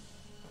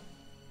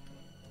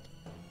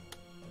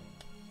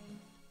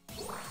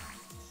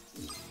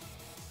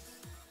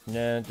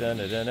 Dun, dun,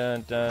 dun, dun,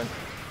 dun, dun.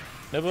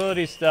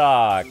 Ability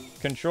stock.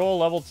 Control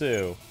level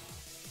 2.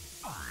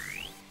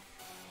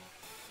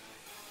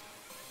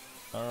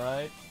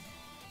 Alright.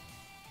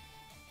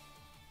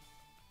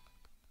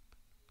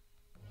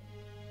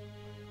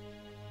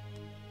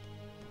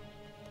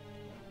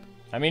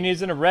 I mean,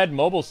 he's in a red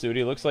mobile suit.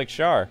 He looks like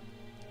Char.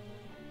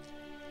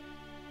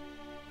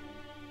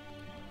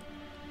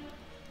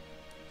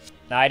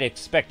 I'd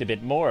expect a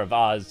bit more of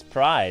Oz's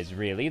prize,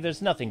 really.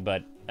 There's nothing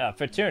but a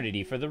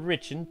fraternity for the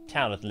rich and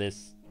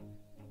talentless.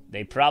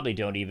 They probably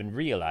don't even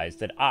realize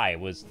that I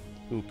was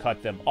who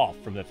cut them off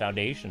from the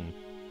Foundation.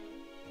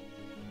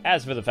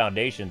 As for the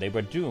Foundation, they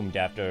were doomed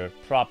after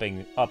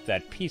propping up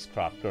that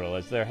Peacecroft girl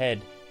as their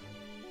head.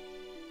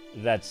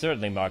 That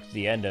certainly marks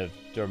the end of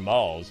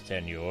Dermal's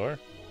tenure.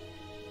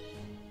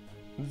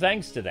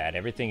 Thanks to that,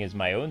 everything in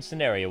my own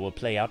scenario will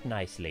play out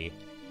nicely.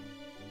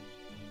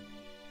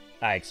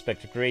 I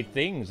expect great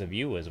things of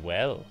you as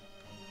well.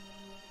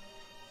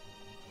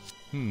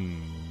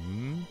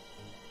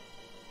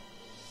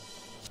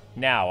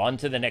 Now, on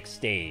to the next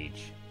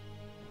stage.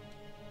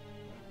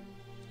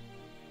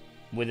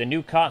 With a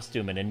new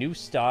costume and a new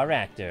star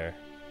actor.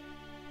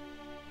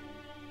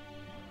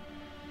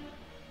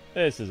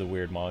 This is a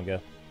weird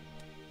manga.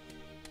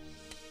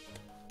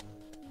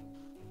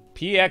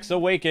 PX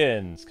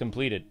Awakens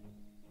completed.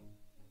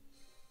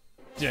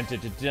 Dun, dun,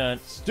 dun, dun.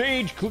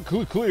 Stage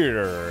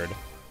cleared.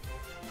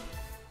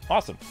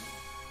 Awesome.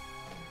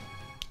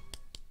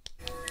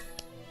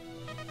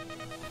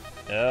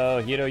 Oh,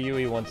 Hiro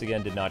Yui once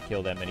again did not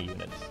kill that many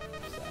units.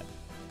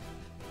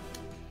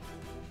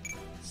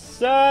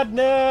 Sad.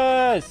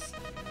 Sadness!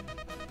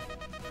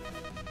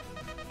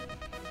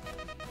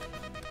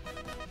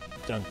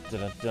 Dun, dun,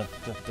 dun, dun,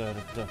 dun,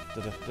 dun, dun,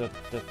 dun, dun,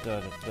 dun,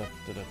 dun,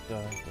 dun,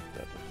 dun,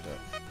 dun.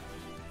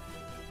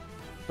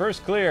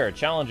 First clear,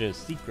 challenges,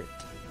 secret.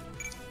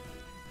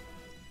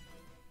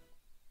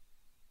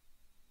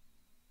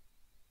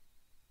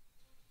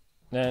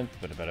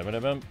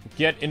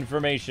 Get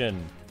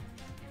information.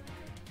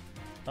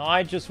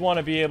 I just want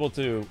to be able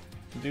to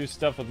do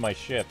stuff with my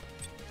ship.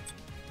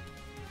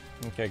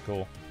 Okay,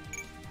 cool.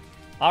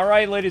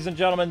 Alright, ladies and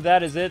gentlemen,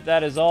 that is it.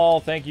 That is all.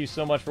 Thank you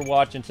so much for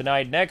watching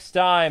tonight. Next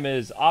time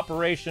is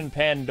Operation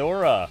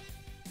Pandora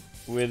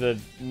with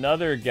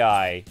another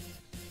guy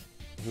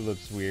who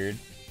looks weird.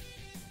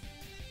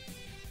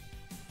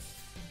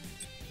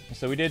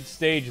 So we did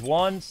stage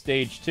 1,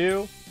 stage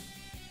 2.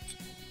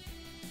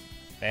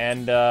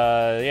 And,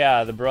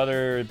 yeah, the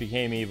brother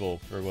became evil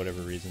for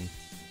whatever reason.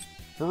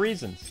 For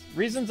reasons.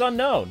 Reasons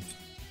unknown.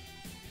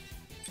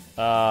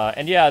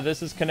 And yeah,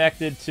 this is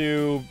connected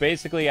to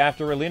basically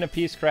after Relina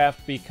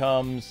Peacecraft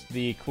becomes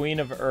the Queen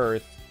of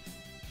Earth.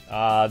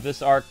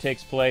 This arc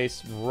takes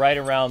place right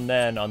around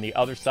then on the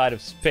other side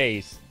of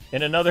space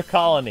in another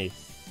colony.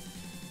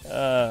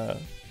 It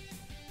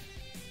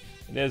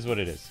is what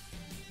it is.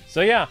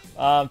 So yeah,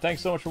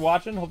 thanks so much for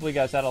watching. Hopefully you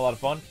guys had a lot of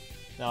fun.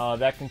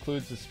 That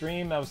concludes the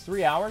stream. That was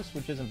 3 hours,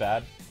 which isn't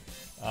bad.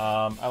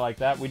 I like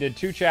that. We did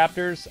 2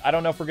 chapters. I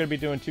don't know if we're going to be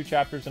doing 2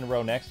 chapters in a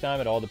row next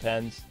time. It all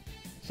depends.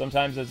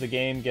 Sometimes as the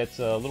game gets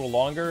a little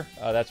longer,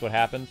 that's what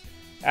happens.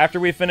 After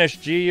we finish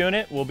G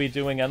Unit, we'll be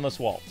doing Endless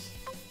Waltz.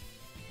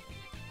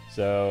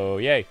 So,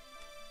 yay.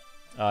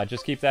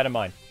 Just keep that in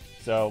mind.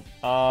 So,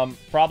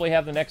 probably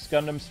have the next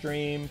Gundam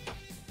stream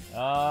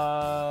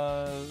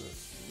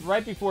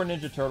right before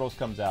Ninja Turtles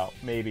comes out,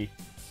 maybe.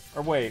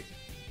 Or wait,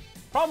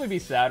 probably be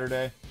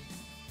Saturday.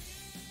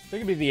 I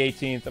think it'd be the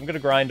 18th. I'm going to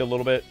grind a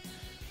little bit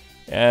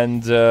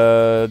and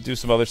do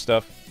some other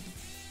stuff.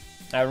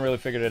 I haven't really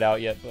figured it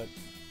out yet, but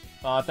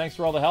thanks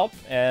for all the help,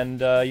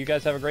 and you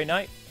guys have a great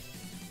night.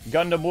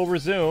 Gundam will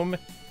resume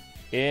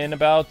in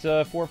about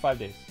 4 or 5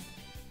 days.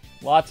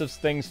 Lots of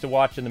things to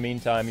watch in the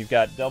meantime. You've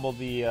got double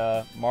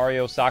the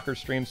Mario soccer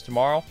streams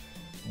tomorrow.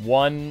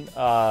 1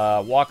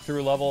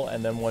 walkthrough level,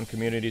 and then 1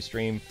 community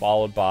stream,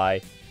 followed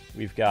by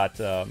we've got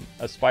a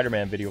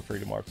Spider-Man video for you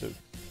tomorrow, too.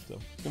 So,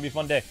 it's going to be a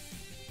fun day.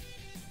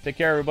 Take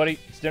care, everybody.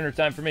 It's dinner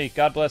time for me.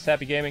 God bless,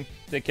 happy gaming.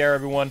 Take care,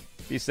 everyone.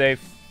 Be safe.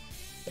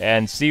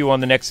 And see you on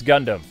the next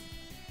Gundam.